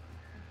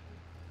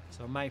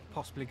 So I may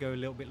possibly go a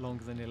little bit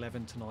longer than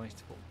 11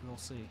 tonight, but we'll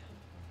see.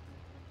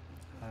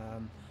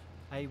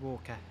 Hey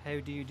Walker, how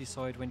do you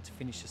decide when to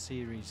finish a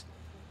series?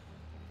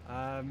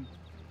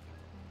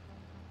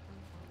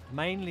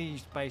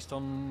 Mainly based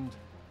on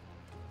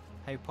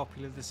how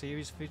popular the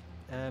series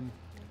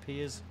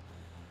appears.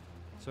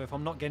 So if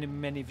I'm not getting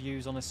many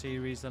views on a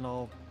series, then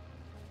I'll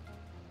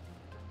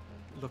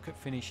look at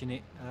finishing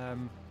it.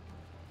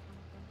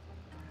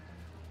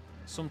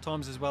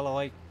 Sometimes as well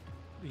I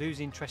lose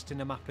interest in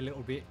the map a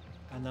little bit,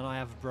 and then I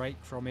have a break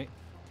from it,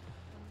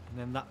 and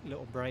then that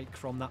little break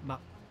from that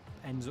map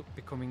ends up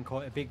becoming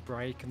quite a big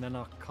break, and then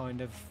I kind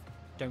of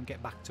don't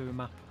get back to a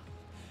map.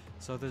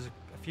 So there's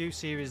a few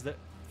series that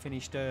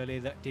finished early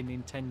that didn't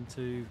intend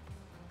to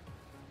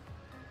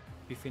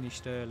be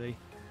finished early,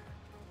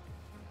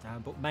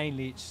 but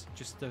mainly it's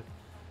just the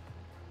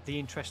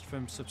interest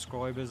from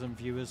subscribers and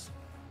viewers.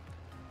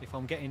 If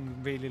I'm getting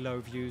really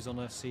low views on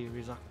a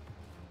series, I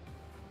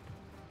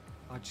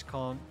just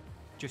can't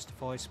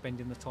justify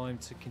spending the time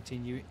to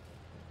continue it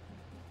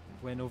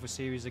when other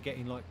series are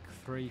getting like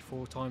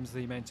 3-4 times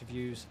the amount of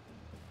views.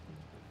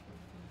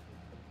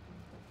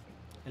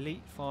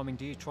 Elite farming,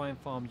 do you try and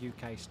farm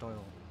UK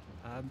style?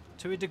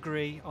 To a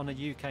degree on a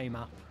UK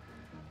map.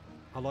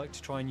 I like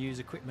to try and use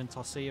equipment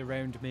I see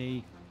around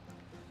me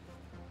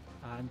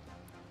and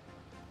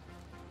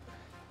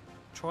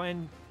try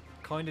and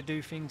kind of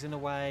do things in a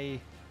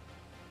way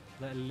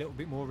that are a little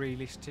bit more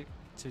realistic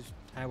to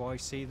how I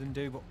see them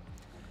do, but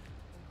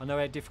I know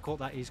how difficult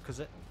that is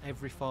because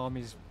every farm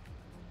is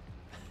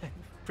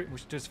pretty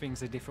much does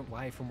things a different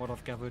way from what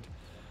I've gathered.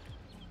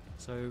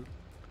 So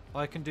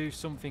I can do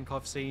something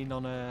I've seen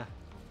on a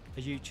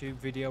YouTube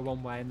video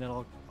one way, and then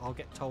I'll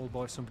get told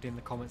by somebody in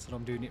the comments that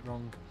I'm doing it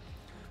wrong.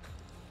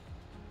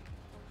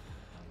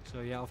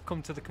 So yeah, I've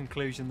come to the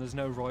conclusion there's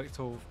no right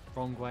or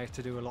wrong way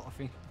to do a lot of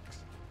things.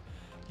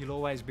 You'll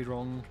always be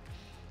wrong.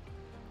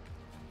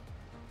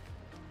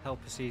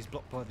 Helper C is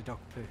blocked by the dog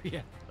poo.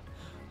 Yeah.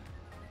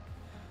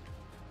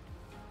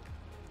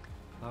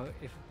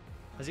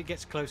 As it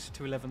gets closer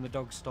to 11, the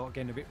dogs start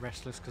getting a bit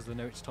restless because they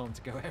know it's time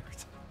to go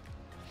out.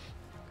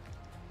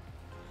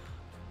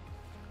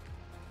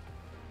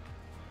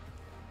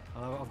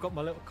 I've got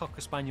my little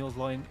cocker spaniels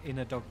lying in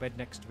a dog bed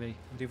next to me,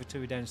 and the other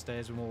two are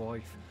downstairs with my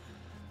wife.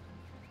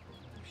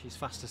 She's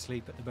fast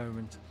asleep at the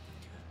moment,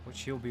 but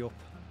she'll be up.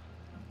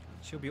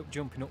 She'll be up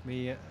jumping up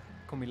me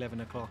come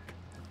 11 o'clock.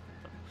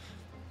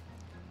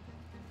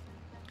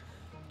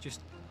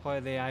 Just hire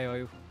the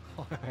AO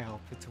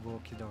helper to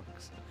walk your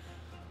dogs.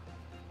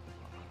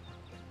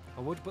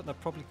 I would, but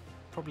they'd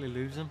probably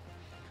lose them.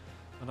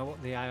 I know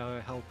what the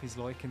AO help is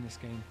like in this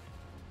game.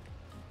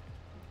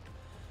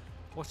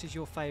 What is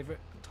your favourite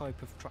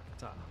type of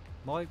tractor?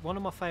 One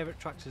of my favourite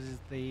tractors is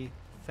the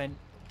Fendt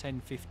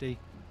 1050.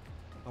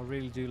 I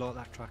really do like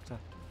that tractor.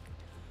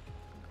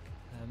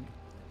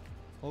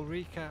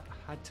 Ulrika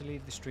had to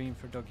leave the stream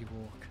for a doggy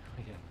walk.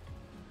 Yeah.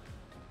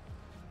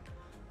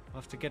 I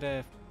have to get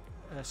a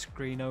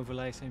screen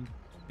overlay saying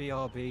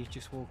BRB,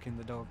 just walking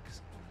the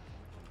dogs.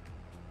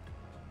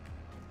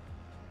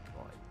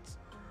 Right.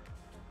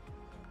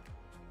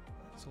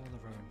 That's all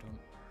the road done.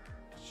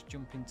 Let's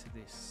jump into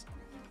this.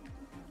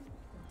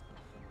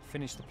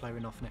 Finish the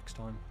ploughing off next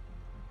time.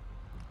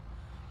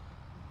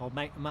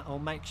 I'll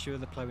make sure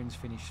the ploughing's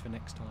finished for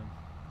next time.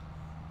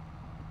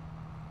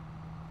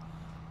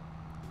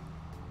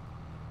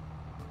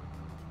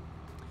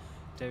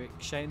 Derek,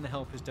 shame the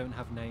helpers don't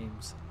have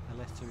names. A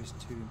letter is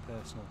too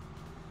impersonal.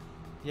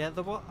 Yeah,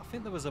 I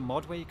think there was a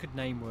mod where you could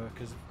name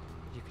workers.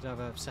 You could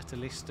have set a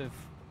list of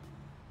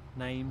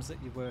names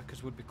that your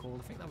workers would be called.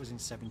 I think that was in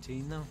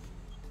 17 though.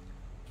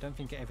 I don't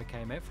think it ever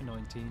came out for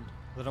 19,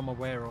 that I'm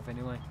aware of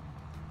anyway.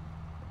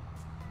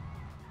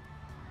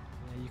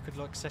 You could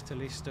like set a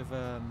list of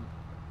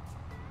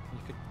you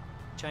could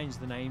change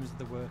the names of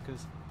the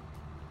workers.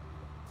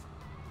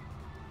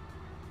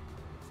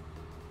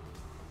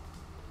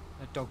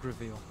 A dog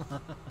reveal.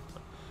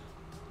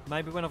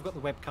 Maybe when I've got the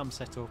webcam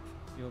set up,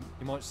 you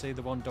might see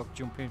the one dog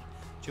jumping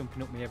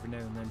up me every now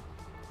and then.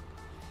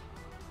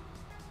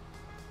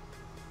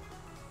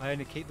 I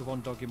only keep the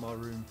one dog in my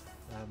room.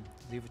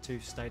 The other two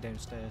stay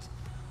downstairs.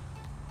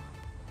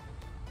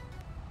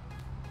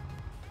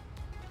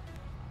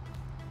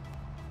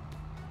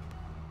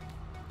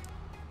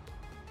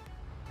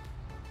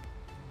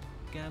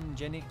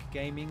 Gamgenic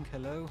Gaming,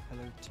 hello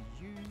to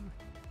you.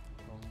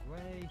 Wrong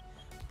way.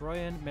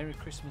 Brian, Merry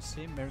Christmas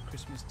to him, Merry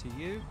Christmas to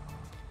you.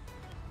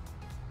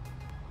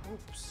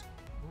 Oops.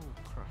 Oh,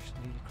 crashed,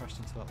 nearly crashed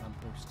into that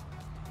lamppost.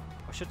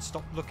 I should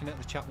stop looking at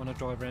the chat when I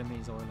drive around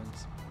these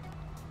islands.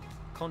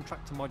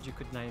 Contractor mod, you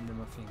could name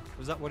them, I think.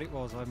 Was that what it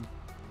was?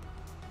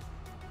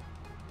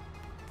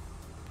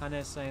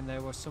 Hannah's saying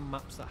there were some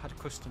maps that had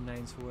custom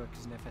names for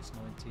workers in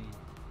FS19.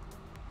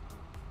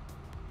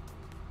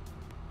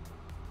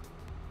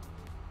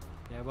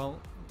 Yeah, well,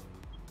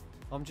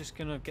 I'm just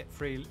gonna get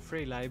free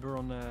labour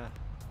on the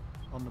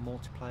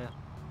multiplayer,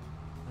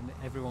 and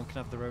everyone can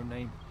have their own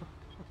name.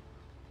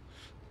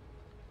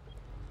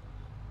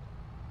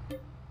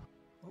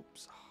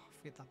 Oops, oh, I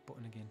forget that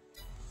button again.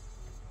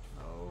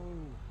 Oh.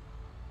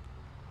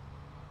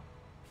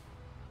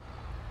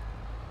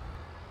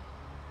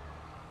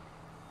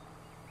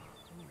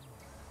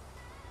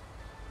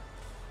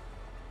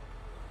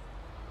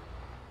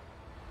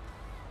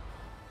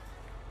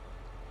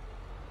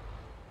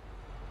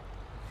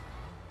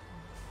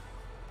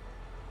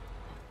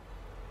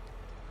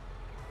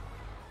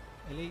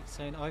 Elite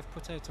saying I've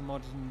put out a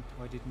mod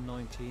I did in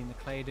 19, the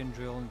Claydon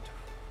drill in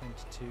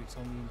 22, it's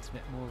on the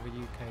internet, more of a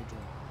UK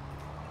drill.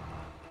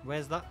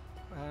 Where's that?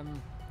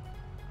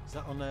 Is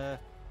that on a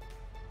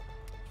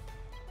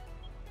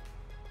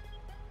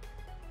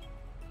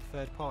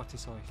third party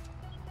site?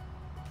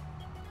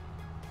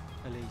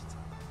 Elite.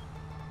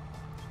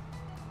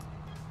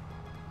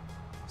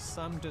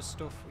 Sam does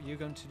stuff, you're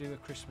going to do a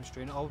Christmas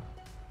stream.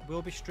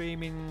 We'll be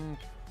streaming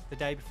the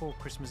day before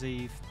Christmas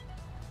Eve.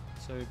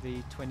 So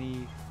the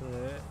 23rd,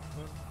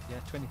 yeah,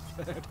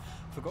 23rd,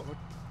 forgot what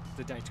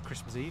the date of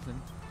Christmas Eve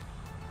then.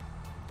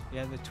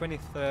 Yeah, the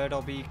 23rd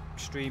I'll be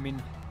streaming,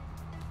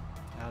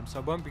 so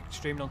I won't be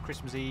streaming on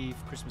Christmas Eve,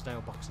 Christmas Day or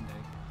Boxing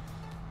Day.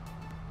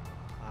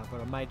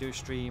 But I may do a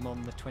stream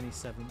on the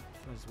 27th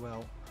as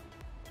well.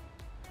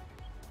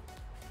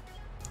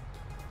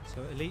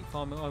 So Elite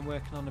Farming, I'm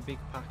working on a big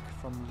pack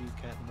from the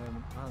UK at the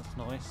moment. Oh, that's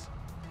nice.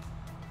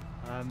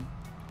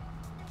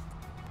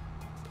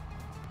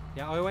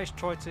 Yeah, I always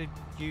try to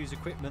use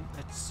equipment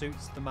that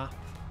suits the map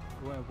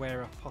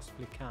where I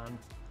possibly can.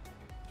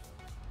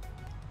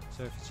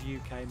 So if it's a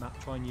UK map,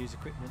 try and use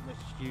equipment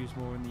that's used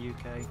more in the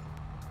UK.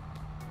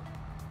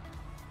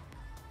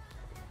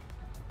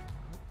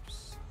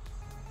 Oops.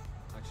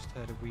 I just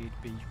heard a weird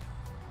beep.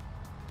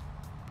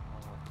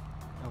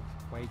 Oh,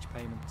 wage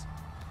payment.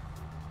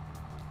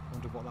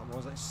 Wonder what that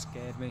was, that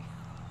scared me.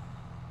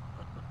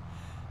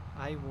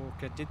 Hey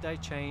Walker, did they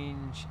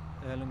change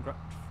Erlengrat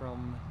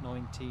from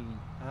 19?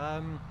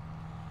 I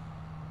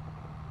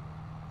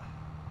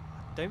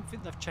don't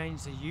think they've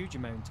changed a huge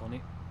amount on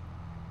it.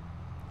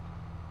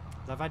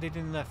 They've added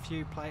in a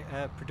few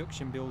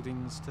production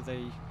buildings to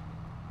the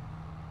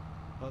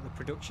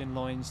production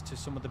lines to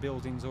some of the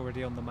buildings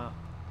already on the map,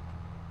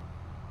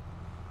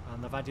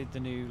 and they've added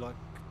the new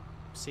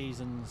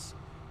seasons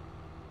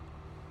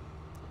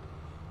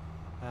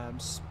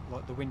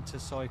like the winter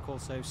cycle,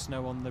 so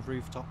snow on the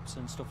rooftops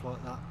and stuff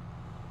like that.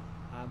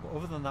 But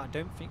other than that, I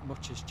don't think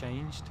much has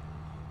changed.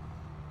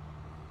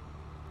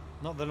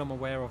 Not that I'm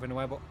aware of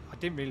anyway, but I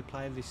didn't really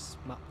play this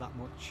map that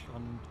much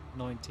on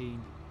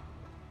 19.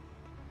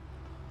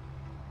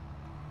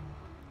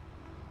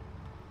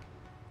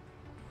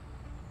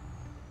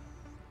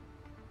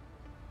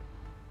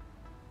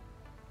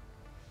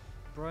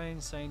 Brian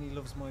saying he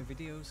loves my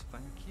videos,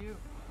 thank you.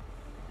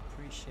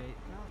 Appreciate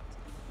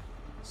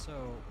that.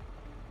 So,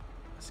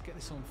 let's get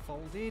this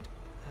unfolded.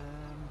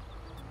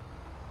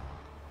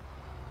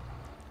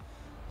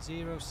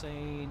 Zero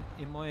saying,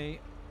 in my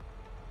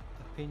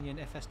opinion,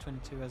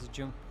 FS22 has a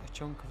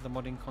chunk of the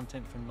modding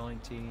content from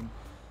 19,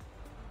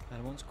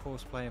 and once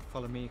course play and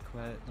follow me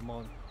the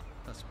mod,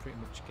 that's pretty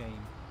much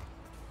game.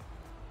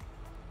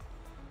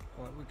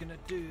 Right, we're gonna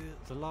do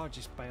the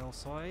largest bale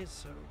size,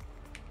 so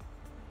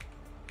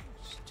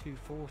it's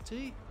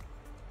 240.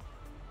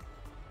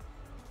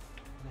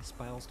 Less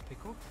bales to pick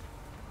up.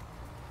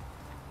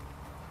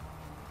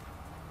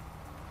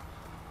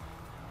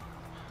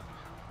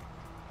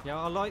 Yeah,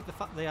 I like the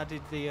fact they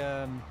added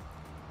the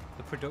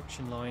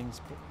production lines,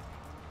 but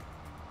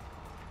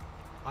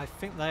I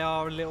think they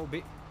are a little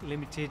bit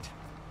limited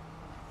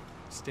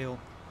still,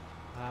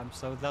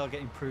 so they'll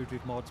get improved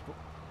with mods. But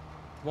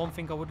one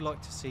thing I would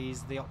like to see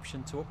is the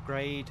option to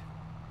upgrade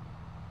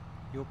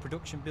your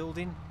production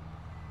building,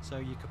 so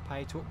you could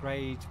pay to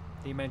upgrade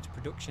the amount of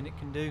production it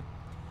can do.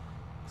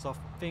 So I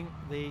think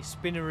the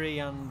spinnery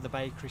and the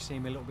bakery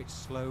seem a little bit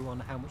slow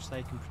on how much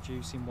they can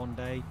produce in one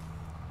day.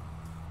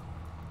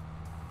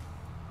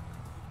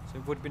 So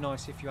it would be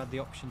nice if you had the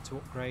option to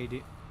upgrade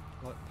it,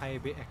 like pay a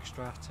bit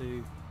extra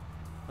to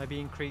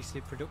maybe increase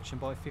the production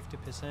by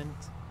 50%.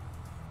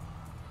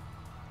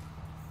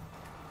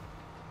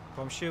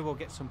 But I'm sure we'll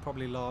get some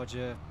probably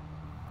larger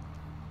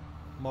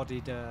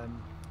modded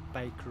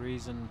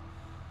bakeries and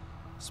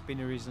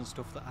spinneries and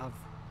stuff that have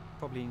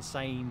probably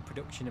insane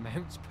production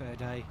amounts per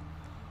day.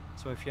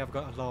 So if you have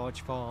got a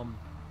large farm,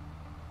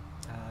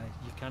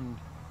 you can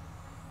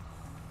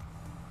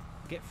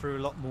get through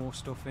a lot more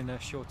stuff in a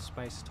shorter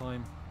space of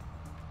time.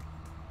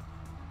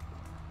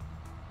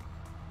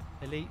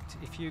 Elite,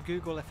 if you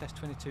Google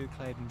FS22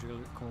 Clade and Drill,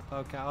 it come up.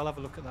 Okay, I'll have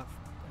a look at that.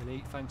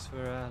 Elite, thanks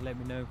for letting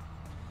me know.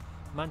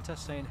 Manta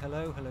saying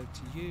hello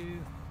to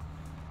you.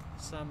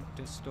 Sam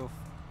does stuff.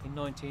 In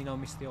 19, I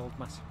missed the old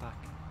massive pack.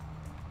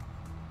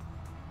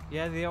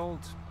 Yeah, the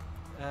old,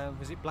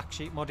 was it Black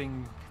Sheep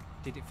Modding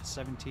did it for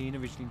 17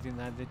 originally, didn't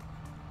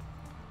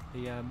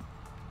they?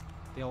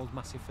 The old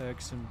massive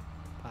Ferguson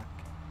pack.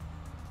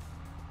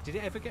 Did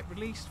it ever get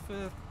released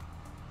for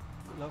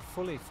like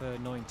fully for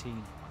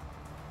 19?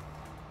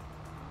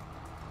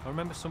 I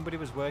remember somebody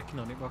was working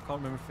on it, but I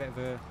can't remember if it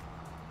ever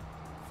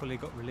fully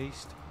got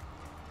released.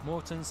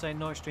 Morton saying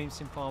nice stream,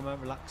 Sim Farmer,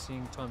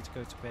 relaxing, time to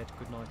go to bed.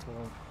 Good night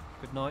all.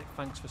 Good night,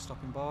 thanks for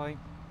stopping by.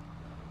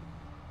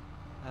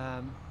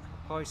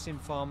 Hi Sim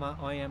Farmer,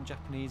 I am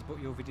Japanese,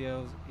 but your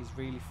videos is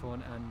really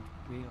fun and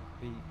will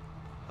be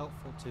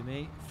helpful to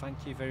me.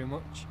 Thank you very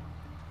much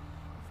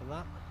for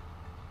that.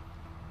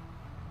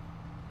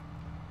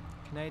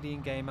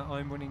 Canadian Gamer,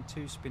 I'm running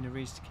 2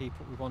 spinneries to keep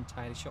up with 1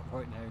 tailor shop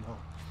right now. No.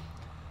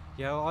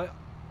 Yeah,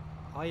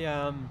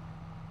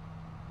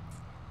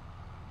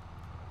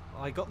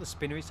 I got the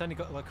spinnery. It's only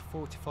got like a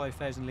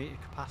 45,000 litre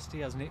capacity,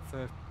 hasn't it,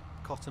 for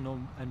cotton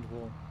and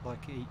wool,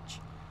 like each.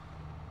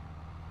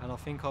 And I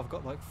think I've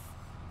got like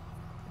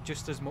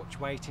just as much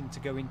waiting to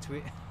go into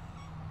it.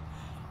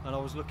 And I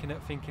was looking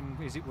at thinking,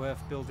 is it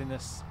worth building a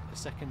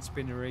second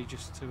spinnery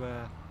just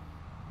to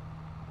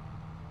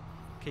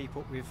keep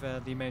up with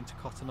the amount of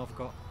cotton I've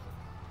got?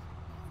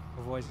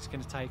 Otherwise it's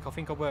going to take, I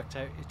think I worked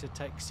out it'd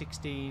take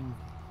 16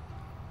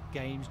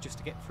 games just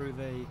to get through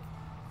the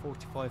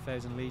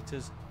 45,000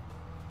 litres.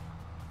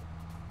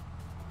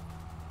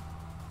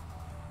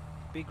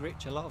 Big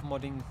Rich, a lot of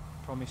modding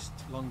promised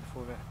long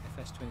before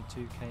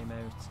FS22 came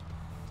out,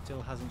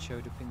 still hasn't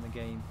showed up in the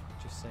game,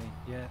 just saying.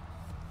 Yeah,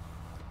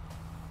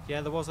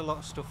 there was a lot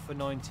of stuff for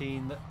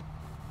 19 that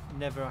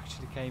never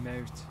actually came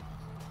out.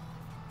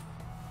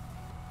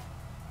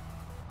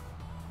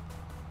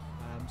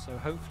 So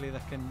hopefully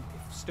they can,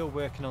 if still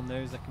working on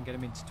those, they can get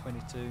them into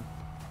 22.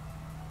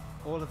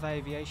 All of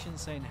Aviation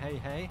saying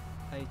hey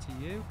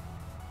to you.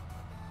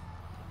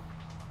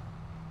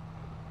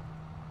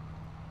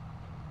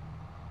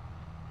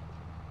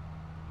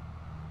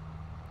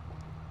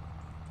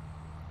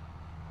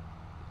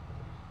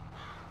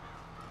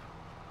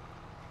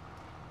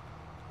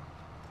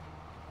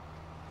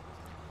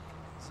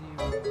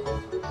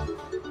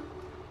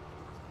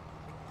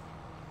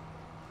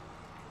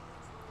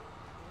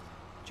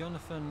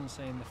 Jonathan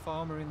saying the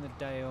farmer in the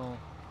Dale,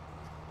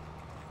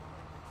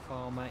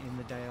 farmer in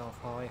the Dale,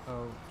 hi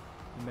ho,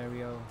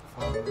 Mario,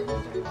 farmer in the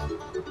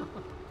Dale.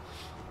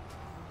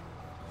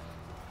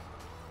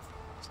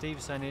 Steve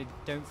saying I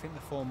don't think the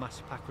full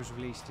massive pack was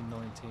released in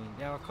 19.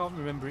 Yeah, I can't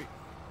remember it.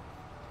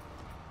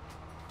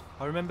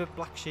 I remember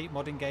Black Sheep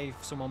Modding gave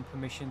someone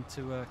permission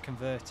to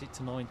convert it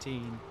to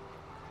 19,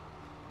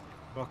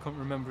 but I can't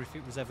remember if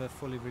it was ever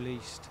fully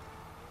released.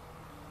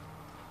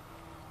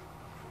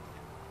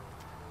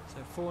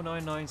 So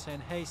 499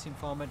 saying, hey Sim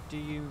Farmer, do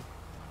you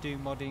do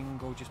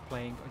modding or just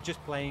playing?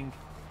 Just playing.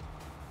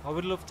 I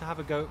would love to have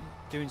a go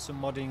at doing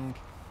some modding.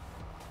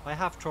 I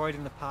have tried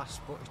in the past,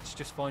 but it's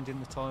just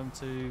finding the time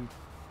to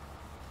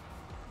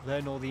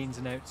learn all the ins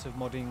and outs of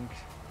modding,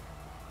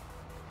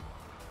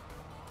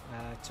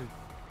 to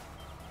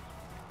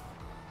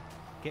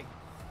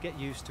get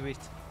used to it.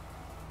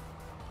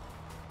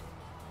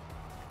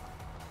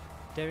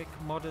 Derek,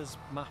 modders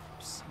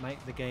maps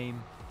make the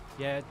game.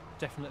 Yeah,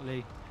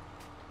 definitely.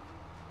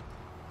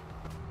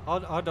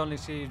 I'd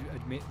honestly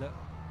admit that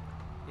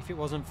if it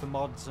wasn't for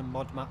mods and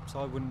mod maps,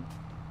 I wouldn't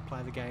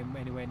play the game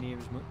anywhere near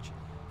as much.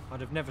 I'd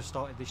have never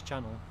started this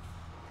channel.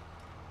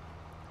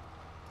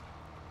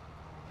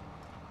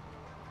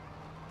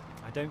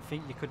 I don't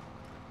think you could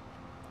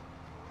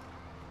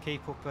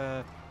keep up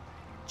a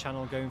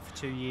channel going for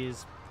 2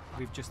 years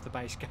with just the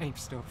base game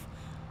stuff.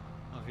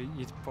 I think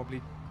you'd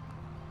probably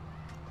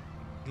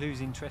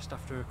lose interest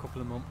after a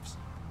couple of months.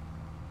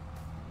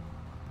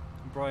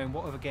 Brian,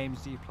 what other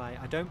games do you play?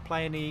 I don't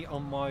play any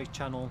on my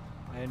channel.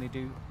 I only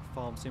do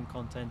farm sim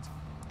content.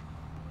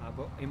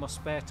 But in my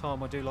spare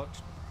time I do like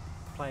to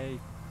play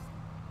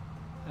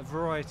a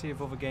variety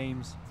of other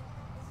games.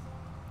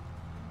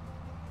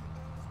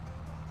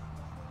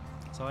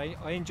 So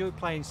I enjoy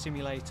playing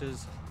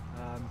simulators.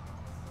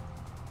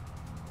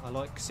 I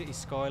like City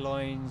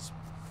Skylines,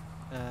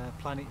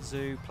 Planet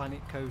Zoo,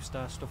 Planet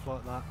Coaster, stuff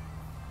like that.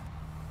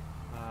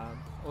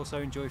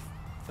 Also enjoy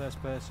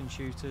first person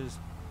shooters,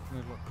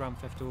 like Grand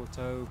Theft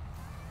Auto.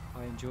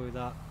 I enjoy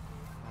that.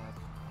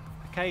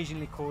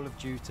 Occasionally Call of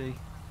Duty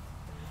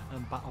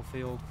and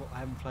Battlefield, but I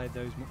haven't played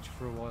those much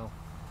for a while.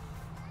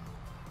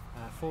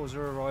 Forza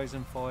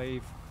Horizon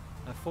 5,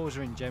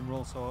 Forza in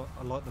general, so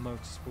I like the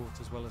motorsport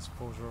as well as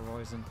Forza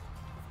Horizon.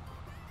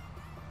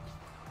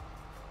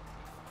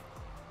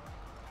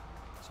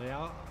 So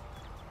yeah,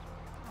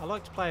 I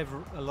like to play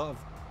a lot of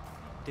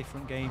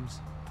different games,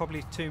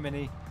 probably too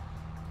many.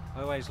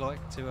 I always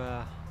like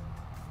to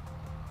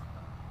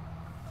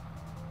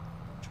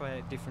try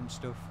out different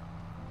stuff.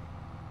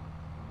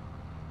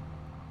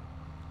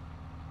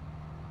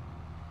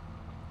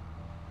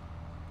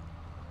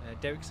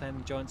 Derek saying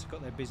the Giants have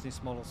got their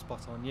business model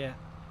spot on. Yeah,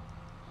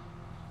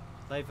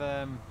 they've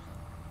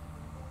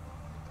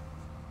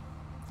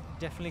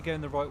definitely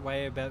going the right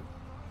way about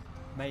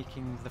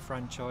making the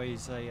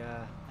franchise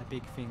a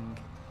big thing.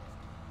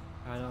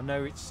 And I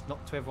know it's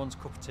not to everyone's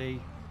cup of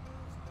tea,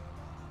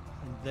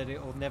 and that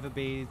it'll never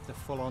be the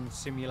full-on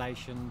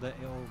simulation that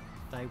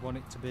they want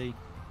it to be.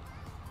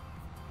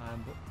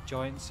 But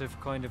Giants have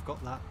kind of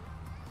got that.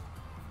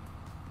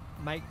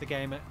 Make the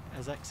game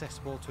as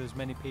accessible to as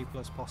many people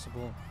as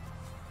possible.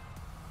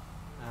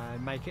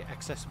 Make it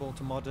accessible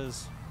to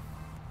modders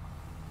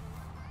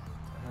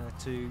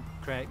to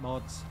create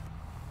mods.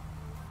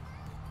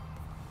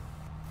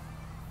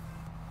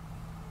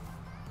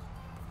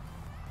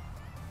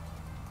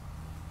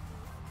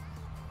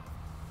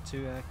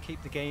 To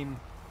keep the game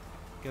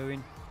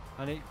going,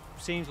 and it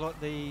seems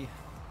like with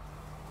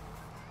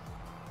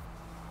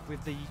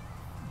the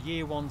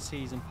year 1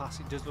 season pass,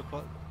 it does look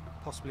like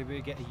possibly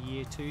we get a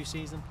year 2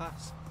 season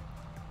pass.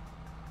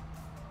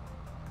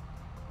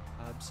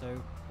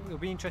 So it'll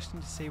be interesting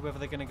to see whether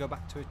they're going to go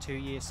back to a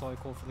 2-year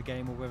cycle for the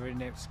game, or whether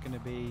it's going to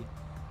be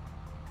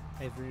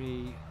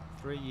every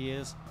 3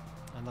 years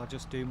and they'll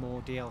just do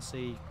more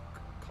DLC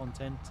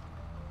content.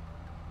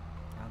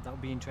 That'll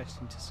be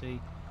interesting to see.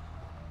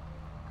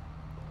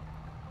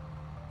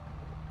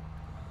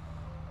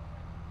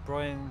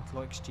 Brian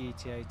likes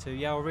GTA too.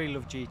 Yeah, I really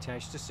love GTA.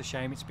 It's just a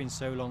shame it's been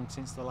so long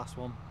since the last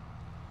one.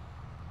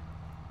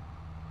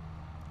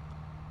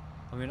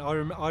 I mean,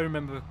 I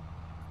remember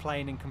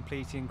playing and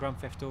completing Grand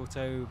Theft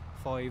Auto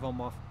 5 on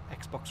my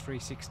Xbox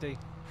 360,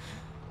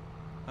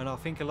 and I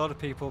think a lot of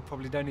people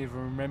probably don't even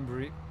remember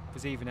it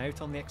was even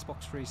out on the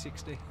Xbox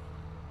 360.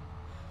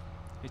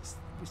 It's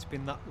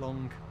been that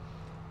long.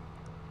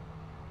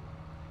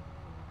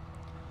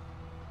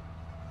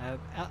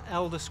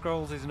 Elder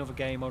Scrolls is another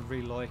game I'd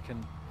really like,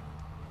 and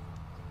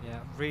yeah,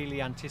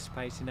 really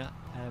anticipating that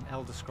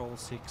Elder Scrolls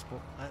 6, but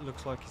that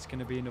looks like it's going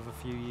to be another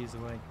few years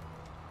away.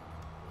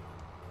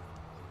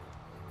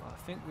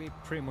 I think we're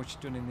pretty much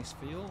done in this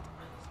field.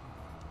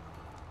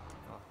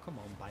 Oh, come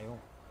on, bale.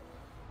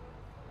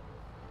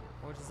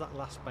 Why does that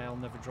last bale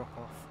never drop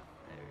off?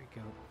 There we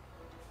go.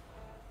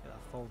 Get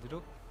that folded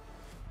up,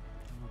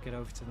 and we'll get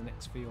over to the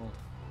next field.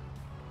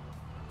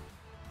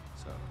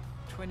 So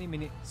 20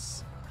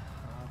 minutes.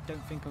 I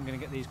don't think I'm going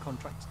to get these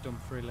contracts done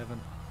for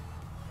 11.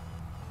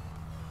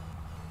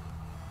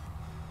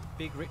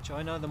 Big Rich,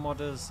 I know the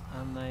modders,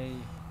 and they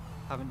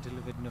haven't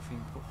delivered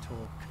nothing but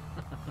talk.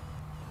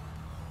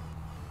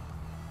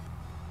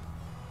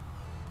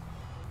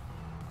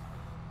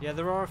 Yeah,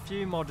 there are a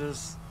few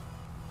modders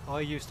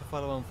I used to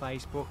follow on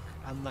Facebook,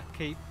 and they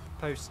keep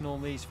posting all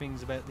these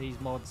things about these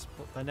mods,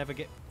 but they never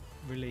get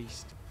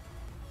released.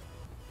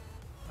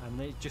 And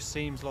it just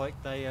seems like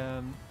they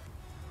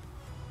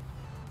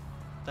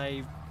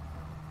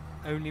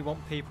only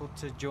want people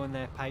to join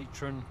their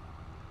Patreon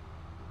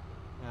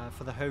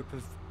for the hope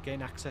of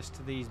getting access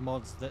to these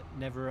mods that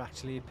never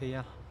actually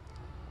appear.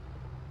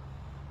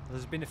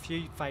 There's been a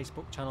few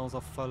Facebook channels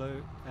I've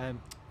followed,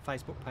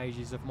 Facebook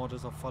pages of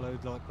modders I've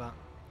followed like that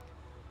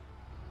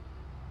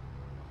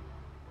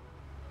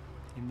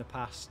in the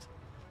past.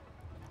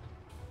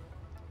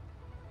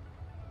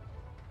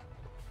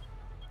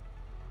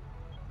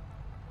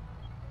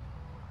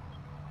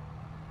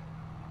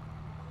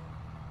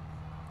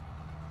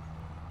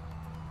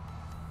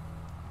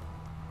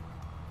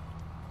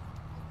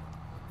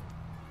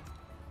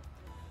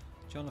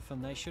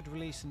 Jonathan, they should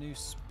release a new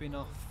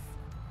spin-off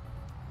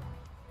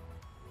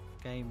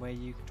game where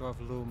you drive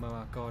a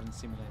lawnmower garden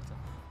simulator.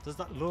 There's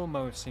that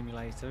lawnmower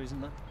simulator, isn't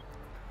that?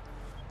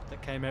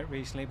 That came out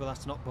recently, but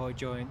that's not by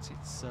Giants,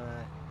 it's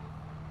a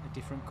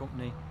different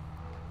company.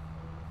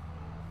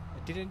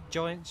 Didn't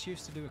Giants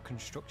used to do a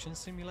construction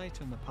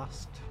simulator in the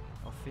past,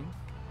 I think?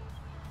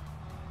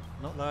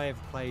 Not that I ever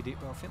played it,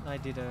 but I think they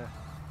did a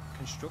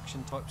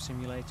construction type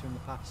simulator in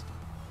the past.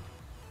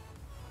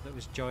 That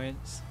was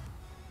Giants.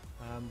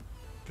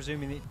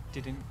 Presuming it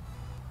didn't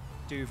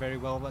do very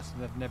well, that's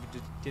they've never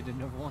did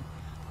another one.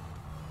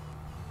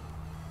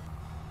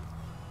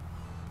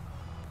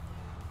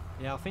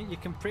 Yeah, I think you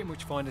can pretty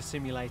much find a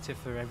simulator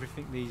for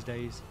everything these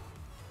days.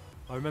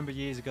 I remember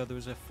years ago there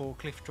was a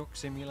forklift truck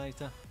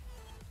simulator.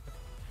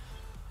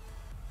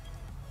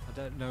 I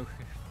don't know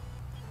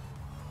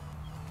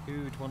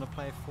who would want to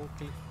play a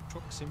forklift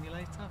truck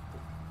simulator.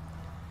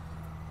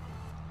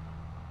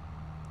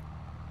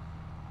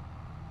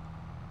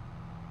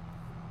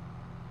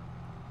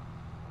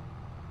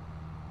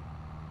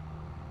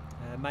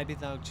 Maybe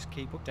they'll just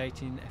keep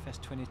updating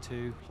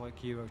FS22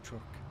 like Euro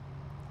Truck.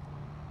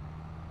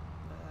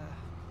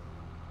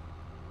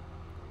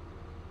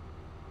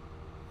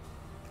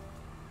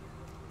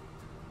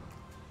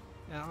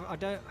 I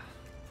don't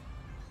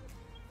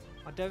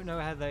know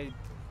how they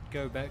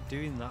go about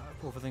doing that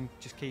other than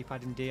just keep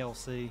adding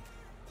DLC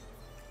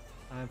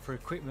for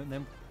equipment.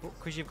 Then,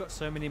 because you've got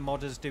so many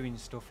modders doing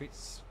stuff,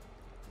 it's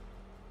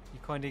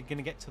you're kind of going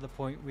to get to the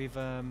point with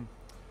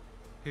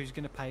who's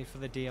going to pay for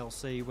the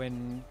DLC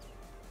when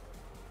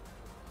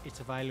it's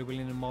available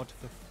in a mod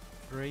for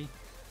free.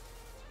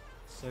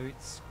 So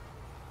it's,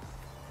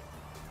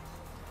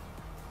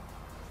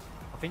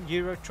 I think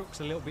Euro Truck's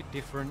a little bit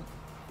different,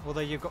 although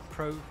you've got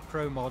pro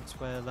mods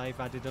where they've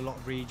added a lot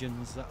of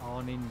regions that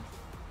aren't in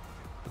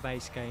the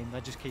base game.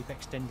 They just keep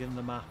extending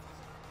the map.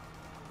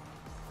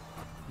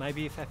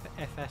 Maybe if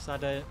FS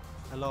had a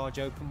large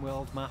open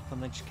world map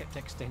and they just kept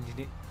extending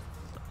it,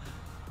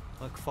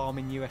 like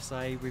Farming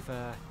USA with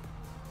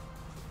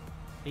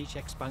each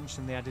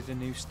expansion they added a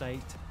new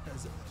state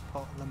as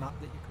part of the map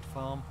that you could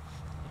farm.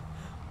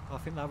 I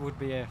think that would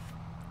be a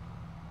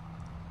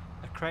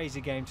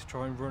crazy game to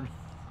try and run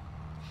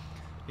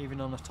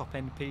even on a top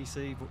end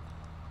PC, but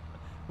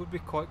would be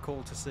quite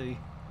cool to see.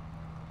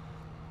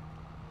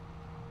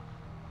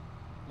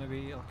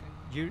 Maybe like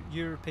a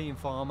European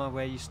farmer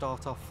where you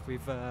start off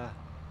with like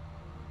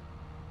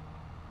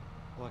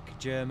a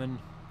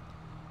German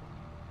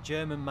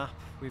map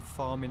with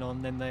farming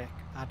on, then they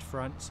add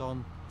France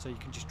on, so you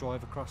can just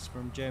drive across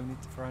from Germany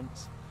to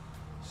France,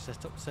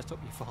 set up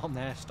your farm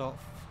there, start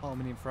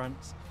farming in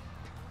France.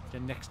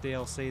 Then next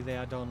DLC they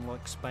add on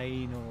like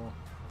Spain or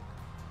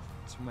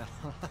somewhere.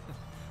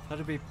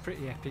 That'd be a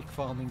pretty epic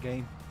farming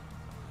game,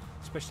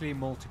 especially in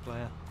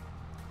multiplayer.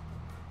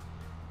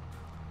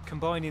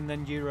 Combining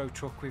then Euro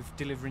Truck with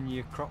delivering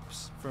your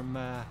crops from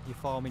your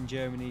farm in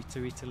Germany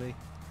to Italy.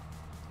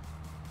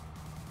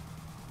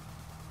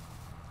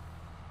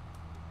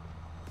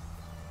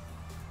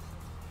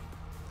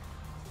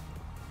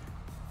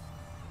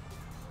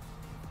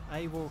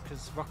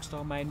 Walkers,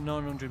 Rockstar made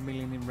 900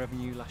 million in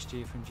revenue last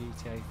year from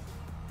GTA,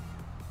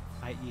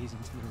 8 years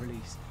into the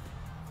release.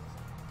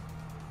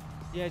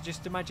 Yeah,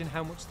 just imagine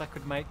how much that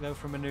could make though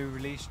from a new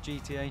release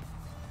GTA.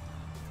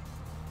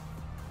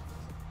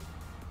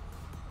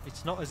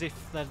 It's not as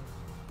if the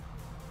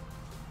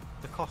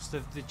cost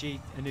of a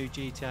new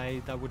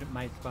GTA they wouldn't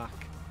make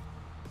back.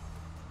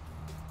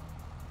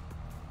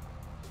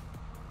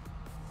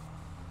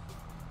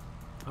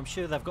 I'm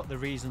sure they've got the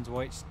reasons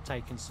why it's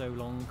taken so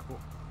long, but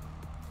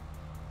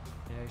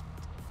yeah,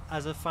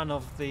 as a fan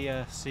of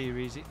the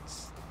series, it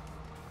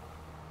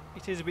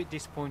is a bit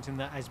disappointing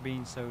that it has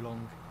been so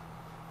long.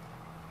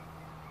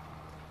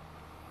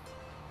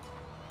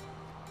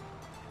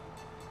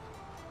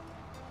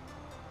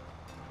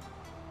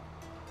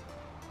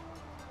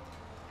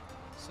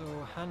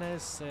 So Hannah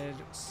said,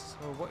 so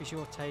what is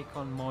your take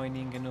on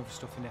mining and other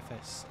stuff in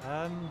FS?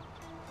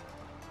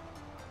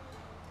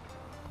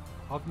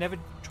 I've never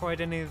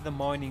tried any of the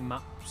mining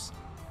maps.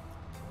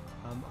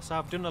 So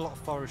I've done a lot of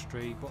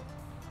forestry, but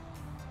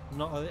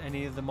not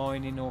any of the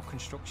mining or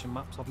construction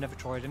maps. I've never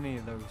tried any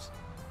of those.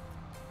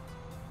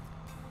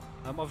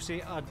 Obviously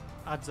it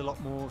adds a lot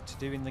more to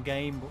do in the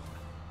game,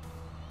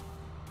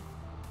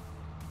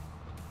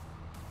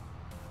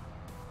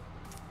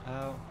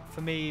 but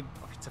for me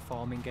it's a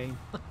farming game.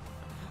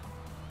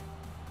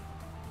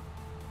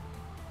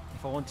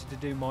 If I wanted to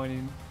do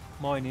mining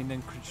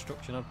and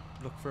construction, I'd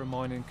look for a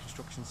mining and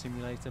construction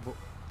simulator, but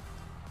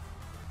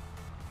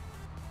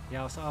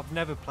Yeah, so I've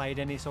never played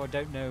any, so I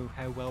don't know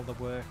how well they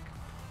work.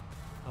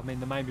 I mean,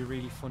 they may be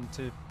really fun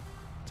to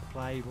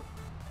play, but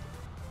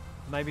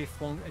maybe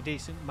if a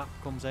decent map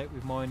comes out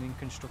with mining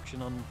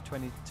construction on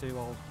 22,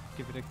 I'll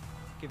give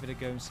it a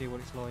go and see what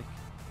it's like.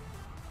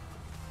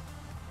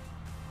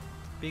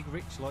 Big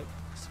Rich likes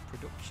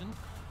production.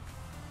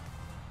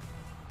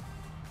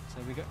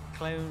 So we got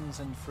clones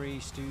and Three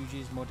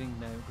Stooges modding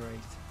now, great.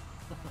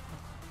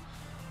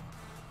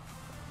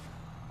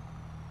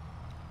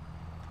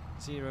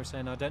 Zero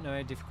saying, I don't know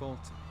how difficult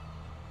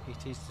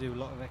it is to do a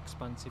lot of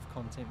expansive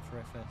content for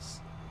FS.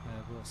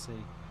 We'll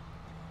see.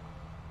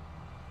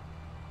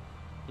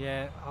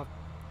 Yeah,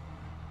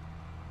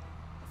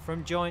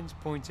 from Giant's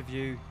point of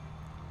view,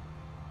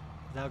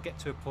 they'll get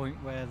to a point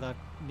where they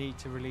need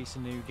to release a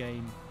new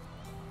game.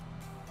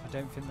 I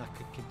don't think that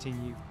could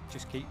continue,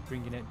 just keep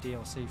bringing out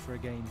DLC for a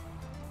game.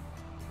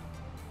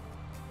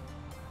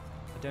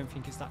 I don't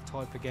think it's that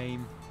type of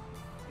game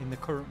in the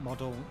current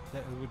model that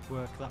it would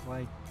work that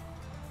way.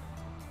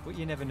 But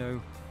you never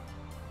know.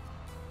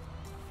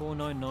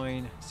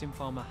 499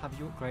 Simfarmer, have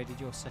you upgraded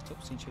your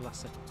setup since your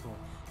last setup tour?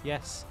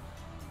 Yes,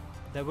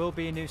 there will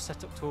be a new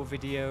setup tour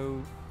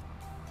video,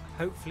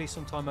 hopefully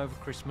sometime over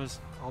Christmas.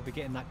 I'll be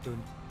getting that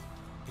done.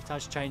 It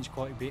has changed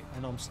quite a bit,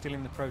 and I'm still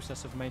in the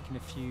process of making a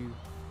few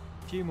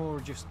more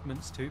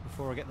adjustments to it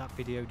before I get that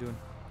video done.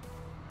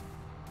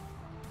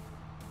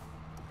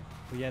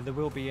 But yeah, there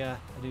will be a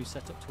new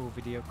setup tour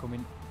video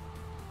coming.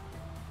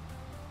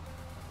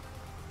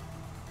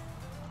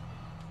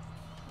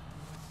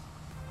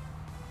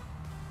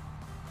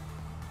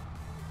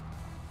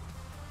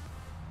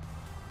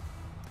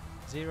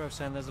 Zero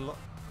saying there's a lot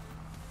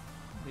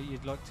that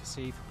you'd like to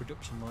see for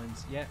production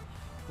lines. Yeah,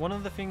 one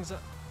of the things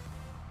that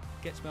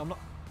gets me, I'm not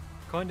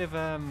kind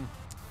of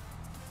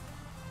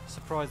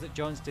surprised that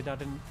Giants did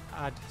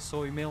add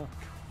soy milk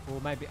or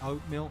maybe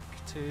oat milk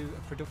to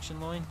a production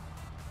line.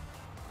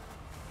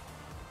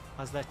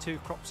 As they're two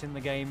crops in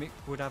the game, it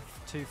would have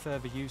two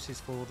further uses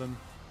for them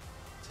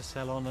to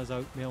sell on as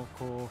oat milk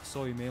or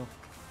soy milk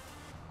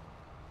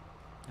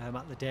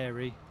at the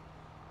dairy.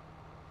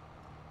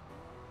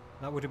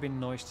 That would have been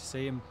nice to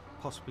see, and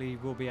possibly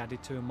will be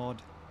added to a mod.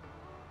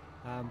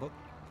 But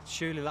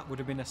surely that would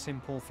have been a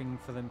simple thing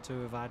for them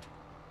to have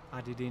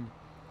added in.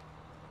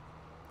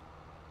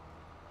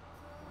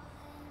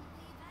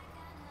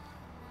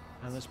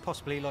 And there's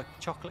possibly like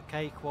chocolate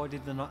cake. Why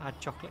did they not add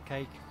chocolate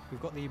cake?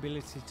 We've got the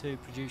ability to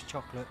produce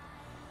chocolate,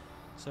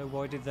 so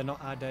why did they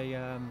not add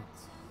a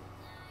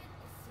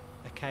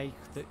cake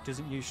that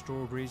doesn't use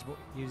strawberries but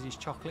uses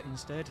chocolate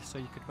instead, so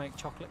you could make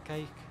chocolate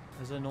cake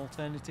as an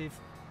alternative?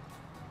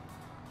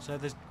 So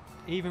there's,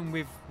 even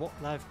with what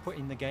they've put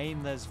in the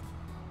game, there's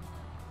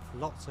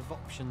lots of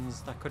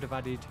options that could have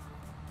added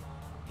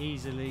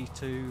easily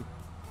to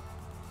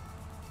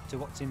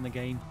what's in the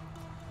game.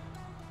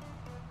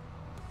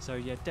 So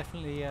yeah,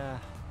 definitely a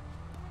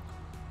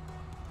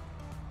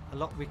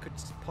lot we could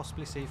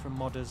possibly see from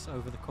modders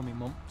over the coming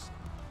months.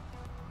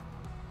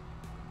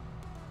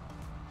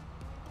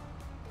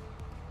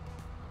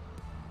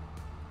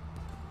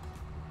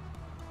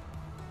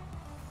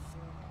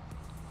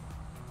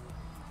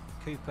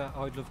 Cooper,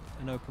 I'd love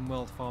an open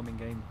world farming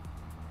game.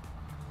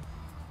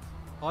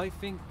 I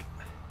think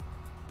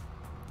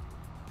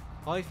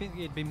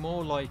it'd be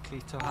more likely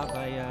to have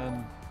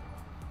a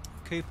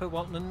Cooper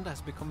Watland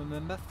has become a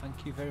member.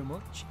 Thank you very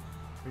much.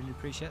 Really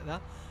appreciate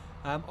that.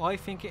 I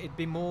think it'd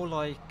be more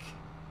like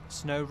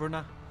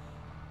SnowRunner,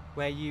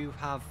 where you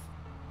have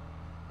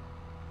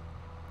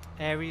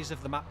areas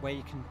of the map where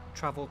you can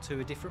travel to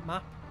a different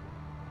map.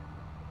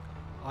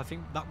 I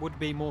think that would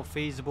be more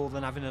feasible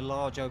than having a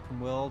large open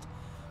world.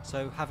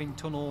 So having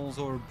tunnels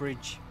or a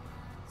bridge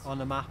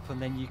on a map,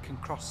 and then you can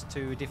cross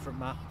to a different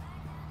map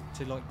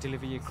to like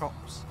deliver your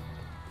crops.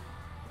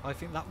 I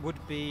think that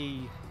would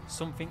be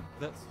something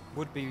that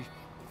would be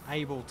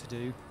able to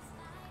do,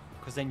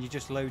 because then you're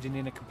just loading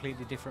in a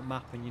completely different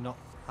map and you're not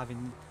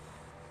having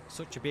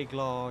such a big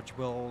large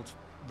world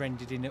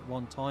rendered in at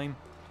one time.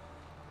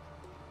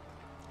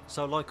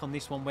 So like on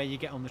this one where you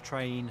get on the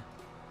train,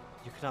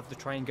 you could have the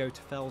train go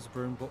to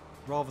Felsbrunn, but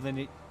rather than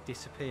it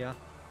disappear,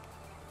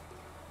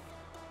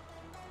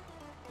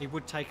 it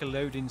would take a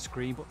loading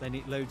screen, but then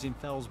it loads in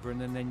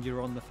Felsbrunn, and then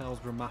you're on the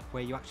Felsbrunn map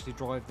where you actually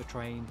drive the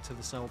train to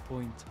the sell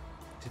point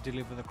to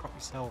deliver the crop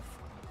yourself.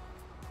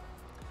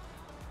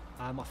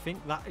 I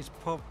think that is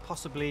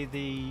possibly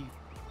the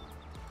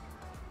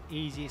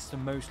easiest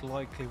and most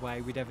likely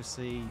way we'd ever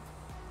see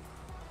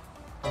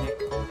an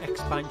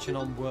expansion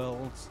on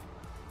worlds.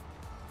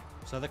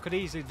 So they could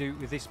easily do it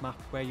with this map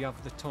where you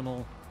have the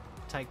tunnel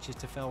takes you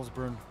to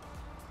Felsbrunn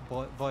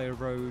via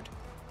road.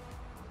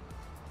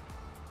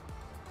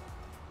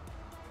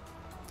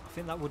 I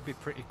think that would be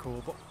pretty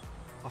cool, but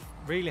I'm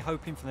really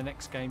hoping for the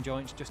next game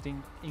Giants just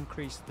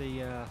increase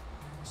the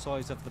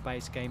size of the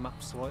base game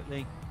up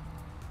slightly.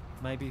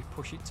 Maybe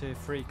push it to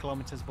 3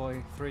 kilometers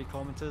by 3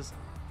 kilometers.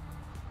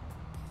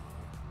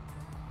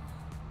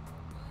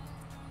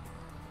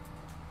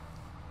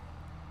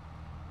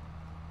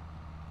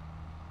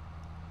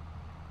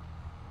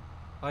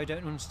 I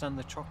don't understand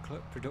the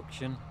chocolate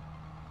production.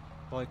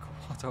 Like,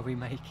 what are we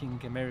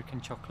making?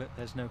 American chocolate,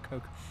 there's no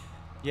cocoa.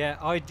 Yeah,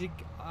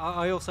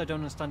 I also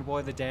don't understand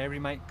why the dairy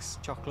makes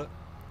chocolate.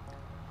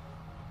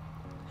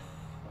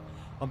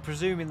 I'm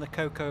presuming the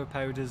cocoa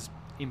powder's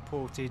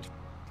imported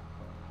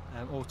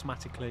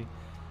automatically,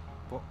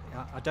 but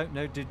I don't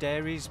know, do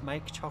dairies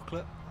make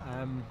chocolate?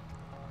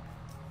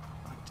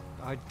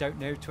 I don't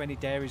know to any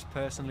dairies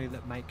personally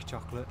that make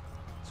chocolate,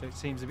 so it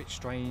seems a bit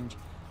strange.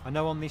 I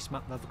know on this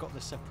map they've got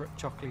the separate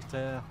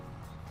chocolatier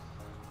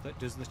that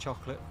does the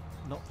chocolate,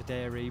 not the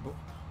dairy, but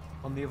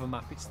on the other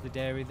map it's the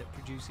dairy that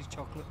produces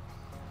chocolate.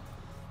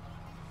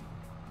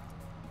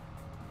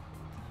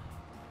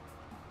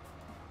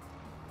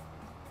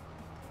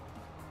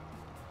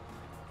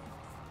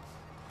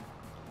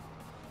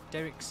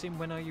 Derek Sim,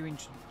 when are you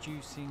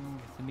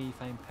introducing the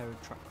methane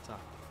powered tractor?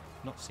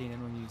 Not seen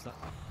anyone use that.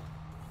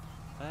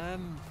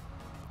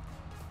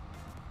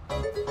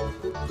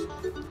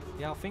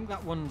 Yeah, I think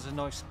that one's a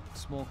nice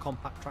small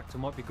compact tractor.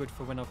 Might be good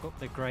for when I've got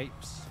the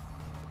grapes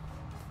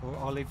or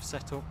olives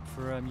set up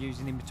for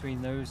using in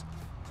between those.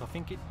 So I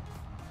think it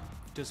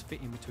does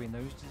fit in between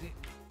those, does it?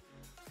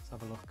 Let's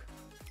have a look.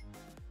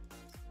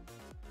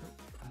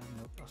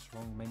 No, that's the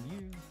wrong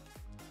menu.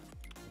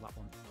 That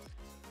one.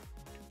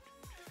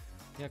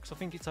 Yeah, because I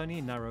think it's only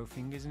a narrow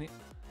thing, isn't it?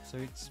 So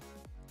it's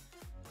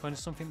kind of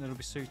something that'll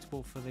be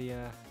suitable for the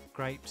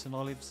grapes and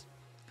olives.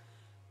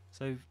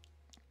 So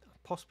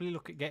possibly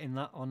look at getting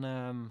that on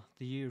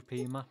the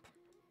European map.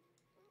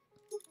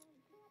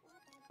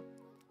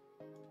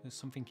 There's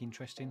something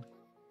interesting,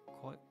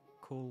 quite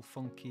cool,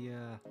 funky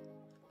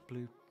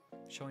blue,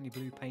 shiny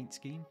blue paint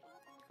scheme.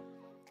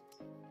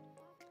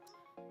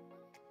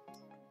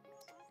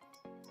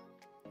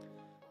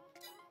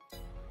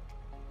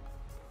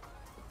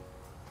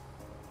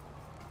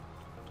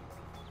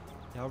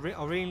 Yeah,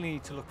 I really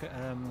need to look at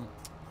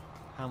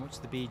how much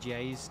the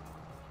BGA is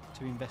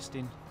to invest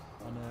in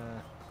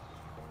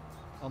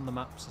on the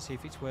maps to see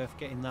if it's worth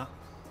getting that,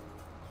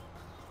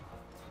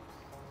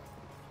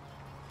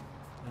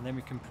 and then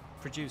we can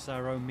produce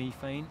our own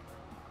methane.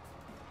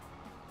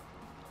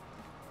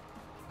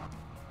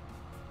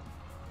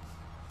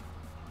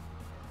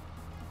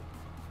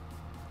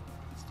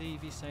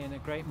 Stevie's saying a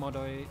great mod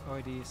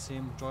idea,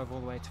 Sim, drive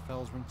all the way to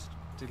Felsrun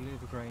to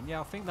deliver grain.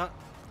 Yeah, I think that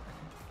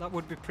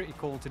would be pretty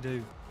cool to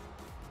do.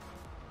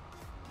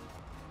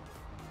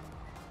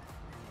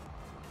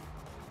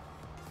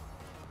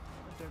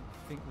 I don't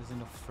think there's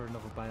enough for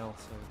another bale,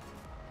 so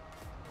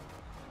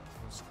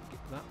we'll skip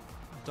that.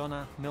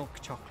 Donna,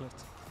 milk chocolate.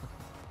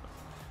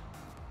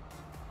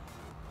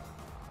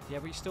 Yeah,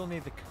 but you still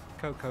need the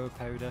cocoa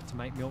powder to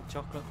make milk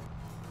chocolate.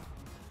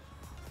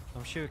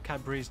 I'm sure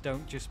Cadbury's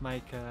don't just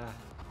make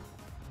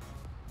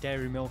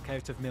dairy milk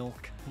out of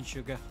milk and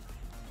sugar.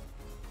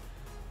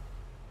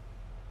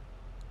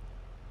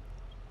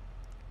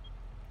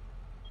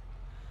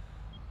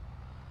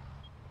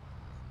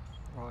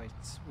 Right,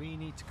 we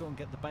need to go and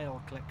get the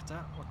bale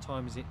collector. What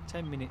time is it?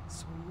 10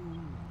 minutes. Ooh.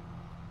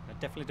 I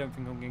definitely don't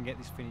think I'm going to get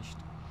this finished.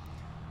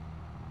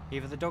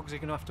 Either the dogs are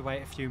going to have to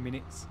wait a few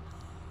minutes,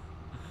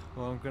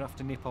 or I'm going to have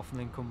to nip off and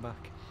then come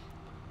back.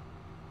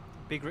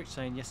 Big Rich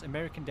saying, yes,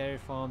 American dairy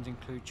farms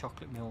include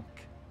chocolate milk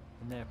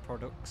and their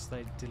products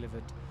they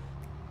delivered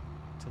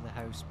to the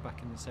house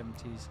back in the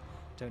 70s.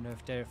 Don't know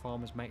if dairy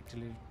farmers make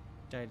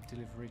daily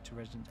delivery to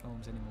resident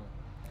homes anymore.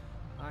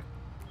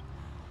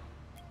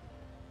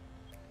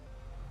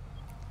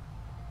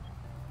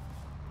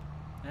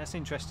 That's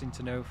interesting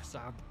to know. So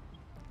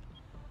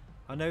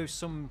I know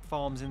some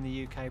farms in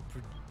the UK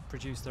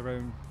produce their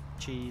own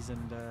cheese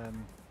and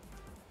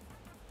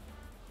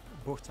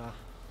butter.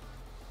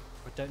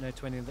 I don't know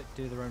to any that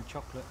do their own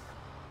chocolate.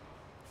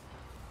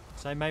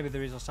 So maybe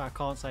there is, also I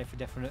can't say for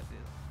definite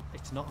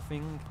it's not a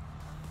thing.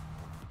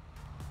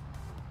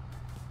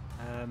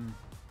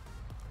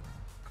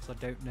 Because I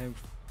don't know.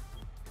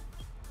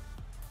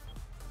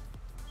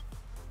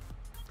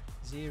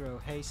 Zero,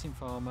 Hasten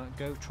Farmer,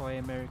 go try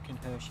American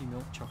Hershey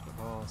milk chocolate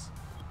bars.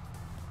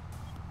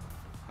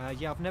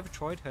 Yeah, I've never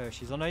tried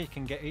Hershey's. I know you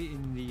can get it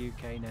in the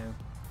UK now,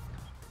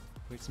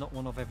 but it's not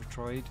one I've ever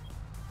tried.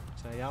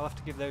 So yeah, I'll have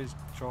to give those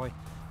a try.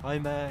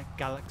 I'm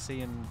Galaxy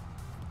and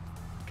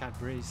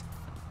Cadbury's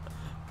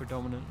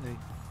predominantly.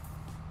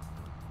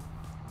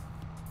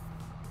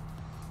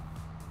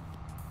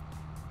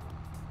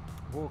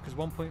 Walker's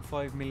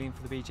 1.5 million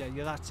for the BJ.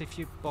 Yeah, that's if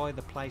you buy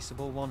the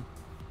placeable one.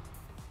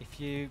 If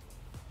you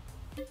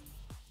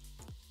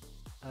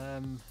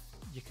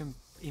you can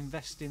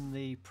invest in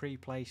the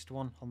pre-placed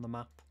one on the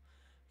map.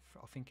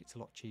 I think it's a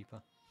lot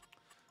cheaper.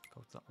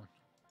 Go to that one.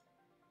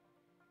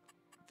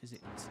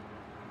 Visit.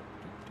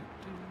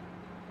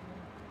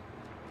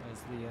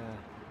 There's the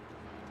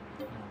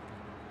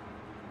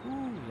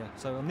ooh, yeah.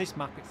 So on this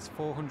map it's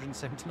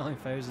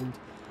 479,000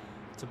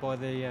 to buy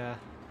the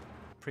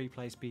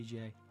pre-placed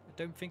BGA. I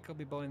don't think I'll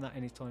be buying that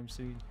anytime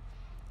soon.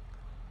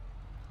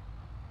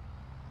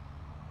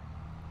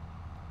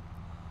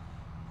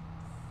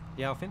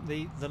 Yeah, I think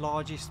the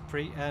largest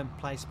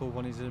placeable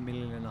one is $1.5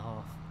 million.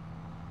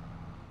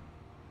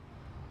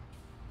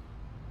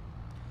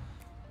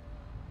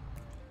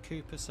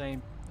 Cooper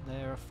saying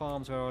there are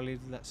farms where I live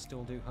that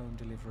still do home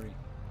delivery.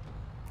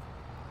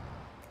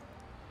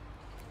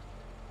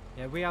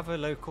 Yeah, we have a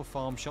local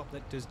farm shop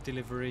that does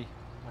delivery.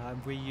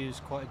 We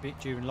used quite a bit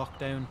during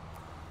lockdown,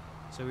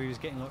 so we was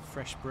getting like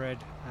fresh bread,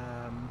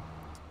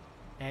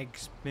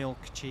 eggs, milk,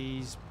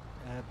 cheese,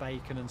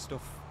 bacon and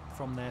stuff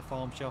from their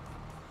farm shop.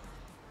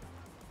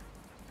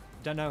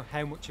 Don't know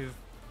how much of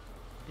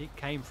it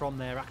came from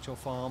their actual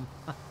farm.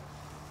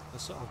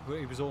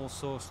 It was all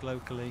sourced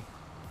locally.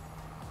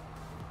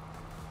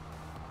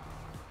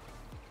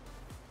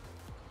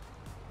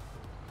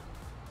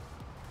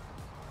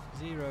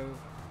 Zero.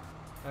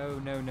 Oh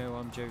no,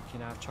 I'm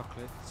joking. Our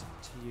chocolate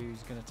to you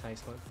is going to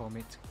taste like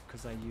vomit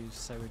because they use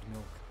soured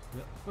milk.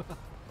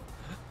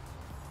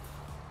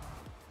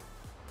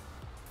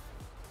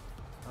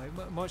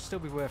 It might still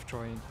be worth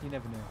trying. You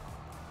never know.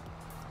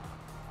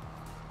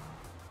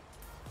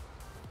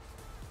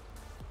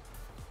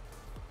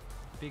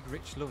 Big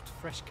Rich loved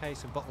fresh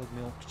case of bottled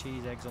milk,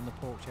 cheese, eggs on the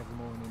porch every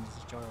morning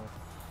as a child.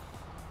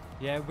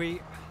 Yeah,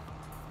 we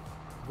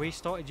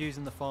started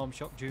using the farm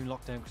shop during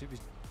lockdown because it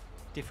was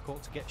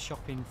difficult to get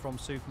shopping from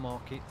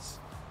supermarkets,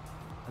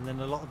 and then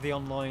a lot of the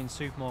online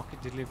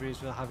supermarket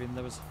deliveries we're having,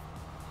 there was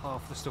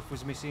half the stuff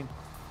was missing,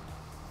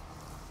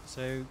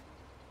 so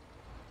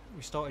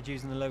we started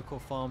using the local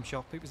farm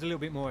shop. It was a little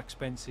bit more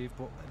expensive,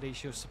 but at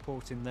least you're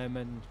supporting them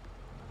and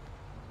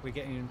we're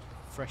getting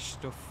fresh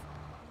stuff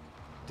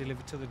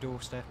delivered to the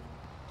doorstep.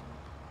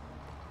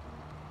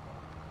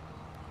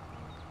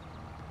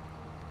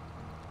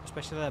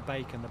 Especially their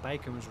bacon. The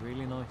bacon was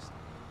really nice.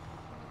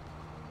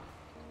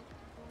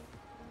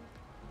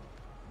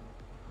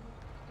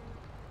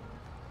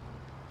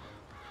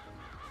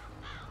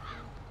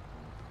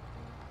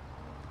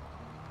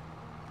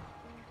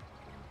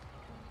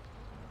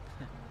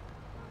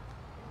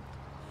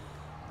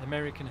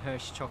 American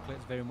Hershey chocolate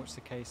is very much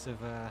the case of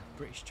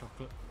British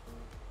chocolate.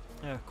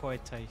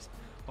 Acquired taste.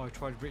 I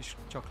tried British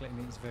chocolate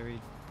and it's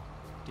very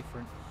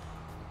different.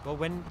 Well,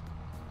 when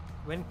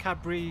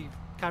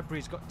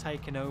Cadbury's got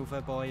taken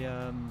over by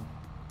I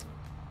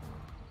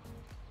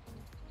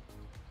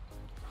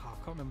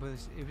can't remember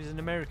this. It was an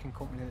American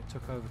company that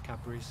took over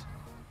Cadbury's.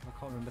 I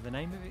can't remember the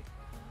name of it.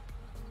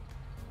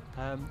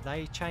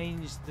 They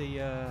changed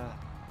the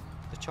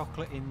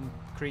chocolate in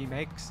cream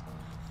eggs.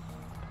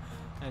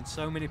 And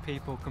so many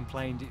people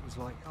complained. It was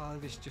like, oh,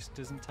 this just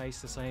doesn't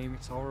taste the same,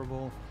 it's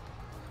horrible.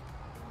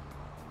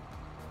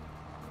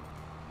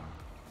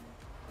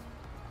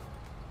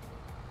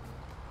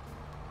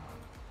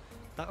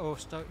 That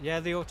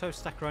the auto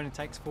stacker only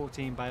takes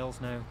 14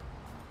 bales now,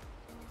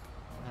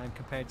 and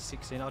compared to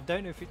 16. I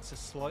don't know if it's a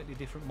slightly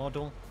different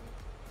model,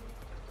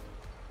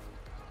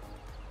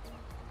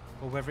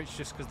 or whether it's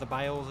just because the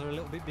bales are a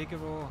little bit bigger,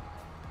 or...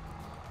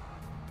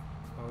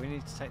 Oh, we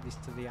need to take this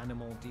to the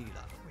animal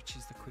dealer, which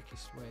is the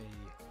quickest way.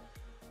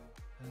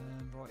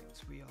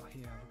 Right, we are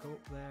here. We'll go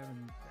up there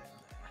and there.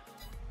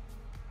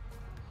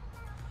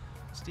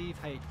 Steve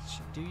H,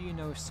 do you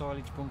know if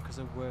silage bunkers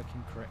are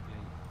working correctly?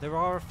 There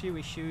are a few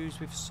issues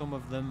with some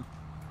of them,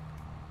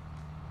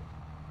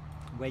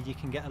 where you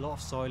can get a lot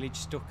of silage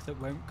stuck that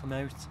won't come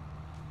out.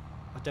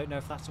 I don't know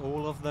if that's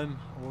all of them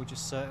or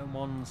just certain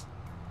ones.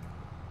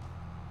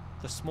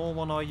 The small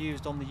one I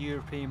used on the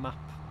European map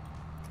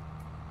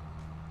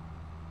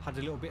had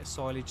a little bit of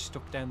silage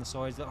stuck down the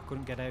sides that I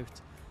couldn't get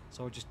out,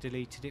 so I just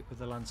deleted it with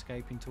the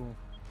landscaping tool.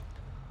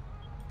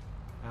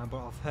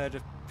 But I've heard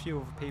a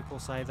few other people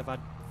say they've had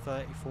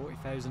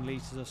 30,000–40,000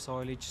 litres of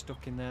silage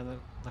stuck in there that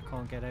they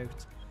can't get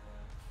out.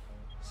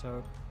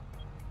 So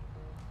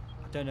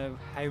I don't know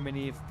how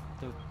many of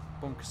the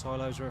bunker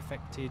silos are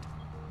affected,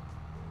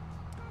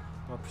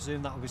 but I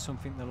presume that will be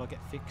something that'll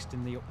get fixed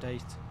in the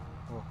update,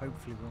 or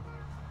hopefully will.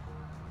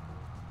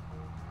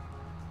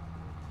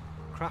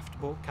 Kraft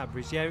bought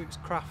Cadbury's. Yeah, it was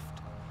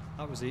Kraft,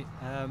 that was it.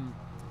 And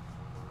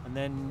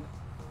then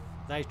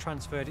they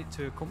transferred it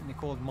to a company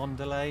called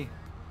Mondelez,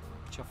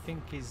 which I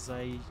think is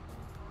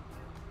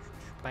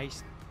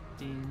based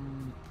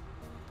in...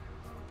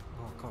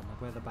 Oh, I can't remember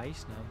where they're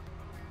based now.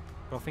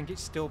 But I think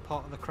it's still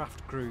part of the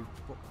Kraft group,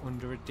 but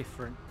under a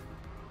different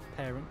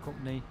parent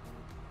company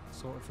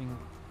sort of thing.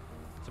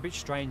 It's a bit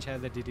strange how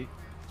they did it.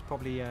 It's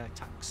probably a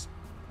tax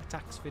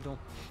fiddle.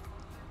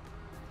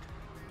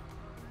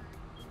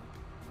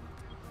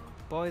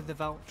 Buy the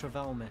Valtra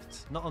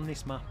Valmet. Not on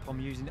this map, I'm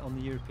using it on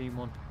the European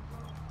one.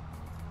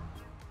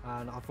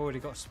 And I've already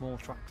got a small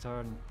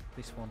tractor and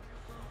this one.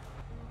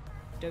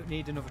 Don't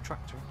need another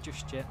tractor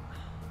just yet.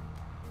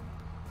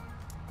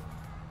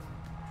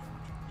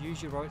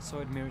 Use your right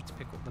side mirror to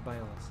pick up the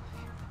bales.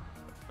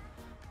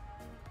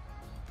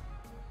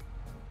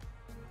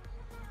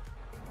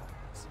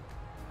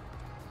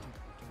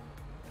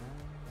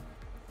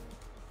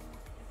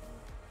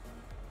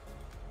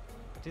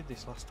 I did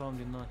this last time,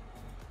 didn't I? I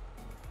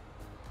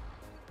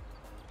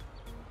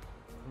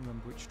don't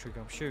remember which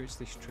trigger. I'm sure it's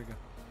this trigger.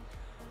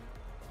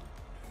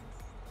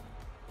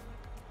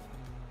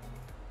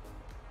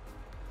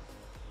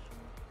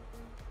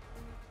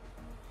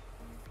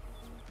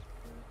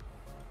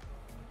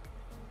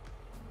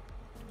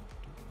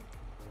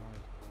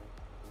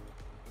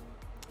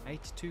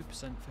 82%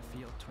 for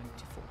field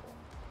 24.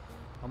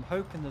 I'm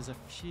hoping there's a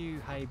few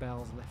hay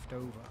bales left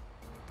over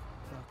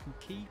that I can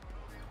keep,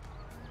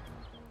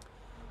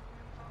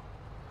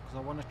 because I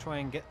want to try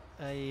and get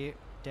a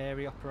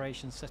dairy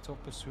operation set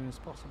up as soon as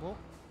possible.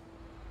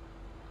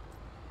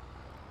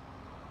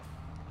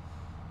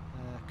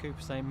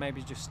 Cooper saying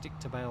maybe just stick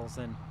to bales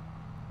then.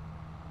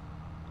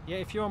 Yeah,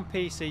 if you're on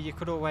PC you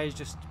could always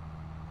just,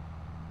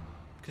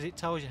 because it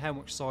tells you how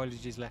much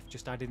silage is left,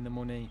 just add in the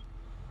money.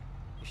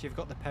 If you've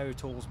got the Power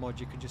Tools mod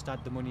you could just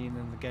add the money in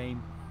the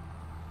game.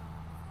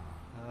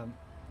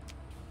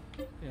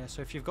 Yeah,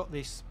 so if you've got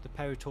the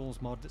Power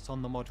Tools mod that's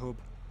on the mod hub,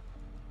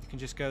 you can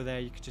just go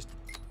there, you could just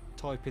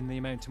type in the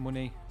amount of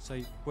money, so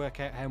you work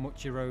out how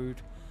much you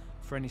owed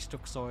for any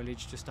stuck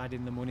silage, just add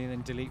in the money and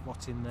then delete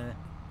what's in there.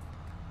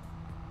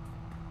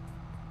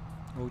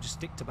 Or just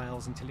stick to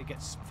bales until it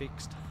gets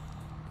fixed.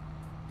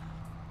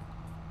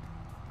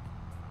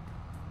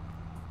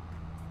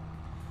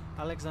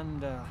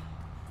 Alexandre,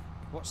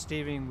 what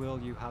steering wheel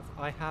you have?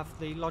 I have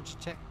the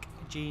Logitech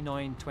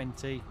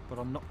G920, but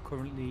I'm not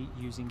currently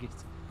using it.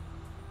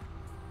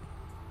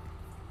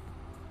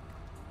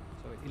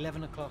 So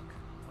 11 o'clock,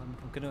 I'm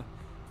gonna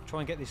try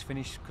and get this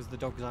finished because the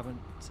dogs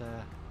haven't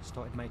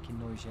started making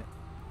noise yet.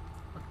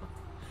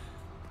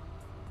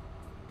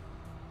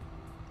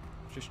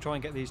 Just try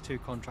and get these 2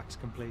 contracts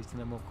complete and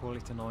then we'll call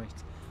it a night.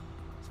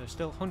 So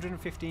still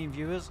 115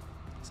 viewers,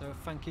 so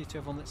thank you to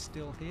everyone that's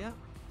still here.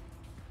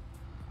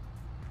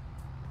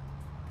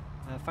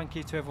 Thank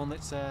you to everyone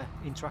that's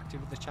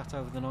interacted with the chat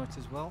over the night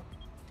as well.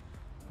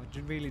 I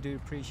really do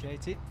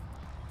appreciate it.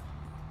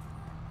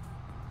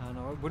 And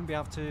I wouldn't be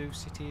able to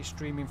sit here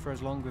streaming for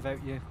as long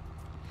without you.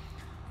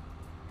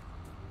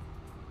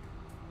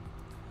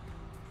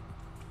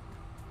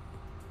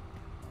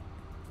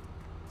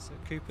 So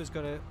Cooper's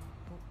got a...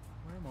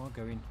 where am I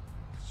going?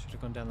 Should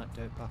have gone down that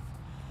dirt path.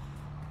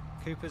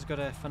 Cooper's got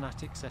a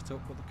Fanatic set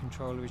up, but the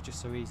controller is just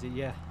so easy.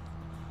 Yeah.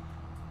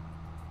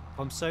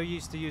 I'm so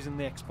used to using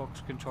the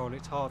Xbox controller,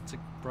 it's hard to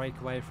break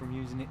away from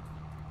using it.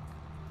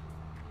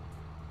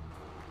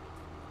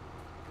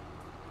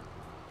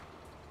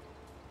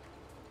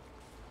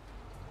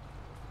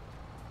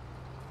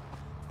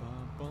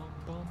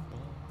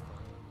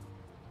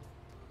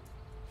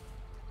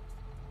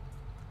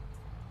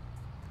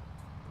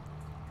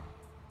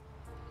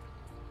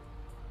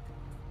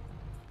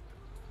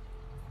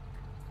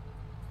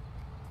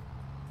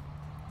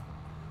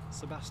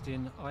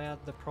 Sebastian, I had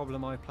the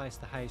problem I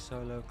placed the hay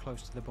silo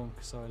close to the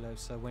bunker silo,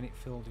 so when it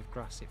filled with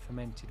grass it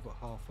fermented but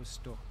half was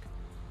stuck.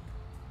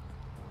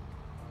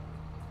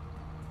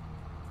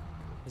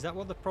 Is that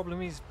what the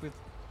problem is with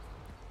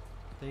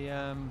the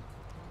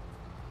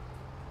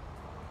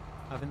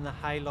having the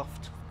hay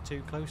loft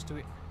too close to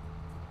it?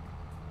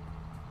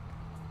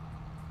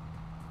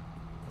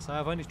 So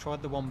I've only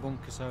tried the one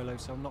bunker silo,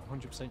 so I'm not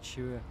 100%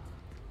 sure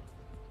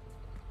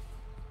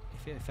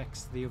if it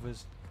affects the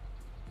others.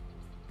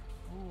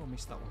 Oh, I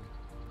missed that one.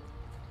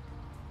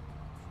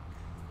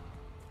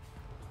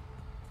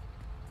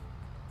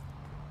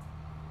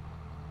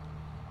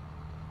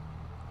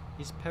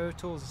 Is Power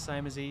Tools the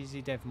same as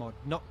Easy Dev mod?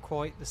 Not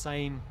quite the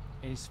same.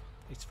 It's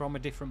from a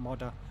different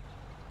modder.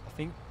 I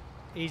think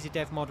Easy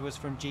Dev mod was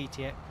from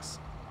GTX.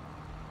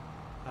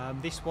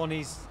 This one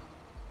is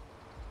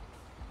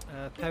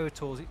Power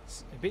Tools.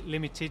 It's a bit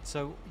limited,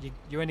 so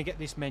you only get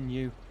this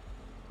menu.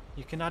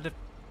 You can add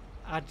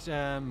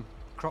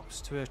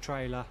crops to a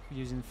trailer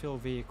using fill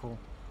vehicle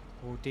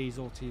or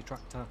diesel to your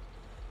tractor.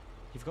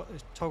 You've got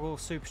to toggle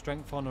super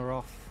strength on or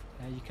off.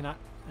 You can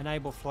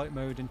enable flight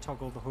mode and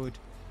toggle the hood,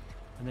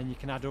 and then you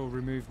can add or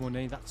remove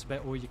money. That's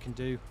about all you can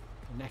do,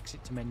 and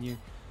exit to menu.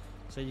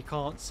 So you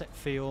can't set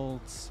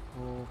fields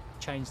or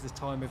change the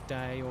time of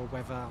day or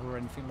weather or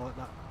anything like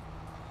that,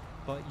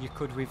 but you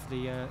could with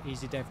the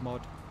Easy Dev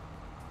mod.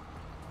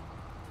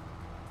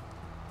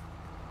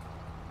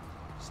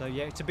 So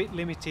yeah, it's a bit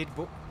limited,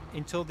 but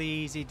until the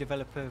Easy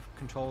Developer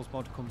Controls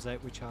mod comes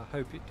out, which I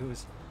hope it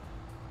does,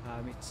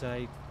 it's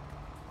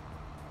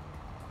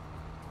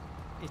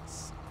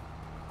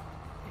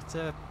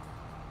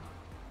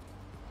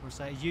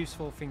a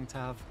useful thing to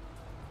have,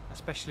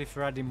 especially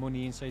for adding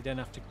money in, so you don't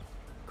have to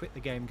quit the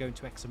game, go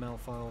into XML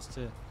files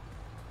to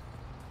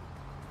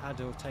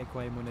add or take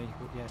away money.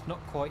 But yeah, it's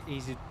not quite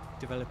Easy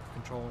Developer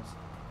Controls.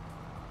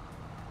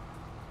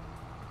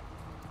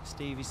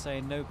 Steve is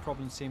saying no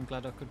problem, Sim,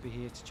 glad I could be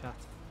here to chat.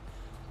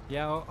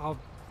 Yeah, I'm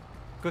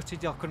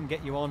gutted I couldn't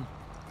get you on.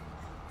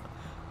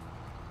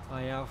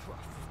 I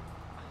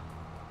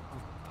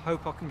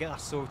hope I can get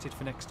that sorted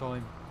for next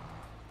time.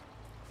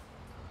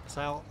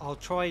 So I'll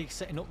try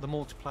setting up the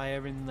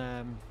multiplayer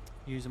and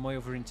using my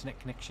other internet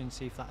connection,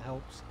 see if that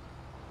helps.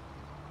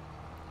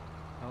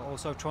 I'll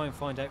also try and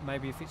find out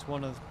maybe if it's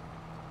one of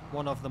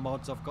the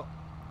mods I've got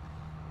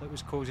that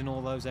was causing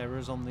all those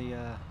errors on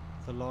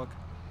the log.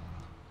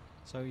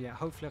 So yeah,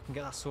 hopefully I can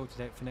get that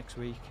sorted out for next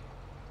week.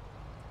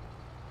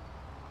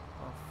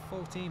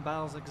 14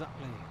 bales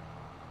exactly.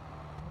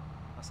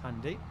 That's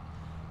handy.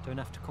 Don't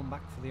have to come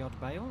back for the odd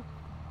bale.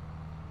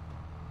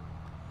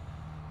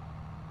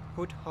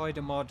 hood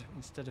hider mod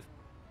instead of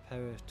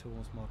power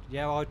tools mod.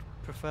 Yeah, I'd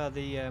prefer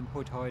the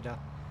hood hider,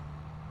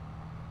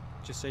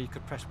 just so you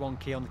could press one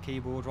key on the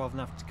keyboard rather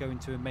than have to go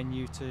into a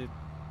menu to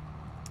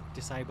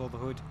disable the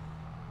hood.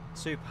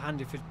 Super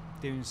handy for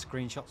doing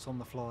screenshots on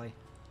the fly.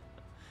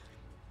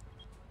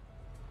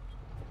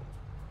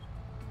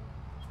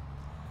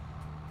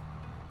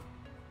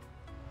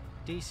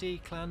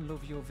 DC Clan,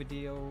 love your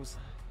videos.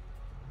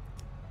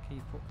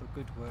 Keep up the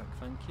good work,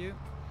 thank you.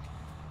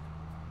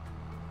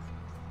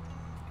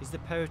 Is the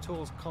Power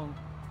Tools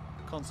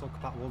console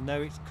compatible?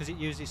 No, it's because it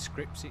uses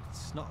scripts,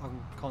 it's not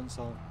on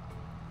console.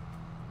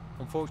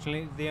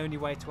 Unfortunately, the only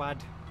way to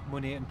add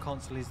money and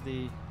console is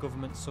the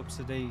government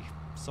subsidy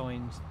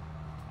signs.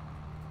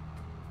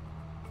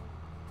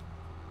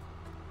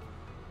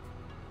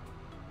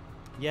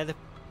 Yeah, the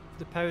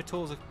Power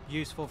Tools are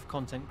useful for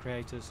content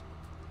creators,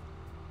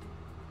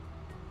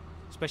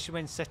 especially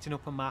when setting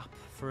up a map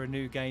for a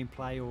new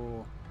gameplay,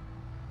 or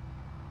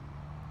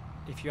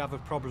if you have a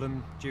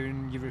problem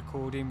during your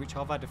recording, which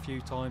I've had a few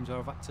times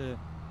where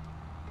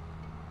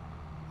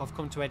I've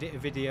come to edit a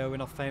video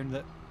and I've found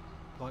that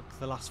like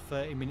the last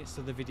 30 minutes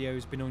of the video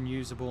has been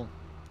unusable.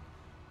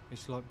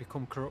 It's like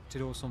become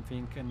corrupted or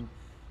something, and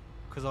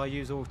because I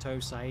use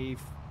autosave,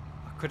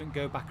 I couldn't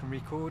go back and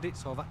record it,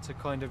 so I've had to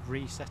kind of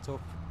reset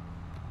up.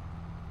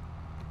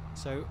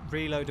 So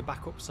reload a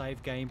backup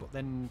save game, but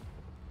then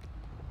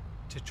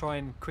to try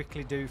and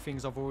quickly do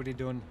things I've already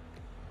done,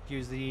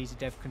 use the easy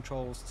dev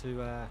controls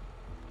to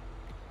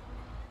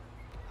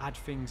add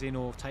things in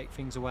or take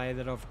things away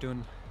that I've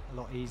done a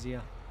lot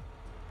easier.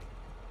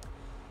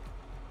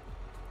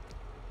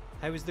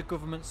 How is the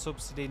government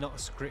subsidy not a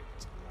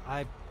script?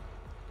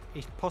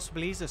 It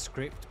possibly is a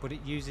script, but it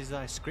uses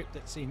a script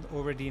that's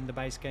already in the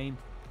base game.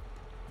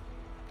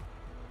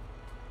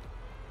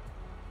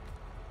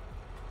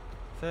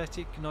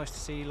 30, nice to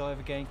see you live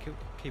again.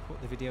 Keep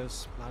up the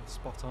videos, lad.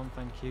 Spot on,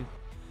 thank you.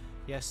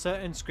 Yeah,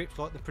 certain scripts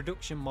like the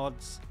production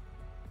mods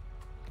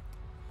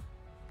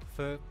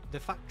for the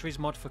factories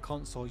mod for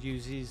console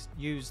use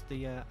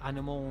the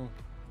animal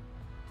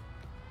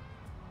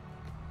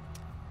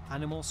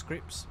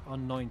scripts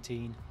on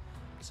 19.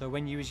 So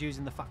when you was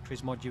using the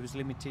factories mod, you was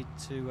limited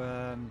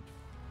to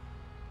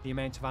the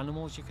amount of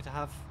animals you could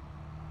have.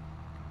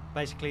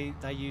 Basically,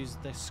 they use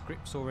the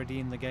scripts already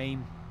in the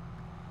game.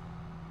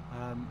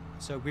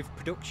 So with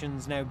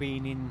productions now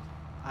being in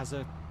as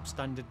a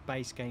standard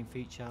base game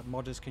feature,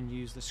 modders can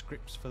use the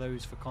scripts for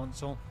those for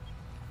console.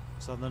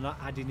 So they're not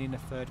adding in a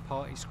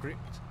third-party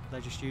script; they're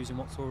just using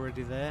what's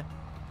already there.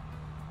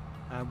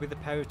 With the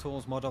Power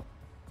Tools mod, I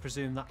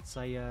presume that's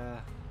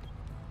a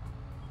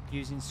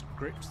using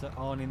scripts that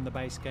aren't in the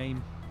base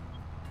game,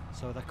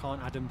 so they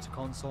can't add them to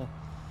console,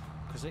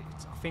 because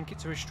I think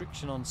it's a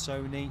restriction on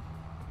Sony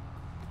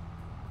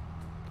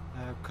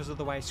because of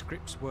the way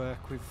scripts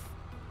work with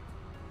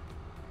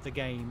the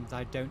game.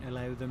 They don't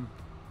allow them,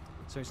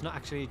 so it's not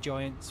actually a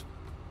Giant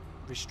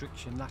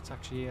restriction, that's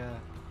actually a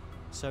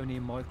Sony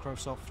and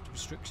Microsoft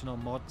restriction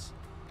on mods,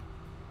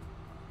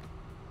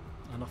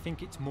 and I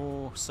think it's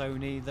more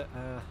Sony that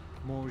are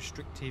more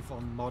restrictive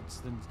on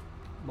mods than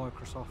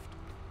Microsoft.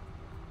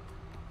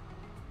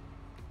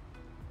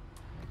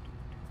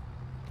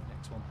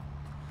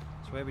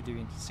 So where are we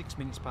doing? 6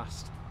 minutes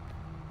past.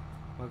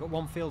 Well, I've got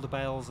one field of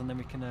bales, and then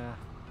we can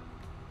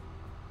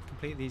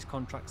complete these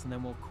contracts, and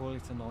then we'll call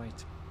it a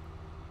night.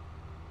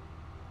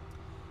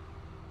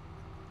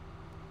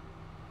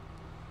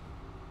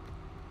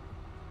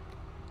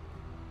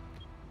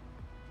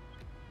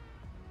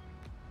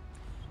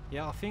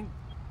 Yeah, I think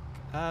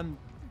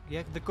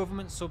yeah, the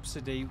government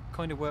subsidy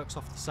kind of works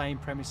off the same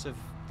premise of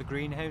the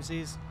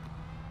greenhouses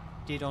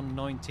did on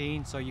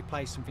 19. So you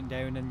place something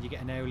down and you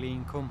get an hourly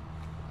income.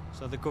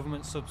 So the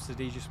government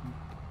subsidy just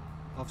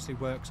obviously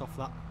works off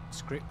that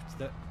script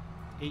that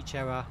each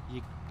hour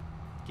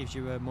gives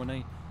you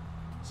money.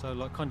 So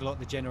like kind of like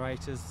the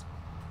generators.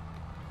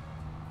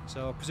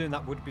 So I presume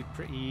that would be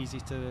pretty easy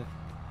to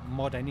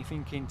mod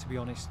anything in, to be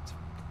honest,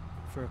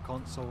 for a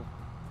console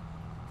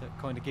that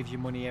kind of gives you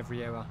money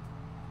every hour,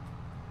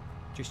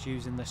 just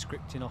using the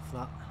scripting off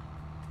that.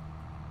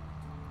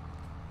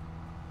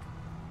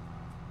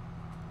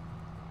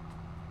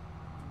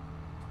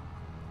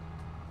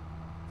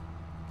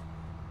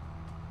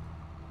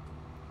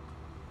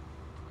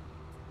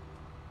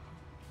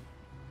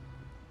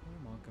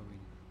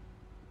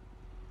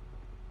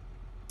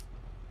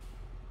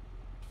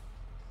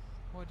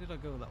 Why did I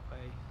go that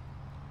way?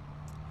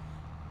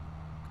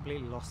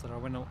 Completely lost there. I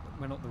went up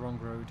the wrong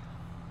road.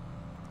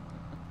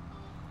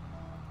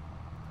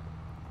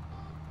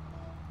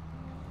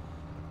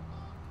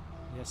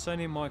 Yeah,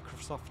 Sony and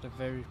Microsoft are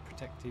very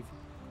protective.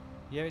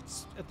 Yeah,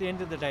 it's at the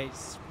end of the day,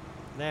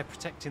 they're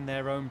protecting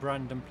their own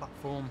brand and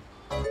platform.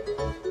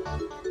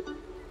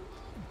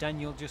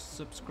 Daniel just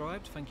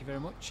subscribed. Thank you very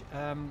much.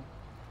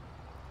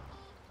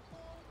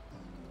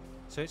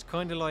 So it's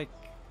kind of like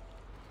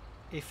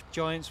if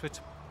Giants were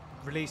to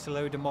release a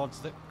load of mods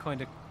that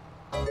kind of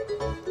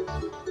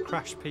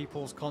crash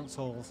people's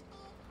consoles.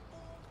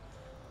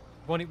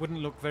 One, it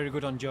wouldn't look very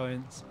good on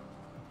Giants,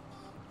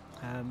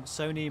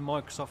 Sony and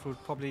Microsoft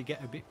would probably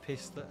get a bit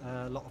pissed that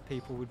a lot of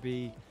people would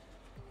be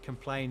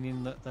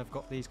complaining that they've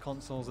got these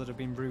consoles that have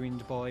been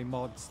ruined by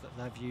mods that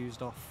they've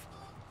used off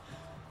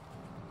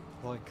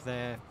like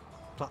their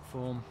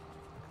platform.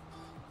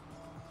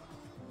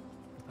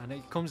 And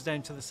it comes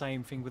down to the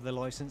same thing with the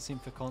licensing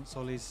for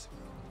console is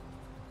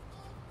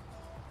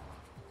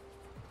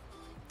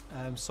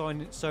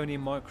Sony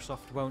and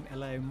Microsoft won't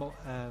allow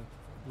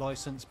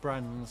licensed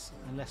brands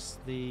unless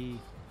the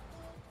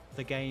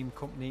game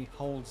company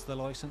holds the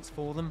license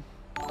for them.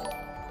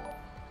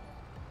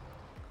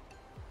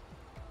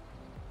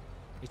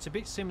 It's a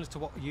bit similar to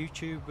what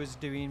YouTube was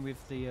doing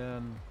with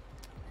the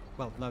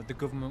well, no, the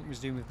government was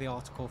doing with the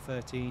Article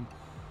 13.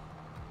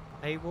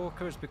 A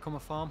Walker has become a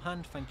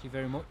farmhand, thank you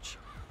very much.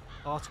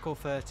 Article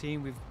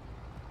 13,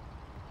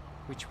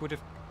 which would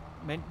have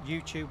meant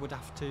YouTube would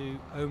have to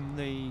own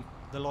the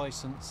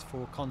license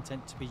for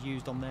content to be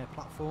used on their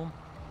platform.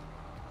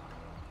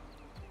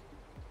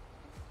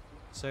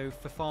 So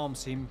for farm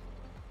sim,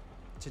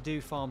 to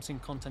do farm sim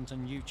content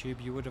on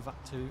YouTube, you would have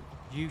had to,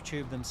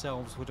 YouTube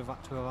themselves would have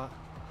had to have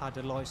had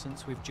a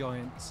license with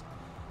Giants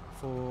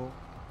for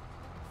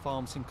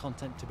farm sim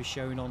content to be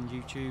shown on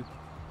YouTube.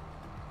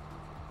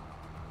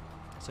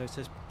 So it's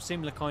a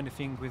similar kind of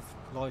thing with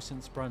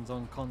licensed brands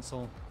on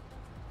console.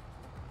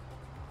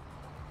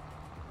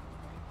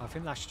 I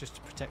think that's just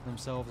to protect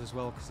themselves as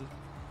well, because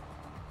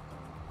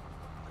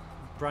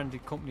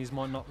branded companies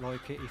might not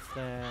like it if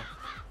their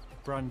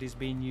brand is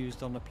being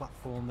used on a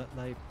platform that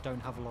they don't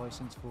have a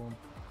license for. And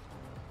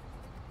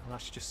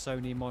that's just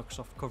Sony and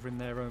Microsoft covering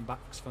their own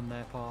backs from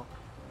their part.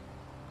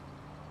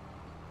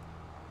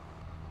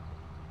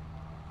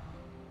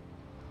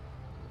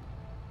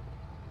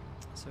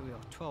 So we are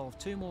 12,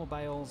 2 more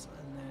bales,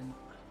 and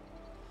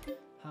then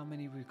how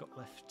many we've got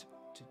left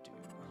to do?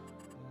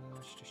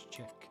 Let's just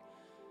check.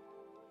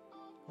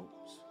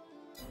 Oops.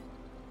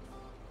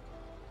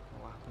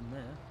 What happened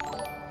there?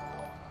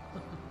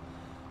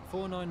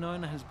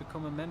 499 has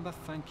become a member,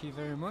 thank you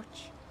very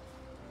much.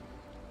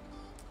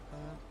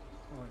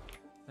 Alright,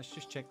 let's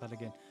just check that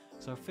again.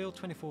 So field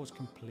 24 is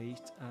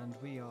complete, and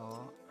we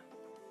are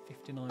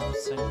 59%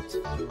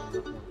 on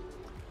that one.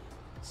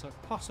 So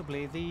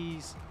possibly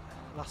these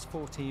last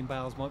 14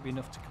 bales might be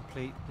enough to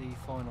complete the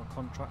final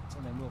contract,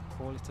 and then we'll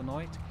call it a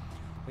night.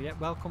 But yeah,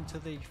 welcome to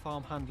the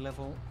farmhand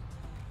level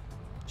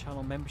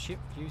channel membership,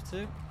 you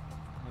two.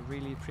 I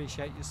really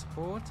appreciate your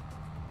support.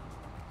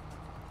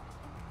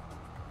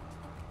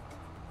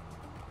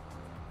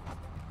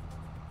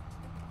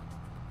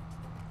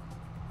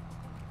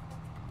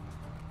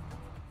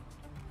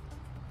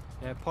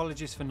 Yeah,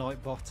 apologies for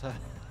Nightbot.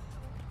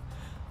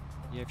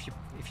 Yeah,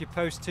 if you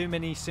post too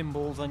many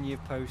symbols on your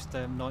post,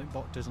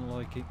 Nightbot doesn't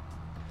like it.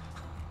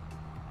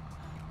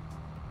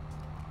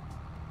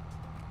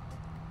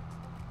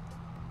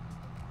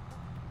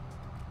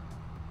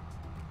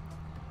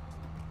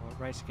 Right,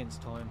 race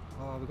against time.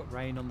 Oh, we've got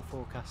rain on the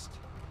forecast.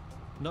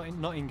 Not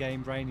in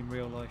game, rain in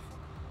real life.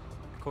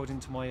 According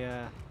to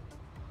my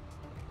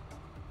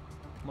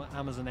my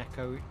Amazon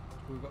Echo,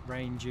 we've got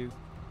rain due.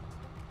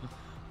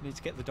 Need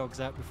to get the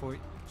dogs out before it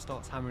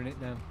starts hammering it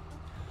down.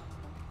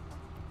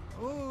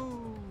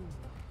 Oh!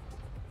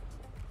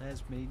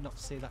 There's me, not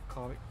to see that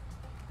car.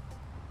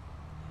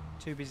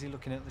 Too busy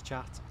looking at the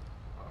chat.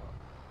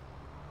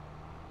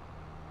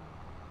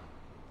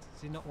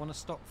 Does he not want to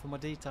stop for my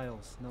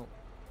details? No.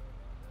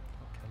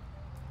 Okay.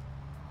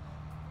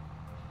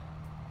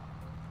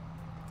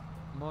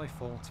 My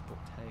fault, but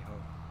hey ho.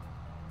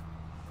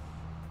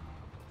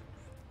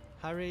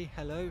 Harry,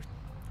 hello.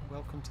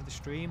 Welcome to the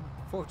stream.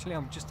 Unfortunately,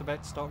 I'm just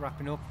about to start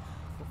wrapping up,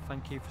 but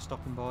thank you for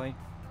stopping by.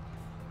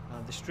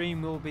 The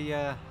stream will be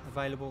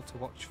available to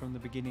watch from the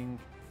beginning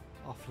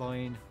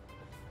offline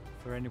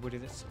for anybody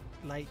that's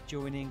late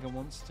joining and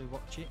wants to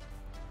watch it.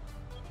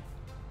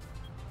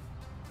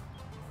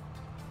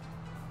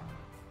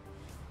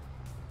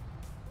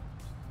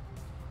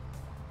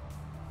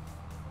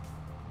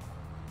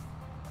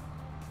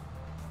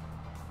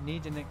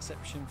 Need an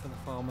exception for the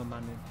farmer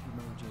man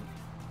emoji.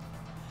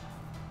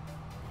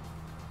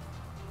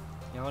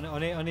 Yeah,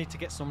 I need to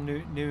get some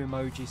new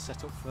emojis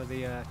set up for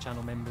the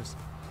channel members.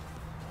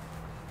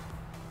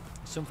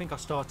 Something I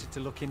started to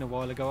look in a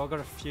while ago. I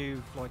got a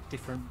few like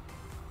different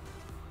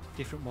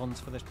ones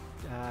for the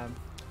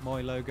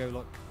my logo,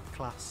 like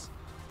Class,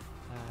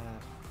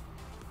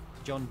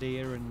 John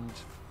Deere, and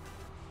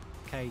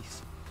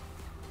Case.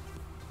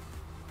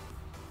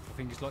 I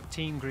think it's like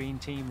Team Green,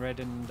 Team Red,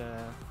 and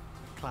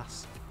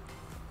Class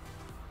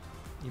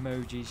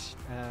emojis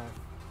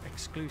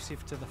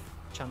exclusive to the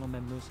channel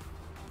members.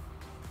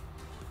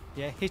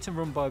 Yeah, hit and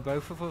run by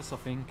both of us, I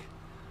think.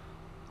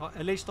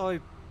 At least I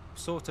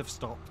sort of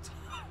stopped.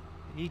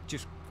 He'd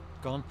just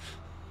gone.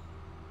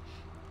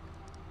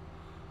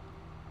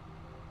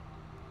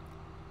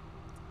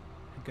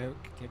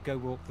 Go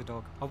walk the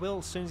dog. I will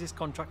as soon as this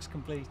contract's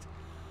complete.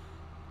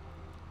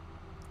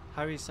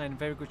 Harry's saying,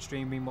 very good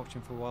stream, been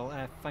watching for a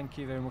while. Thank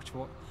you very much for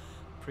what.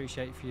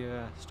 Appreciate you for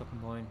your stopping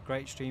by.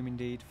 Great stream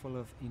indeed, full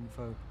of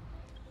info.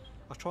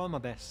 I try my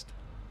best.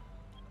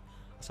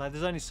 So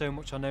there's only so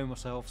much I know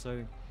myself,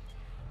 so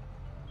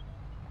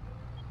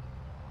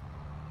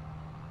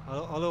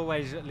I'll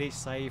always at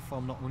least say if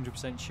I'm not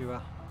 100% sure.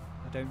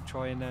 I don't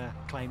try and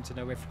claim to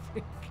know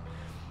everything.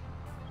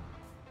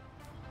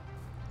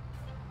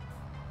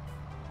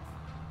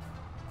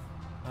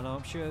 And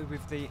I'm sure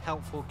with the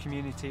helpful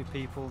community of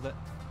people that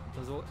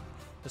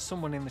there's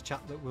someone in the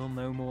chat that will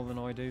know more than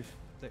I do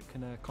that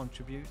can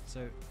contribute,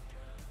 so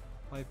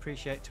I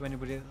appreciate to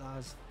anybody that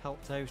has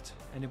helped out.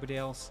 Anybody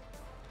else?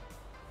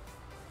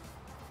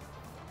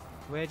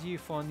 Where do you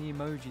find the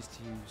emojis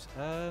to use?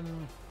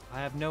 I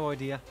have no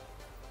idea.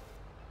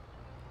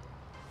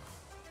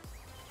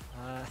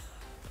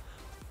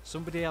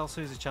 Somebody else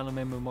who's a channel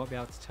member might be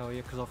able to tell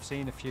you, because I've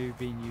seen a few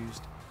being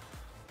used.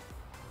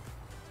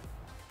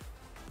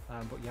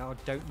 But yeah, I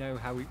don't know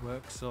how it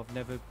works, so I've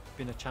never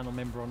been a channel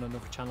member on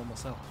another channel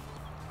myself.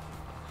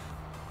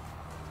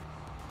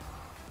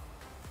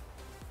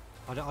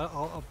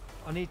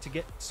 I need to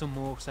get some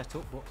more set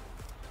up, but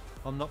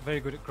I'm not very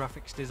good at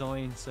graphics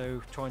design,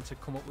 so trying to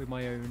come up with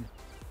my own.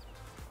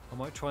 I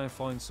might try and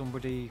find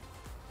somebody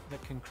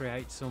that can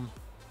create some.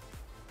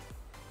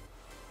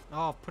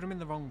 Oh, I've put them in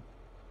the wrong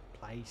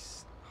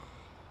place.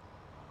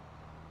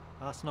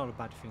 That's not a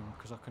bad thing,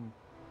 because I can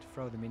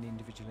throw them in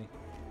individually.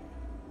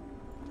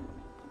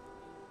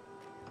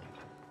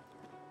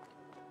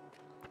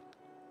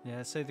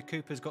 Yeah, so the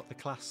Cooper's got the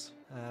class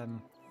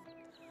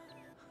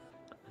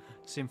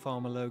Sim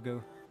Farmer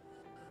logo.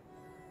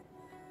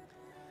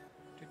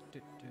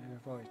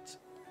 Right,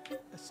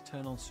 let's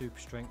turn on super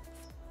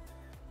strength.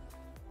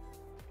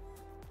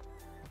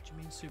 What do you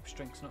mean super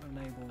strength's not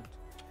enabled?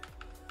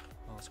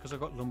 Oh, it's because I've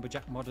got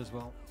lumberjack mod as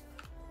well.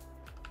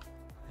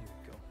 There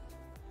we go.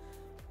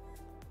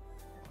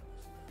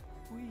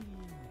 Whee.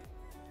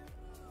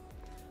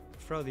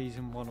 Throw these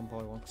in one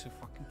by one so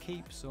if I can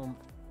keep some.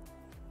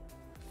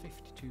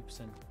 52%.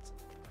 57.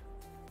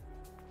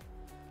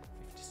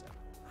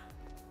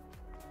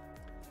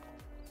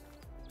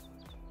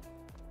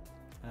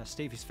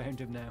 Stevie's found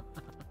him now.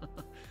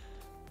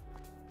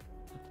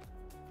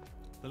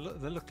 They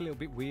look a little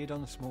bit weird on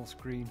the small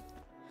screen.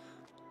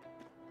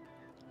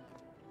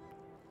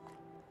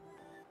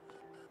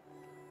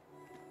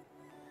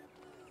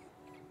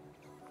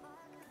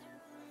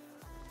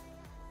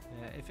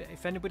 Yeah,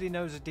 if anybody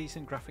knows a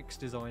decent graphics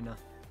designer,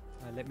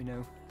 let me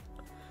know.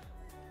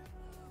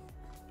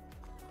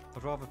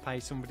 I'd rather pay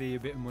somebody a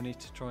bit of money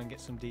to try and get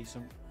some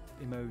decent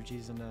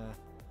emojis and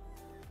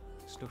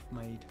stuff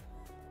made.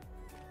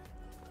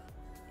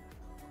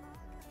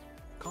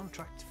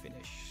 Contract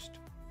finished.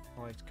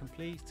 Right,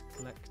 complete,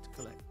 collect.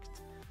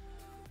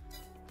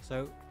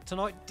 So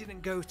tonight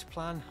didn't go to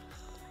plan.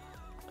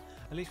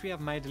 At least we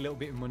have made a little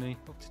bit of money,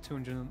 up to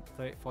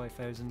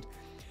 235,000.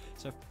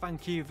 So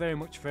thank you very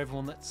much for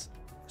everyone that's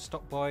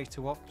stopped by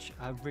to watch.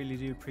 I really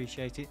do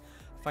appreciate it.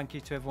 Thank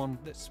you to everyone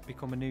that's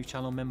become a new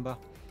channel member.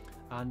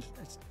 And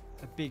it's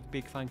a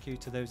big thank you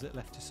to those that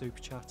left a super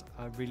chat.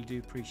 I really do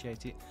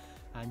appreciate it,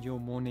 and your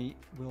money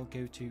will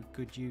go to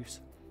good use.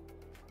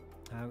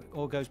 It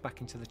all goes back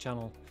into the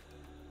channel.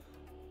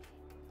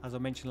 As I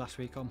mentioned last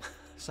week, I'm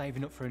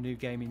saving up for a new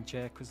gaming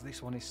chair because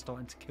this one is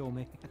starting to kill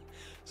me.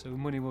 So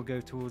money will go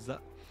towards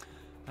that.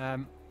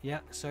 Yeah,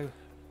 so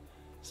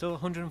still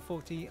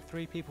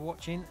 143 people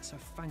watching, so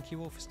thank you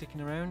all for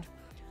sticking around.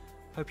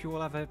 Hope you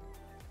all have a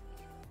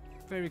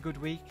very good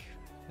week.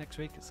 Next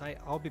week, say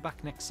I'll be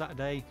back next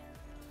Saturday,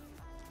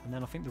 and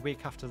then I think the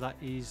week after that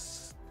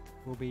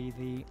will be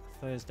the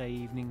Thursday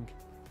evening.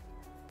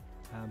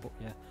 But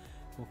yeah,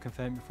 we'll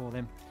confirm before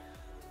then.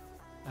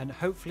 And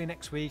hopefully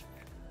next week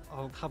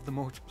I'll have the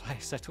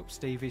multiplayer set up,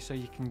 Stevie, so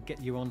you can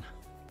get you on.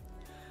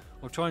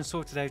 I'll try and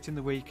sort it out in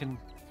the week, and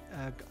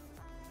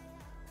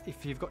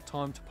if you've got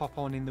time to pop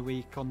on in the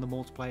week on the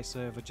multiplayer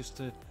server just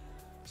to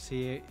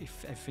see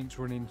if everything's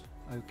running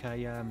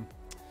okay.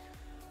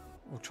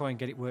 We'll try and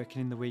get it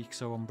working in the week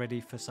so I'm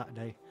ready for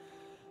Saturday.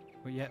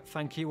 But yeah,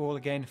 thank you all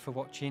again for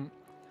watching.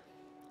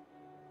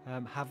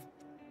 Have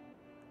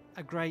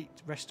a great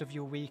rest of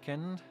your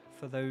weekend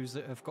for those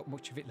that have got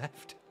much of it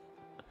left.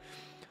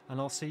 And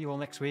I'll see you all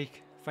next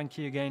week. Thank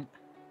you again.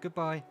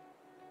 Goodbye.